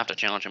he's going to have to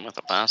challenge him with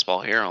a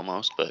fastball here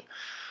almost, but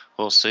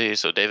we'll see.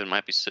 So David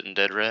might be sitting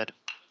dead red.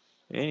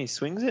 And he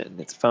swings it, and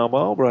it's a foul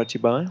ball, brought to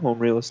you by Home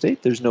Real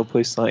Estate. There's no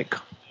place like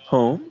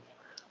home.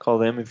 Call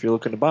them if you're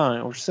looking to buy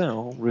or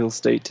sell real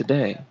estate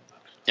today.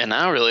 And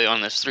now really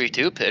on this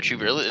 3-2 pitch,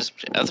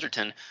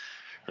 Etherton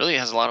really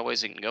has a lot of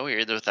ways he can go here,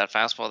 either with that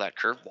fastball or that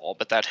curveball.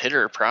 But that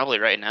hitter probably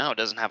right now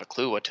doesn't have a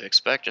clue what to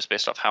expect just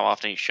based off how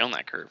often he's shown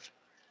that curve.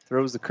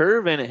 Throws the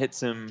curve, and it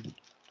hits him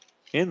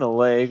in the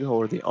leg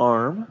or the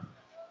arm.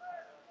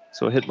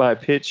 So a hit by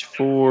pitch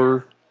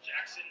for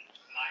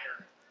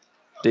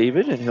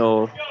David, and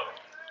he'll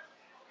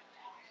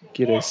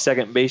get a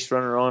second base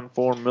runner on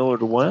for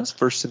Millard West.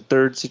 First and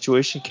third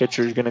situation.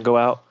 Catcher is going to go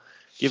out,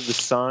 give the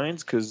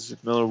signs, because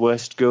if Millard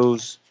West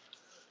goes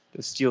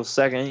to steal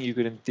second, you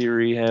could in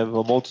theory have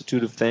a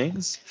multitude of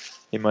things.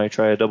 They might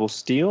try a double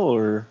steal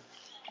or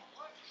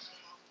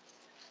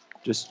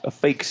just a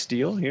fake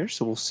steal here.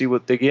 So we'll see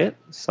what they get.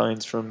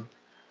 Signs from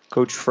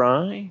Coach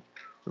Fry.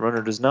 The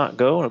runner does not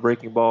go, and a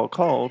breaking ball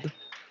called.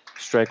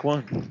 Strike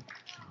 1.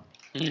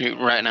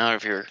 Right now,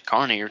 if you're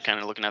Kearney, you're kind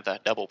of looking at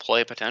that double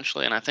play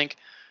potentially. And I think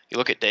you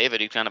look at David,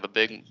 he's kind of a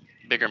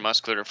bigger,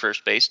 muscular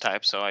first base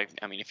type. So, I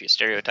mean, if you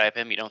stereotype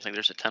him, you don't think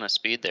there's a ton of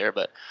speed there.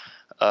 But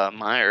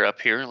Meyer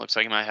up here looks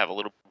like he might have a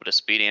little bit of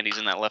speed, and he's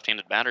in that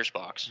left-handed batter's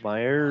box.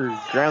 Meyer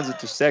grounds it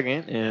to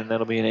second, and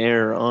that'll be an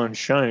error on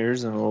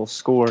Shires, and we'll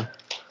score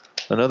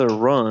another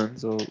run.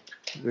 So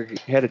they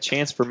had a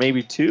chance for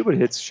maybe 2, but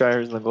hits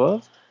Shires in the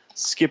glove.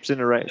 Skips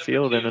into right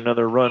field, and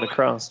another run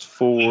across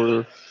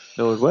for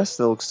Millard West.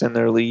 They'll extend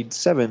their lead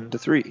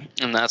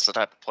 7-3. And that's the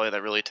type of play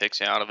that really takes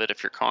you out of it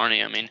if you're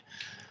Kearney. I mean,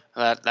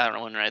 that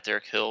one right there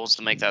kills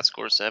to make that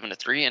score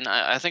 7-3. And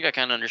I think I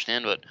kind of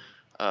understand what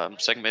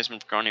second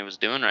baseman for Kearney was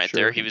doing right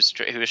there. He was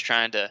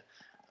trying to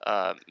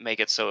make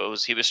it so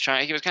he was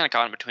kind of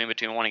caught in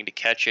between wanting to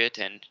catch it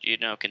and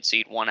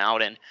concede 1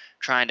 out and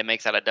trying to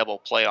make that a double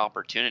play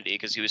opportunity,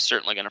 because he was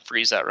certainly going to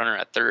freeze that runner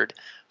at third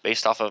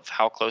based off of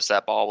how close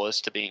that ball was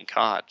to being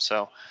caught.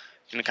 So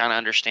you can kind of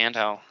understand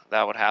how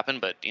that would happen.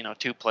 But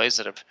 2 plays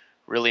that have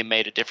really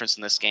made a difference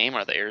in this game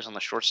are the errors on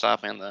the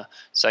shortstop and the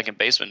second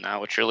baseman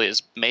now, which really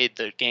has made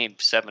the game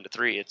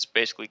 7-3. It's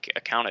basically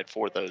accounted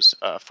for those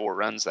 4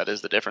 runs. That is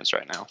the difference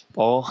right now.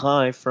 Ball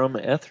high from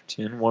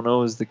Etherton.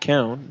 1-0 is the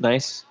count.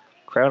 Nice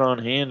crowd on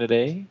hand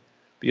today.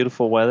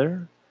 Beautiful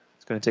weather.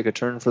 It's going to take a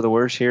turn for the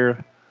worse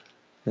here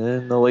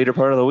in the later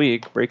part of the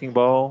week. Breaking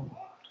ball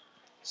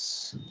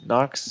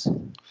knocks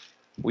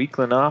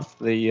Weakland off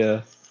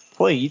the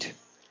plate.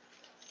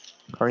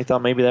 Kearney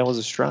thought maybe that was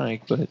a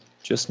strike, but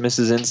just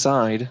misses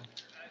inside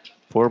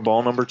for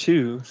ball number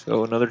 2.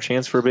 So another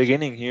chance for a big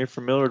inning here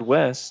for Millard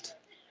West.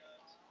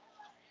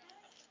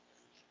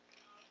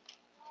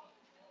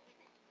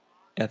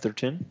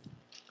 Etherton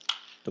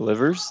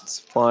delivers. It's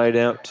flied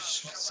out to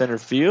center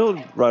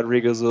field.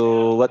 Rodriguez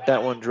will let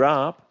that one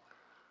drop.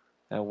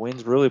 That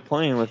wind's really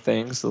playing with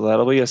things, so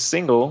that'll be a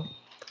single.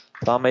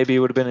 Thought maybe it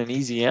would have been an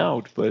easy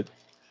out, but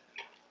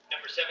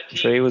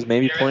Trey was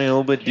maybe playing a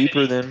little bit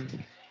deeper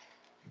than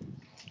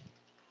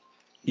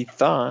he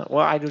thought.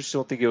 Well, I just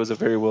don't think it was a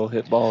very well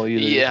hit ball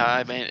either. Yeah,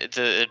 I mean,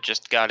 it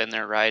just got in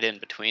there right in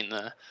between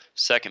the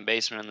second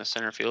baseman and the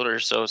center fielder.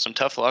 So some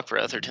tough luck for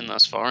Etherton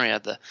thus far. He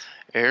had the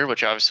error,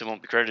 which obviously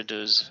won't be credited to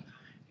his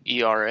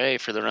ERA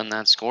for the run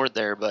that scored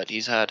there, but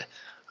he's had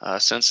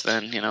since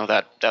then,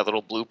 that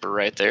little blooper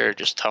right there,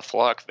 just tough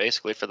luck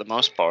basically for the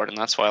most part. And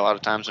that's why a lot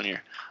of times when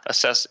you're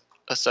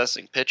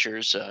assessing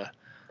pitchers,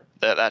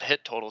 that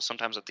hit total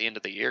sometimes at the end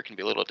of the year can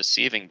be a little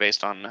deceiving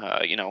based on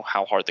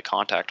how hard the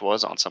contact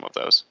was on some of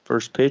those.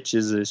 First pitch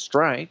is a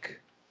strike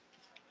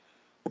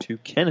to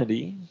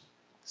Kennedy,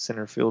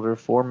 center fielder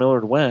for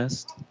Millard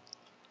West.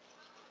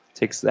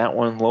 Takes that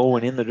one low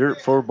and in the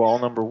dirt for ball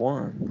number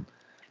 1.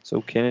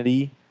 So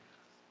Kennedy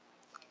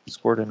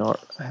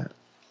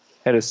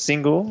had a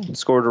single,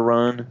 scored a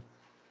run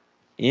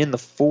in the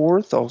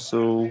 4th,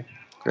 also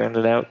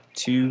grounded out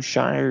 2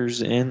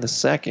 Shires in the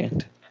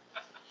 2nd.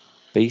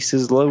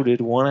 Bases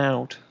loaded, 1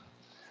 out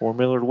for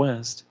Millard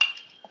West.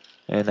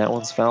 And that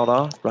one's fouled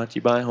off, brought to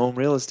you by Home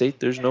Real Estate.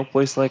 There's no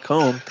place like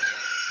home.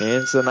 And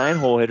it's a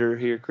 9-hole hitter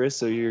here, Chris,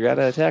 so you got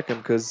to attack him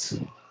because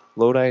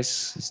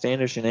Lodice,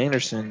 Standish, and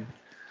Anderson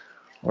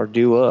are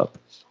due up.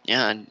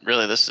 Yeah, and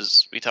really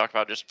we've talked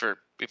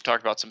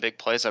about some big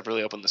plays that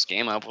really opened this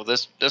game up. Well,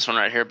 this one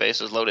right here,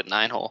 bases loaded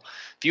 9-hole.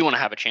 If you want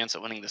to have a chance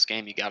at winning this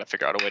game, you got to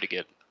figure out a way to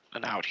get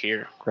an out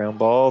here. Ground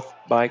ball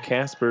by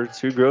Casper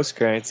to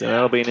Grosskreitz, and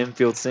that'll be an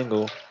infield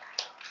single.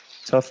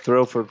 Tough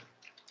throw for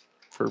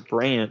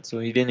Brandt, so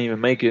he didn't even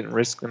make it and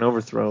risk an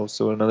overthrow.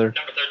 So another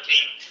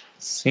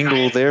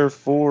single there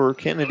for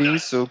Kennedy.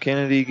 So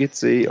Kennedy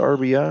gets a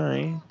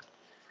RBI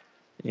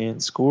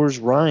and scores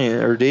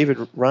Ryan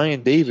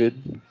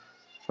David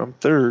from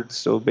 3rd.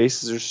 So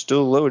bases are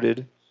still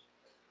loaded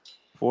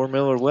for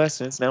Millard West,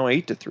 and it's now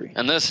 8-3.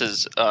 And this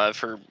is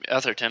for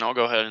Etherton. I'll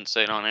go ahead and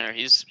say it on air.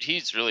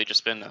 He's really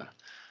just been,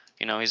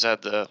 he's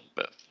had the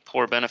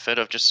poor benefit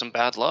of just some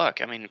bad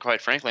luck. I mean,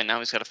 quite frankly, now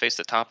he's got to face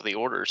the top of the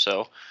order.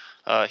 So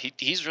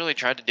he's really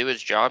tried to do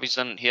his job.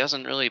 He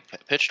hasn't really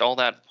pitched all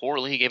that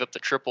poorly. He gave up the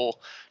triple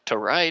to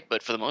right,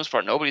 but for the most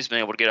part, nobody's been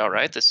able to get out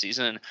right this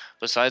season. And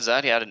besides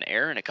that, he had an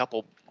error and a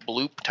couple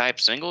bloop type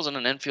singles and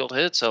an infield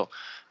hit. So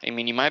I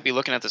mean, you might be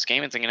looking at this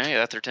game and thinking, hey,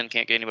 Etherton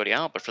can't get anybody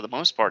out, but for the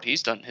most part,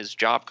 he's done his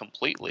job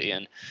completely,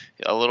 and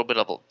a little bit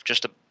of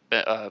just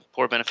a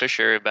poor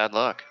beneficiary of bad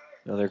luck.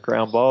 Another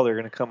ground ball. They're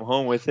going to come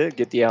home with it,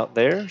 get the out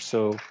there.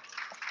 So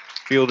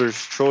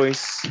fielder's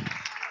choice,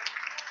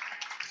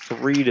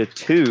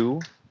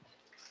 3-2.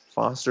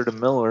 Foster to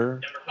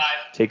Miller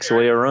takes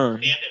away a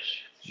run.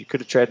 You could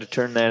have tried to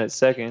turn that at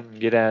second and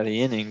get out of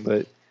the inning,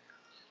 but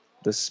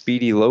the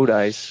speedy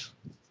Lodice,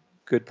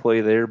 good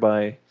play there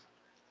by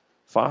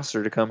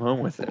Foster to come home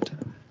with it.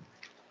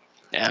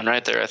 Yeah, and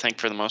right there, I think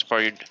for the most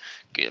part, you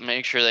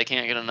make sure they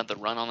can't get another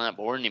run on that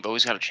board, and you've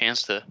always got a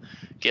chance to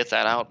get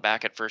that out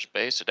back at first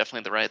base. So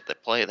definitely the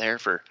play there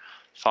for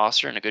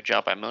Foster, and a good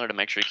job by Miller to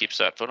make sure he keeps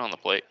that foot on the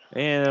plate.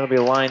 And it'll be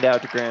lined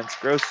out to Brandt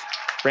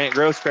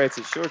Grosskreitz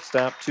at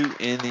shortstop, 2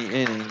 in the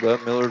inning,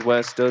 but Millard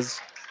West does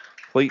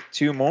plate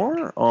 2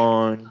 more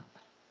on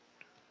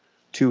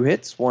 2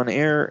 hits, 1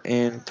 error,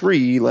 and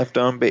 3 left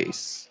on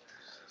base.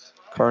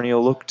 Kearney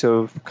will look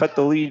to cut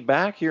the lead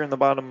back here in the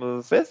bottom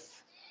of the 5th.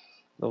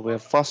 They'll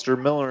have Foster,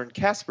 Miller, and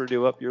Casper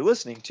due up. You're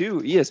listening to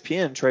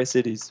ESPN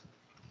Tri-Cities.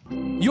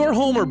 Your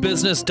home or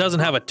business doesn't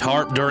have a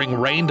tarp during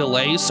rain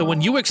delays, so when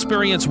you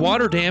experience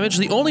water damage,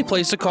 the only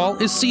place to call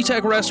is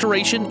SeaTech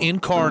Restoration in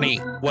Kearney.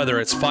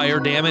 Whether it's fire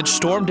damage,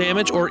 storm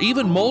damage, or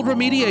even mold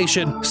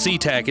remediation,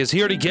 SeaTech is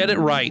here to get it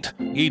right.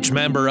 Each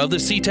member of the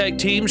SeaTech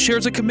team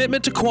shares a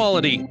commitment to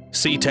quality.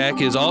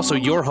 SeaTech is also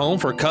your home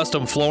for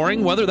custom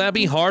flooring, whether that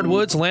be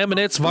hardwoods,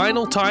 laminates,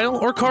 vinyl, tile,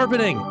 or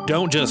carpeting.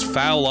 Don't just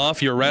foul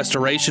off your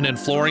restoration and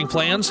flooring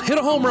plans. Hit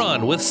a home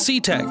run with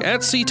SeaTech at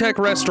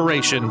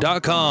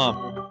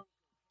SeaTechRestoration.com.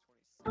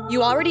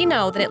 You already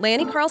know that at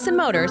Lanny Carlson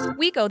Motors,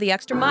 we go the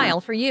extra mile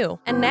for you.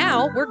 And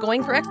now we're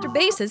going for extra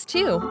bases,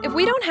 too. If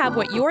we don't have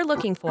what you're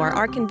looking for,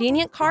 our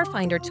convenient car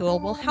finder tool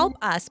will help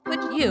us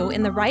put you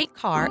in the right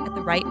car at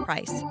the right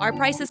price. Our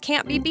prices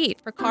can't be beat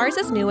for cars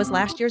as new as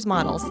last year's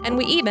models, and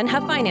we even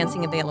have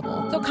financing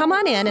available. So come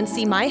on in and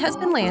see my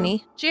husband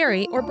Lanny,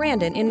 Jerry, or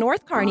Brandon in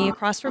North Kearney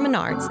across from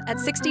Menards at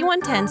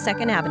 6110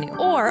 2nd Avenue,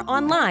 or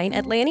online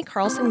at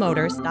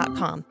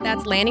LannyCarlsonMotors.com.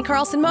 That's Lanny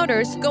Carlson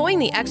Motors, going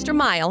the extra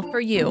mile for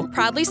you.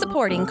 Proudly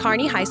supporting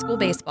Kearney High School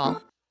baseball.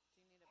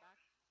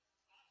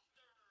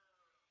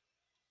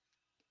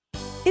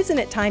 Isn't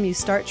it time you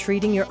start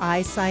treating your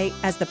eyesight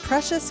as the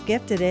precious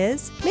gift it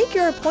is? Make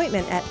your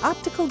appointment at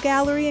Optical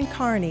Gallery in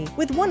Kearney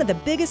with one of the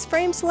biggest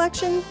frame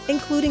selection,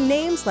 including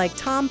names like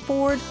Tom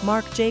Ford,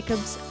 Marc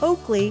Jacobs,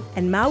 Oakley,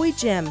 and Maui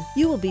Jim.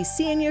 You will be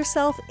seeing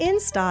yourself in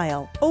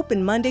style.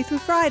 Open Monday through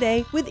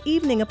Friday with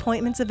evening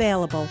appointments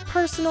available.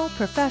 Personal,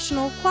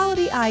 professional,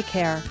 quality eye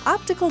care.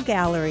 Optical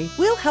Gallery.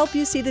 We'll help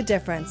you see the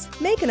difference.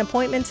 Make an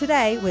appointment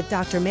today with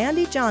Dr.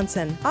 Mandy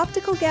Johnson.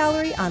 Optical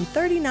Gallery on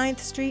 39th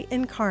Street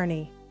in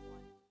Kearney.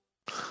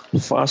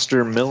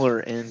 Foster, Miller,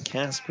 and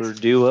Casper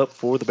due up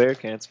for the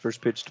Bearcats.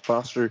 First pitch to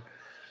Foster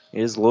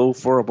is low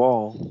for a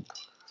ball.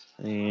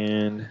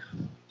 And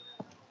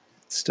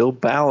still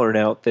Ballard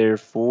out there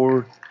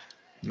for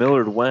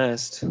Millard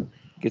West.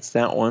 Gets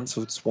that one,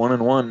 so it's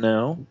 1-1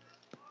 now.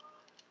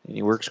 And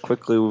he works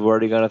quickly. We've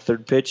already got a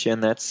third pitch,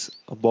 and that's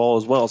a ball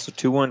as well. So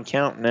 2-1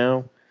 count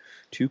now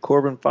to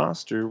Corbin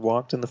Foster.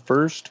 Walked in the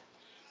first,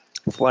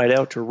 flied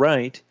out to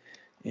right,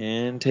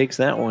 and takes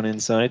that one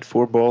inside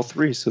for ball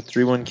 3. So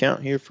 3-1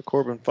 count here for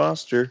Corbin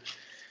Foster.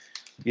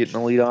 Getting a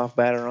leadoff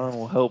batter on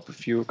will help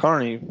if you were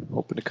Kearney,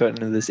 hoping to cut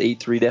into this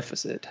 8-3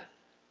 deficit.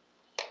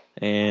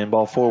 And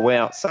ball 4 way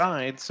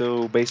outside,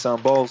 so base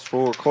on balls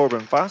for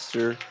Corbin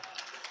Foster.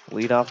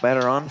 Leadoff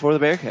batter on for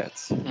the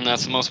Bearcats. And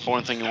that's the most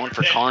important thing you want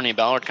for Kearney.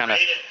 Ballard kind of,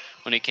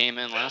 when he came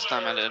in last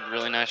time, did a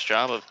really nice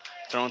job of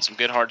throwing some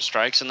good hard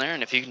strikes in there.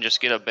 And if you can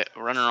just get a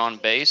runner on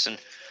base and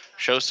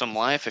show some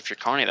life, if you're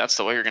Kearney, that's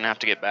the way you're going to have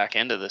to get back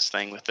into this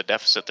thing with the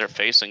deficit they're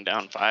facing,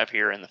 down 5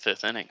 here in the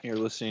 5th inning. You're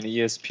listening to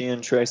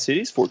ESPN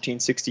Tri-Cities,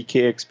 1460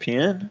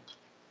 KXPN.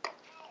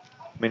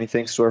 Many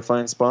thanks to our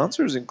fine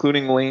sponsors,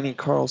 including Laney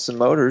Carlson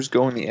Motors,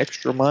 going the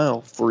extra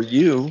mile for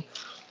you.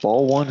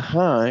 Ball 1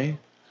 high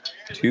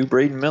to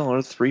Braden Miller,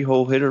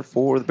 3-hole hitter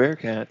for the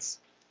Bearcats.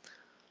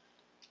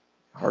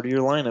 Heart of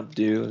your lineup,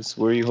 is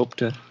where you hope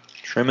to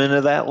trim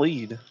into that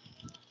lead.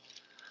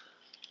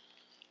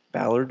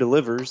 Ballard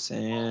delivers,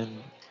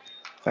 and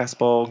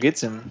fastball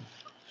gets him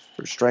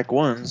for strike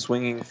 1,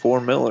 swinging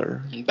for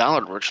Miller. And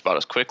Ballard works about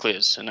as quickly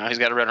as, and now he's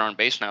got a runner on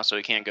base now, so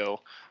he can't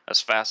go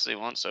as fast as he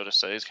wants, so to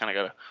say. He's kind of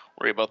got to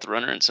worry about the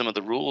runner and some of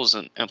the rules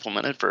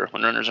implemented for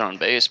when runners are on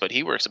base, but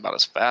he works about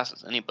as fast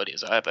as anybody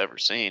as I've ever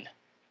seen.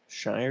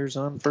 Shires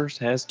on first,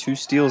 has 2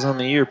 steals on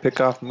the year.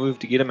 Pickoff move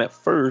to get him at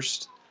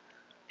first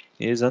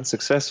is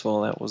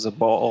unsuccessful. That was a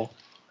ball.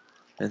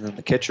 And then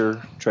the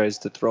catcher tries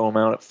to throw him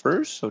out at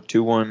first. So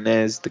 2-1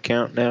 as the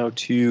count now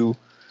to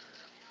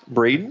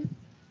Braden.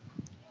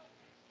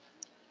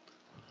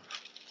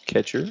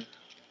 Catcher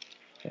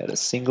had a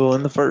single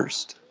in the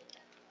first.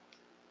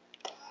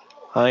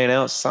 High and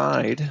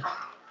outside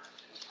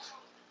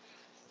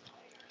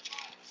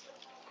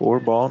for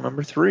ball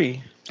number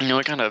 3. You know,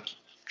 I kind of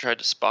tried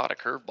to spot a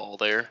curveball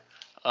there.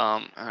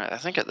 I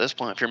think at this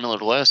point, if you're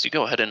Millard West, you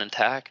go ahead and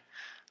attack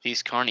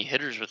these Kearney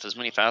hitters with as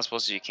many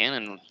fastballs as you can,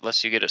 and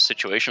unless you get a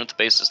situation with the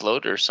bases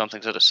loaded or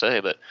something so to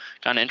say. But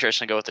kind of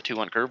interesting to go with the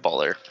 2-1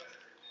 curveball there.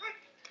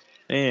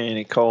 And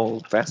he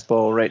called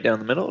fastball right down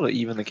the middle to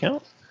even the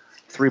count.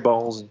 3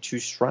 balls and 2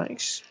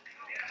 strikes.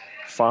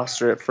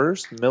 Foster at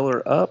first,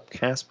 Miller up,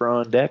 Casper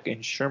on deck,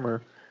 and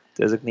Shermer,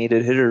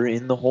 designated hitter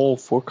in the hole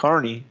for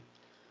Kearney.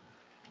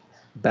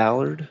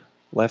 Ballard,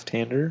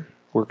 left-hander,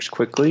 works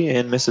quickly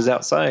and misses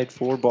outside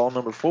for ball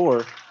number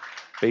 4.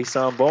 Base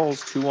on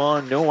balls, 2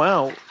 on, no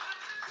out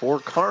for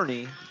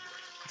Kearney.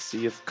 Let's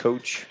see if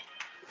Coach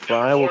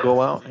Fry will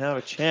go out and have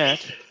a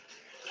chat.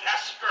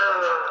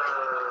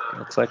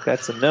 Looks like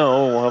that's a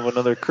no. We'll have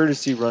another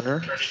courtesy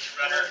runner.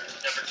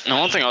 Now,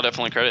 one thing I'll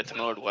definitely credit to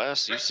Millard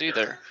West, you see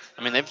there,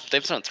 I mean,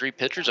 they've thrown 3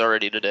 pitchers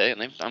already today,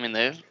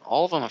 and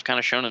all of them have kind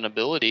of shown an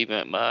ability.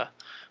 But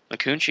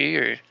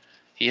McCunchy,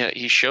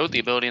 he showed the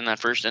ability in that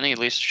first inning. At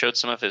least showed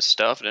some of his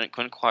stuff, and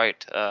couldn't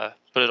quite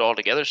put it all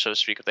together, so to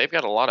speak. But they've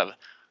got a lot of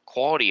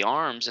quality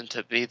arms, and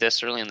to be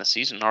this early in the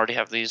season and already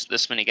have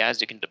this many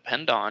guys you can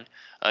depend on,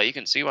 you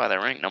can see why they're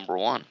ranked number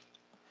 1.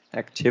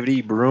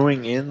 Activity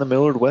brewing in the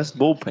Millard West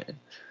bullpen.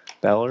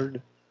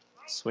 Ballard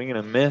swinging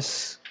a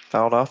miss,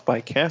 fouled off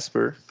by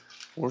Casper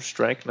for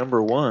strike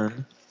number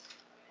 1.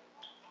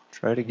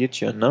 Try to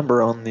get you a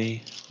number on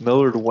the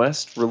Millard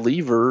West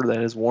reliever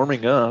that is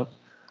warming up.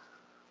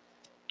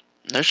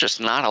 There's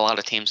just not a lot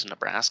of teams in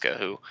Nebraska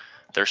who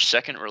their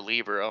second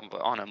reliever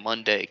on a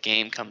Monday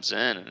game comes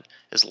in and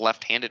is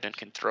left-handed and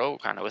can throw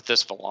kind of with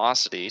this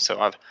velocity. So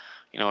I'll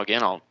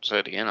say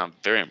it again, I'm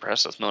very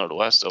impressed with Millard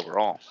West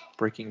overall.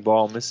 Breaking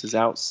ball misses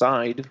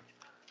outside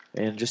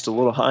and just a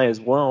little high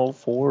as well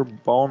for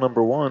ball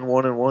number 1.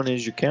 1-1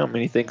 is your count.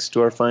 Many thanks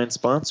to our fine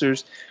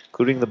sponsors,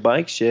 including the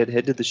Bike Shed.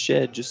 Head to the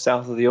shed just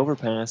south of the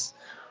overpass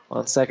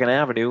on 2nd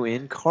Avenue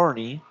in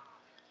Kearney.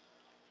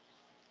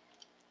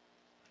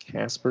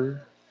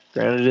 Casper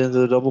grounded into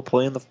the double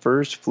play in the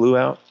first, flew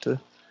out to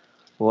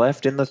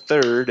left in the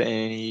third,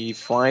 and he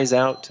flies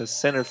out to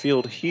center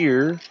field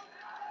here.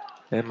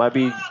 It might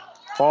be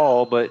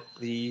fall, but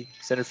the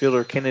center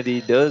fielder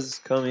Kennedy does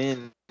come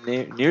in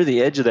near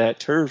the edge of that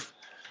turf,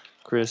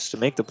 Chris, to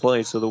make the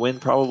play. So the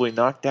wind probably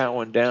knocked that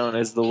one down.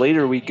 As the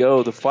later we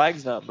go, the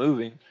flag's not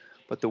moving,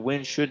 but the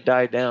wind should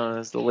die down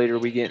as the later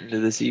we get into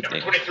this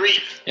evening.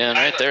 Yeah, and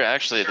right there,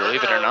 actually,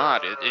 believe it or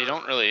not, you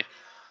don't really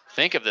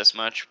think of this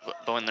much,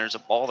 but when there's a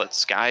ball that's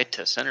skied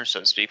to center,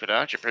 so to speak, but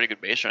actually pretty good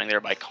base running there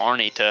by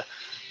Kearney to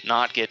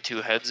not get too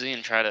headsy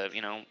and try to,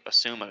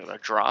 assume a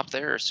drop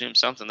there, assume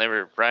something. They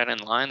were right in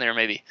line. They were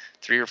maybe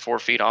 3 or 4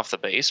 feet off the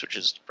base, which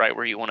is right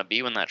where you want to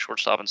be when that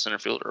shortstop and center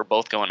fielder are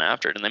both going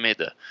after it, and they made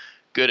the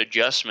good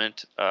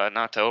adjustment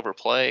not to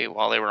overplay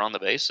while they were on the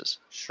bases.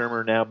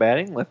 Shermer now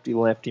batting,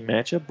 lefty-lefty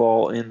matchup,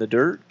 ball in the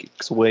dirt,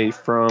 kicks away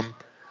from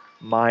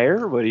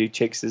Meyer, but he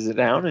chases it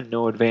down and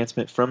no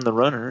advancement from the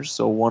runners,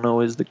 so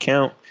 1-0 is the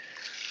count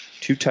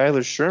to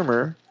Tyler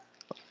Shermer.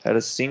 had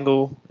a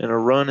single and a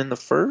run in the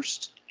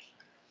first.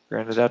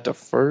 Grounded out to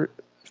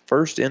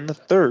first in the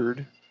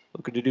third.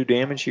 Looking to do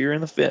damage here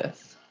in the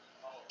fifth.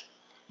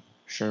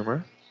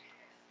 Shermer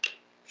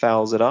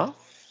fouls it off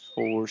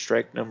for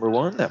strike number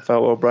one. That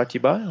foul ball brought to you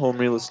by Home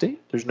Real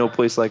Estate. There's no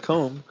place like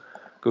home.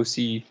 Go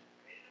see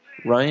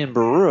Ryan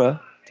Barua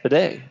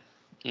today.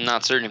 I'm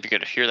not certain if you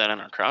could hear that in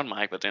our crowd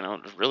mic, but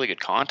really good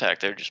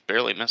contact there. Just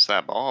barely missed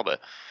that ball,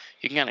 but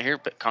you can kind of hear.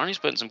 But Kearney's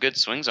putting some good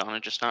swings on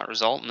it, just not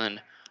resulting in.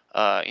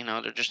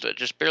 They're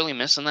just barely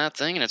missing that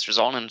thing, and it's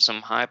resulting in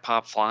some high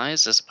pop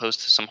flies as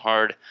opposed to some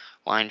hard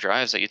line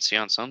drives that you'd see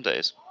on some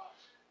days.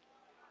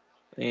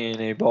 And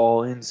a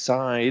ball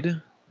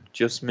inside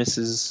just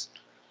misses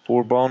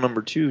for ball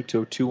number two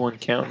to a 2-1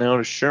 count now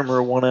to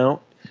Shermer. 1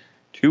 out,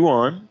 2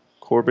 on.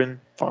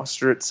 Corbin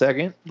Foster at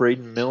second.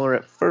 Braden Miller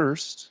at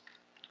first.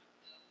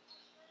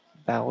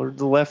 Ballard,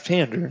 the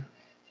left-hander,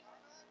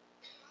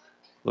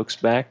 looks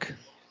back.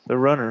 The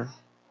runner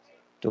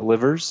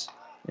delivers,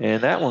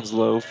 and that one's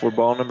low for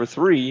ball number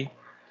 3.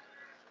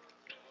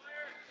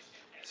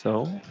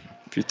 So,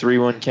 if you're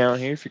 3-1 count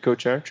here, if you're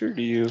Coach Archer,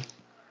 do you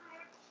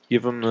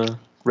give him the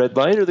red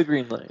light or the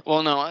green light?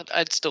 Well, no,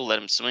 I'd still let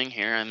him swing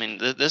here. I mean,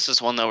 this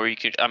is one though where you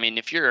could. I mean,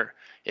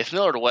 if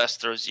Millard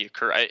West throws you a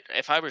curve,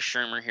 if I was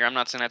Shermer here, I'm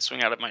not saying I'd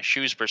swing out of my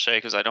shoes per se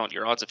because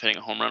your odds of hitting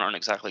a home run aren't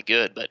exactly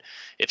good. But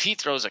if he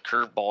throws a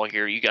curveball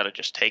here, you got to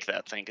just take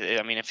that thing.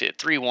 I mean, if it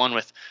 3-1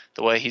 with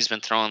the way he's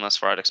been throwing thus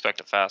far, I'd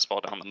expect a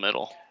fastball down the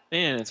middle.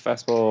 And it's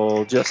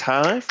fastball just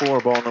high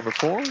for ball number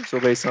 4. So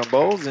based on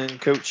balls, and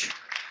Coach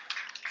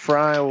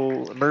Fry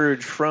will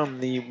emerge from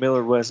the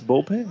Millard West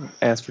bullpen.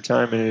 Ask for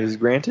time and it is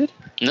granted.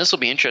 And this will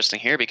be interesting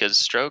here because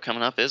Stroh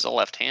coming up is a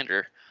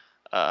left-hander.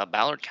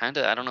 Ballard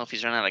I don't know if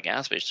he's run out of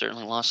gas, but he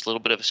certainly lost a little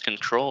bit of his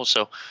control.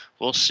 So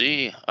we'll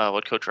see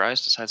what Coach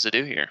Rice decides to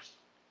do here.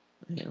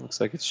 Yeah, it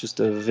looks like it's just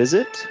a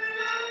visit.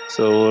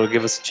 So it'll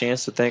give us a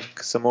chance to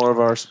thank some more of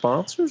our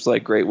sponsors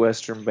like Great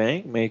Western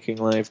Bank, making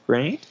life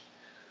great,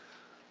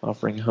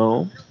 offering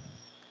home,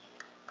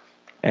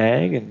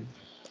 ag, and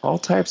all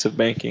types of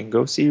banking.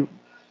 Go see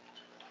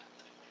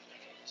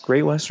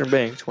Great Western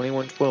Bank,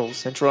 2112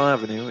 Central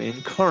Avenue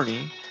in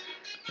Kearney.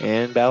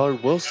 And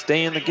Ballard will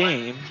stay in the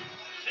game.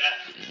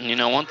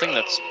 One thing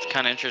that's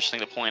kind of interesting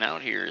to point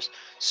out here is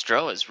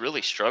Stroh has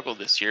really struggled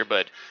this year,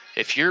 but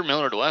if you're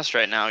Millard West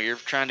right now, you're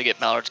trying to get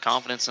Ballard's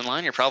confidence in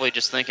line. You're probably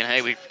just thinking,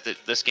 hey,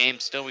 this game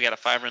still, we got a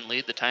 5-run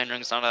lead. The tying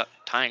run is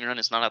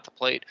not at the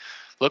plate.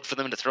 Look for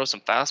them to throw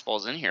some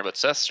fastballs in here. But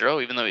Seth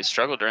Stroh, even though he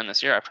struggled during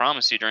this year, I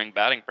promise you during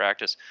batting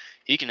practice,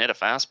 he can hit a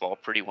fastball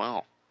pretty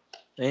well.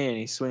 And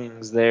he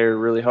swings there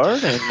really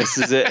hard and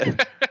misses it.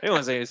 I don't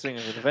want to say he's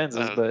swinging for the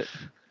fences, but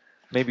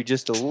maybe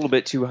just a little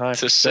bit too high.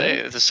 To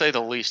say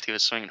the least, he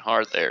was swinging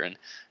hard there. And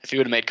if he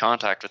would have made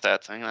contact with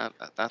that thing,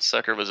 that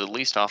sucker was at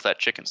least off that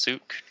chicken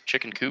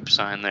coop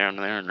sign there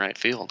in right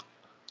field.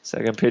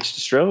 Second pitch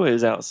to Stroh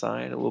is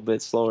outside, a little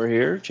bit slower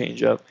here.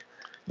 Change up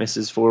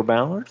misses for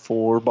Ballard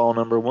for ball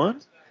number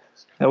 1.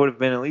 That would have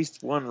been at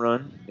least 1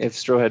 run if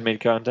Stroh had made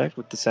contact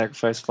with the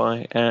sacrifice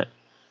fly at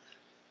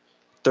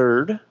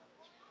third.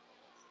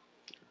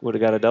 Would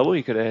have got a double.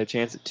 You could have had a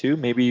chance at 2,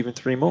 maybe even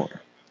 3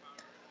 more.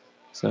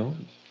 So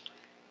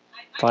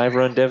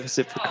 5-run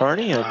deficit for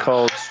Kearney, a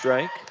called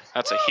strike.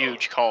 That's a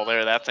huge call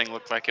there. That thing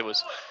looked like it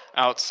was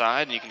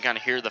outside, and you can kind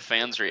of hear the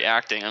fans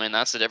reacting. I mean,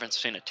 that's the difference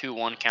between a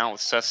 2-1 count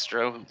with Seth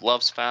Stroh, who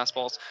loves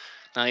fastballs.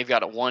 Now you've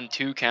got a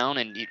 1-2 count,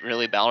 and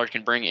really Ballard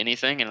can bring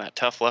anything in that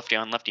tough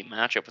lefty-on-lefty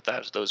matchup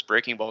with those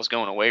breaking balls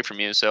going away from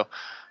you. So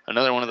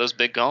another one of those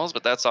big calls,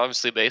 but that's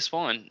obviously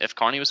baseball, and if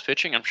Kearney was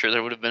pitching, I'm sure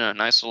there would have been a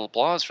nice little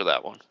applause for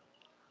that one.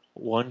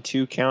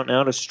 1-2 count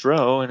now to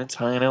Stroh, and it's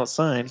high and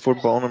outside for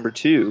ball number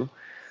 2.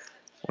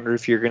 Wonder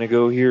if you're going to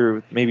go here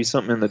with maybe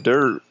something in the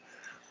dirt.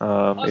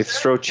 If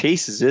Stroh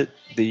chases it,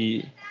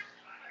 the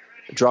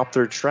drop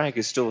third strike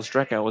is still a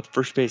strikeout with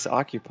first base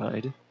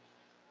occupied.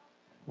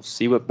 We'll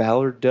see what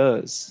Ballard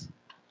does.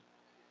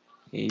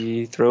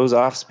 He throws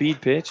off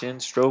speed pitch, and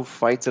Stroh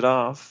fights it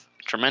off.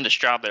 Tremendous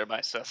job there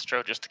by Seth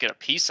Stroh just to get a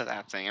piece of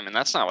that thing. I mean,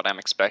 that's not what I'm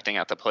expecting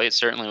at the plate.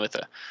 Certainly with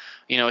a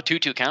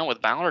 2-2 count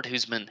with Ballard,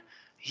 who's been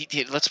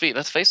let's face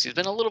it, he's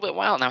been a little bit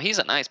wild. Now, he's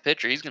a nice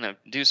pitcher. He's going to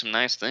do some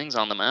nice things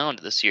on the mound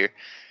this year.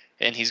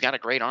 And he's got a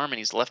great arm, and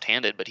he's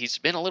left-handed, but he's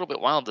been a little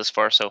bit wild this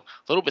far, so a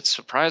little bit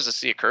surprised to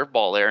see a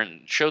curveball there,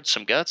 and showed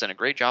some guts, and a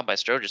great job by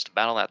Stroh just to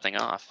battle that thing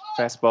off.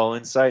 Fastball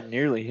inside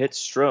nearly hits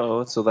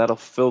Stroh, so that'll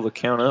fill the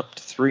count up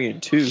to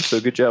 3-2. So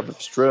good job of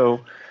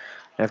Stroh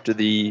after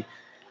the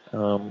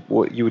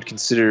what you would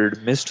consider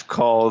missed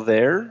call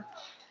there.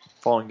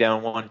 Falling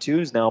down 1-2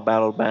 is now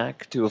battled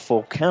back to a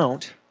full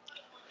count.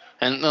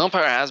 And the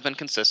umpire has been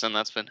consistent.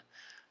 That's been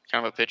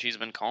kind of a pitch he's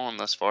been calling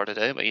thus far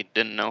today, but he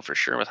didn't know for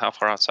sure with how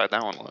far outside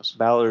that one was.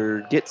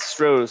 Ballard gets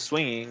Stroh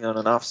swinging on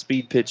an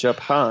off-speed pitch up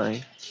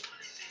high.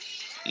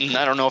 And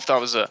I don't know if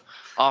that was a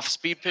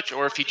off-speed pitch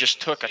or if he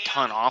just took a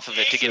ton off of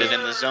it to get it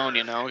in the zone,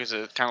 because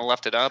it kind of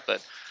left it up.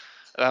 But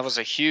that was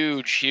a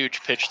huge,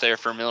 huge pitch there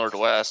for Millard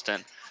West.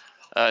 And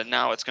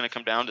now it's going to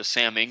come down to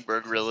Sam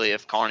Ingberg, really,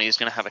 if Kearney is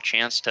going to have a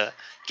chance to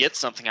get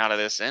something out of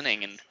this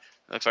inning. And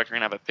looks like we're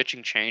going to have a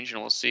pitching change,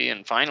 and we'll see.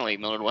 And finally,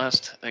 Millard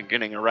West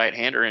getting a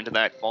right-hander into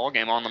that ball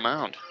game on the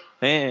mound.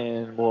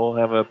 And we'll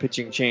have a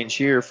pitching change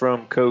here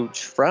from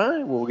Coach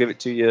Fry. We'll give it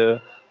to you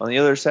on the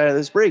other side of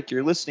this break.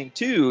 You're listening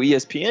to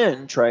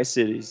ESPN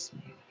Tri-Cities.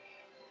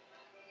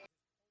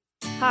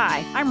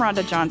 Hi, I'm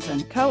Rhonda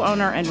Johnson,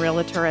 co-owner and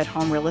realtor at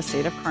Home Real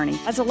Estate of Kearney.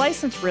 As a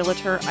licensed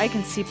realtor, I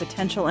can see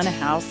potential in a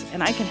house,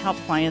 and I can help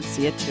clients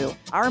see it too.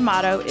 Our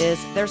motto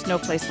is, there's no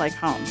place like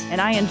home,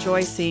 and I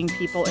enjoy seeing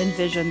people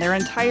envision their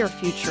entire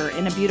future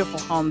in a beautiful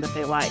home that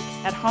they like.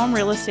 At Home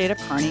Real Estate of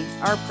Kearney,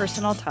 our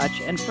personal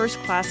touch and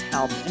first-class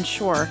help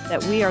ensure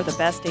that we are the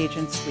best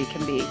agents we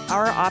can be.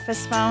 Our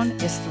office phone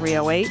is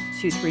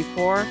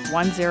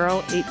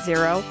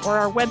 308-234-1080, or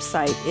our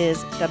website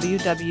is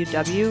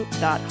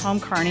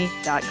www.homekearney.com.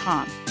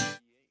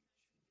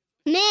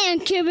 Man,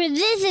 Cooper,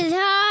 this is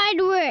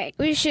hard work.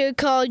 We should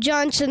call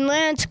Johnson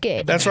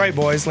Landscape. That's right,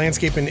 boys.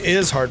 Landscaping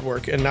is hard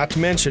work, and not to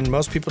mention,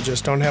 most people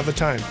just don't have the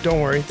time. Don't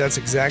worry, that's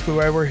exactly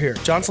why we're here.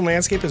 Johnson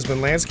Landscape has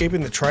been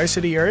landscaping the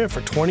Tri-City area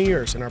for 20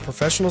 years, and our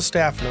professional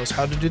staff knows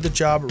how to do the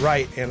job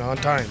right and on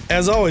time.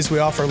 As always, we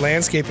offer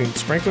landscaping,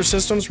 sprinkler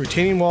systems,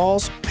 retaining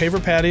walls,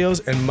 paver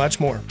patios, and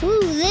much more. Ooh,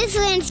 this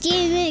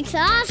landscape looks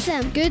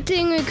awesome. Good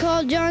thing we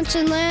called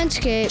Johnson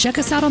Landscape. Check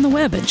us out on the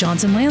web at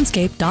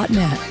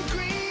johnsonlandscape.net.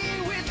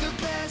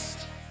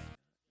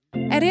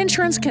 At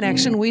Insurance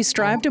Connection, we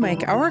strive to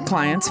make our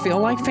clients feel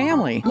like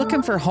family.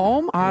 Looking for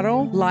home,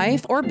 auto,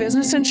 life, or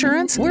business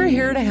insurance? We're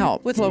here to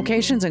help. With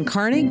locations in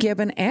Kearney,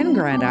 Gibbon, and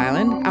Grand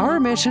Island, our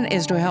mission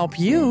is to help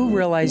you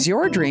realize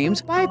your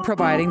dreams by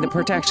providing the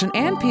protection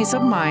and peace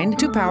of mind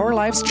to power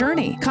life's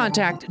journey.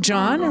 Contact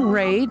John,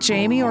 Ray,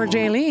 Jamie, or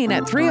Jaylene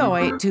at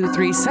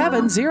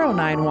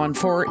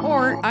 308-237-0914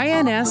 or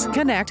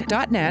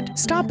insconnect.net.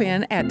 Stop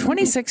in at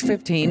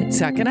 2615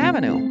 2nd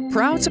Avenue.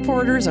 Proud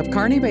supporters of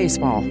Kearney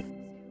baseball.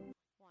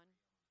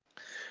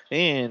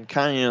 And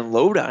Kyan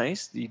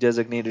Lodice, the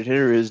designated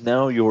hitter, is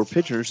now your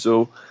pitcher,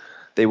 so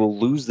they will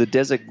lose the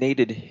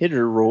designated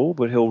hitter role,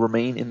 but he'll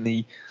remain in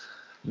the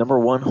number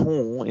one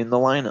hole in the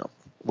lineup.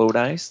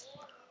 Lodice,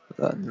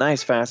 a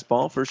nice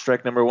fastball, first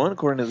strike number one.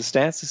 According to the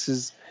stats, this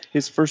is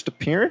his first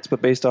appearance,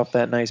 but based off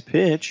that nice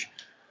pitch,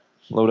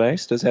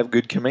 Lodice does have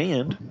good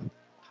command.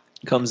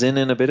 Comes in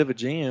a bit of a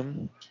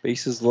jam,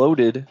 bases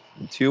loaded,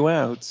 2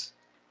 outs.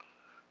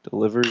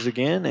 Delivers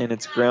again, and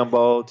it's ground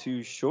ball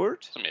too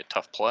short. It's going to be a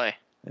tough play.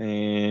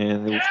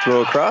 And they'll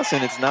throw across,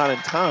 and it's not in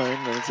time.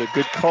 And it's a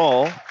good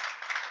call.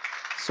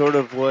 Sort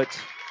of what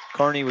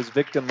Kearney was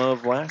victim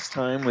of last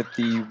time with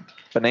the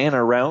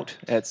banana route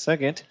at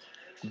second.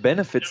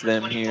 Benefits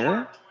them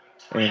here.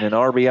 And an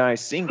RBI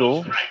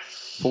single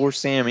for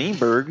Sam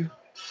Eberg.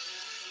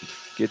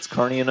 Gets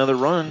Kearney another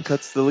run,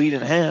 cuts the lead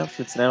in half.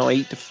 It's now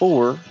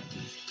 8-4.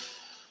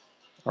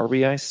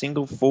 RBI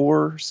single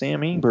for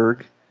Sam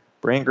Eberg.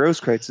 Brand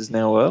Grosskreutz is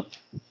now up.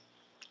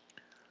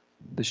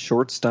 The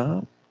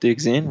shortstop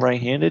digs in,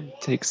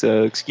 right-handed, takes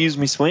a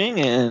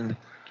swing, and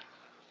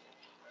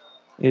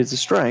it's a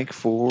strike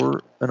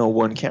for an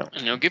 0-1 count.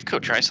 Give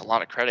Coach Rice a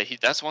lot of credit.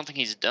 That's one thing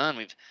he's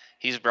done.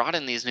 He's brought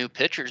in these new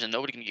pitchers, and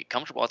nobody can get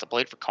comfortable at the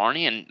plate for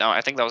Kearney. And now I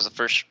think that was the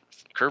first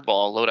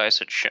curveball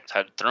Lodice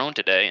had thrown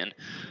today, and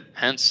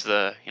hence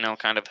the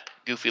kind of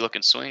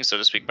goofy-looking swing, so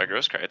to speak, by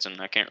Grosskreutz.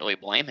 And I can't really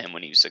blame him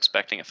when he was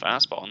expecting a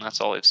fastball, and that's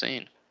all they've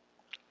seen.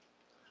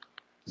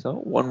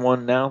 So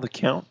 1-1 now, the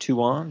count,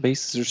 2 on.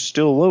 Bases are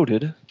still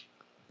loaded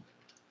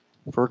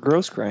for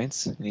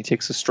Grosskreutz, and he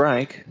takes a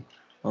strike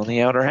on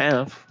the outer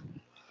half.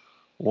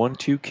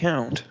 1-2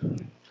 count.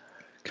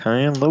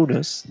 Kyan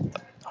Lodice,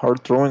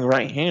 hard-throwing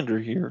right-hander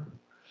here,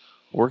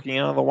 working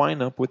out of the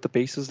windup with the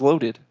bases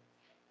loaded.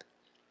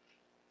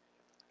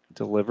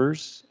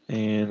 Delivers,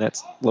 and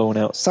that's low and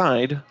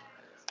outside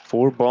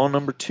for ball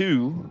number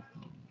 2.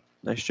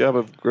 Nice job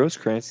of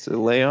Grosskreutz to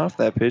lay off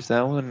that pitch.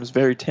 That one was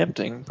very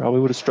tempting. Probably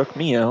would have struck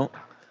me out.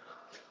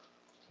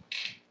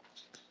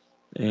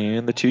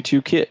 And the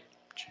 2-2 kit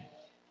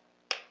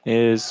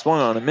is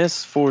swung on a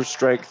miss for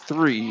strike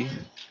 3.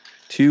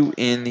 2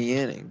 in the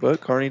inning.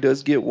 But Kearney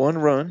does get 1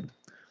 run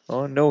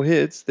on no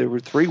hits. There were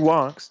 3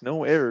 walks,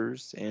 no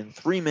errors, and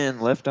 3 men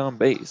left on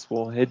base.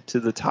 We'll head to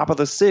the top of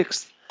the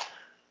 6th.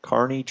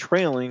 Kearney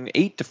trailing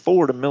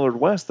 8-4 to Millard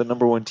West, the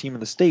number 1 team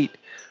in the state.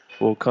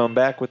 We'll come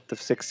back with the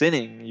 6th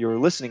inning. You're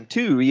listening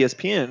to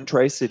ESPN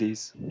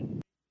Tri-Cities.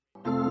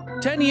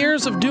 10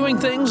 years of doing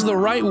things the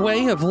right way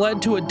have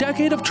led to a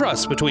decade of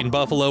trust between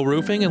Buffalo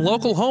Roofing and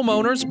local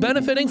homeowners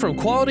benefiting from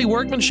quality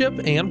workmanship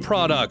and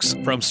products.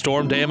 From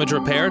storm damage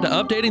repair to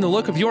updating the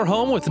look of your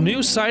home with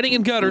new siding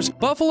and gutters,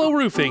 Buffalo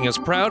Roofing is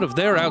proud of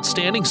their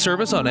outstanding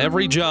service on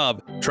every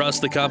job.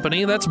 Trust the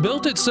company that's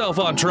built itself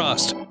on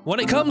trust. When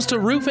it comes to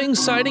roofing,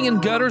 siding,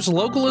 and gutters,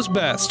 local is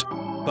best.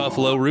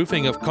 Buffalo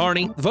Roofing of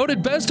Kearney,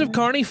 voted Best of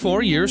Kearney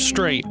 4 years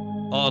straight.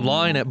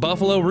 Online at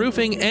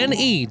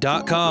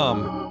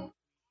buffaloroofingne.com.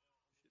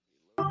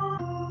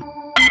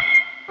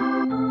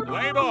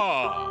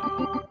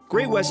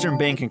 Great Western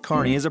Bank in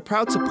Kearney is a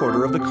proud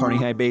supporter of the Kearney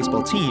High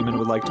baseball team and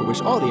would like to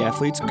wish all the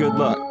athletes good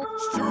luck.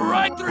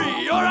 Strike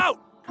 3, you're out!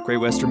 Great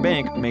Western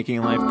Bank,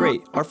 making life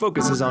great. Our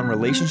focus is on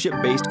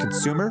relationship-based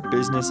consumer,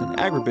 business, and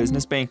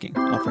agribusiness banking,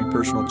 offering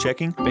personal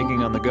checking,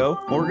 banking on the go,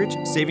 mortgage,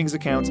 savings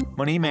accounts,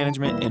 money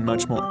management, and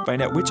much more.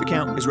 Find out which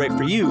account is right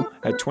for you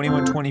at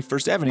 2120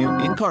 First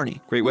Avenue in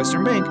Kearney. Great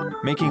Western Bank,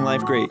 making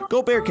life great.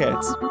 Go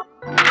Bearcats!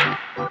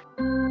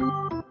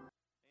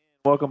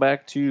 Welcome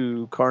back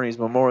to Kearney's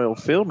Memorial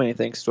Field. Many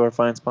thanks to our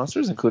fine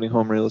sponsors, including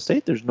Home Real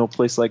Estate. There's no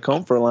place like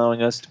home for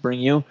allowing us to bring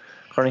you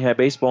Kearney High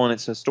Baseball in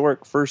its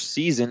historic first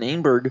season.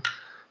 Enberg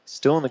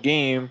still in the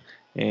game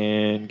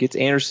and gets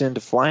Anderson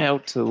to fly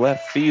out to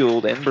left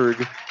field.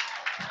 Enberg,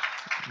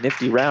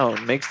 nifty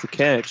route, makes the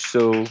catch.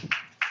 So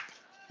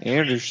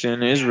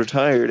Anderson is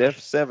retired,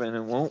 F7,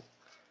 and won't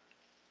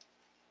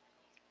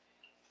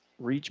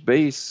reach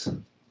base.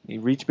 He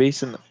reached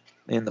base in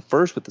the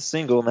first with the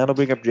single, and that'll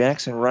bring up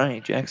Jackson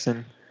Wright.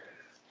 Jackson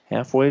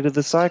halfway to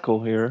the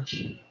cycle here.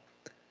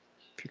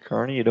 If you're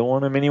Kearney, you don't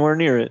want him anywhere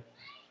near it.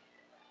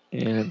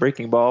 And a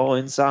breaking ball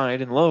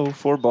inside and low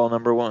for ball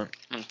number 1.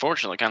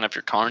 Unfortunately, kind of if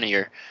you're Kearney,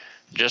 you're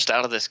just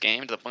out of this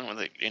game to the point where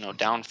they,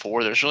 down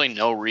 4. There's really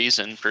no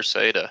reason per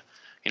se to,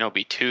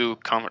 be too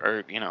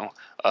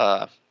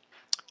I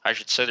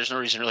should say there's no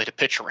reason really to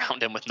pitch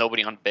around him with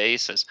nobody on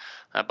base. As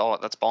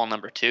that's ball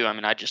number 2. I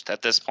mean,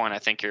 at this point, I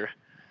think you're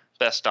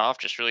best off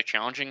just really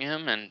challenging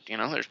him, and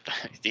there's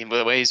the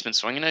way he's been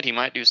swinging it, he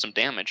might do some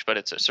damage, but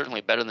it's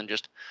certainly better than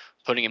just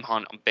putting him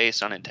on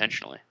base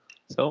unintentionally.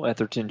 So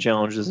Etherton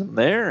challenges him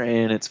there,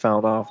 and it's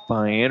fouled off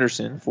by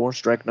Anderson for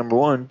strike number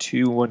 1,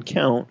 2-1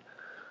 count.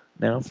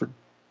 Now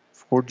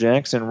for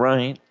Jackson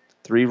Wright,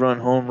 3-run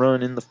home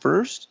run in the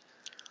first,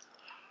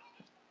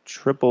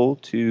 triple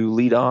to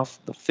lead off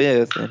the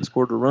 5th, and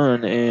scored a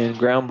run and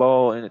ground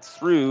ball, and it's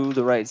through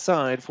the right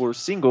side for a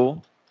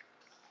single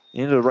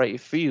into right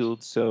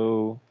field,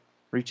 so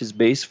reaches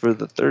base for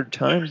the 3rd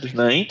time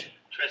tonight.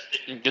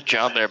 Good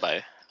job there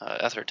by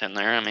Etherton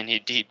there. I mean,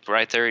 he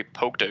right there, he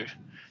poked it.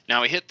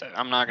 Now,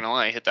 I'm not going to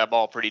lie, he hit that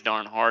ball pretty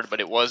darn hard, but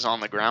it was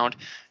on the ground,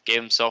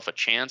 gave himself a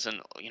chance,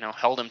 and,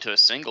 held him to a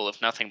single,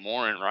 if nothing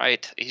more. And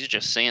Wright, he's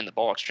just seeing the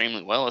ball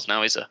extremely well, as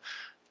now he's a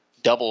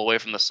double away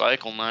from the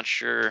cycle. Not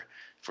sure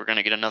if we're going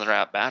to get another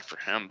at-bat for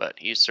him, but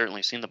he's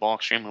certainly seen the ball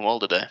extremely well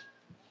today.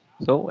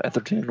 So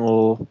Etherton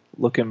will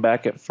look him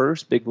back at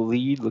first. Big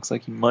lead. Looks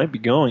like he might be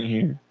going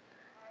here.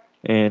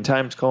 And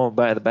time's called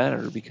by the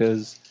batter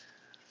because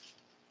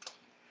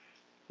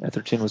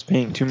Etherton was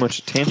paying too much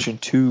attention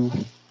to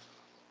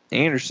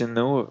Anderson,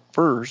 though, at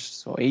first.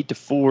 So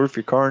 8-4. If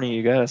you're Kearney,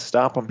 you got to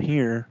stop him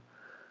here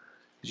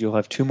because you'll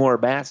have 2 more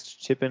bats to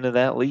chip into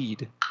that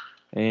lead.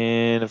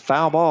 And a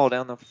foul ball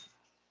down the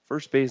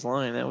first base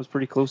line. That was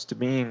pretty close to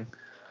being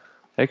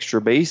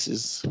extra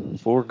bases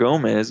for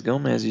Gomez.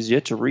 Gomez is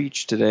yet to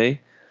reach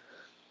today.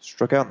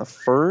 Struck out in the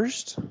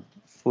first,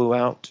 flew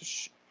out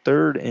to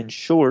third and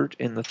short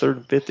in the 3rd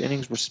and 5th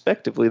innings,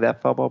 respectively.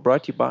 That foul ball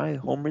brought to you by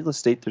Home Real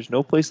Estate. There's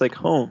no place like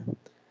home.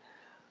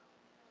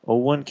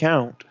 0-1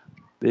 count.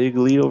 Big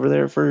lead over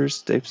there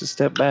first. Takes a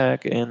step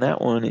back, and that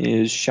one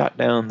is shot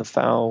down the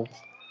foul.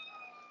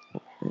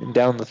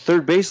 Down the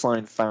 3rd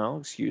baseline foul,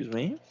 excuse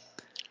me.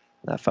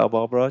 That foul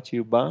ball brought to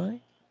you by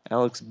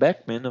Alex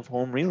Beckman of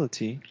Home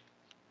Realty.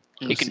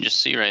 You can just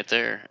see right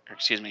there,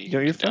 see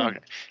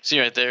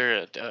right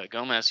there,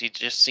 Gomez, he's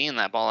just seeing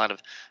that ball out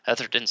of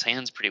Etherton's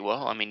hands pretty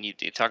well. I mean, you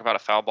talk about a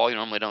foul ball, you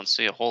normally don't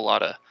see a whole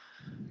lot of,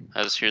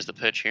 here's the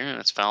pitch here, and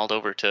it's fouled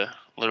over to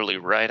literally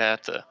right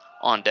at the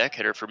on-deck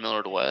hitter for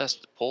Millard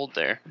West, pulled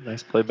there.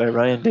 Nice play by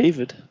Ryan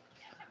David.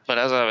 But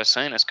as I was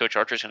saying, as Coach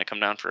Archer's going to come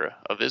down for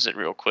a visit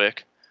real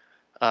quick,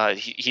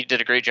 he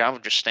did a great job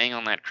of just staying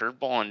on that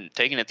curveball and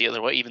taking it the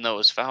other way. Even though it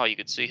was foul, you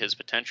could see his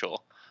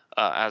potential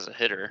as a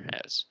hitter.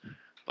 As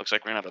looks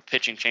like we're going to have a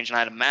pitching change, and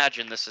I'd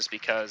imagine this is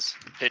because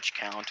pitch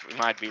count. We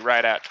might be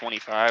right at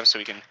 25, so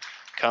we can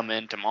come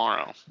in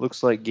tomorrow.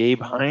 Looks like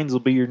Gabe Hines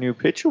will be your new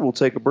pitcher. We'll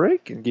take a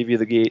break and give you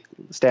the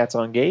stats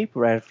on Gabe.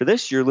 Right after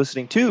this, you're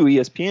listening to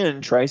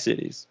ESPN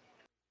Tri-Cities.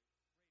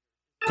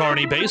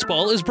 Kearney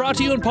Baseball is brought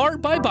to you in part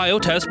by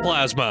Biotest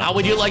Plasma. How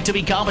would you like to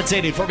be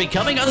compensated for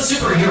becoming a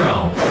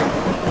superhero?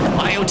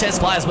 Biotest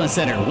Plasma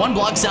Center, 1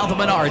 block south of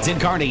Menards in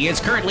Kearney, is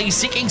currently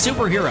seeking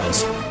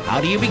superheroes. How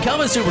do you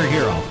become a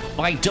superhero?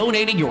 By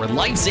donating your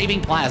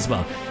life-saving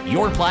plasma.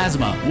 Your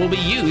plasma will be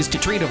used to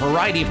treat a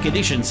variety of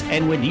conditions,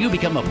 and when you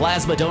become a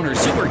plasma donor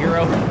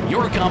superhero,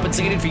 you're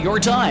compensated for your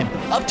time,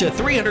 up to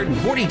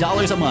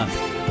 $340 a month.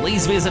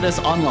 Please visit us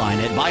online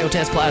at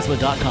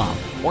biotestplasma.com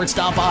or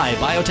stop by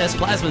Biotest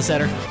Plasma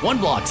Center, 1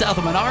 block south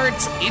of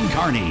Menards in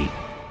Kearney.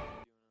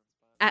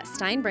 At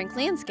Steinbrink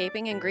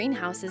Landscaping and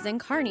Greenhouses in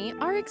Kearney,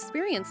 our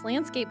experienced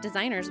landscape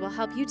designers will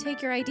help you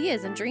take your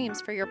ideas and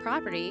dreams for your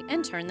property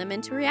and turn them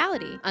into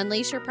reality.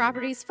 Unleash your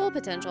property's full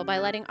potential by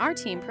letting our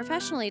team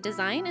professionally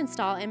design,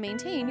 install, and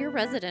maintain your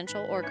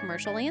residential or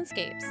commercial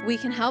landscapes. We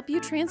can help you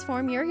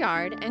transform your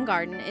yard and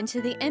garden into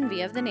the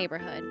envy of the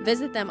neighborhood.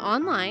 Visit them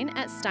online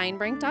at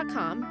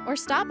steinbrink.com or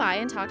stop by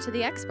and talk to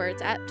the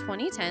experts at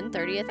 2010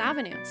 30th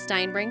Avenue.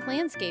 Steinbrink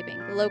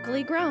Landscaping,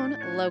 locally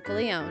grown,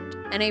 locally owned,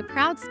 and a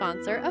proud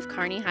sponsor of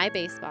Kearney High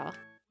Baseball.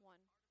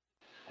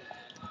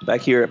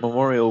 back here at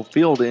Memorial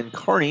Field in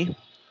Kearney.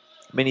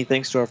 Many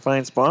thanks to our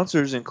fine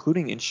sponsors,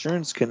 including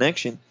Insurance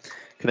Connection,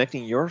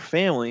 connecting your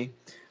family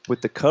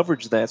with the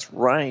coverage that's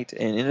right.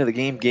 And into the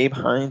game, Gabe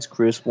Hines,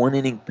 Chris, 1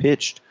 inning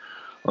pitched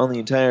on the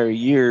entire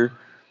year,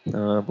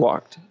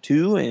 blocked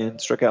 2 and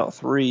struck out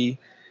 3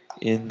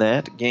 in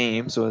that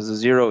game, so has a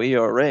 0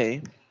 ERA.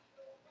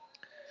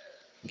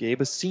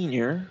 Gabe, a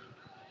senior,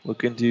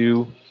 looking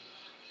to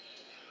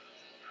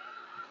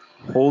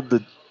hold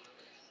the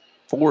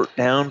fort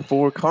down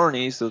for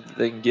Kearney so that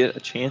they can get a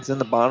chance in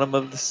the bottom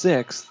of the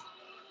 6th.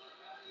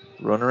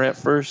 Runner at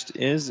first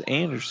is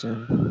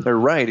Anderson. Or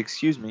Wright,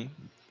 excuse me.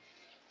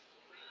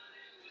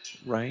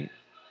 Wright.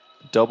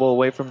 Double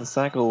away from the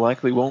cycle.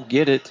 Likely won't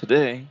get it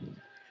today.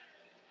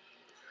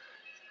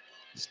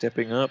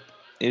 Stepping up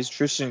is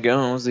Tristan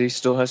Gomes. He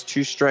still has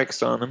 2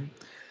 strikes on him.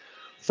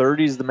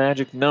 30 is the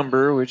magic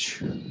number, which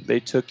they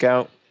took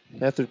out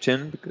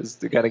Netherton because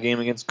they got a game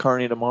against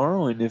Kearney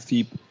tomorrow. And if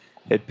he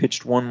had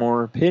pitched one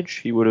more pitch,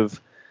 he would have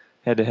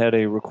had to had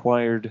a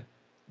required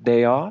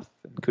day off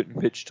and couldn't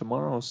pitch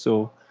tomorrow.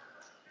 So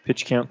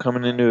pitch count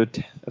coming into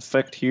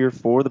effect here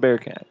for the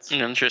Bearcats.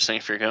 Interesting,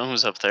 if you're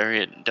Gomes up there,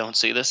 you don't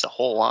see this a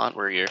whole lot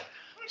where you're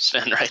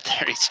standing right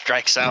there. He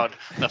strikes out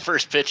the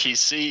first pitch he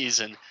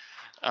sees, and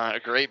a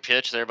great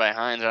pitch there by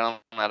Hines on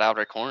that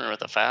outer corner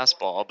with a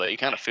fastball. But you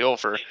kind of feel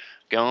for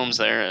Gomes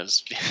there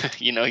as,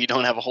 you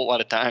don't have a whole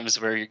lot of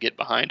times where you get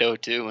behind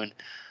 0-2 and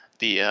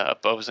the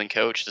opposing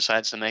coach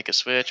decides to make a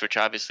switch, which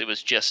obviously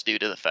was just due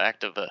to the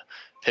fact of the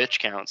pitch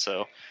count.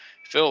 So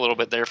feel a little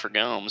bit there for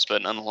Gomes,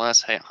 but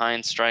nonetheless,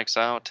 Hines strikes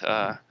out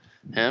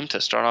him to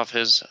start off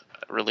his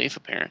relief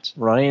appearance.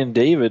 Ryan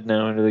David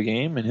now into the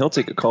game, and he'll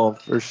take a call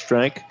first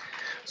strike.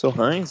 So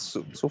Hines,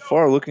 so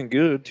far, looking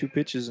good. 2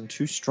 pitches and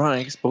 2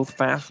 strikes, both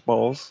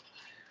fastballs.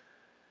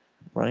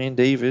 Ryan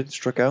David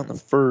struck out in the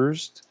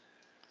first,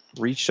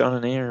 reached on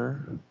an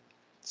error,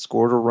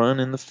 scored a run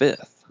in the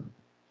 5th,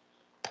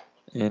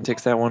 and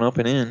takes that one up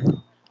and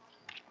in.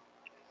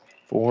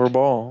 4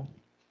 ball.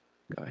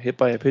 Got hit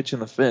by a pitch in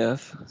the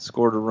 5th,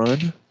 scored a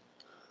run.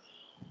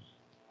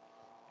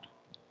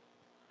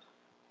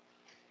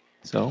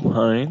 So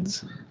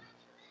Hines,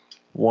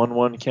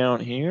 1-1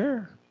 count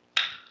here.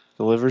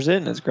 Delivers it,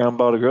 and it's ground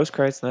ball to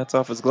Grosskreitz, and that's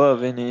off his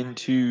glove and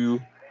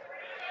into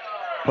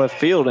left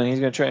field, and he's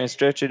going to try and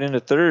stretch it into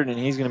third, and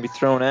he's going to be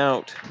thrown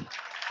out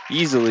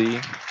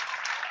easily.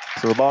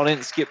 So the ball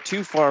didn't skip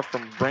too far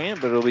from Brand,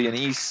 but it'll be an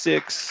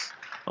E6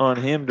 on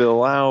him to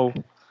allow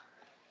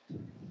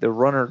the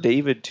runner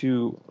David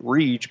to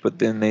reach, but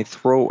then they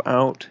throw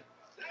out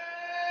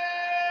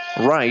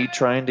Wright,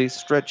 trying to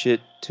stretch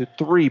it to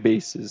 3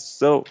 bases.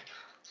 So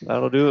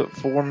that'll do it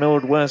for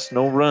Millard West.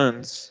 No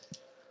runs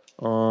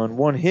on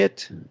 1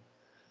 hit,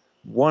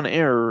 1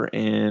 error,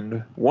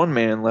 and 1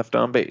 man left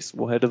on base.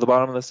 We'll head to the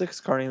bottom of the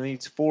 6th. Kearney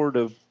leads 4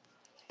 to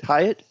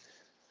tie it.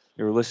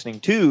 You're listening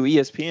to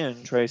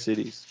ESPN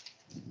Tri-Cities.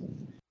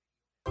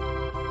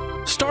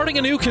 Starting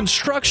a new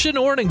construction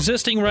or an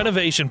existing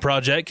renovation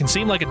project can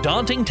seem like a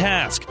daunting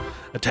task.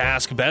 A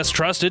task best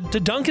trusted to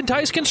Duncan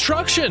Tice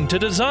Construction to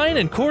design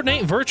and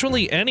coordinate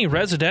virtually any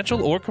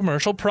residential or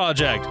commercial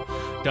project.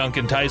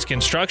 Duncan Tice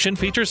Construction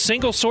features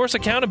single source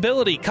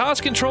accountability,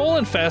 cost control,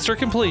 and faster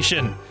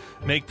completion.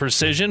 Make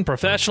precision,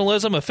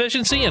 professionalism,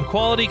 efficiency, and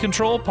quality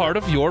control part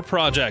of your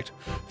project.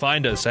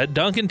 Find us at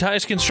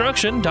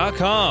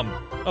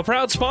DuncanTiceConstruction.com. A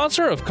proud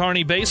sponsor of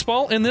Kearney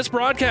Baseball in this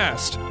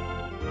broadcast.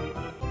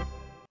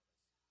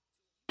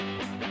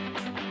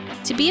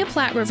 To be a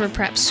Platte River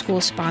Prep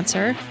school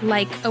sponsor,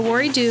 like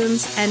Awori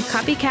Dunes and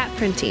Copycat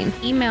Printing,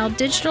 email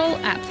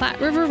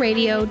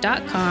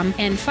digital@PlatteRiverRadio.com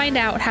and find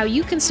out how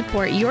you can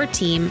support your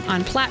team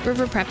on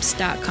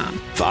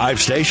PlatteRiverPreps.com.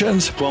 5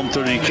 stations.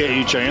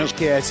 1230 KHIS,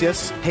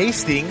 KSS,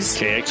 Hastings,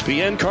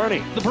 KXPN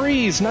Kearney, The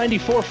Breeze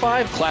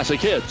 94.5, Classic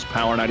Hits,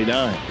 Power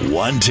 99.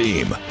 1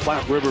 team.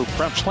 Platte River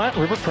Preps. Platte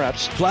River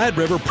Preps.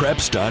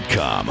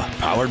 PlatteRiverPreps.com.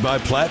 Powered by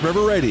Platte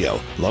River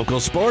Radio. Local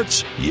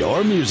sports,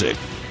 your music.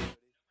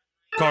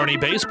 Kearney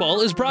Baseball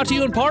is brought to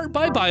you in part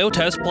by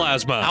Biotest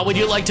Plasma. How would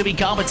you like to be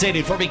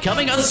compensated for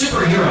becoming a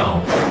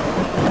superhero?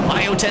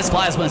 Biotest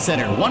Plasma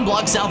Center, 1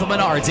 block south of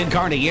Menards in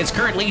Kearney, is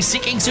currently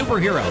seeking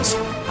superheroes.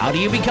 How do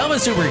you become a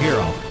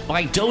superhero?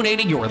 By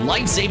donating your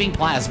life-saving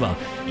plasma.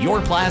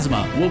 Your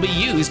plasma will be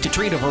used to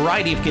treat a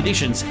variety of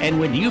conditions, and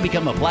when you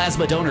become a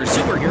plasma donor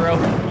superhero,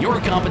 you're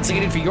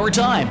compensated for your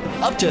time,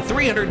 up to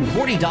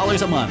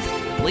 $340 a month.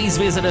 Please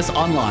visit us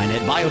online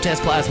at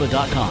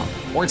biotestplasma.com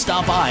or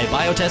stop by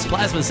Biotest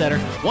Plasma Center,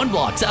 1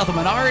 block south of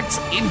Menards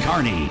in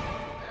Kearney.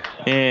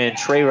 And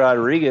Trey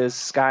Rodriguez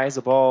skies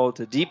a ball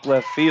to deep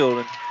left field,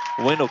 and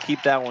the wind will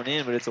keep that one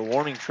in, but it's a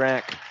warning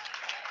track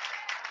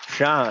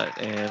shot,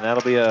 and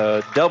that'll be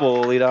a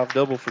double, leadoff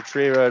double for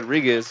Trey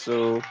Rodriguez.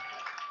 So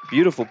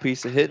beautiful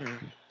piece of hitting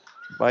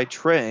by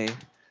Trey,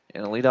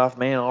 And a leadoff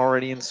man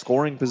already in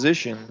scoring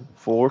position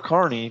for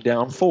Kearney,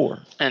 down 4.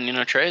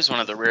 And, Trey is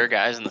one of the rare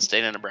guys in the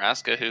state of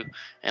Nebraska who,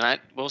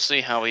 we'll see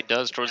how he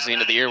does towards the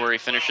end of the year where he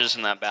finishes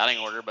in that batting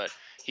order, but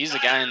he's the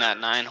guy in that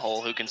 9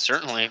 hole who can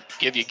certainly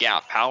give you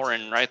gap power.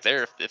 And right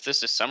there, if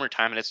this is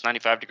summertime and it's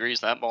 95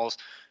 degrees, that ball's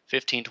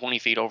 15, 20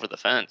 feet over the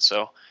fence.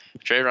 So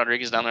Trey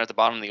Rodriguez down there at the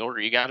bottom of the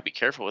order, you got to be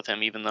careful with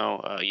him, even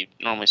though you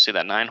normally see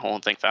that 9 hole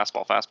and think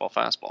fastball, fastball,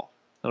 fastball.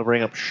 That'll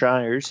bring up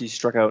Shires. He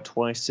struck out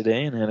twice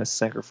today and had a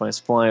sacrifice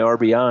fly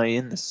RBI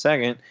in the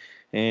second.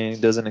 And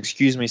does an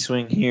excuse me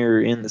swing here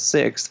in the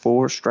 6th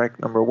for strike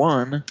number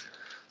 1.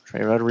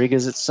 Trey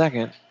Rodriguez at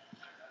second.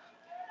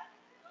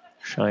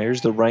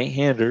 Shires, the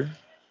right-hander,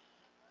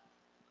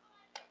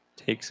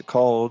 takes a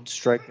called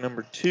strike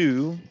number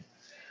 2.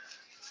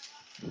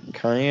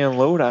 Cayenne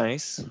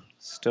Lodice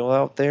still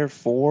out there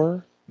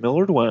for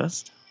Millard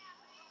West.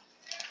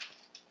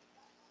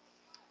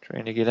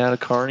 Trying to get out of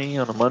Kearney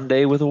on a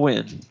Monday with a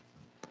win.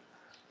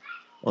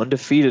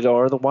 Undefeated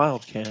are the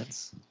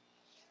Wildcats.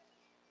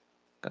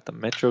 Got the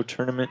Metro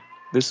Tournament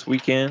this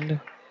weekend.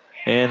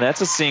 And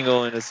that's a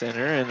single into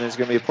center. And there's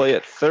going to be a play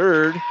at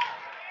third.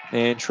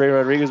 And Trey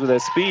Rodriguez with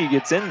that speed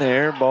gets in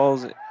there.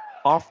 Ball's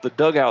off the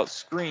dugout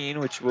screen,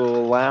 which will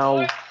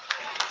allow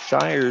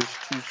Shires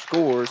to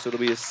score. So it'll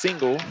be a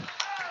single.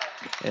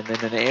 And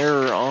then an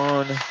error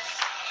on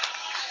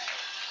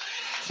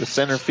the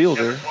center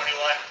fielder,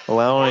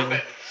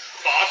 allowing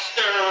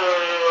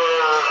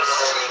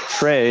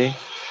Trey,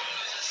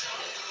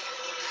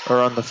 or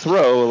on the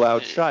throw,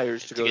 allowed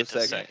Shires to go to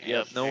second.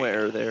 Yep, no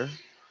error there.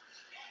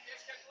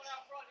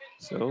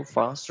 So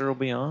Foster will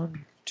be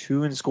on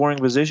 2 in scoring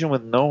position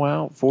with no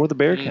out for the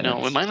Bearcats.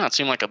 No, it might not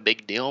seem like a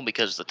big deal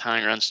because the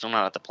tying run's still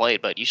not at the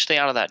plate, but you stay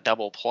out of that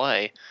double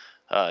play,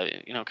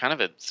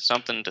 kind of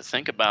something to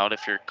think about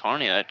if you're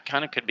Kearney. That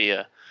kind of could be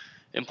a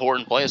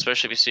important play,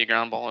 especially if you see a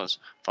ground ball as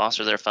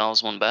Foster there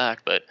fouls one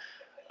back. But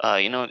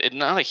it's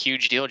not a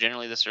huge deal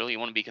generally this early. You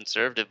want to be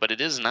conservative, but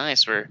it is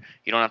nice where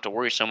you don't have to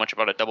worry so much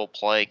about a double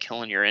play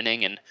killing your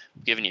inning and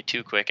giving you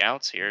 2 quick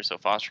outs here, so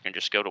Foster can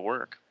just go to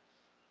work.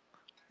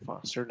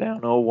 Foster down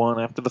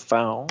 0-1 after the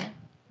foul.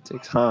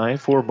 Takes high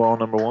for ball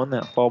number 1.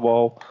 That foul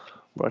ball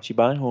brought to you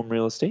by Home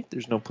Real Estate.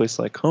 There's no place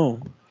like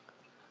home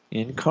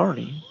in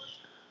Kearney.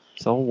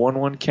 So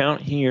 1-1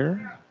 count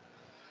here.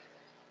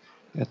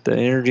 Got the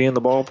energy in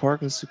the ballpark.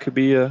 This could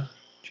be a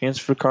chance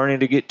for Kearney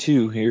to get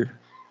 2 here.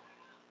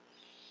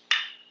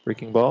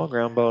 Breaking ball,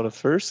 ground ball to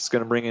first. It's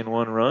going to bring in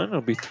 1 run.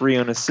 It'll be 3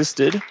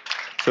 unassisted.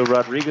 So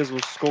Rodriguez will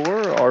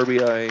score.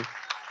 RBI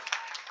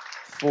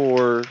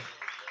for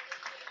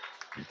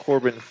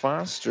Corbin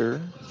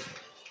Foster.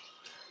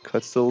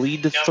 Cuts the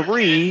lead to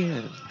 3.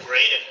 And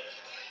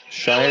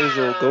Shires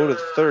will go to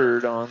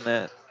third on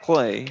that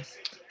play.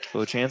 So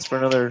a chance for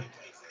another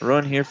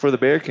run here for the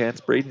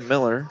Bearcats. Braden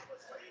Miller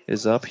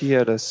is up. He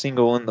had a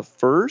single in the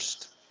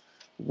first,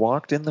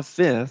 walked in the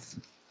 5th,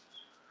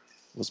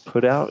 was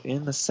put out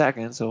in the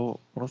second, so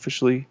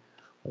unofficially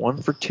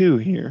 1 for 2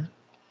 here.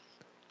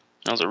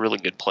 That was a really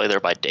good play there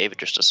by David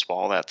just to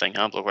swallow that thing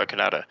up. Looked like it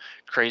had a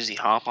crazy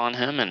hop on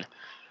him, and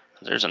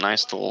there's a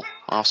nice little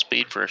off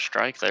speed for a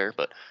strike there.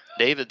 But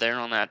David there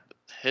on that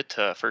hit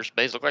to first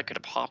base looked like it could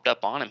have popped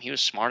up on him. He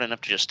was smart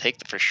enough to just take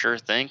the for sure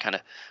thing, kind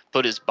of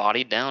put his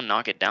body down,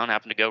 knock it down,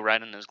 happened to go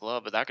right in his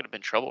glove, but that could have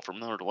been trouble for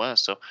Millard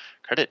West. So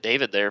credit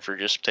David there for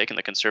just taking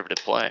the conservative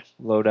play.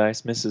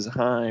 Lodice misses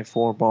high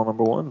for ball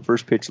number 1.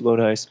 First pitch,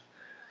 Lodice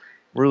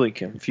really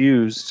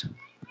confused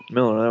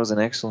Miller. That was an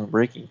excellent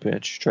breaking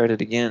pitch. Tried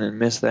it again and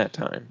missed that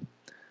time.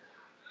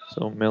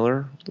 So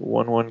Miller, the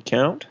 1-1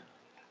 count.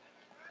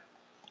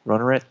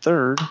 Runner at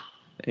third,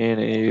 and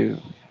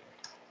a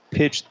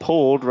pitch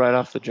pulled right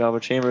off the Java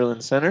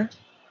Chamberlain center.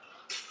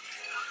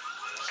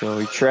 So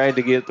he tried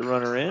to get the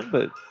runner in,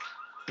 but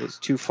was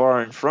too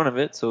far in front of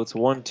it, so it's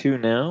 1-2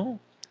 now.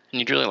 And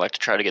you'd really like to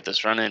try to get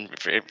this run in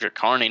if you're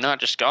Kearney, not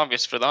just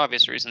obvious for the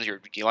obvious reasons.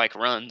 You like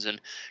runs,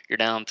 and you're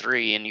down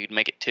 3, and you'd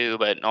make it 2,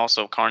 but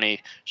also Kearney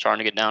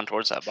starting to get down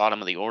towards that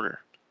bottom of the order.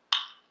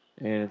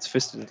 And it's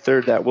fisted to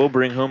third. That will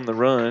bring home the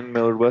run.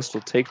 Millard West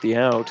will take the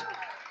out.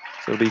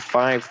 So it'll be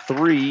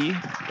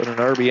 5-3, but an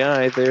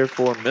RBI there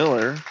for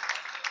Miller.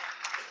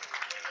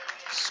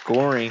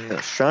 Scoring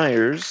the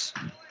Shires.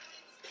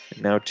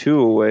 And now 2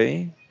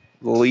 away.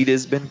 The lead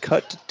has been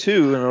cut to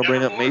 2, and it'll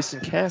bring up Mason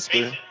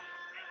Casper.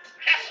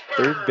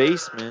 Third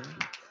baseman.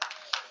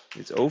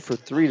 He's 0 for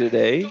 3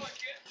 today.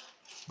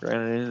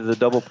 Grounded into the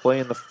double play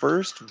in the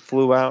first and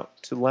flew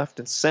out to left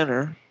and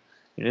center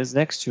in his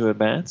next 2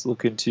 at-bats.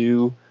 Looking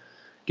to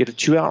get a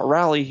 2-out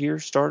rally here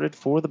started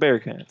for the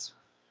Bearcats.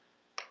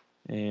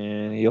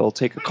 And he'll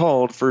take a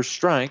called first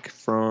strike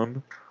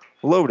from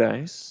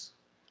Lodice.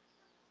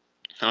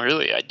 Now,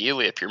 really,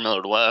 ideally, if you're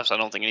Millard West, I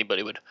don't think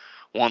anybody would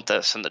want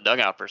this in the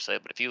dugout per se,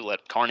 but if you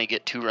let Kearney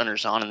get 2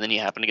 runners on and then you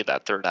happen to get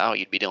that 3rd out,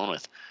 you'd be dealing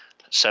with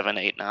 7,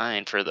 8,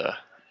 9 for the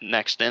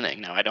next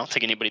inning. Now, I don't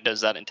think anybody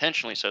does that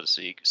intentionally, so to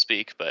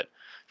speak, but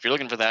if you're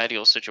looking for the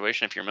ideal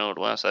situation, if you're Millard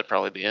West, that'd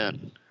probably be it.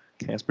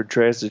 Casper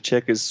tries to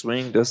check his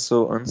swing, does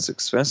so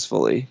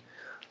unsuccessfully.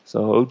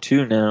 So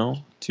 0-2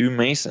 now to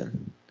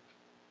Mason.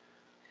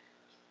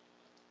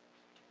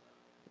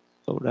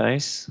 Low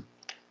dice.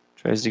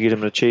 Tries to get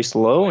him to chase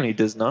low, and he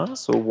does not.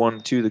 So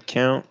 1-2 the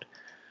count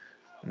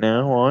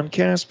now on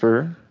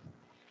Casper.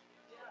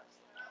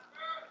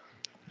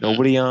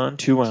 Nobody on,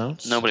 2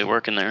 outs. Nobody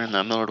working there in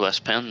the Millard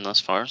West pen thus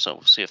far, so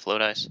we'll see if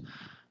Lodice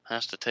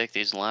has to take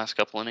these last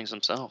couple innings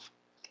himself.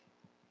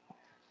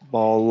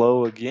 Ball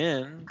low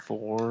again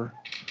for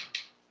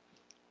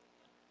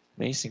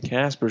Mason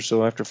Casper.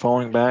 So after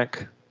falling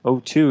back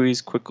 0-2,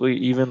 he's quickly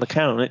even the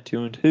count at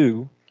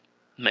 2-2.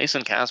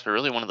 Mason Casper,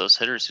 really one of those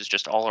hitters who's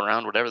just all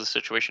around. Whatever the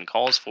situation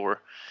calls for,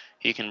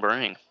 he can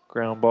bring.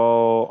 Ground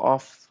ball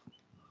off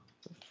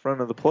the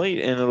front of the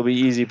plate, and it'll be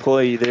easy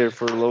play there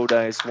for Low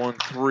Dice.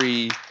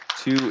 1-3,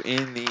 2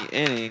 in the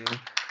inning.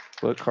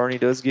 But Kearney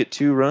does get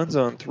 2 runs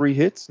on 3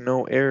 hits,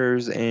 no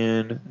errors,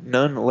 and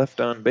none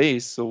left on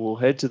base. So we'll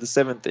head to the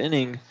 7th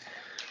inning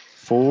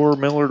for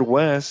Millard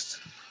West.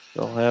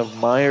 They'll have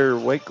Meyer,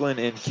 Wakeland,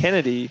 and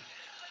Kennedy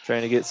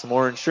trying to get some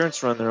more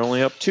insurance run. They're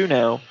only up 2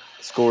 now.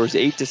 Score is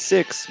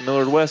 8-6,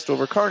 Millard West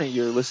over Kearney.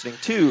 You're listening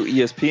to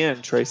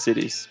ESPN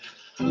Tri-Cities.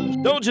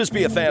 Don't just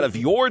be a fan of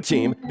your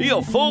team, be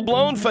a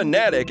full-blown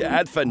Fanatic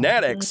at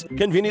Fanatics.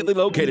 Conveniently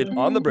located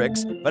on the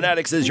bricks,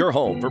 Fanatics is your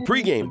home for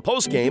pregame,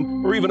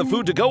 postgame, or even a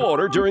food-to-go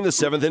order during the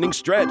 7th inning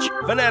stretch.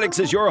 Fanatics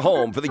is your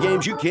home for the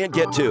games you can't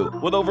get to,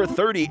 with over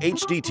 30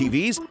 HD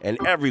TVs and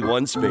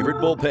everyone's favorite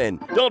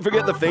bullpen. Don't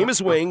forget the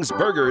famous wings,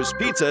 burgers,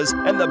 pizzas,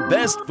 and the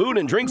best food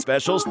and drink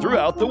specials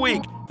throughout the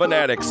week.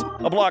 Fanatics,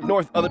 a block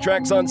north of the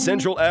tracks on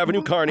Central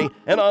Avenue, Kearney,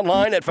 and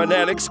online at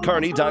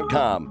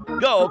fanaticskearney.com.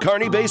 Go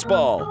Kearney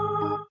Baseball!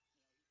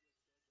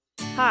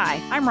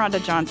 Hi, I'm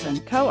Rhonda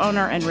Johnson,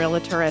 co-owner and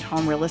realtor at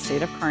Home Real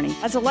Estate of Kearney.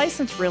 As a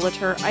licensed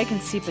realtor, I can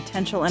see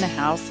potential in a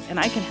house, and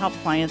I can help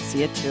clients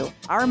see it too.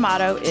 Our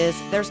motto is,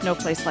 there's no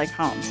place like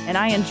home, and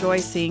I enjoy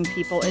seeing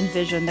people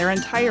envision their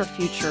entire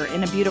future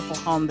in a beautiful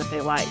home that they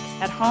like.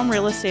 At Home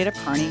Real Estate of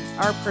Kearney,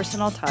 our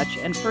personal touch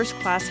and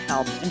first-class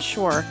help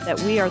ensure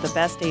that we are the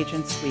best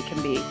agents we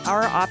can be.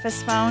 Our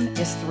office phone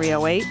is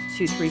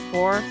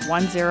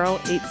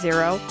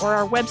 308-234-1080, or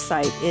our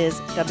website is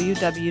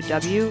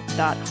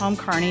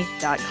www.homekearney.com.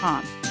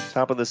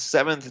 Top of the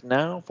 7th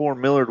now for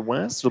Millard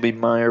West. It'll be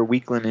Meyer,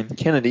 Weakland, and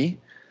Kennedy.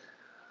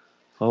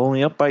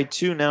 Only up by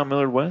 2 now,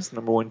 Millard West,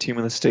 number 1 team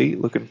in the state,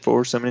 looking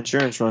for some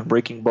insurance run.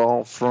 Breaking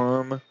ball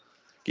from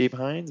Gabe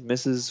Hines,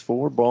 misses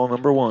for ball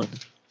number 1.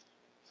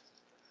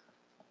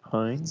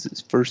 Hines,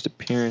 his first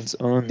appearance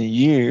on the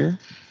year.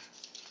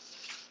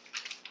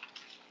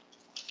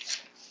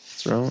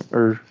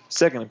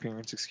 Second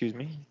appearance, excuse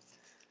me.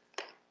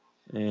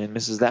 And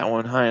misses that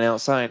one high and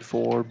outside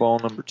for ball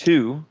number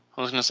 2.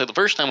 I was going to say, the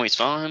first time we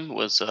saw him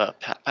was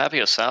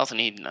Papio South,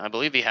 and I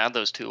believe he had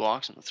those 2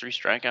 walks and the 3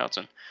 strikeouts,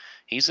 and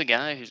he's a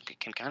guy who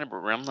can kind of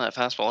ram that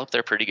fastball up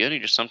there pretty good. He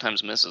just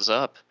sometimes misses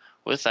up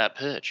with that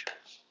pitch.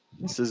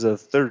 This is a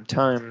 3rd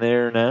time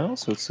there now,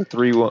 so it's a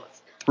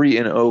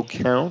 3-0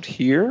 count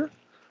here.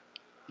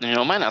 You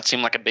know, it might not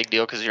seem like a big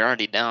deal because you're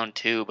already down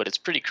 2, but it's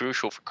pretty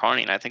crucial for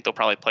Kearney, and I think they'll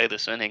probably play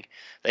this inning.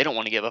 They don't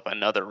want to give up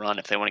another run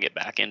if they want to get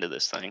back into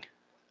this thing.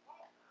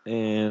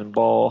 And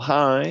ball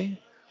high.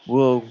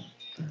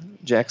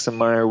 Jackson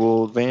Meyer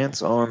will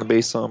advance on the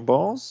base on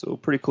balls. So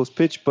pretty close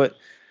pitch, but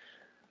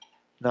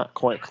not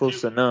quite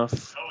close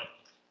enough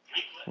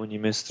when you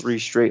miss 3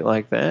 straight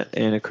like that.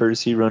 And a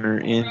courtesy runner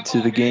into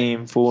the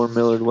game for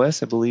Millard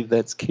West. I believe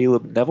that's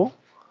Caleb Neville,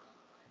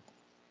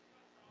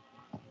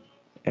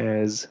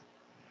 as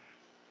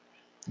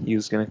he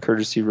was going to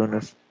courtesy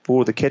runner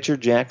for the catcher,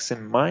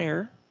 Jackson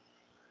Meyer.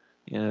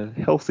 In a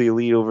healthy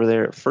lead over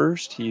there at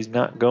first. He's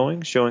not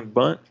going, showing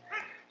bunt,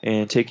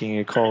 and taking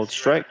a called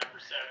strike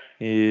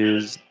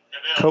is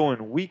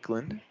Cohen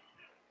Weakland.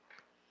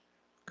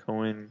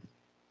 Cohen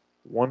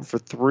 1 for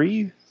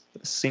 3,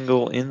 a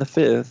single in the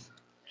 5th.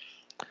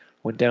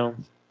 Went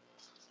down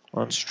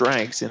on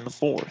strikes in the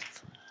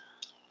 4th.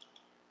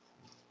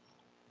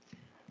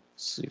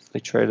 See if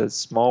they try to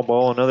small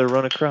ball another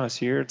run across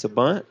here. It's a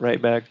bunt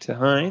right back to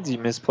Hines. He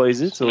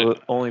misplays it, so the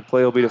only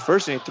play will be to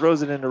first, and he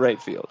throws it into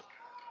right field.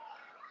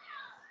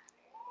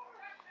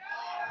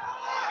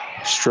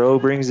 Stroh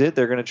brings it.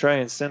 They're going to try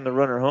and send the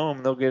runner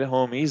home. They'll get it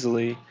home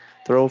easily.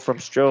 Throw from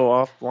Stroh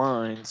off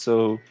line.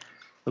 So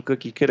look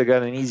like he could have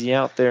got an easy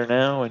out there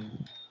now.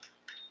 And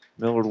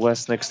Millard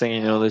West, next thing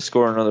you know, they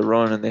score another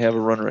run, and they have a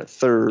runner at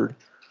 3rd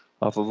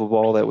off of a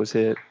ball that was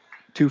hit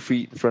 2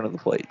 feet in front of the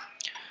plate.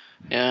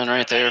 Yeah, and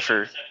right there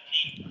for,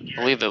 I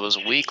believe it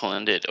was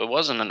Weakland, it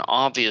wasn't an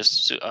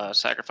obvious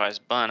sacrifice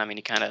bunt. I mean,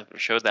 he kind of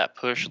showed that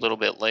push a little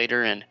bit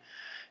later, and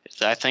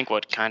I think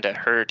what kind of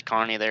hurt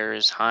Kearney there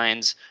is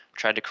Hines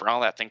tried to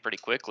corral that thing pretty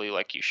quickly,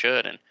 like you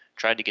should, and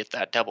tried to get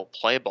that double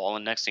play ball,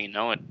 and next thing you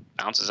know, it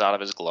bounces out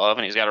of his glove,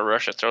 and he's got to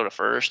rush to throw to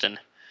first, and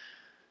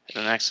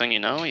the next thing you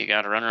know, you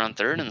got a runner on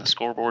 3rd, and the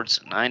scoreboard's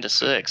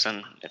 9-6.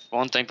 And if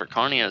one thing for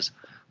Kearney is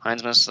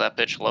Hines misses that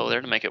pitch low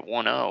there to make it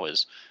 1-0,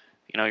 is,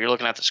 you know, you're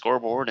looking at the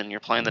scoreboard and you're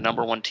playing the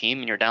number 1 team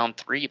and you're down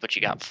 3, but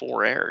you got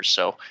 4 errors.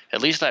 So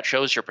at least that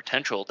shows your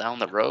potential down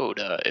the road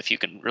if you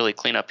can really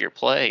clean up your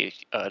play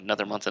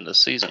another month into the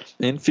season.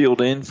 Infield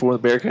in for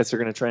the Bearcats. They're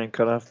going to try and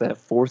cut off that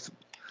 4th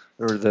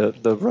or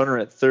the runner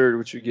at third,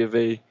 which would give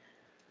a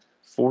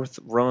fourth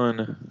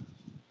run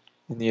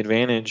in the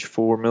advantage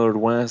for Millard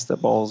West.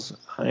 That ball's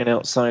high and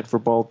outside for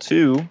ball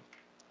 2.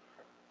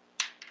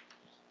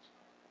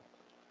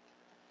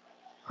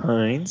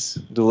 Hines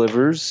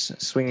delivers,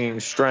 swinging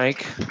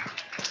strike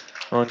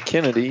on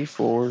Kennedy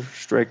for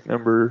strike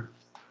number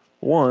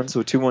 1.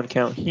 So 2-1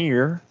 count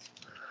here.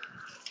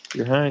 If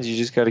you're Hines, you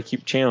just got to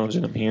keep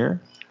challenging him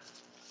here.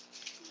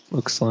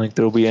 Looks like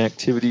there'll be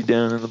activity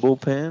down in the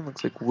bullpen.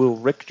 Looks like Will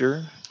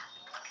Richter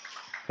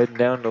heading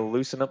down to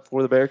loosen up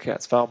for the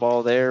Bearcats. Foul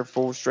ball there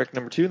for strike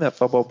number 2. That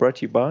foul ball brought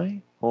to you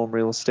by Home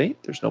Real Estate.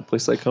 There's no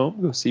place like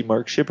home. Go see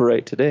Mark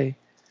Shipperite today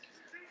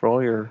for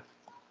all your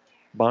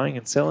buying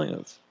and selling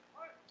of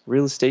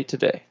real estate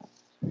today.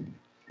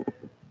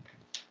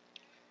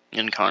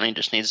 And Kearney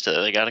just needs to,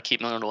 they got to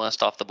keep Millard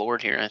West off the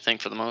board here, I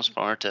think, for the most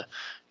part, to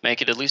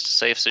make it at least a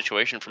safe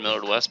situation for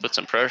Millard West, put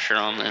some pressure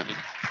on them.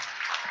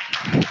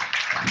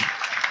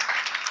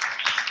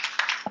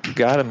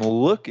 Got him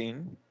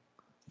looking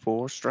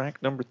for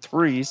strike number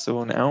 3,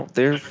 so an out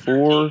there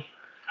for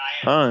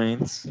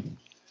Hines.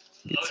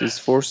 Gets his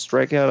 4th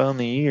strikeout on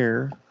the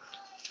year.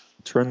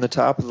 Turn the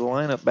top of the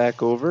lineup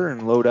back over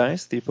and load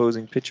ice, the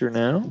opposing pitcher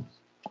now.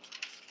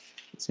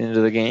 It's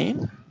into the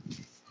game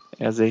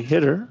as a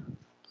hitter.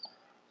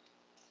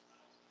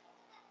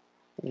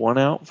 1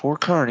 out for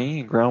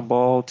Kearney. Ground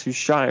ball to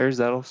Shires.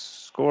 That'll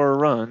score a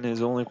run.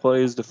 His only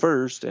play is the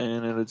first,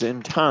 and it's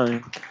in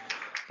time.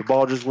 The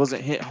ball just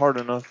wasn't hit hard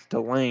enough to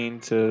Lane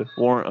to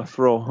warrant a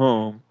throw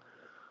home.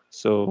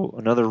 So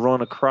another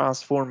run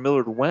across for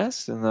Millard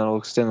West, and that'll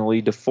extend the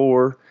lead to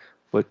 4,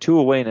 but 2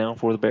 away now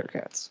for the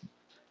Bearcats.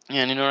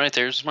 Yeah, and you know, right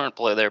there's a smart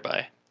play there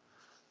by,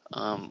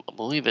 I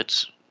believe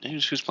it's,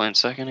 who's playing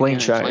second? Blaine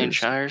again? Shires. Blaine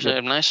Shires. Yep.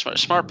 A nice,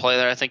 smart play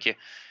there. I think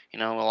you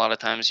know, a lot of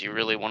times you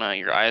really want to,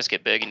 your eyes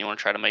get big and you want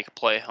to try to make a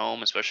play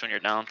home, especially when you're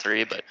down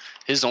 3. But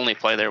his only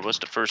play there was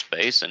to first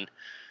base. And,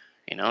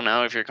 you know,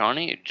 now if you're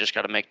Kearney, you just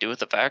got to make do with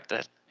the fact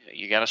that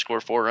you got to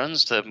score 4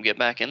 runs to get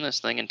back in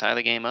this thing and tie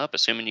the game up,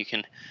 assuming you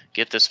can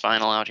get this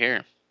final out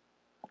here.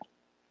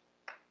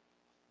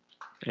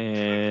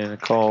 And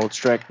called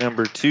strike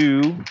number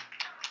 2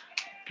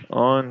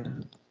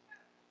 on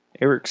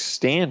Eric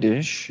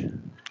Standish.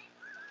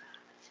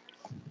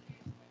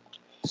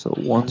 So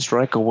 1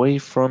 strike away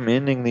from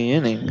ending the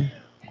inning.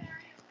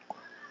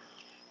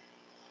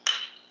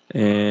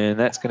 And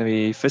that's going to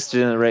be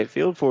fisted in the right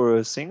field for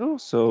a single.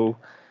 So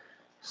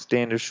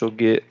Standish will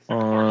get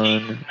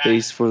on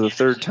base for the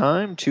 3rd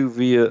time, 2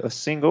 via a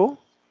single.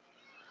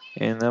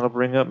 And that'll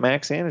bring up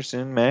Max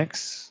Anderson.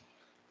 Max,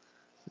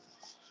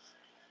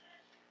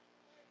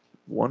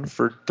 1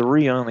 for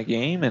 3 on the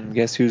game. And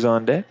guess who's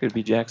on deck? It'd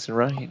be Jackson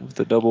Wright with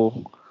a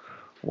double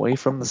away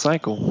from the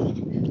cycle.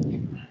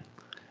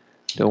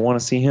 Don't want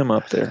to see him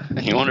up there.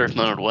 And you wonder if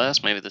Millard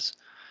West, maybe this,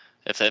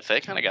 if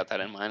they kind of got that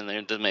in mind,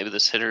 and then maybe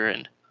this hitter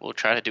and will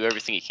try to do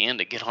everything he can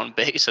to get on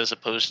base, as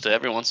opposed to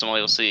every once in a while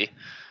you'll see,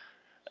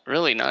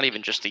 really not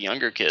even just the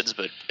younger kids,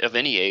 but of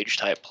any age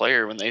type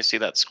player, when they see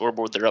that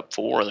scoreboard, they're up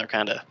 4, they're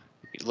kind of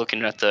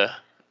looking at the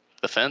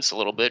fence a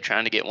little bit,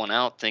 trying to get one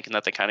out, thinking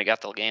that they kind of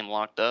got the game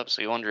locked up.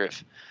 So you wonder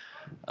if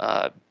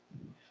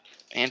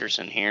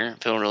Anderson here,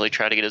 if he'll really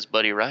try to get his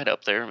buddy right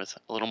up there with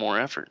a little more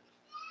effort.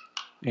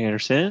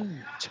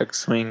 Anderson, check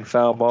swing,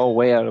 foul ball,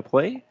 way out of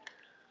play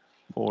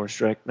for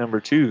strike number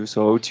 2.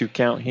 So 0-2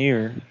 count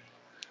here.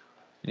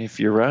 And if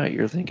you're right,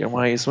 you're thinking,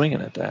 why are you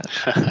swinging at that?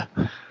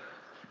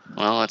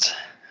 Well, it's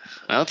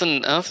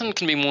nothing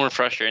can be more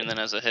frustrating than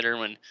as a hitter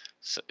when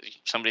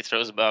somebody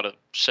throws about a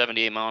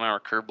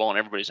 78-mile-an-hour curveball and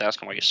everybody's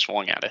asking why you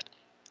swung at it.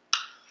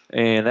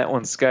 And that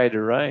one's sky to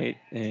right,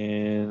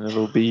 and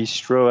it'll be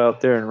Stroh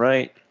out there and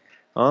right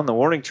on the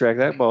warning track.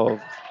 That ball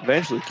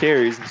eventually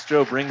carries, and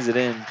Stroh brings it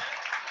in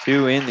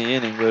to end the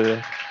inning, but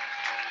a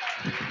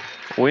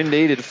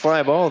wind-aided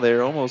fly ball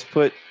there almost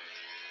put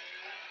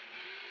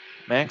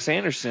Max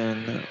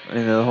Anderson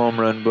in the home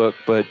run book,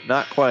 but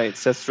not quite.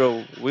 Seth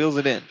Stroh wheels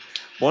it in.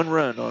 1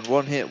 run on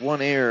 1 hit,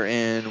 1 error,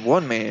 and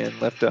 1 man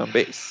left on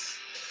base.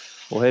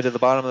 We'll head to the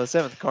bottom of the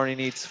 7th. Kearney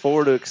needs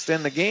 4 to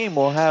extend the game.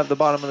 We'll have the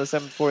bottom of the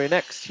 7th for you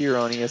next here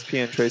on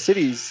ESPN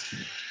Tri-Cities.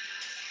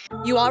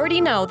 You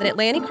already know that at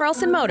Lanny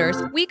Carlson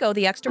Motors, we go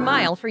the extra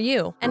mile for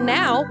you. And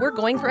now we're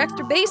going for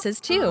extra bases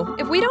too.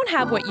 If we don't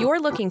have what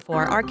you're looking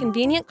for, our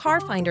convenient car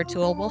finder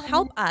tool will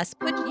help us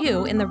put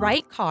you in the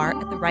right car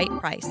at the right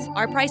price.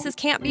 Our prices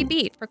can't be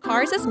beat for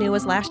cars as new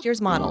as last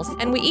year's models,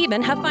 and we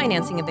even have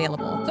financing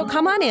available. So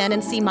come on in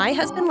and see my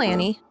husband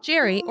Lanny,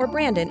 Jerry, or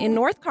Brandon in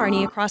North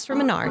Kearney across from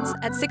Menards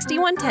at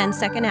 6110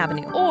 2nd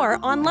Avenue, or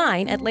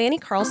online at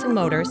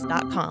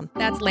LannyCarlsonMotors.com.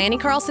 That's Lanny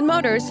Carlson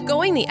Motors,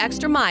 going the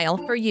extra mile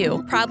for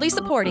you. Proudly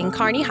supporting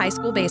Kearney High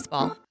School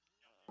baseball.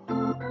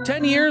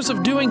 10 years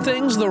of doing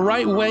things the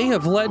right way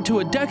have led to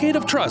a decade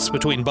of trust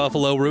between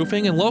Buffalo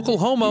Roofing and local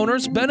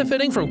homeowners,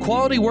 benefiting from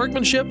quality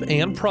workmanship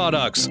and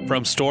products.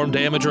 From storm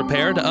damage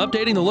repair to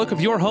updating the look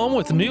of your home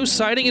with new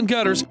siding and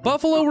gutters,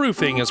 Buffalo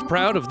Roofing is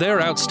proud of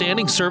their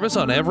outstanding service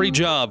on every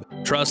job.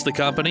 Trust the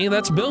company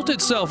that's built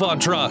itself on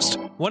trust.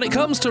 When it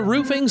comes to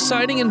roofing,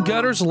 siding, and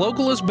gutters,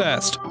 local is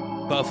best.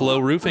 Buffalo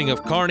Roofing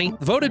of Kearney,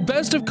 voted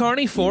Best of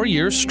Kearney 4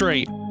 years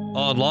straight.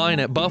 Online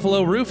at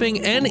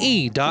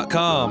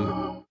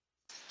buffaloroofingne.com.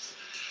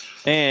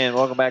 And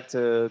welcome back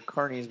to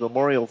Kearney's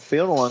Memorial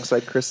Field.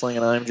 Alongside Chris Ling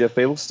and I'm Jeff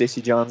Babel.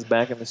 Stacy Johns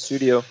back in the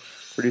studio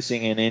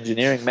producing and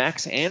engineering.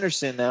 Max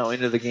Anderson now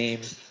into the game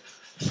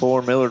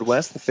for Millard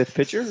West, the fifth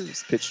pitcher.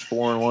 He's pitched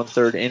 4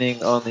 1/3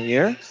 inning on the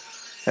year.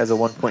 Has a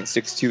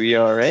 1.62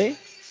 ERA.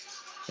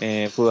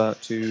 And flew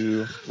out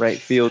to right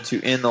field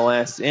to end the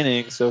last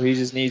inning. So he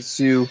just needs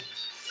to,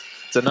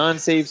 it's a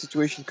non-save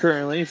situation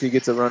currently. If he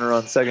gets a runner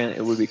on second,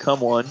 it would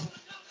become one.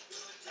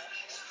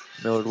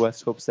 Millard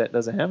West hopes that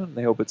doesn't happen.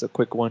 They hope it's a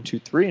quick 1, 2,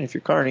 3. And if you're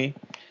Kearney,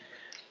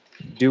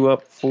 due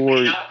up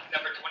for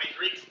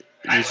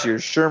this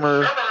year's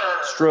Shermer,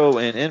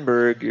 Stroh, and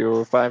Enberg,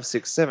 your 5,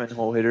 6, 7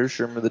 hole hitter.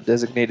 Shermer, the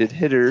designated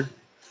hitter,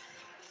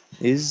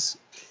 is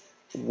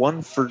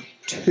 1 for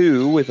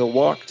 2 with a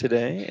walk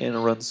today and a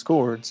run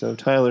scored. So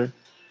Tyler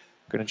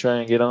going to try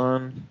and get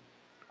on,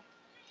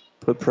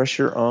 put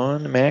pressure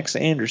on Max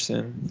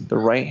Anderson, the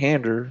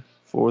right-hander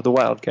for the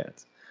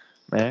Wildcats.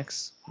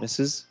 Max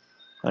misses,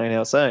 high and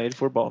outside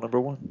for ball number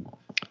 1.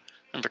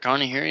 And for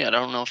Kearney here, I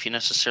don't know if you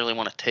necessarily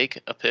want to take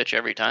a pitch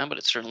every time, but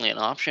it's certainly an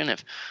option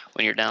if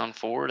when you're down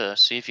 4 to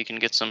see if you can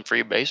get some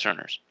free base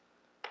runners.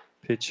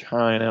 Pitch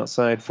high and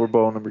outside for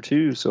ball number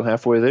 2, so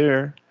halfway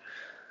there.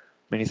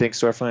 Many thanks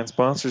to our fine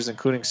sponsors,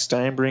 including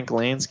Steinbrink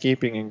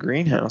Landscaping and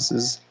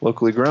Greenhouses,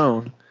 locally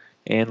grown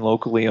and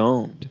locally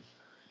owned.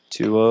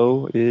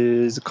 2-0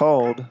 is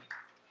called.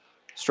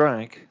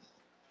 Strike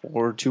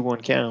or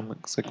 2-1 count.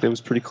 Looks like that was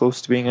pretty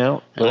close to being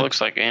out. It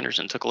looks like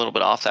Anderson took a little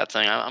bit off that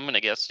thing. I'm going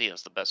to guess he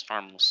has the best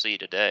arm we'll see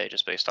today,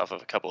 just based off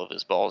of a couple of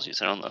his balls he's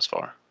thrown thus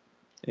far.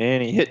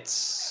 And he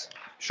hits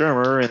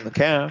Shermer in the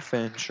calf,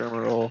 and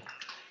Shermer will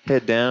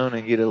head down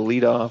and get a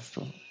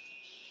leadoff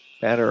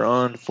batter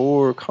on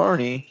for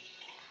Kearney.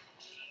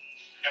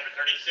 Number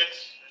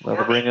 36.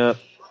 That'll bring up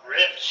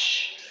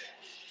Rich.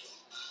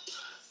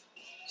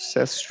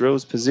 Seth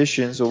Stroh's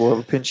position, so we'll have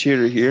a pinch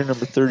hitter here,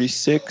 number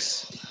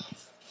 36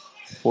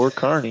 for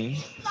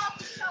Kearney.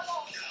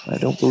 I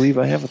don't believe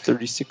I have a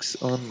 36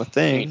 on my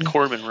thing.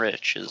 Corbin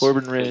Rich.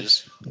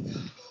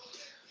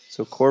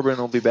 So Corbin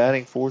will be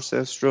batting for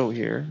Seth Stroh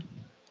here.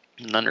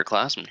 An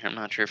underclassman here. I'm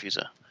not sure if he's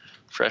a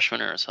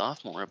freshman or a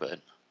sophomore,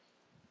 but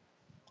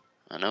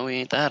I know he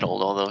ain't that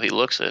old, although he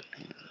looks it.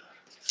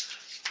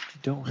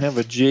 Don't have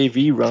a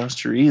JV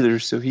roster either,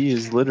 so he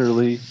is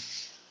literally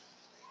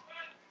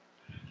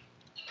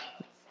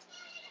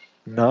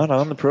not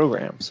on the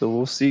program. So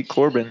we'll see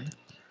Corbin,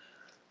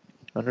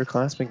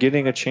 underclassman,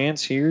 getting a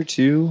chance here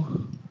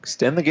to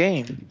extend the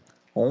game.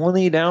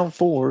 Only down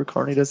 4.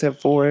 Kearney does have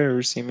 4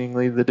 errors,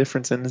 seemingly the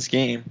difference in this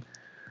game.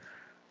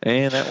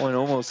 And that one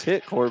almost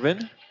hit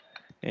Corbin.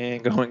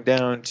 And going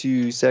down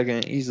to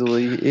second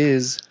easily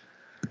is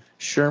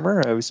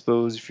Shermer. I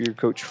suppose if you're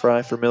Coach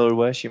Fry for Millard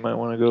West, you might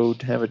want to go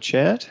have a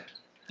chat.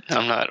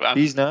 I'm not.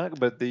 He's not,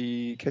 but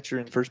the catcher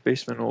and first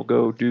baseman will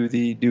go do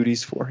the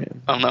duties for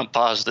him. I'm not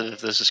positive if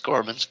this is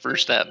Corbin's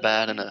first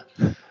at-bat in a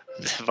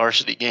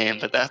varsity game,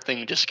 but that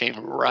thing just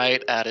came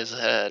right at his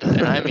head.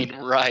 And I mean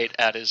right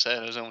at his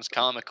head. It was almost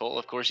comical.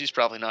 Of course, he's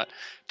probably not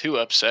too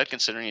upset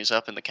considering he's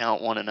up in the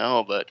count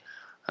 1-0, but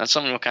that's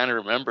something we'll kind of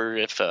remember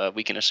if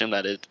we can assume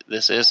that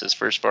this is his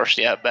first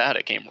varsity at-bat.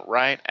 It came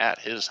right at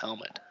his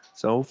helmet.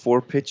 So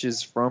 4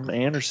 pitches from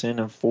Anderson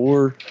and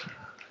 4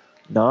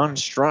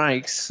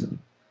 non-strikes.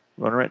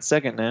 Runner at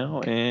second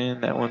now,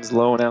 and that one's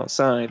low and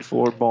outside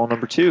for ball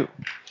number 2.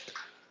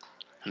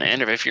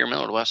 And if you're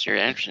Millard West or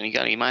Anderson,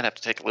 you might have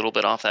to take a little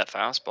bit off that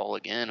fastball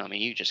again. I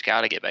mean, you just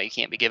got to get back. You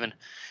can't be given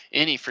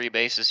any free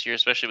bases here,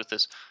 especially with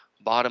this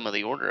bottom of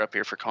the order up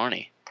here for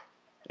Kearney.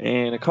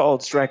 And a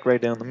called strike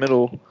right down the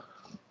middle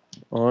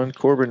on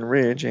Corbin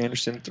Ridge.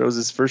 Anderson throws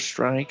his first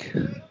strike.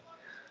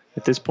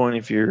 At this point,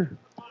 if you're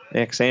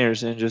Max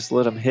Anderson, just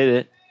let him hit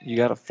it. You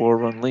got a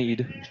 4-run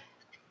lead.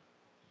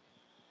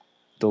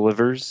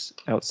 Delivers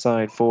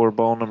outside for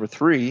ball number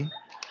 3.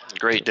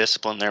 Great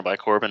discipline there by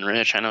Corbin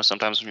Rich. I know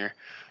sometimes when you're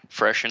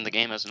fresh in the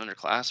game as an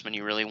underclassman,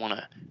 you really want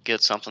to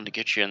get something to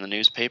get you in the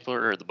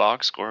newspaper or the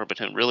box score, but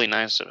a really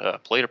nice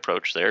plate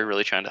approach there,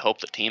 really trying to help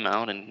the team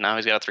out, and now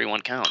he's got a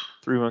 3-1 count.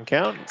 3-1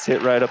 count. It's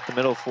hit right up the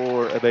middle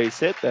for a base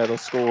hit. That'll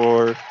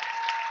score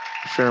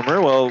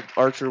Shermer. Well,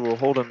 Archer will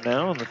hold him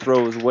now, and the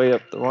throw is way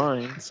up the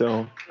line,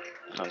 so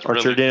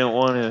Archer didn't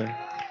want to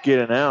get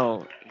an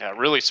out. Yeah,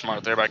 really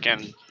smart there by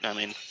Ken. I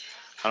mean,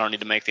 I don't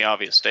need to make the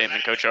obvious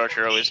statement. Coach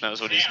Archer always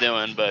knows what he's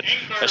doing, but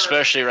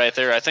especially right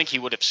there, I think he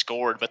would have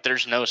scored, but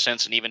there's no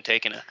sense in even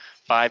taking a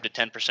 5 to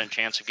 10%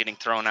 chance of getting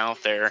thrown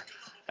out there,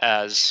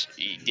 as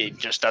it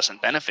just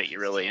doesn't benefit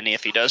you really. And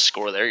if he does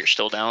score there, you're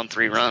still down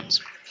 3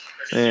 runs.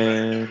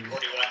 And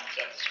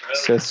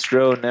Seth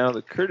Stroh now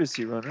the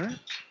courtesy runner.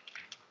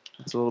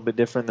 It's a little bit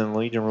different than the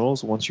Legion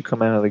rules. Once you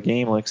come out of the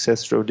game like Seth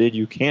Stroh did,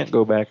 you can't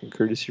go back and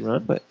courtesy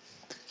run, but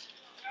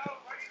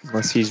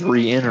unless he's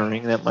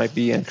re-entering, that might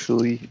be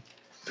actually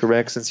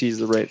correct since he's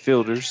the right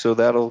fielder. So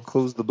that'll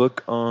close the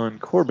book on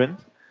Corbin.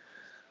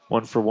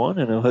 1 for 1,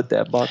 and he'll hit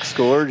that box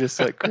score just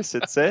like Chris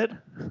had said.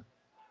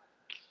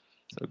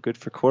 So good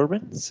for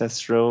Corbin.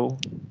 Sestro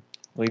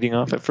leading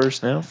off at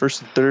first now.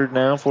 First and third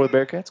now for the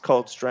Bearcats.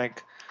 Called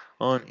strike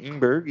on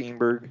Ingberg.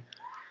 Ingberg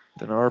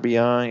with an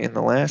RBI in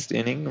the last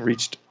inning.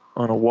 Reached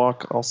on a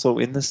walk also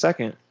in the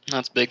second.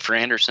 That's big for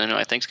Anderson, who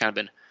I think's kind of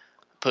been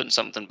putting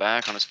something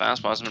back on his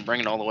fastball. Hasn't been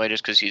bringing it all the way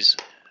just because he's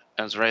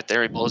right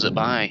there. He blows it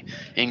by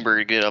Ingberg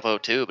to get up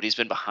 0-2, but he's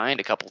been behind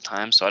a couple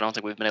times, so I don't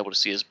think we've been able to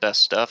see his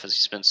best stuff as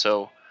he's been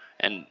so,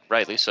 and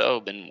rightly so,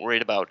 been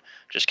worried about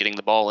just getting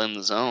the ball in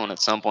the zone. At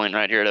some point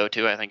right here at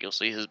 0-2, I think you'll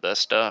see his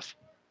best stuff.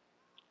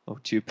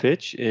 0-2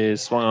 pitch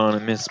is swung on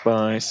and missed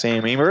by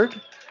Sam Ingberg.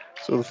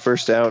 So the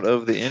first out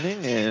of the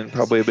inning, and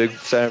probably a big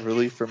sigh of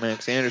relief for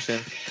Max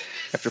Anderson.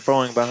 After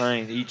falling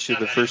behind each of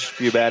the first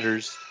few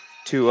batters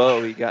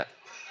 2-0, he got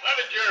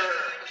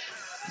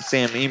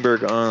Sam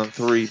Ingberg on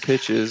 3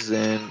 pitches,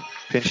 and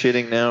pinch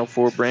hitting now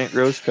for Brant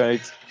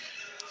Grosskite.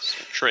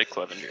 Trey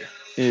Clevenger.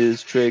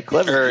 Is Trey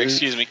Clevenger. Or,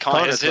 excuse me,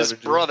 is his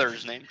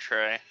brother's name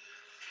Trey.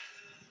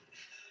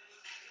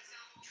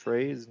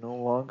 Trey is no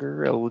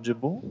longer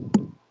eligible.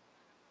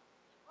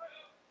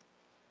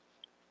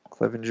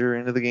 Clevenger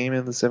into the game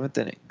in the 7th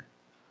inning.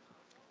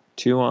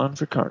 2 on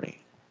for Kearney.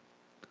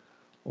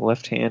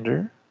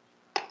 Left-hander.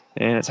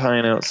 And it's high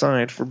and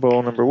outside for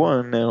ball number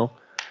 1. Now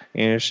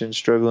Anderson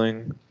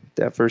struggling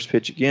that first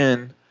pitch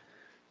again.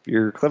 If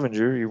you're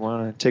Clevenger, you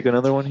want to take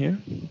another one here?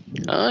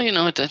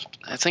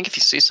 I think if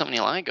you see something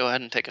you like, go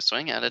ahead and take a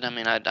swing at it. I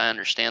mean, I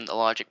understand the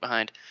logic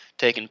behind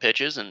taking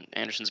pitches, and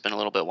Anderson's been a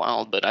little bit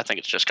wild, but I think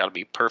it's just got to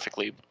be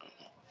perfectly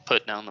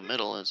put down the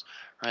middle. Is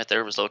right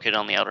there, was located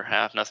on the outer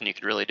half. Nothing you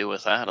could really do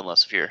with that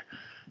unless if you're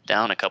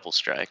down a couple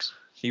strikes.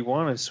 He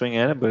wanted to swing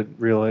at it, but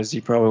realized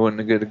he probably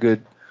wouldn't get a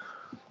good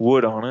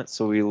wood on it,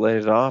 so he let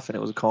it off, and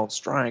it was a called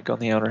strike on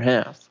the outer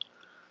half.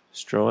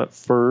 Stroh at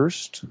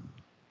first,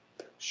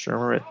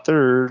 Shermer at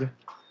third,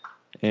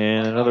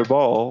 and another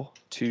ball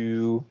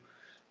to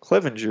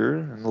Clevenger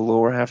in the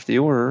lower half of the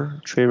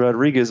order. Trey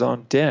Rodriguez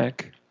on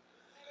deck.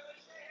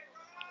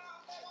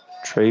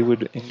 Trey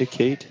would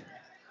indicate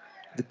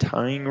the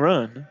tying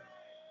run.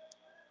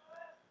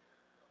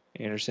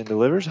 Anderson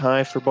delivers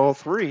high for ball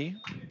 3.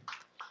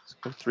 Let's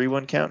go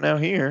 3-1 count now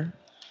here.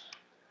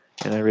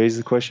 And I raise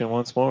the question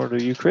once more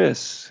to you,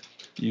 Chris.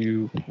 Do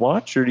you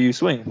watch or do you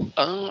swing?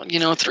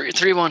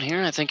 3-1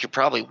 here. I think you're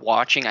probably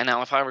watching. I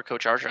know if I were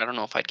Coach Archer, I don't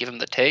know if I'd give him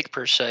the take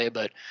per se,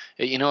 but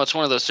it's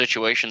one of those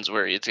situations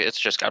where it's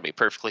just got to be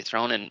perfectly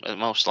thrown, and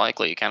most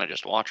likely you kind of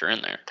just watch her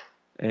in there.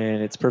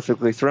 And it's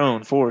perfectly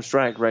thrown for a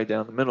strike right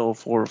down the middle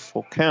for a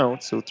full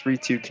count. So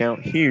 3-2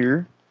 count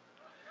here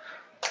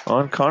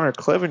on Connor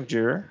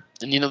Clevenger.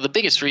 And, the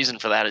biggest reason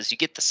for that is you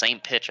get the same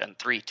pitch on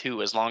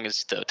 3-2 as long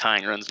as the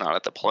tying run's not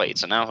at the plate.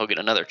 So now he'll get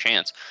another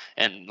chance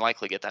and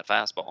likely get that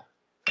fastball.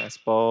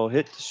 Fastball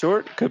hit to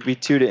short. Could be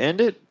 2 to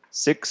end it.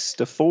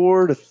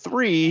 6-4 to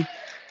 3.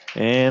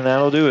 And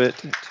that'll do it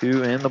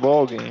to end the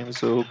ball game.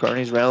 So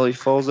Kearney's rally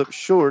falls up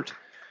short.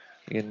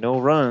 Again, no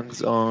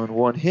runs on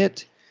 1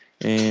 hit.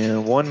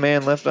 And 1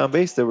 man left on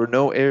base. There were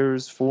no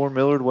errors for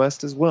Millard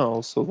West as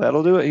well. So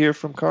that'll do it here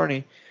from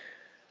Kearney.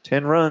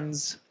 10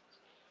 runs,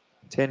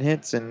 10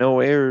 hits, and no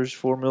errors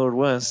for Millard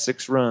West.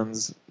 6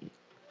 runs,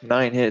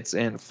 9 hits,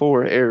 and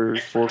 4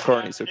 errors for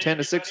Kearney. So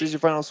 10-6 is your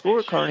final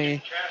score.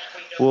 Kearney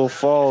will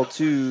fall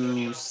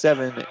to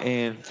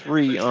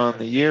 7-3 on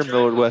the year.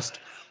 Millard West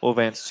will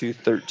advance to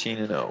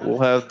 13-0. We'll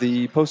have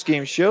the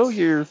post-game show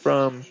here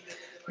from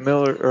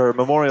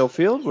Memorial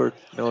Field, where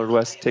Millard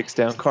West takes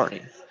down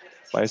Kearney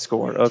by a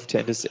score of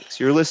 10-6.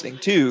 You're listening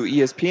to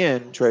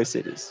ESPN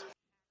Tri-Cities.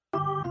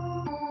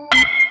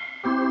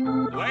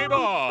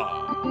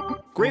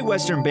 Great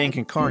Western Bank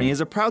in Kearney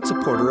is a proud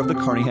supporter of the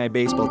Kearney High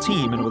baseball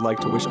team and would like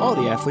to wish all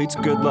the athletes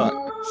good luck.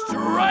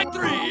 Strike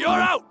 3, you're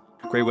out!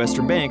 Great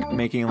Western Bank,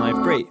 making life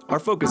great. Our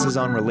focus is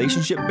on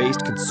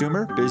relationship-based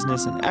consumer,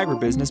 business, and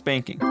agribusiness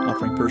banking,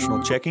 offering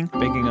personal checking,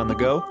 banking on the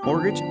go,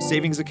 mortgage,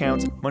 savings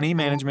accounts, money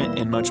management,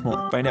 and much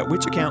more. Find out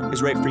which account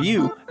is right for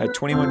you at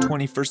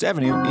 2120 First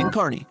Avenue in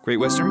Kearney. Great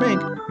Western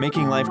Bank,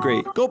 making life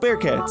great. Go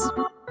Bearcats!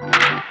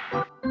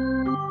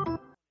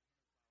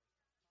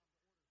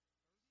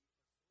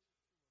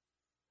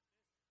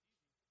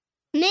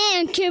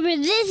 Man, Cooper,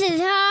 this is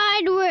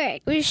hard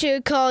work. We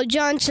should call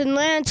Johnson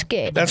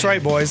Landscape. That's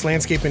right, boys.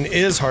 Landscaping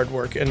is hard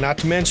work, and not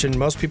to mention,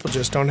 most people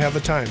just don't have the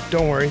time.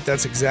 Don't worry,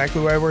 that's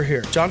exactly why we're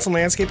here. Johnson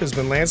Landscape has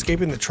been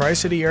landscaping the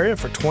Tri-City area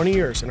for 20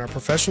 years, and our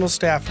professional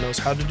staff knows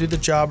how to do the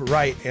job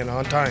right and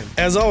on time.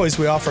 As always,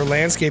 we offer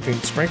landscaping,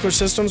 sprinkler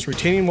systems,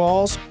 retaining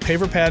walls,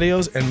 paver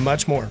patios, and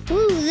much more.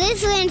 Ooh,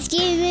 this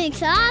landscape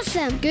looks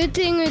awesome. Good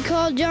thing we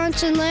called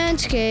Johnson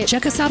Landscape.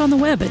 Check us out on the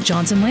web at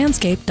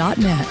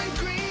johnsonlandscape.net.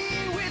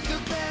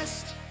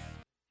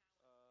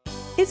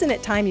 Isn't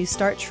it time you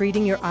start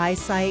treating your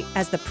eyesight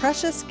as the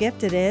precious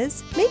gift it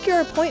is? Make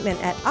your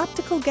appointment at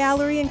Optical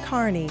Gallery in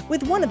Kearney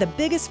with one of the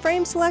biggest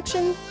frame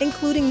selection,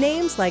 including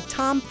names like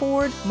Tom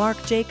Ford,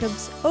 Marc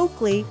Jacobs,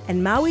 Oakley,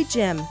 and Maui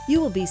Jim. You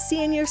will be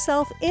seeing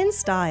yourself in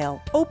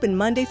style. Open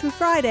Monday through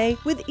Friday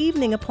with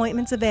evening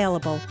appointments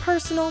available.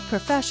 Personal,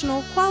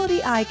 professional,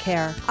 quality eye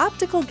care.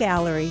 Optical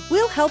Gallery.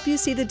 We'll help you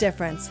see the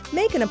difference.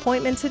 Make an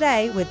appointment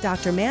today with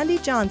Dr. Mandy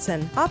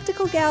Johnson.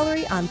 Optical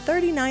Gallery on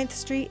 39th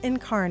Street in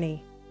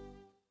Kearney.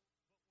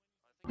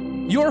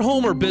 Your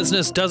home or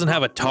business doesn't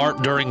have a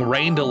tarp during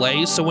rain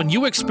delays, so when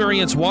you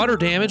experience water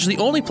damage, the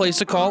only place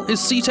to call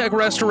is SeaTech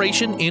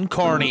Restoration in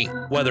Kearney.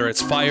 Whether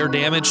it's fire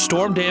damage,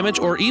 storm damage,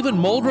 or even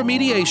mold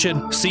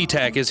remediation,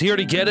 SeaTech is here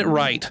to get it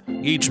right.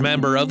 Each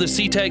member of the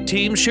SeaTech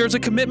team shares a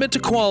commitment to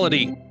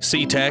quality.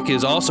 SeaTech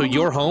is also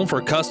your home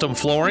for custom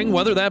flooring,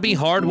 whether that be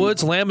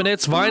hardwoods,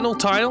 laminates, vinyl,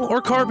 tile,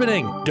 or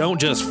carpeting. Don't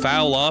just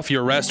foul off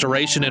your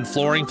restoration and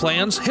flooring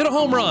plans. Hit a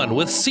home run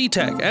with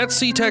SeaTech at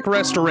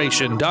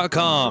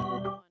SeaTechRestoration.com.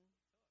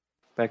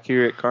 Back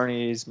here at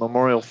Kearney's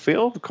Memorial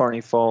Field,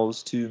 Kearney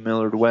falls to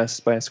Millard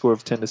West by a score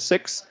of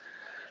 10-6.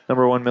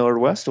 Number 1 Millard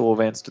West will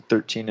advance to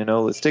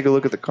 13-0. Let's take a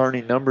look at the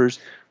Kearney numbers.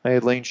 I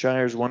had Lane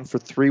Shires 1 for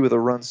 3 with a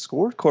run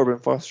scored. Corbin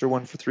Foster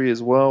 1 for 3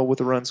 as well with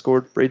a run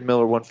scored. Braden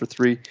Miller 1 for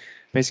 3.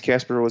 Macy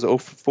Casper was 0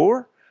 for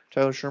 4.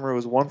 Tyler Shermer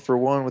was 1 for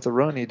 1 with a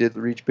run. He did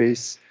reach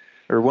base,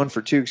 or 1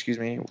 for 2,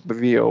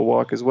 via a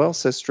walk as well.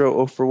 Sestro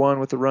 0 for 1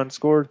 with a run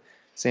scored.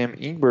 Sam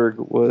Ingberg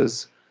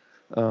was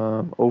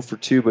 0 for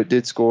 2, but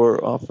did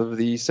score off of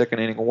the second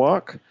inning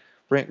walk.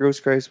 Brant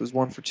Grosskreis was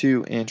 1 for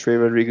 2, and Trey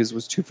Rodriguez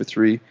was 2 for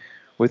 3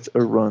 with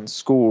a run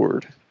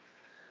scored.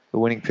 The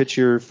winning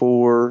pitcher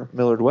for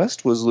Millard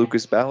West was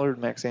Lucas Ballard.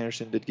 Max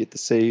Anderson did get the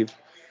save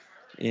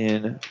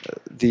in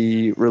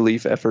the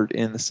relief effort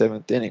in the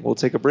 7th inning. We'll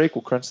take a break.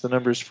 We'll crunch the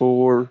numbers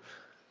for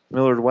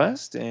Millard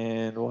West,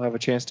 and we'll have a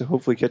chance to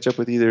hopefully catch up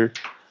with either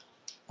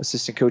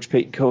assistant coach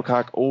Peyton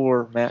Kocock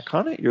or Matt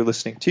Connett. You're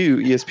listening to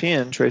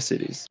ESPN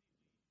Tri-Cities.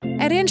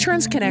 At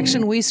Insurance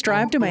Connection, we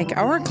strive to make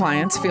our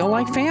clients feel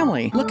like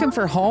family. Looking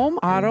for home,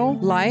 auto,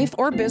 life,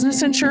 or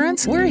business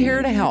insurance? We're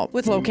here to help.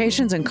 With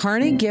locations in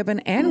Kearney, Gibbon,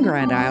 and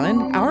Grand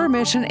Island, our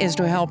mission is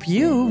to help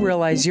you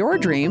realize your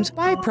dreams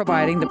by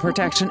providing the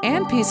protection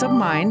and peace of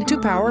mind to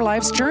power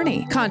life's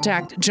journey.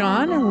 Contact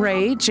John,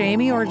 Ray,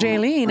 Jamie, or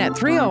Jaylene at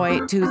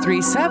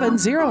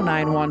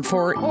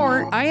 308-237-0914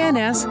 or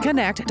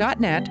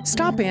insconnect.net.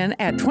 Stop in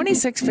at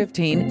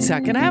 2615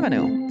 2nd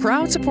Avenue.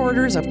 Proud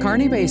supporters of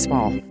Kearney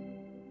baseball.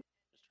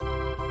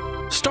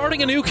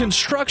 Starting a new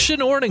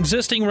construction or an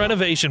existing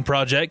renovation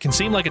project can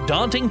seem like a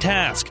daunting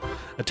task.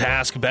 A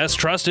task best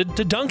trusted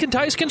to Duncan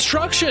Tice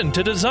Construction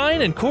to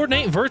design and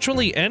coordinate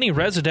virtually any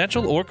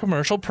residential or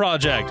commercial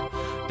project.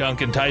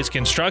 Duncan Tice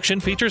Construction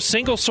features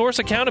single source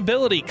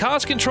accountability,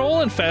 cost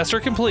control, and faster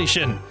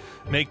completion.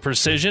 Make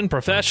precision,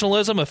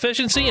 professionalism,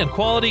 efficiency, and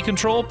quality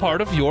control part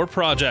of your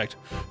project.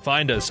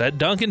 Find us at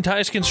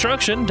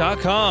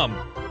DuncanTiceConstruction.com.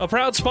 A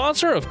proud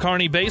sponsor of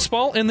Kearney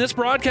Baseball in this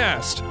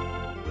broadcast.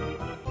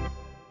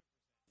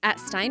 At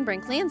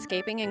Steinbrink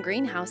Landscaping and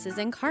Greenhouses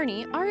in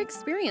Kearney, our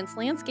experienced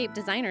landscape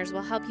designers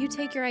will help you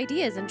take your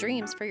ideas and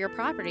dreams for your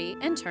property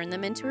and turn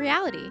them into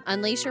reality.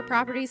 Unleash your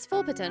property's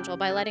full potential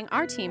by letting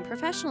our team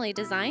professionally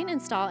design,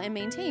 install, and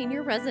maintain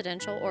your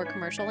residential or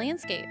commercial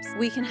landscapes.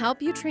 We can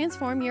help you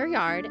transform your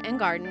yard and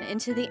garden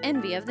into the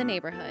envy of the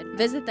neighborhood.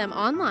 Visit them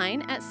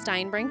online at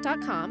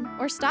steinbrink.com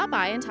or stop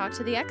by and talk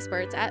to the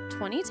experts at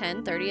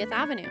 2010 30th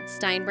Avenue.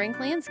 Steinbrink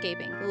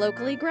Landscaping,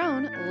 locally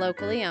grown,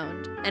 locally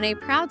owned, and a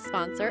proud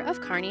sponsor of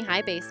Kearney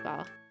High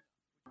Baseball.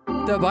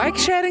 The Bike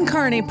Shed in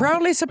Kearney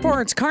proudly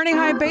supports Kearney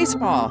High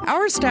Baseball.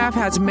 Our staff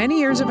has many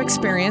years of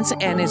experience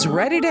and is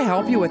ready to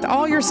help you with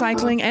all your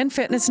cycling and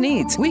fitness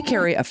needs. We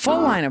carry a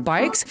full line of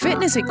bikes,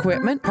 fitness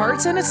equipment,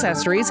 parts and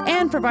accessories,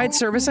 and provide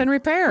service and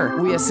repair.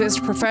 We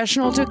assist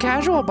professional to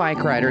casual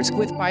bike riders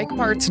with bike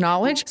parts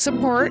knowledge,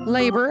 support,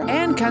 labor,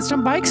 and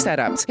custom bike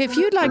setups. If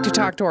you'd like to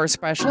talk to our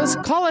specialists,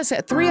 call us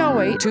at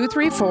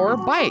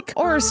 308-234-BIKE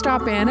or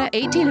stop in at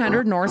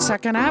 1800 North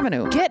 2nd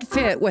Avenue. Get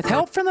fit with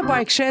help from the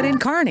Bike Shed in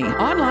Kearney.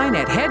 Online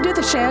at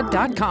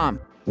headtotheshed.com.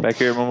 Back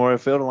here at Memorial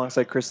Field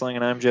alongside Chris Lang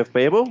and I'm Jeff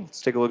Babel.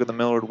 Let's take a look at the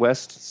Millard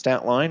West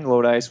stat line.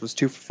 Lode Ice was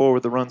 2 for 4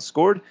 with a run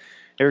scored.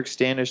 Eric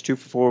Standish 2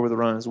 for 4 with a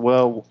run as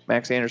well.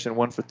 Max Anderson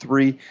 1 for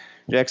 3.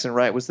 Jackson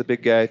Wright was the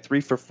big guy,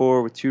 3 for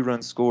 4 with 2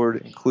 runs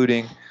scored,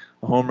 including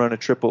a home run, a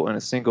triple, and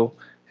a single.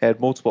 Had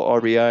multiple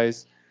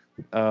RBIs.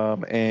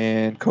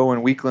 And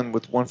Cohen Weekland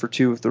with 1 for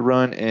 2 with the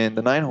run, and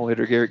the 9-hole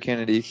hitter Garrett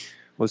Kennedy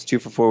was 2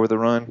 for 4 with a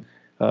run.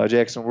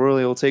 Jackson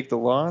Worley will take the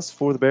loss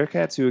for the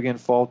Bearcats, who again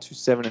fall to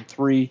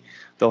 7-3.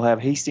 They'll have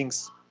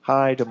Hastings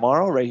High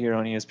tomorrow right here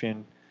on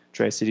ESPN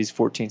Tri-Cities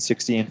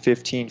 1460 and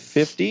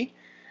 1550.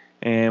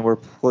 And we're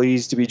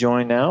pleased to be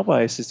joined now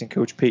by assistant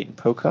coach Peyton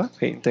Pocock.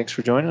 Peyton, thanks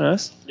for joining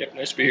us. Yep,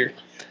 nice to be here.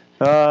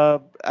 I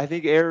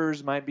think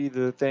errors might be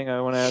the thing I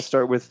want to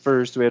start with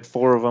first. We had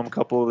 4 of them, a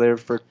couple there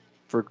for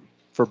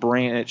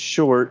Brant at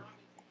short,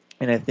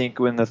 and I think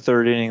in the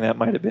 3rd inning that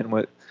might have been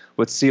what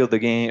sealed the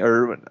game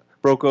or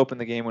broke open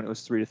the game when it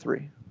was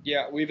 3-3.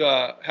 Yeah, we've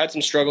had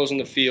some struggles in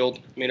the field.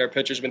 I mean, our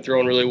pitcher's been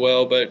throwing really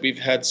well, but we've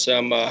had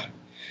some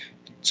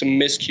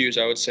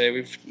miscues, I would say.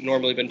 We've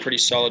normally been pretty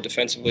solid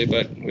defensively,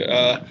 but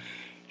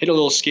hit a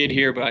little skid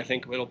here, but I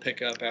think it'll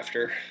pick up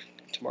after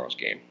tomorrow's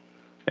game.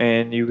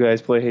 And you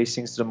guys play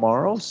Hastings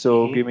tomorrow,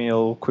 so give me a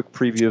little quick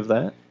preview of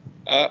that.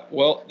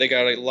 Well, they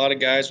got a lot of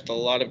guys with a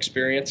lot of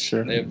experience.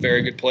 Sure. They have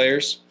very good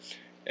players,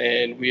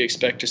 and we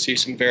expect to see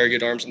some very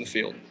good arms in the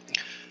field.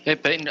 Hey,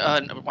 Peyton,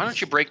 why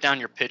don't you break down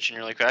your pitch in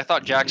your league? I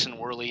thought Jackson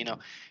Worley,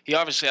 he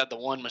obviously had the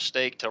one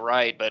mistake to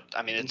right, but,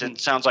 I mean,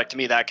 it sounds like to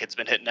me that kid's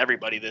been hitting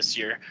everybody this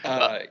year.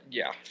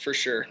 Yeah, for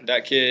sure.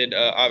 That kid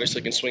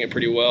obviously can swing it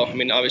pretty well. I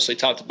mean, obviously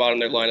top to bottom,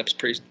 their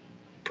lineup's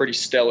pretty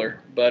stellar.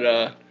 But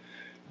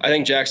I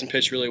think Jackson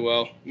pitched really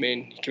well. I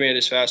mean, he commanded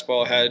his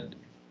fastball,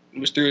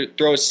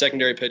 throw his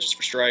secondary pitches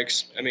for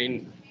strikes. I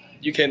mean,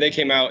 they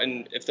came out,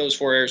 and if those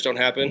 4 errors don't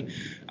happen,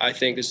 I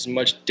think this is a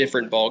much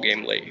different ball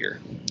game late here.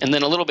 And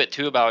then a little bit,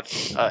 too, about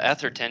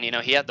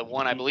Etherton. He had the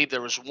one, I believe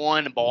there was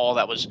one ball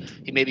that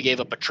he maybe gave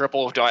up a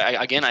triple.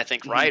 I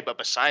think right, but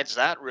besides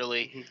that,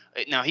 really,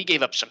 now he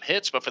gave up some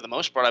hits, but for the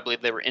most part, I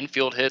believe they were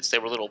infield hits. They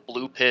were little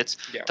bloop hits.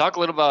 Yeah. Talk a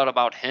little bit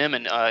about him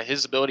and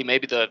his ability.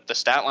 Maybe the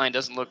stat line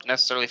doesn't look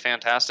necessarily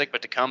fantastic,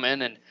 but to come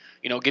in and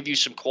give you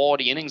some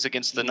quality innings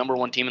against the number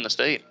 1 team in the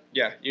state.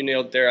 Yeah, you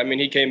nailed it there. I mean,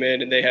 he came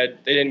in and they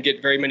didn't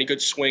get very many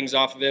good swings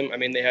off of him. I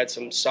mean, they had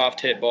some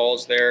soft hit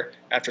balls there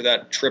after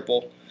that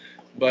triple.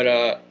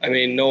 But, I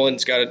mean,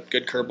 Nolan's got a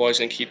good curveball. He's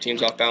going to keep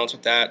teams off balance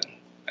with that.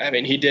 I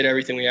mean, he did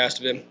everything we asked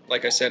of him.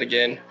 Like I said,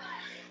 again,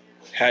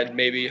 had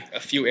maybe a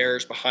few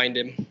errors behind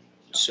him.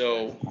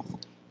 So,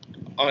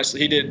 honestly,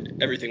 he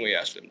did everything we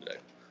asked of him today.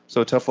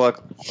 So tough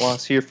luck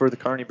loss here for the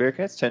Kearney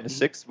Bearcats,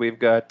 10-6. We've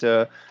got,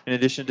 in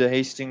addition to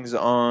Hastings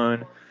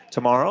on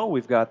tomorrow,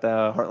 we've got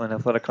the Heartland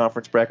Athletic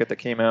Conference bracket that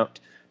came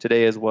out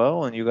today as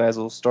well. And you guys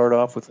will start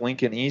off with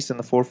Lincoln East in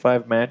the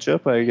 4-5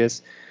 matchup. I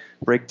guess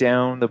break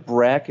down the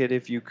bracket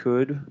if you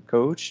could,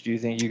 Coach. Do you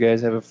think you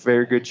guys have a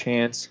very good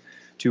chance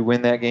to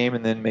win that game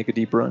and then make a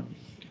deep run?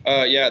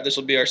 Yeah, this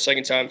will be our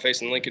second time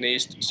facing Lincoln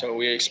East, so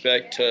we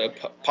expect to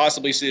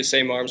possibly see the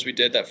same arms we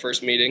did that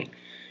first meeting.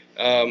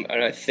 And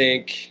I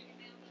think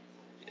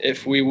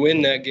if we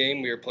win that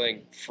game, we are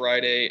playing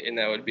Friday, and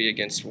that would be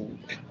against it'll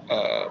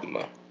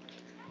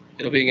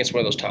be against one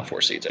of those top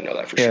 4 seeds. I know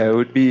that for sure. Yeah, it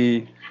would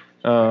be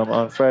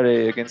on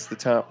Friday against the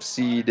top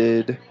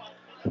seeded.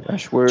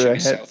 Gosh, where I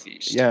had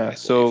Southeast. Yeah,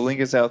 so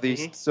Lincoln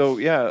Southeast. So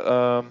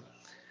yeah,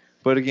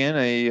 but again,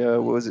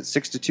 what was it,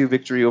 6-2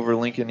 victory over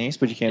Lincoln East,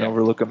 but you can't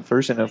overlook them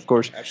first. And of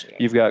course,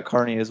 you've got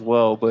Kearney as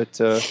well. But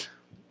the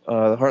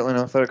Heartland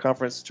Athletic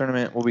Conference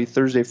tournament will be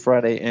Thursday,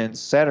 Friday, and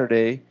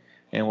Saturday.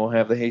 And we'll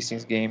have the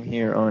Hastings game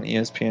here on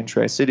ESPN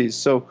Tri-Cities.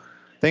 So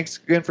thanks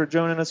again for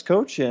joining us,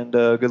 Coach, and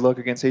good luck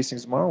against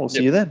Hastings tomorrow. We'll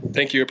see you then.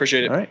 Thank you.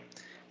 Appreciate it. All right.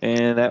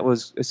 And that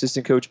was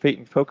Assistant Coach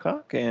Peyton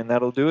Pocock, and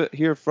that'll do it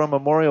here from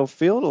Memorial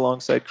Field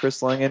alongside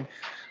Chris Langen.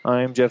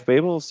 I'm Jeff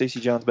Babel. Stacey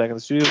John's back in the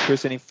studio.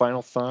 Chris, any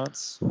final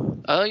thoughts?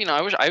 I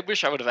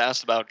wish I would have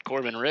asked about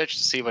Corbin Rich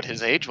to see what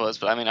his age was,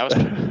 but I mean,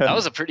 that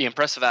was a pretty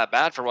impressive at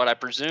bat for what I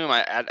presume.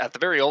 At the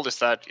very oldest,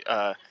 that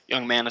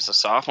young man is a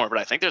sophomore, but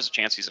I think there's a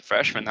chance he's a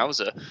freshman. That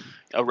was a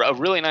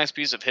really nice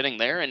piece of hitting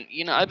there, and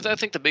I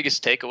think the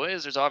biggest takeaway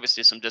is there's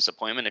obviously some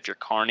disappointment if you're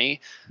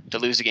Kearney to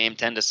lose a game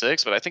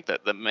 10-6, but I think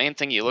that the main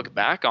thing you look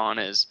back on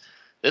is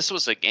this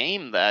was a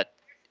game that.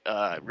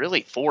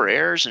 Really 4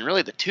 errors, and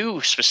really the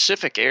 2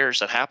 specific errors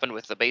that happened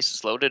with the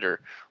bases loaded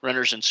or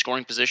runners in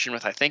scoring position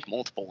with, I think,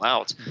 multiple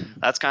outs.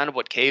 That's kind of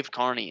what caved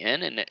Kearney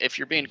in, and if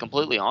you're being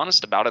completely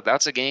honest about it,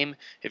 that's a game,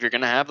 if you're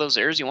going to have those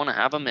errors, you want to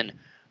have them in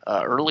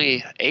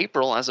early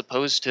April as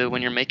opposed to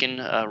when you're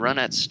making a run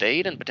at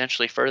state and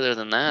potentially further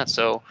than that.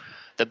 So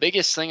the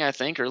biggest thing, I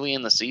think, early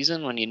in the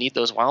season when you need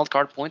those wild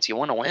card points, you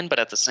want to win, but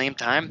at the same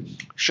time,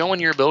 showing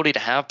your ability to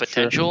have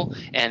potential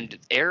and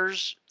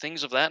errors,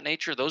 things of that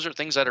nature, those are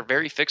things that are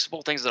very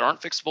fixable. Things that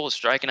aren't fixable is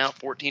striking out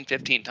 14,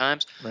 15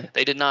 times. Right.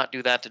 They did not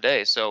do that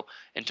today. So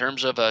in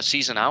terms of a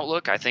season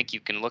outlook, I think you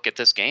can look at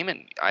this game,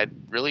 and I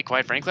really,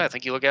 quite frankly, I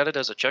think you look at it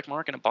as a check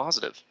mark and a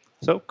positive.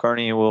 So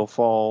Kearney will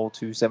fall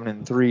to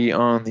 7-3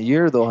 on the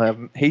year. They'll have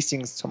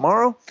Hastings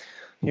tomorrow.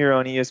 Here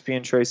on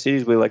ESPN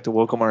Tri-Cities, we'd like to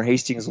welcome our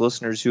Hastings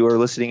listeners who are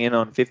listening in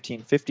on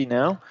 1550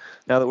 now.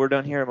 Now that we're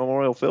done here at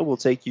Memorial Field, we'll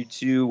take you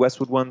to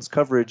Westwood One's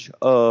coverage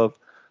of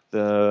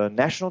the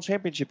national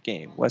championship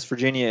game, West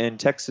Virginia and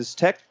Texas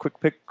Tech. Quick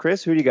pick,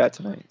 Chris, who do you got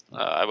tonight?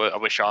 I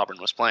wish Auburn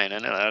was playing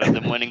in it.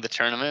 Them winning the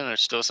tournament,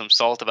 there's still some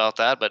salt about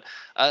that, but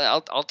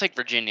I'll take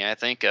Virginia. I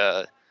think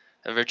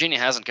Virginia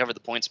hasn't covered the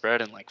point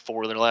spread in like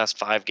 4 of their last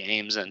 5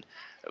 games, and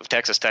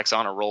Texas Tech's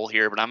on a roll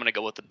here, but I'm going to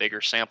go with the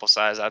bigger sample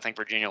size. I think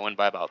Virginia will win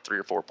by about 3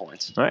 or 4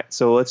 points. All right,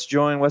 so let's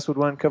join Westwood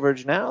One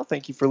coverage now.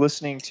 Thank you for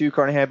listening to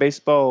Kearney High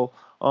Baseball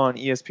on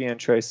ESPN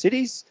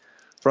Tri-Cities.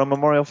 From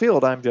Memorial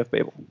Field, I'm Jeff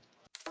Babel.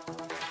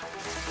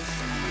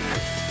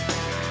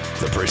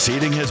 The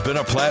proceeding has been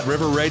a Platte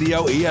River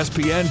Radio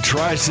ESPN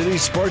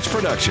Tri-Cities sports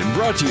production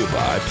brought to you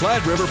by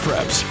Platte River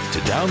Preps. To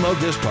download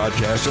this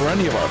podcast or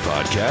any of our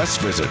podcasts,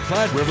 visit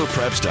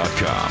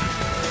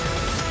PlatteRiverPreps.com.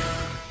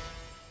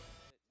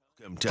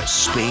 To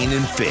Spain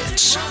and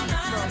Fitz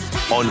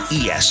on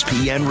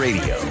ESPN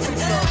Radio.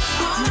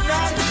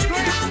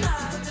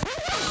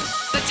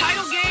 The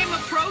title game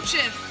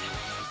approacheth.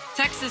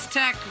 Texas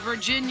Tech,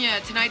 Virginia,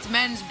 tonight's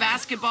men's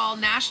basketball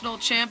national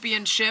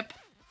championship.